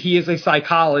 he is a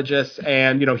psychologist,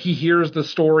 and, you know, he hears the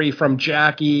story from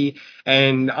Jackie,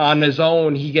 and on his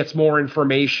own, he gets more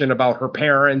information about her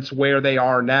parents, where they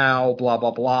are now, blah,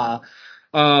 blah, blah.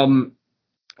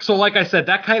 So like I said,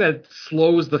 that kind of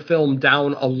slows the film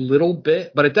down a little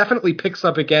bit, but it definitely picks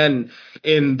up again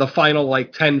in the final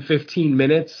like 10, 15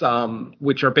 minutes,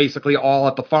 which are basically all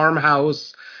at the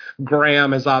farmhouse.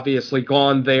 Graham has obviously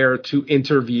gone there to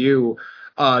interview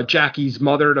Jackie's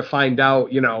mother to find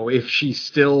out, you know, if she's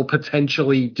still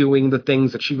potentially doing the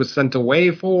things that she was sent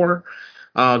away for.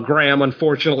 Graham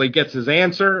unfortunately gets his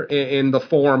answer in the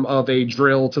form of a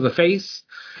drill to the face.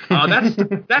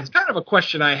 That's kind of a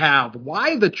question I have.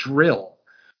 Why the drill?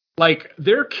 Like,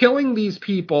 they're killing these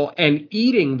people and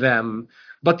eating them,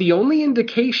 but the only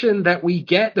indication that we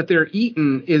get that they're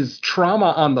eaten is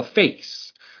trauma on the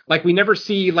face. Like, we never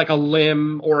see like a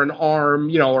limb or an arm,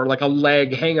 you know, or like a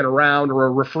leg hanging around or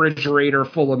a refrigerator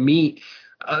full of meat.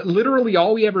 Literally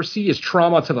all we ever see is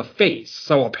trauma to the face.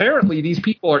 So apparently these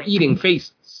people are eating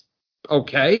faces.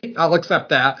 Okay, I'll accept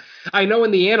that. I know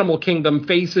in the animal kingdom,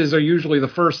 faces are usually the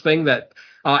first thing that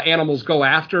animals go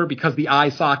after because the eye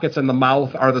sockets and the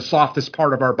mouth are the softest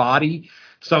part of our body.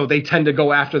 So they tend to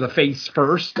go after the face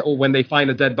first when they find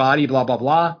a dead body, blah, blah,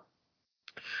 blah.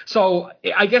 So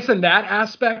I guess in that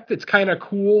aspect, it's kind of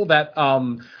cool that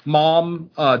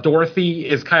Mom, Dorothy,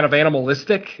 is kind of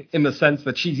animalistic in the sense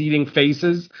that she's eating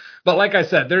faces. But like I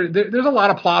said, there's a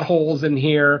lot of plot holes in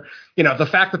here. You know, the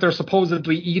fact that they're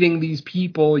supposedly eating these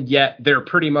people, yet they're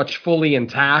pretty much fully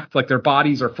intact, like their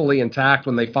bodies are fully intact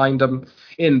when they find them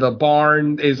in the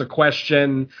barn is a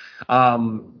question.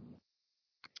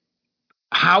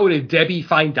 How did Debbie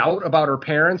find out about her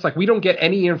parents? Like, we don't get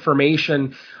any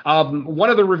information. One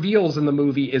of the reveals in the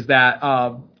movie is that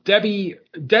Debbie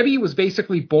was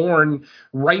basically born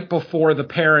right before the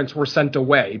parents were sent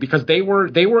away because they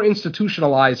were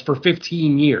institutionalized for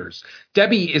 15 years.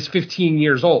 Debbie is 15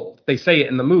 years old. They say it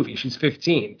in the movie. She's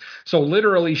 15. So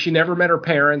literally, she never met her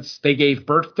parents. They gave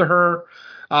birth to her,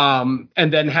 and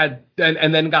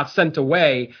then got sent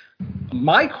away.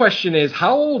 My question is,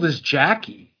 how old is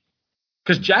Jackie?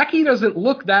 Because Jackie doesn't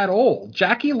look that old.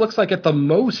 Jackie looks like at the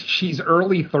most she's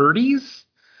early 30s.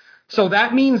 So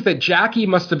that means that Jackie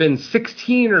must have been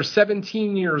 16 or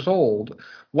 17 years old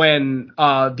when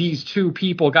these two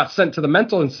people got sent to the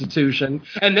mental institution.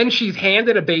 And then she's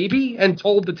handed a baby and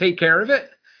told to take care of it.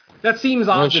 That seems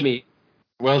odd to me.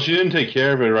 Well, she didn't take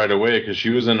care of it right away because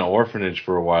she was in an orphanage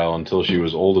for a while until she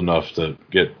was old enough to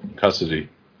get custody.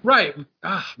 Right.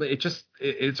 But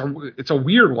it's a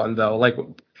weird one, though. Like,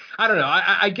 I don't know.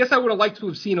 I guess I would have liked to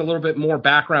have seen a little bit more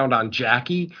background on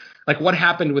Jackie. Like, what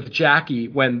happened with Jackie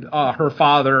when her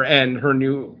father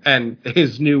and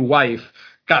his new wife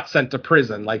got sent to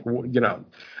prison. Like, you know,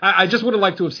 I just would have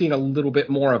liked to have seen a little bit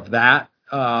more of that.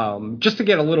 Just to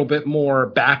get a little bit more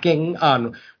backing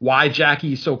on why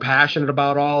Jackie's so passionate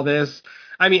about all this.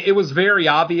 I mean, it was very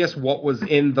obvious what was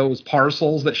in those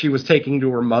parcels that she was taking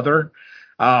to her mother.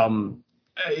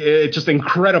 It's just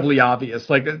incredibly obvious.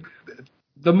 Like,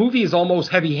 the movie is almost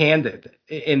heavy-handed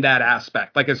in that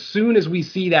aspect. Like, as soon as we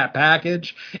see that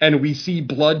package and we see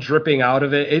blood dripping out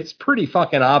of it, it's pretty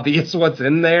fucking obvious what's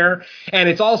in there. And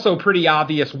it's also pretty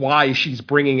obvious why she's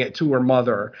bringing it to her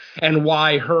mother and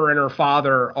why her and her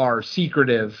father are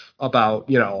secretive about,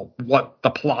 you know, what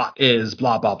the plot is,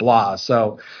 blah, blah, blah.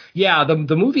 So, yeah,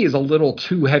 the movie is a little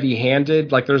too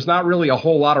heavy-handed. Like, there's not really a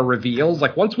whole lot of reveals.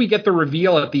 Like, once we get the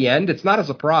reveal at the end, it's not a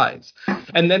surprise.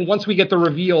 And then once we get the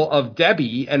reveal of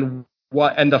Debbie and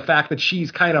the fact that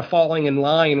she's kind of falling in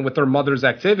line with her mother's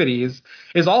activities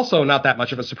is also not that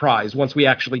much of a surprise once we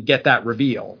actually get that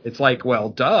reveal. It's like, well,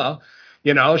 duh.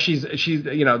 You know, she's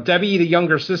you know, Debbie, the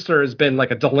younger sister, has been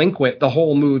like a delinquent the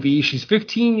whole movie. She's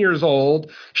 15 years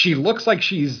old. She looks like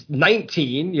she's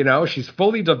 19, you know, she's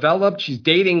fully developed. She's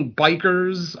dating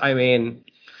bikers. I mean,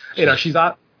 you know, she's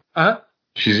not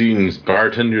She's eating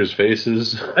bartenders'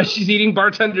 faces. She's eating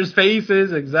bartenders'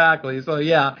 faces, exactly. So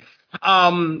yeah.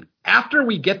 After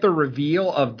we get the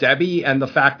reveal of Debbie and the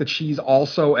fact that she's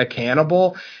also a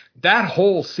cannibal, that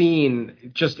whole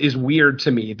scene just is weird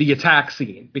to me, the attack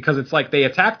scene, because it's like they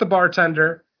attack the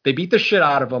bartender, they beat the shit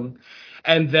out of him,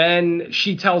 and then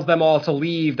she tells them all to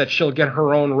leave, that she'll get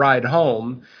her own ride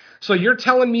home. So you're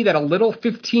telling me that a little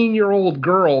 15-year-old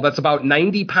girl that's about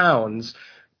 90 pounds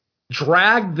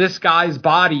dragged this guy's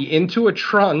body into a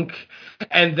trunk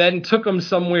and then took him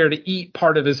somewhere to eat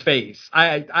part of his face?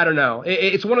 I don't know.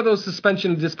 It's one of those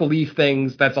suspension of disbelief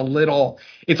things that's a little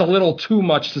too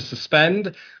much to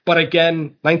suspend. But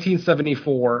again,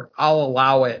 1974, I'll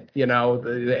allow it. You know,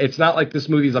 it's not like this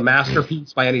movie's a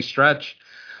masterpiece by any stretch.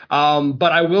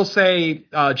 But I will say,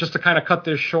 just to kind of cut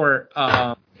this short,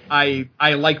 I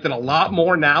liked it a lot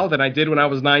more now than I did when I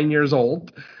was 9 years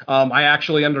old. I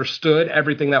actually understood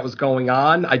everything that was going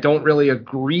on. I don't really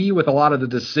agree with a lot of the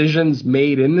decisions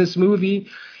made in this movie.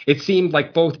 It seemed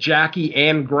like both Jackie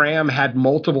and Graham had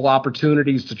multiple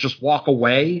opportunities to just walk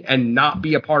away and not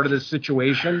be a part of this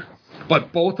situation.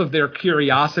 But both of their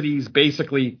curiosities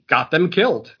basically got them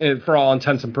killed for all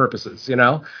intents and purposes, you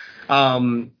know?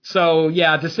 So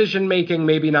yeah, decision making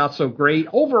maybe not so great.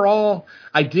 Overall,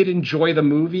 I did enjoy the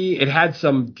movie. It had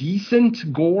some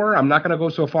decent gore. I'm not going to go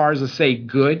so far as to say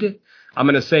good. I'm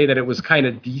going to say that it was kind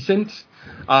of decent.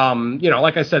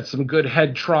 Like I said, some good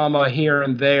head trauma here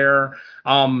and there.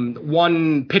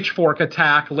 One pitchfork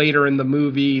attack later in the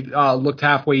movie looked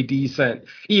halfway decent,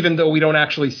 even though we don't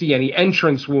actually see any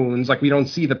entrance wounds. Like, we don't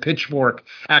see the pitchfork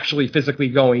actually physically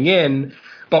going in.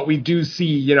 But we do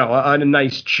see, a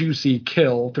nice juicy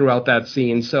kill throughout that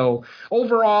scene. So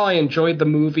overall, I enjoyed the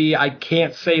movie. I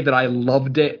can't say that I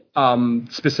loved it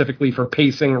specifically for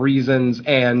pacing reasons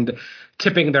and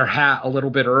tipping their hat a little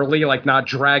bit early, like not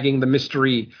dragging the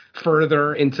mystery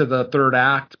further into the third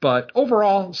act. But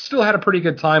overall, still had a pretty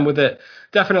good time with it.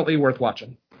 Definitely worth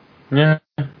watching. Yeah.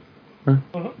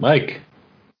 Mike.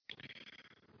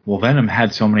 Well, Venom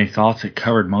had so many thoughts, it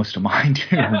covered most of mine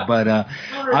too. But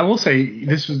I will say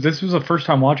this was a first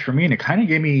time watch for me, and it kind of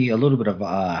gave me a little bit of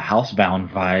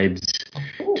Housebound vibes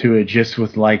to it, just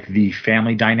with like the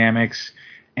family dynamics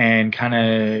and kind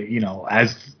of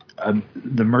as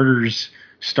the murders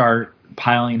start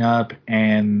piling up,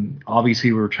 and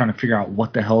obviously we were trying to figure out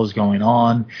what the hell is going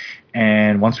on.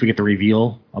 And once we get the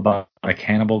reveal about a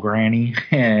cannibal granny,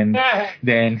 and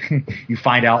then you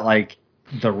find out like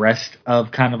the rest of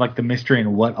kind of like the mystery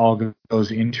and what all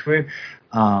goes into it.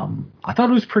 I thought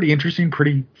it was pretty interesting,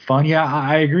 pretty fun. Yeah,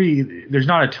 I agree. There's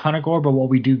not a ton of gore, but what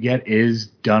we do get is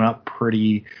done up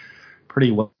pretty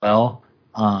well.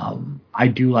 I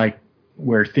do like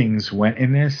where things went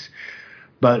in this,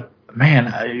 but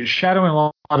man, shadowing a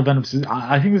lot of Venom.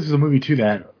 I think this is a movie too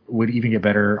that would even get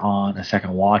better on a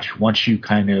second watch once you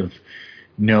kind of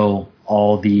know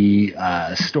all the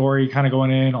story kind of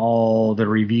going in, all the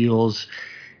reveals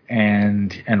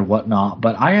and whatnot.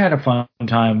 But I had a fun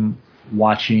time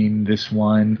watching this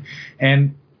one,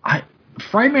 and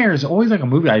Frightmare is always like a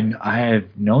movie I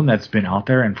had known that's been out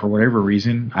there, and for whatever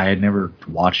reason I had never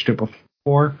watched it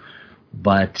before.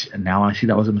 But now I see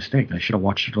that was a mistake. I should have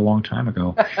watched it a long time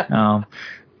ago.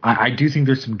 I do think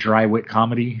there's some dry wit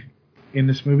comedy in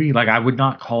this movie. Like, I would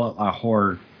not call it a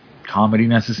horror comedy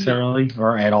necessarily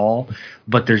or at all,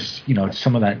 but there's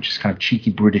some of that just kind of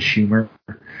cheeky British humor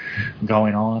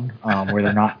going on, where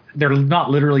they're not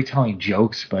literally telling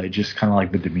jokes, but it just kind of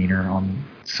like the demeanor on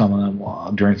some of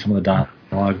them during some of the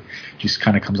dialogue just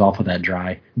kind of comes off with that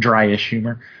dryish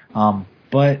humor.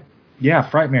 But yeah,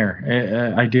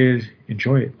 Frightmare, I did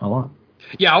enjoy it a lot.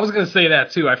 Yeah, I was going to say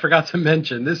that too. I forgot to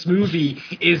mention this movie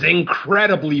is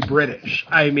incredibly British.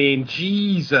 I mean,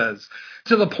 Jesus.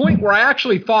 To the point where I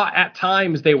actually thought at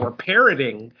times they were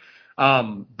parroting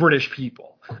British people.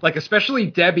 Like, especially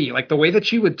Debbie, like the way that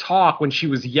she would talk when she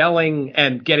was yelling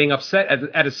and getting upset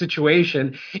at a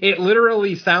situation, it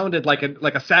literally sounded like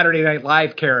a Saturday Night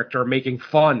Live character making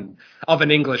fun of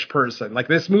an English person. Like,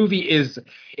 this movie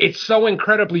it's so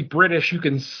incredibly British, you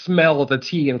can smell the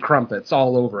tea and crumpets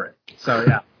all over it. So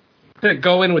yeah,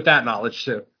 go in with that knowledge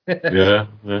too. Yeah.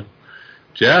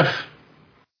 Jeff?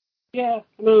 Yeah,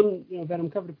 I mean, Venom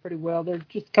covered it pretty well. There's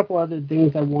just a couple other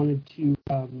things I wanted to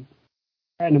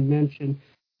kind of mention.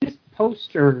 This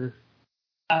poster,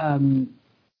 the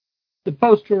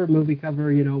poster movie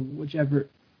cover, whichever,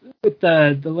 with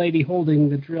the lady holding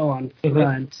the drill on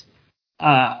front,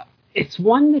 it's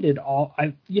one that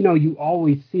you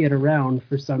always see it around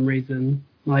for some reason.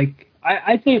 Like,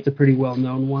 I'd say it's a pretty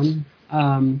well-known one.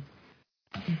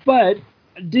 But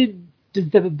does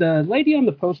the lady on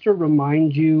the poster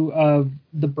remind you of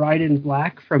the Bride in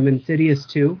Black from Insidious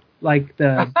 2? Like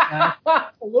the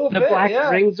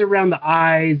black rings around the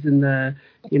eyes and the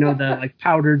like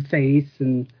powdered face,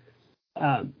 and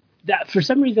that for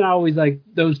some reason I always like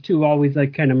those two always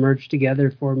like kind of merge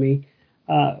together for me.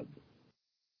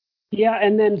 Yeah,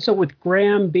 and then so with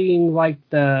Graham being like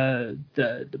the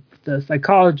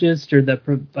psychologist or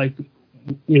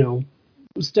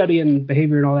studying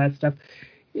behavior and all that stuff,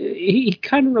 he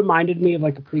kind of reminded me of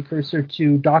like a precursor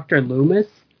to Dr. Loomis.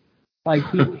 Like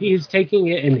he's taking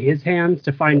it in his hands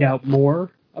to find out more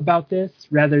about this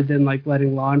rather than like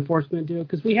letting law enforcement do it,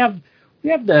 because we have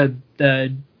the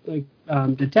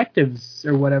detectives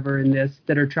or whatever in this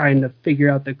that are trying to figure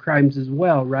out the crimes as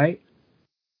well, right?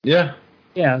 Yeah.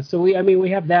 Yeah, so we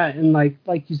have that, and like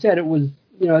you said, it was,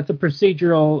 it's a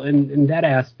procedural in that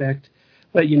aspect,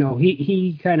 but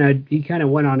he kind of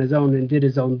went on his own and did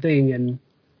his own thing, and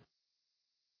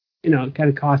it kind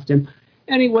of cost him.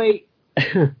 Anyway,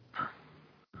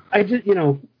 I just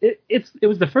it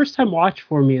was the first time watch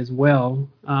for me as well.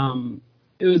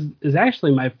 It was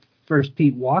actually my first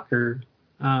Pete Walker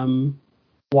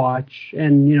watch,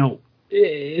 and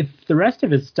if the rest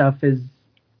of his stuff is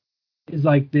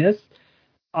like this,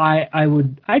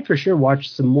 I'd for sure watch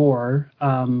some more.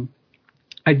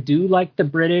 I do like the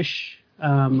British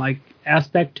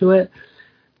aspect to it.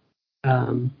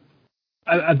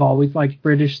 I've always liked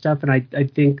British stuff, and I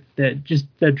think that just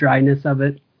the dryness of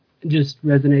it just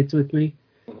resonates with me.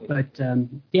 But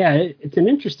it's an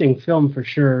interesting film for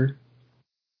sure.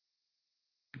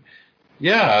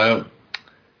 Yeah,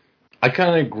 I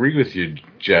kind of agree with you,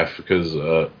 Jeff, because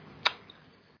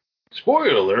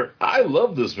spoiler alert, I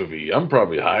love this movie. I'm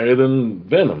probably higher than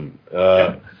Venom.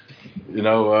 The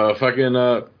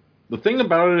thing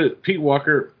about it, Pete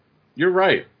Walker, you're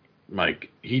right,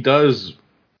 Mike. He does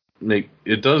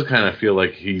it does kind of feel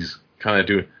like he's kind of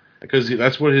doing, because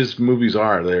that's what his movies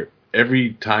are. They're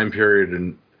every time period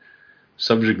and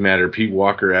subject matter, Pete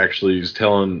Walker actually is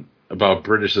telling about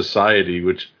British society,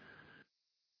 which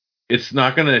it's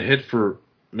not going to hit for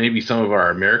maybe some of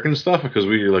our American stuff, because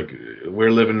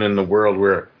we're living in the world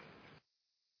where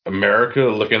America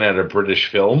looking at a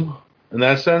British film in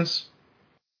that sense.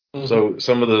 Mm-hmm. So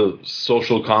some of the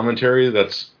social commentary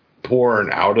that's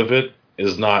pouring out of it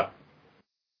is not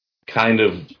kind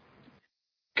of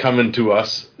coming to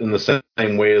us in the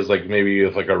same way as like maybe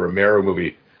if like a Romero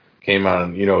movie came out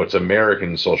and it's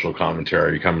American social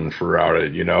commentary coming throughout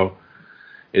it.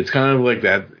 It's kind of like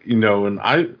that. And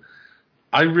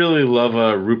I really love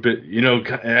Rupert.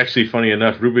 Actually, funny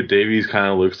enough, Rupert Davies kind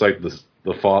of looks like the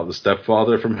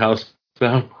stepfather from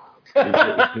Housebound.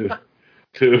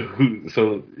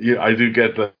 So I do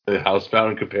get the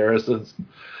Housebound comparisons.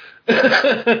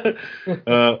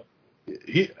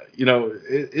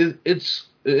 It's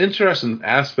an interesting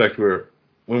aspect where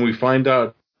when we find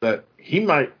out that he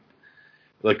might,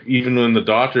 like, even when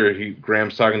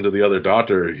Graham's talking to the other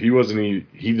daughter, he doesn't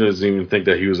even think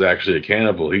that he was actually a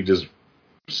cannibal. He just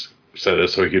said it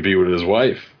so he could be with his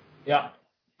wife. Yeah.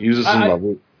 He uses some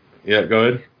level. Yeah, go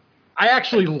ahead. I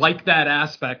actually like that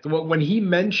aspect. When he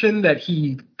mentioned that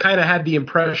he kind of had the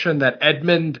impression that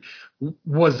Edmund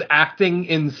was acting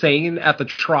insane at the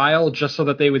trial just so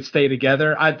that they would stay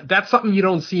together, that's something you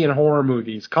don't see in horror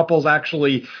movies. Couples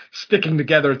actually sticking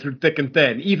together through thick and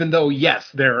thin, even though,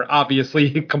 yes, they're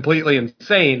obviously completely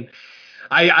insane.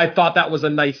 I thought that was a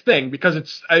nice thing, because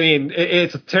it's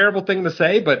a terrible thing to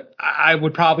say, but I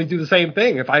would probably do the same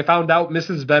thing. If I found out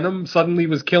Mrs. Venom suddenly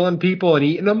was killing people and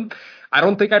eating them, I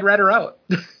don't think I'd rat her out.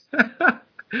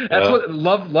 That's what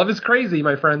love is crazy,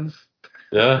 my friends.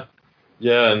 Yeah.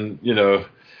 Yeah. And,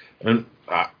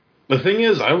 the thing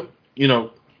is,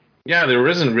 there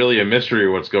isn't really a mystery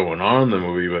of what's going on in the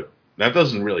movie, but that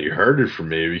doesn't really hurt it for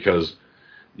me, because,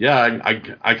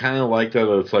 I kind of like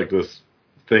that it's like this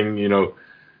thing,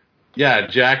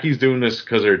 Jackie's doing this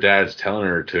because her dad's telling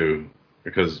her to,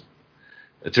 because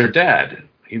it's her dad.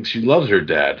 She loves her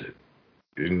dad.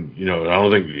 And, I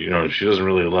don't think, she doesn't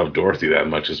really love Dorothy that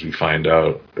much, as we find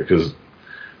out, because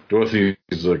Dorothy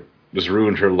is like, just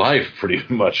ruined her life pretty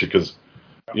much, because,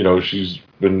 she's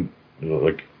been,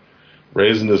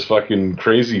 raising this fucking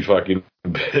crazy fucking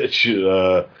bitch,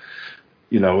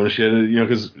 when she had,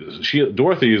 because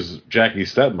Dorothy is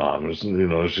Jackie's stepmom,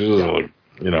 she doesn't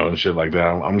and shit like that.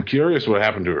 I'm curious what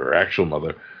happened to her actual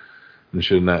mother and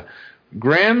shit and that.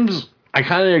 Graham's, I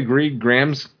kind of agree.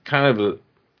 Graham's kind of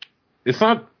it's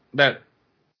not that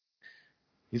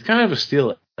he's kind of a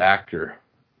still actor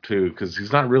too, because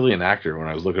he's not really an actor when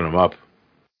I was looking him up.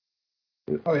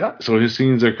 Oh yeah. So his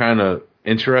scenes are kind of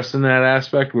interesting in that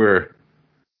aspect, where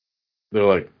they're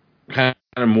like kind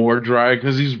of more dry,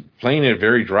 because he's playing it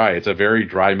very dry. It's a very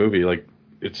dry movie. Like,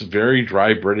 it's very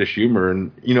dry British humor,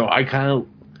 and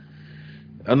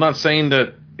I'm not saying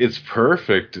that it's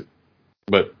perfect,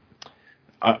 but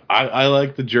I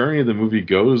like the journey the movie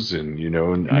goes in,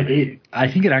 and I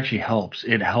think it actually helps.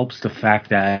 It helps the fact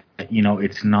that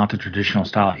it's not the traditional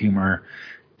style of humor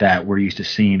that we're used to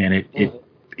seeing, and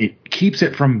it keeps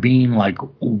it from being like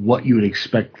what you would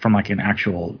expect from like an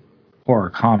actual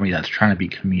horror comedy that's trying to be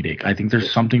comedic. I think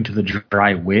there's something to the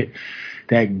dry wit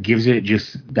that gives it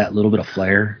just that little bit of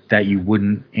flair that you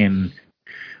wouldn't in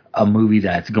a movie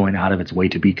that's going out of its way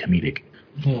to be comedic.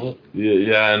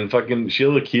 Yeah, and fucking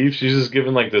Sheila Keefe, she's just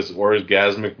giving like this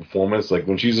orgasmic performance, like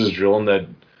when she's just drilling that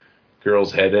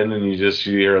girl's head in, and you just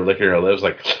see her licking her lips,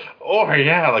 like, oh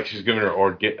yeah, like she's giving her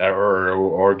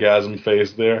orgasm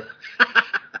face there.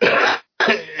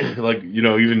 Like,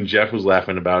 even Jeff was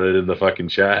laughing about it in the fucking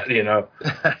chat, And I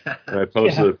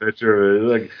posted a picture of it,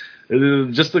 like,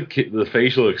 just the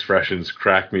facial expressions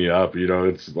crack me up,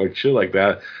 It's like shit like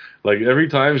that. Like, every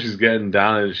time she's getting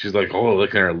down and she's like, oh,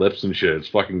 licking her lips and shit, it's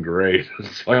fucking great.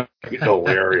 It's fucking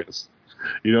hilarious.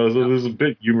 So there's a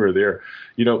bit humor there.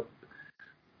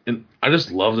 And I just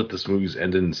love that this movie's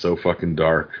ending so fucking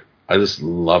dark. I just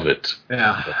love it.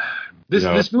 Yeah.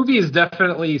 This movie is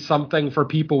definitely something for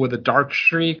people with a dark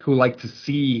streak who like to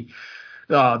see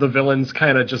the villains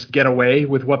kind of just get away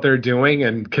with what they're doing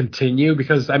and continue.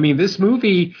 Because, this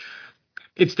movie...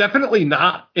 It's definitely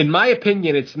not, in my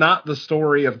opinion, it's not the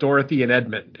story of Dorothy and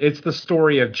Edmund. It's the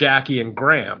story of Jackie and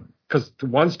Graham. Because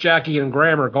once Jackie and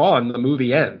Graham are gone, the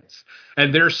movie ends.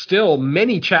 And there's still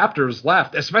many chapters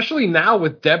left, especially now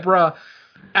with Deborah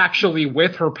actually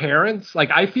with her parents.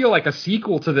 Like, I feel like a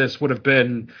sequel to this would have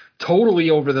been totally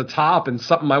over the top and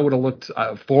something I would have looked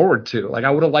forward to. Like,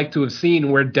 I would have liked to have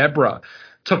seen where Deborah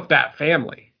took that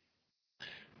family.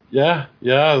 Yeah.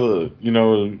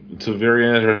 It's a very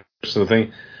interesting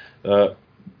thing.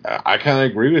 I kind of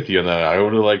agree with you on that. I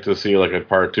would have liked to see like a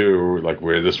part 2, like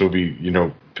where this movie,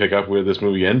 pick up where this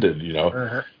movie ended.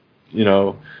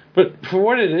 But for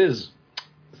what it is,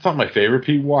 it's not my favorite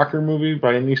Pete Walker movie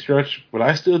by any stretch. But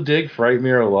I still dig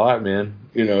Frightmare a lot, man.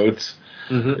 It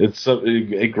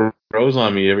grows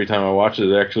on me every time I watch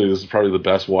it. Actually, this is probably the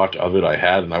best watch of it I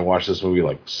had, and I watched this movie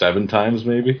like 7 times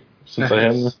maybe since I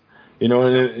had it.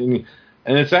 And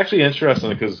it's actually interesting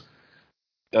because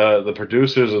the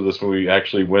producers of this movie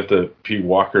actually went to Pete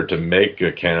Walker to make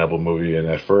a cannibal movie, and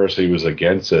at first he was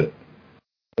against it.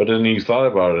 But then he thought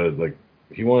about it, like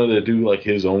he wanted to do like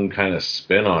his own kind of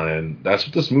spin on it, and that's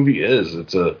what this movie is.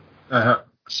 It's a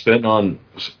spin on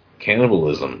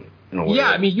cannibalism.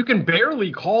 Yeah, you can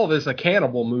barely call this a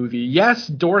cannibal movie. Yes,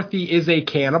 Dorothy is a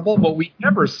cannibal, but we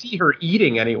never see her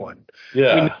eating anyone.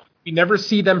 Yeah. We never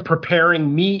see them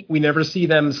preparing meat. We never see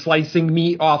them slicing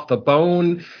meat off the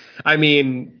bone.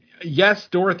 Yes,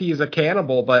 Dorothy is a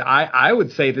cannibal, but I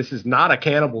would say this is not a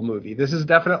cannibal movie. This is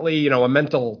definitely, a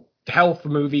mental health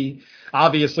movie.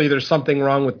 Obviously, there's something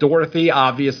wrong with Dorothy.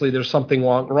 Obviously, there's something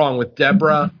wrong with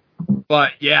Deborah.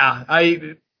 But yeah,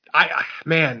 the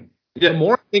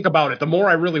more I think about it, the more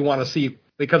I really want to see,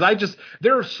 because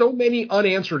there are so many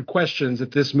unanswered questions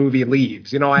that this movie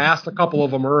leaves. I asked a couple of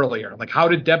them earlier, like how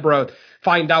did Deborah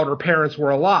find out her parents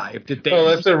were alive? Did they? Oh,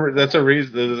 that's a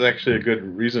reason. There's actually a good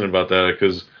reason about that,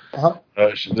 because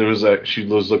she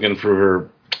was looking for her.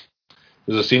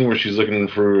 There's a scene where she's looking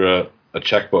for a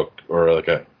checkbook or like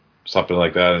something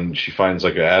like that, and she finds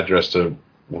like an address to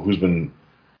who's been,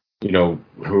 who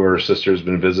her sister's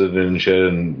been visiting and shit,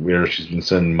 and where she's been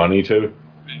sending money to.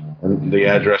 And the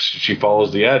address, she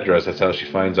follows the address. That's how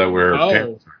she finds out where her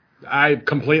parents are. I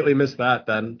completely missed that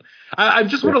then. I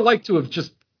just would have liked to have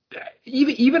just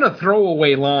even a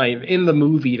throwaway line in the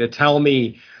movie to tell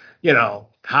me,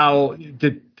 how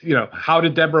did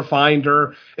Deborah find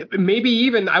her? Maybe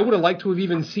even I would have liked to have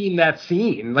even seen that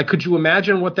scene. Like, could you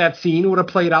imagine what that scene would have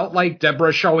played out like?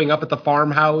 Deborah showing up at the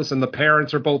farmhouse and the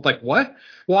parents are both like, what?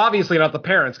 Well, obviously not the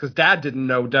parents, because Dad didn't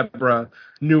know Deborah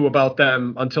knew about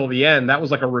them until the end. That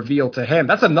was like a reveal to him.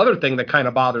 That's another thing that kind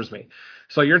of bothers me.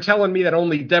 So you're telling me that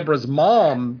only Deborah's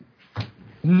mom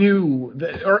knew,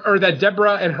 or that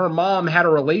Deborah and her mom had a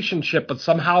relationship, but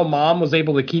somehow Mom was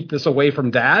able to keep this away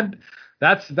from Dad?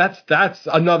 That's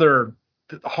another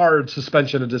hard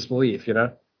suspension of disbelief,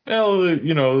 Well,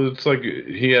 it's like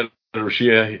the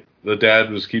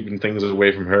dad was keeping things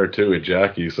away from her too with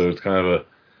Jackie, so it's kind of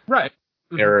a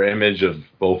mirror image of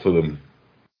both of them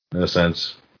in a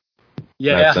sense.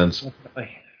 Yeah, in that sense.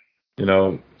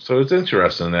 So it's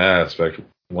interesting in that aspect.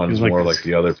 One's more like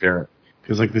the other parent.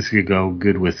 Feels like this could go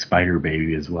good with Spider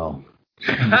Baby as well.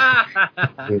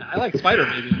 I like Spider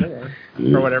Baby more,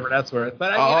 or whatever that's worth.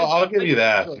 But I'll give you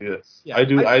that. Yeah. I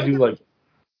do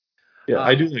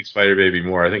like Spider Baby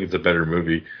more. I think it's a better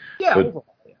movie. Yeah, but overall,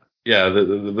 Yeah,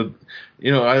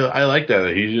 I like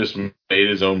that he just made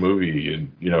his own movie,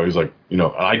 and he's like,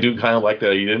 I do kind of like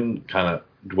that he didn't kind of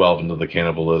delve into the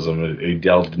cannibalism. He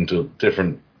delved into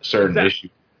different certain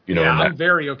issues. I'm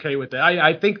very okay with that.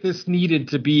 I think this needed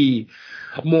to be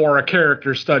more a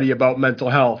character study about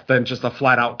mental health than just a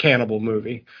flat out cannibal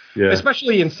movie. Yeah.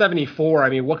 Especially in '74. I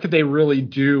mean, what could they really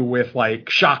do with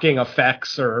like shocking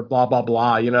effects or blah blah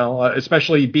blah?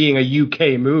 Especially being a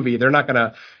UK movie, they're not going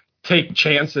to take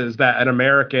chances that an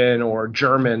American or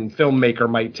German filmmaker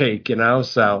might take,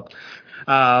 So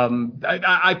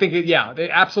I think,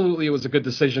 absolutely it was a good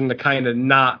decision to kind of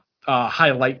not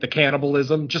highlight the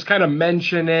cannibalism, just kind of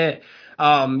mention it.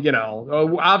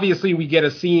 Obviously we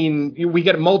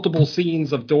get multiple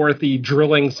scenes of Dorothy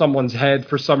drilling someone's head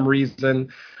for some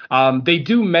reason. They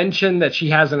do mention that she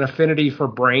has an affinity for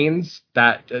brains.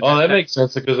 That makes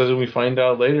sense, because as we find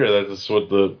out later, that's what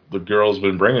the girl's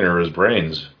been bringing her, is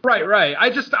brains. Right.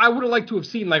 I would have liked to have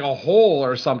seen like a hole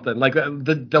or something. Like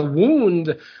the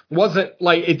wound wasn't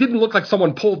like, it didn't look like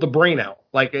someone pulled the brain out.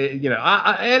 Like,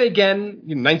 and again,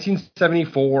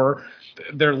 1974,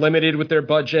 they're limited with their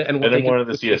budget and what they wanted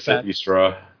to see a sippy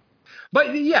straw.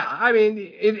 But yeah, I mean,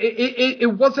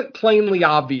 it wasn't plainly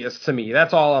obvious to me.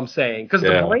 That's all I'm saying. Because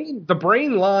the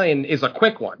brain line is a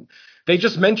quick one. They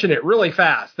just mention it really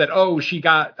fast that, she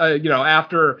got,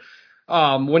 after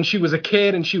when she was a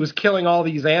kid and she was killing all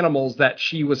these animals, that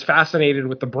she was fascinated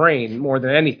with the brain more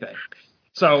than anything.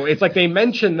 So it's like they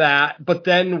mention that, but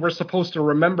then we're supposed to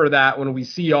remember that when we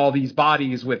see all these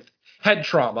bodies with head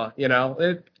trauma.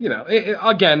 Again,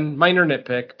 minor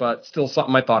nitpick, but still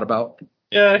something I thought about.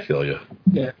 Yeah, I feel you.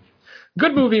 Yeah.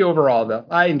 Good movie overall, though.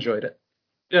 I enjoyed it.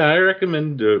 Yeah, I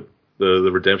recommend the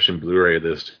Redemption Blu-ray of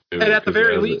this, too. And at the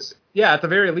very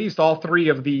least, all three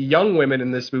of the young women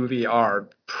in this movie are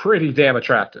pretty damn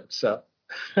attractive, so.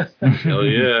 Hell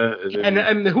yeah.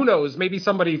 And who knows, maybe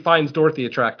somebody finds Dorothy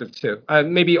attractive, too.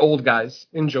 Maybe old guys.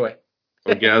 Enjoy.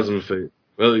 Orgasm fate.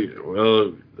 Well,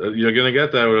 you're going to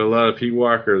get that with a lot of Pete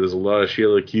Walker. There's a lot of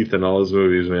Sheila Keith in all his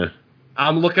movies, man.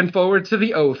 I'm looking forward to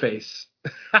the O-Face.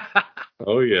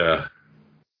 Oh, yeah.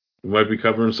 We might be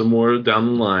covering some more down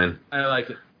the line. I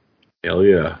like it. Hell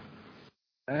yeah.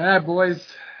 Boys.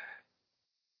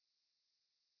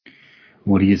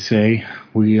 What do you say?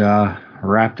 We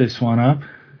wrap this one up?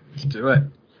 Let's do it.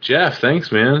 Jeff,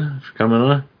 thanks, man, for coming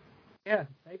on. Yeah,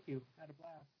 thank you. Had a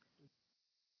blast.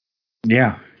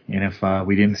 Yeah, and if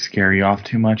we didn't scare you off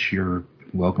too much, you're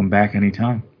welcome back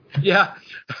anytime. Yeah.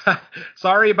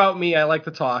 Sorry about me. I like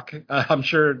to talk. I'm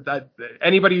sure that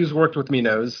anybody who's worked with me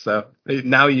knows. So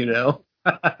now you know.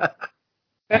 In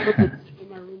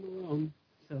my room alone.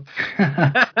 So.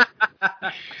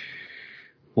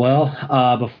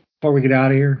 Well, before we get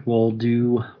out of here, we'll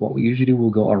do what we usually do. We'll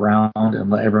go around and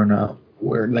let everyone know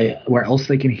where else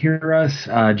they can hear us.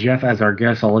 Jeff, as our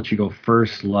guest, I'll let you go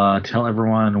first. Tell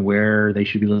everyone where they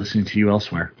should be listening to you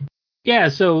elsewhere. Yeah,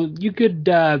 so you could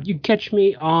catch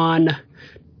me on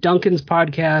Duncan's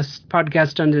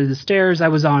podcast Under the Stairs. I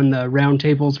was on the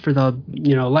roundtables for the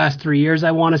last 3 years, I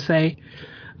want to say.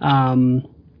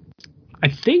 I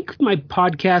think my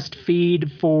podcast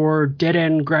feed for Dead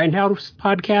End Grindhouse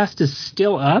podcast is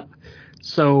still up.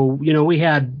 So, we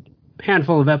had a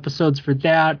handful of episodes for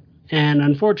that. And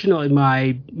unfortunately,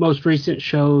 my most recent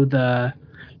show, the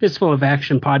Fistful of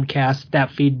Action podcast,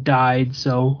 that feed died.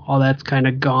 So all that's kind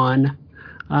of gone.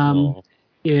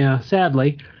 Yeah,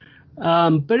 sadly.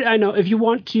 But I know if you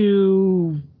want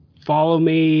to follow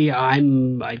me, I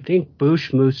think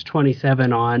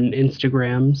Bushmoose27 on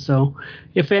Instagram. So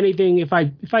if anything, if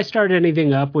I start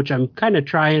anything up, which I'm kind of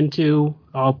trying to,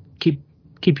 I'll keep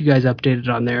you guys updated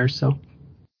on there. So.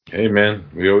 Hey man,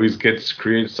 we always get to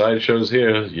create sideshows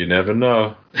here. You never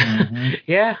know. Mm-hmm.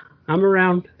 Yeah, I'm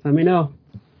around. Let me know.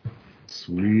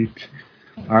 Sweet.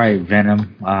 All right,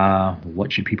 Venom.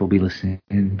 What should people be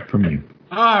listening from you?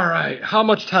 All right. How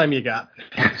much time you got?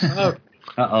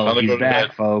 Uh-oh, he's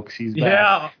back, folks. He's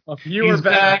back. Yeah, you are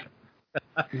back.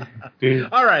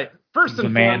 All right. First and the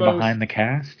man foremost, behind the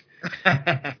cast.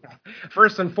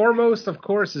 First and foremost, of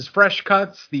course, is Fresh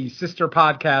Cuts, the sister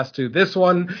podcast to this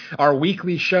one, our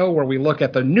weekly show where we look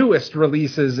at the newest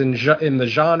releases in the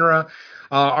genre.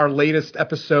 Our latest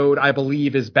episode, I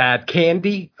believe, is Bad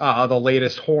Candy, the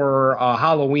latest horror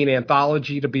Halloween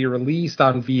anthology to be released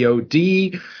on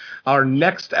VOD. Our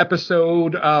next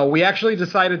episode, we actually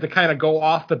decided to kind of go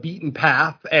off the beaten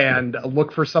path and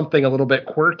look for something a little bit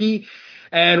quirky.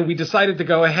 And we decided to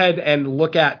go ahead and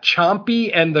look at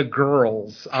Chompy and the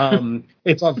Girls.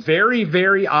 It's a very,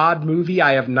 very odd movie.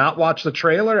 I have not watched the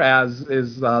trailer, as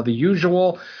is the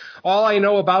usual. All I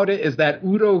know about it is that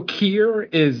Udo Kier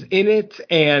is in it,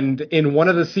 and in one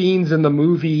of the scenes in the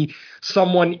movie,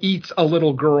 someone eats a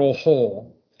little girl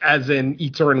whole, as in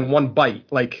eats her in one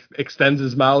bite, like extends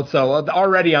his mouth. So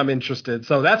already I'm interested.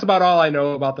 So that's about all I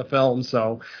know about the film.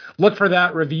 So look for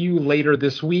that review later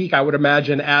this week. I would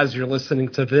imagine as you're listening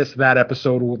to this, that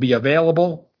episode will be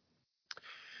available.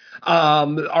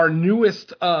 Our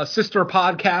newest sister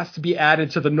podcast to be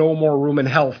added to the No More Room in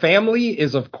Hell family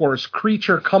is, of course,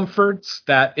 Creature Comforts.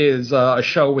 That is a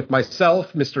show with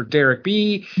myself, Mr. Derek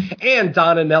B., and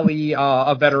Donna Nelly,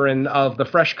 a veteran of the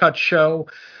Fresh Cut show.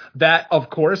 That,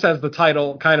 of course, as the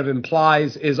title kind of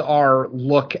implies, is our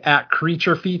look at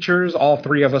creature features. All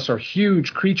three of us are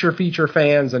huge creature feature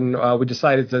fans, and we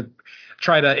decided to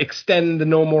try to extend the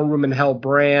No More Room in Hell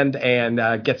brand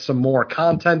and get some more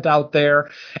content out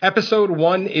there. Episode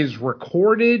 1 is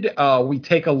recorded. We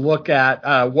take a look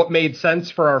at what made sense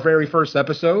for our very first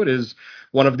episode is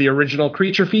one of the original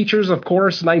creature features, of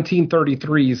course,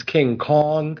 1933's King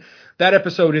Kong. That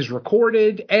episode is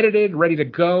recorded, edited, ready to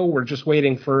go. We're just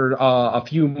waiting for a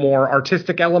few more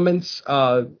artistic elements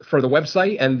for the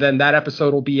website, and then that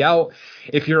episode will be out.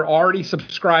 If you're already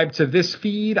subscribed to this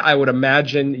feed, I would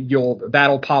imagine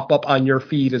that'll pop up on your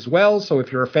feed as well. So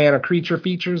if you're a fan of creature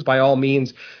features, by all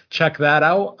means, check that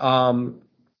out.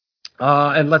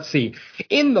 And let's see.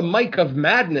 In the Mic of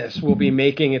Madness will be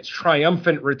making its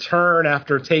triumphant return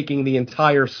after taking the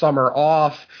entire summer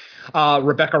off.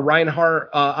 Rebecca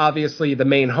Reinhart, obviously the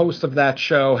main host of that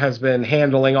show, has been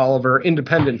handling all of her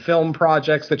independent film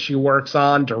projects that she works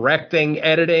on, directing,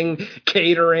 editing,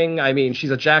 catering. I mean, she's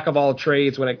a jack of all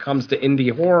trades when it comes to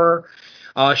indie horror.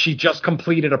 She just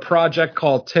completed a project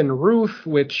called Tin Roof,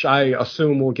 which I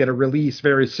assume will get a release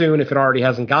very soon if it already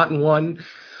hasn't gotten one.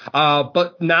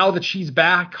 But now that she's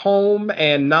back home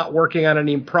and not working on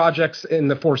any projects in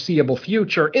the foreseeable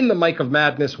future, In the Mic of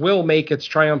Madness will make its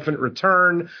triumphant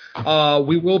return.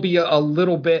 We will be a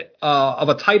little bit of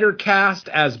a tighter cast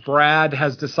as Brad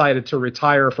has decided to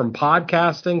retire from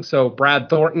podcasting. So Brad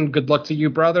Thornton, good luck to you,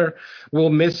 brother.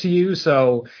 We'll miss you.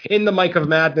 So In the Mic of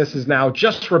Madness is now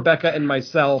just Rebecca and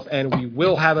myself, and we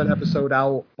will have an episode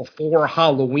out before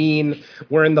Halloween.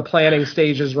 We're in the planning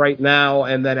stages right now,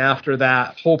 and then after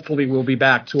that, hopefully we'll be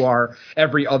back to our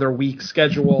every other week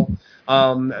schedule.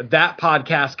 That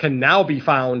podcast can now be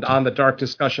found on the Dark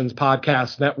Discussions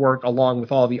Podcast Network, along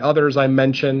with all the others I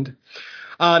mentioned.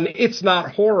 On It's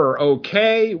Not Horror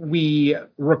Okay, we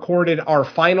recorded our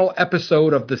final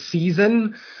episode of the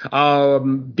season.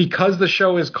 Because the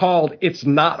show is called It's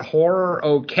Not Horror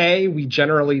Okay, we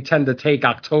generally tend to take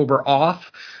October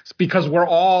off. It's because we're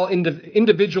all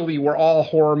individually, we're all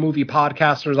horror movie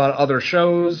podcasters on other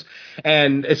shows.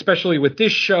 And especially with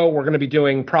this show, we're going to be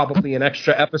doing probably an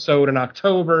extra episode in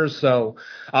October. So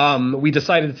we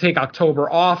decided to take October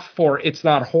off for It's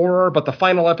Not Horror. But the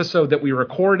final episode that we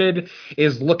recorded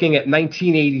is looking at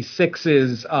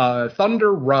 1986's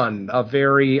Thunder Run, a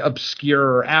very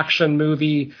obscure action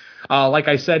movie. Like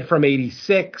I said, from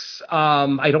 86.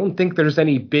 I don't think there's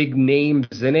any big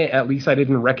names in it. At least I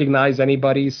didn't recognize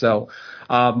anybody. So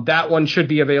that one should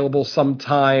be available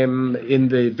sometime in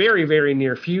the very, very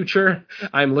near future.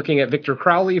 I'm looking at Victor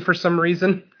Crowley for some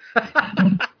reason.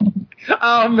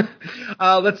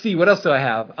 Let's see. What else do I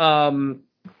have?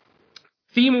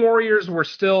 Theme Warriors, we're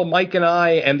still, Mike and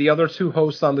I and the other two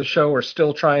hosts on the show are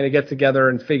still trying to get together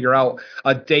and figure out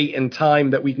a date and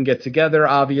time that we can get together.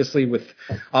 Obviously, with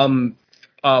one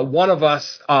of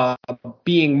us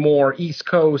being more East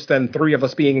Coast and three of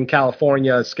us being in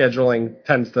California, scheduling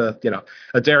tends to,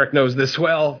 Derek knows this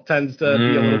well, tends to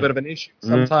be a little bit of an issue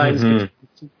sometimes.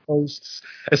 Two hosts,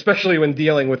 especially when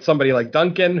dealing with somebody like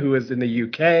Duncan, who is in the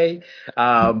UK.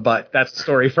 But that's a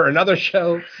story for another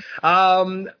show.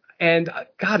 And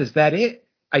God, is that it?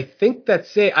 I think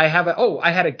that's it. I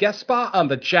had a guest spot on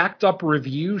the Jacked Up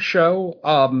Review show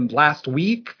last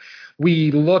week.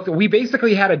 We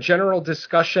basically had a general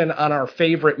discussion on our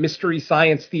favorite Mystery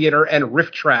Science Theater and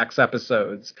Riff Tracks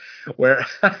episodes, where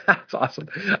that's awesome.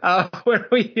 Where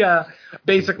we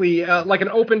basically like an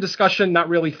open discussion, not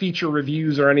really feature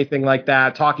reviews or anything like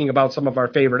that, talking about some of our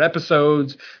favorite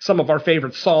episodes, some of our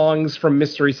favorite songs from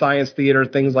Mystery Science Theater,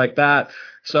 things like that.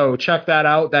 So check that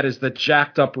out. That is the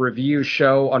Jacked Up Review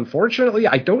show. Unfortunately,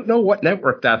 I don't know what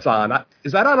network that's on.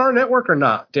 Is that on our network or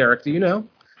not, Derek? Do you know?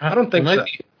 I don't think so.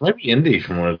 It might be indie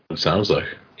from what it sounds like.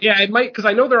 Yeah, it might, because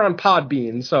I know they're on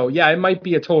Podbean. So yeah, it might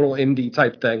be a total indie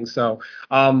type thing. So,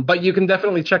 but you can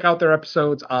definitely check out their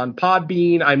episodes on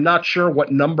Podbean. I'm not sure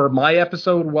what number my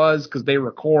episode was because they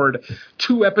record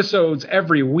 2 episodes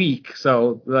every week.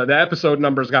 So the episode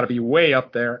number's got to be way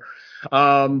up there.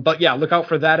 But yeah, look out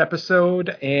for that episode.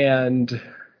 And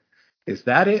Is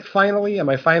that it finally? Am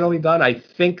I finally done? I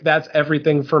think that's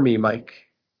everything for me, Mike.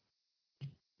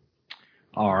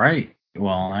 All right.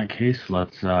 Well, in that case,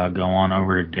 let's go on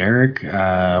over to Derek.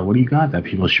 What do you got that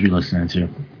people should be listening to?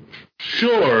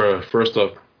 Sure. First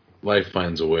off, life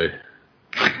finds a way.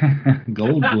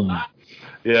 Goldblum.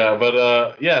 Yeah,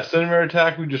 but Cinema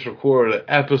Attack, we just recorded an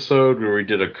episode where we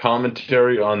did a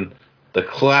commentary on the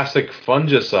classic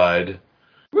Fungicide.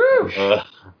 Woo!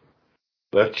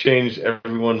 That changed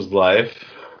everyone's life.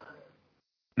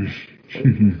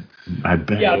 I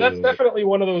bet. Yeah, that's definitely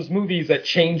one of those movies that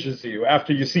changes you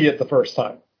after you see it the first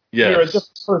time. Yes. You're a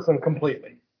different person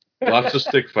completely. Lots of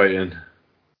stick fighting.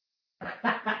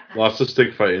 Lots of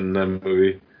stick fighting in that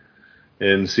movie.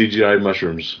 And CGI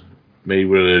mushrooms made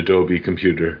with an Adobe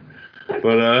computer.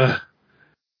 But,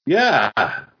 yeah,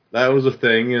 that was a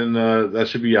thing, and that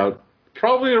should be out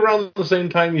probably around the same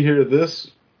time you hear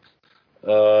this.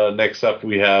 Next up,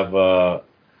 we have a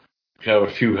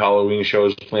few Halloween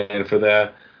shows planned for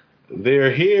that.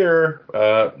 They're here.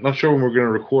 Not sure when we're going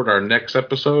to record our next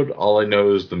episode. All I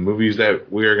know is the movies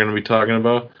that we are going to be talking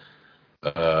about.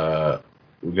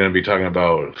 We're going to be talking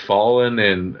about Fallen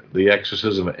and The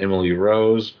Exorcism of Emily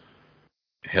Rose.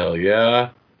 Hell yeah.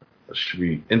 That should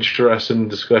be interesting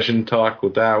discussion talk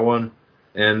with that one.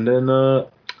 And then,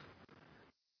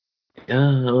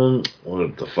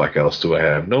 what the fuck else do I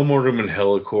have? No More Room in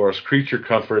Hell, of course. Creature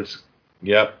Comforts.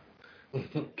 Yep.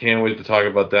 Can't wait to talk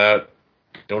about that.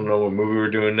 Don't know what movie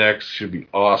we're doing next. Should be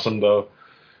awesome, though.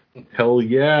 Hell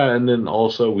yeah. And then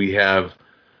also we have,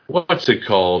 what's it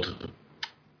called?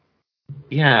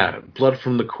 Yeah, Blood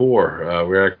from the Core.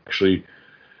 We're actually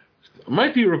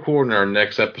might be recording our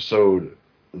next episode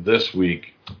this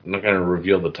week. I'm not going to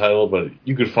reveal the title, but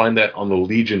you could find that on the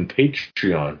Legion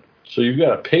Patreon. So you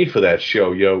got to pay for that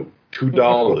show, yo.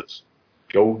 $2.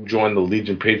 Go join the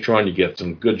Legion Patreon. You get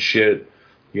some good shit.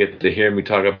 You get to hear me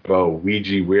talk about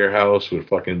Ouija Warehouse with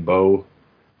fucking Bo.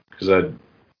 Because I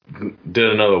did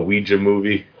another Ouija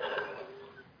movie.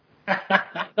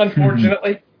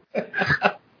 Unfortunately.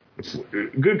 It's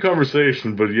good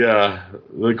conversation, but yeah,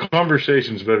 the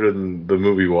conversation's better than the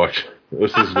movie watch.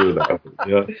 Let's just do that.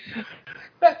 Yeah.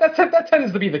 That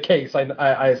tends to be the case.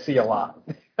 I see a lot.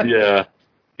 Yeah.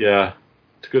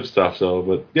 It's good stuff, though.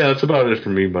 But yeah, that's about it for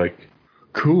me, Mike.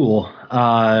 Cool.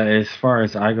 As far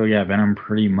as I go, yeah, Venom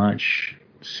pretty much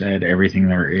said everything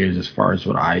there is as far as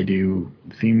what I do.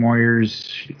 Theme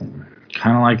Warriors,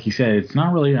 kind of like you said, it's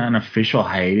not really an official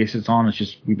hiatus it's on. It's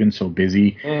just we've been so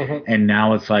busy. Mm-hmm. And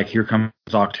now it's like here comes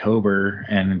October,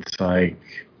 and it's like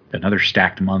another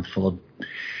stacked month full of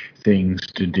things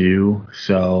to do.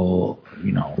 So,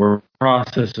 we're in the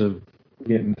process of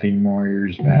getting Theme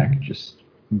Warriors back. Just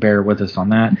bear with us on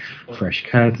that. Fresh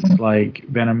cuts, like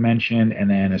Venom mentioned. And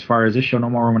then as far as this show, No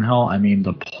More Room in Hell, I mean,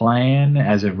 the plan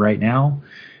as of right now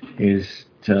is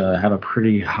to have a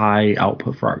pretty high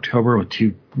output for October with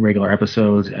 2 regular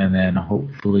episodes, and then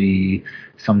hopefully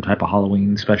some type of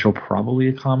Halloween special, probably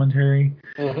a commentary,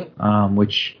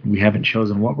 which we haven't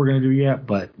chosen what we're going to do yet,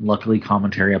 but luckily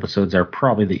commentary episodes are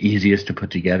probably the easiest to put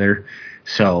together,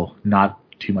 so not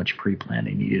too much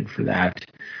pre-planning needed for that.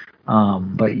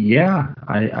 But yeah,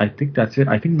 I think that's it.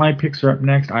 I think my picks are up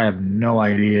next. I have no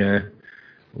idea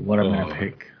what I'm going to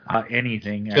pick.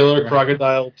 Anything. Killer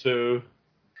Crocodile 2.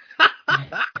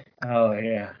 Oh,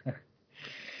 yeah.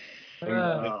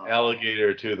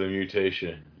 Alligator 2, The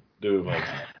Mutation. Do it, Mike.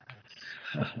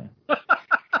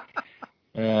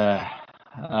 But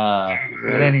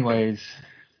anyways,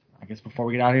 I guess before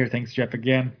we get out of here, thanks, Jeff,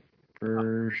 again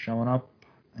for showing up.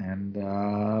 And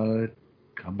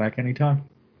come back anytime.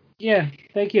 Yeah,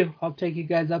 thank you. I'll take you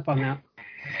guys up on that.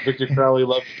 Victor Crowley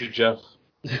loves you, Jeff.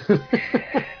 It's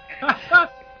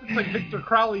like Victor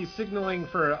Crowley signaling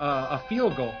for a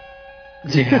field goal.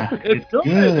 Yeah, it's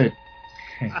good.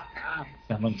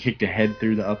 Someone kicked a head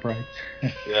through the uprights.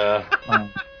 Yeah.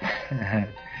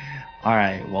 All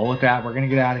right. Well, with that, we're going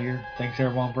to get out of here. Thanks,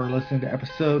 everyone, for listening to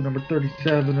episode number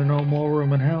 37 of No More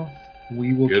Room in Hell.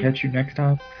 We will catch you next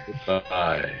time.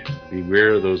 Goodbye.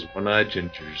 Beware of those one-eyed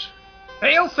gingers.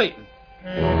 Hail Satan!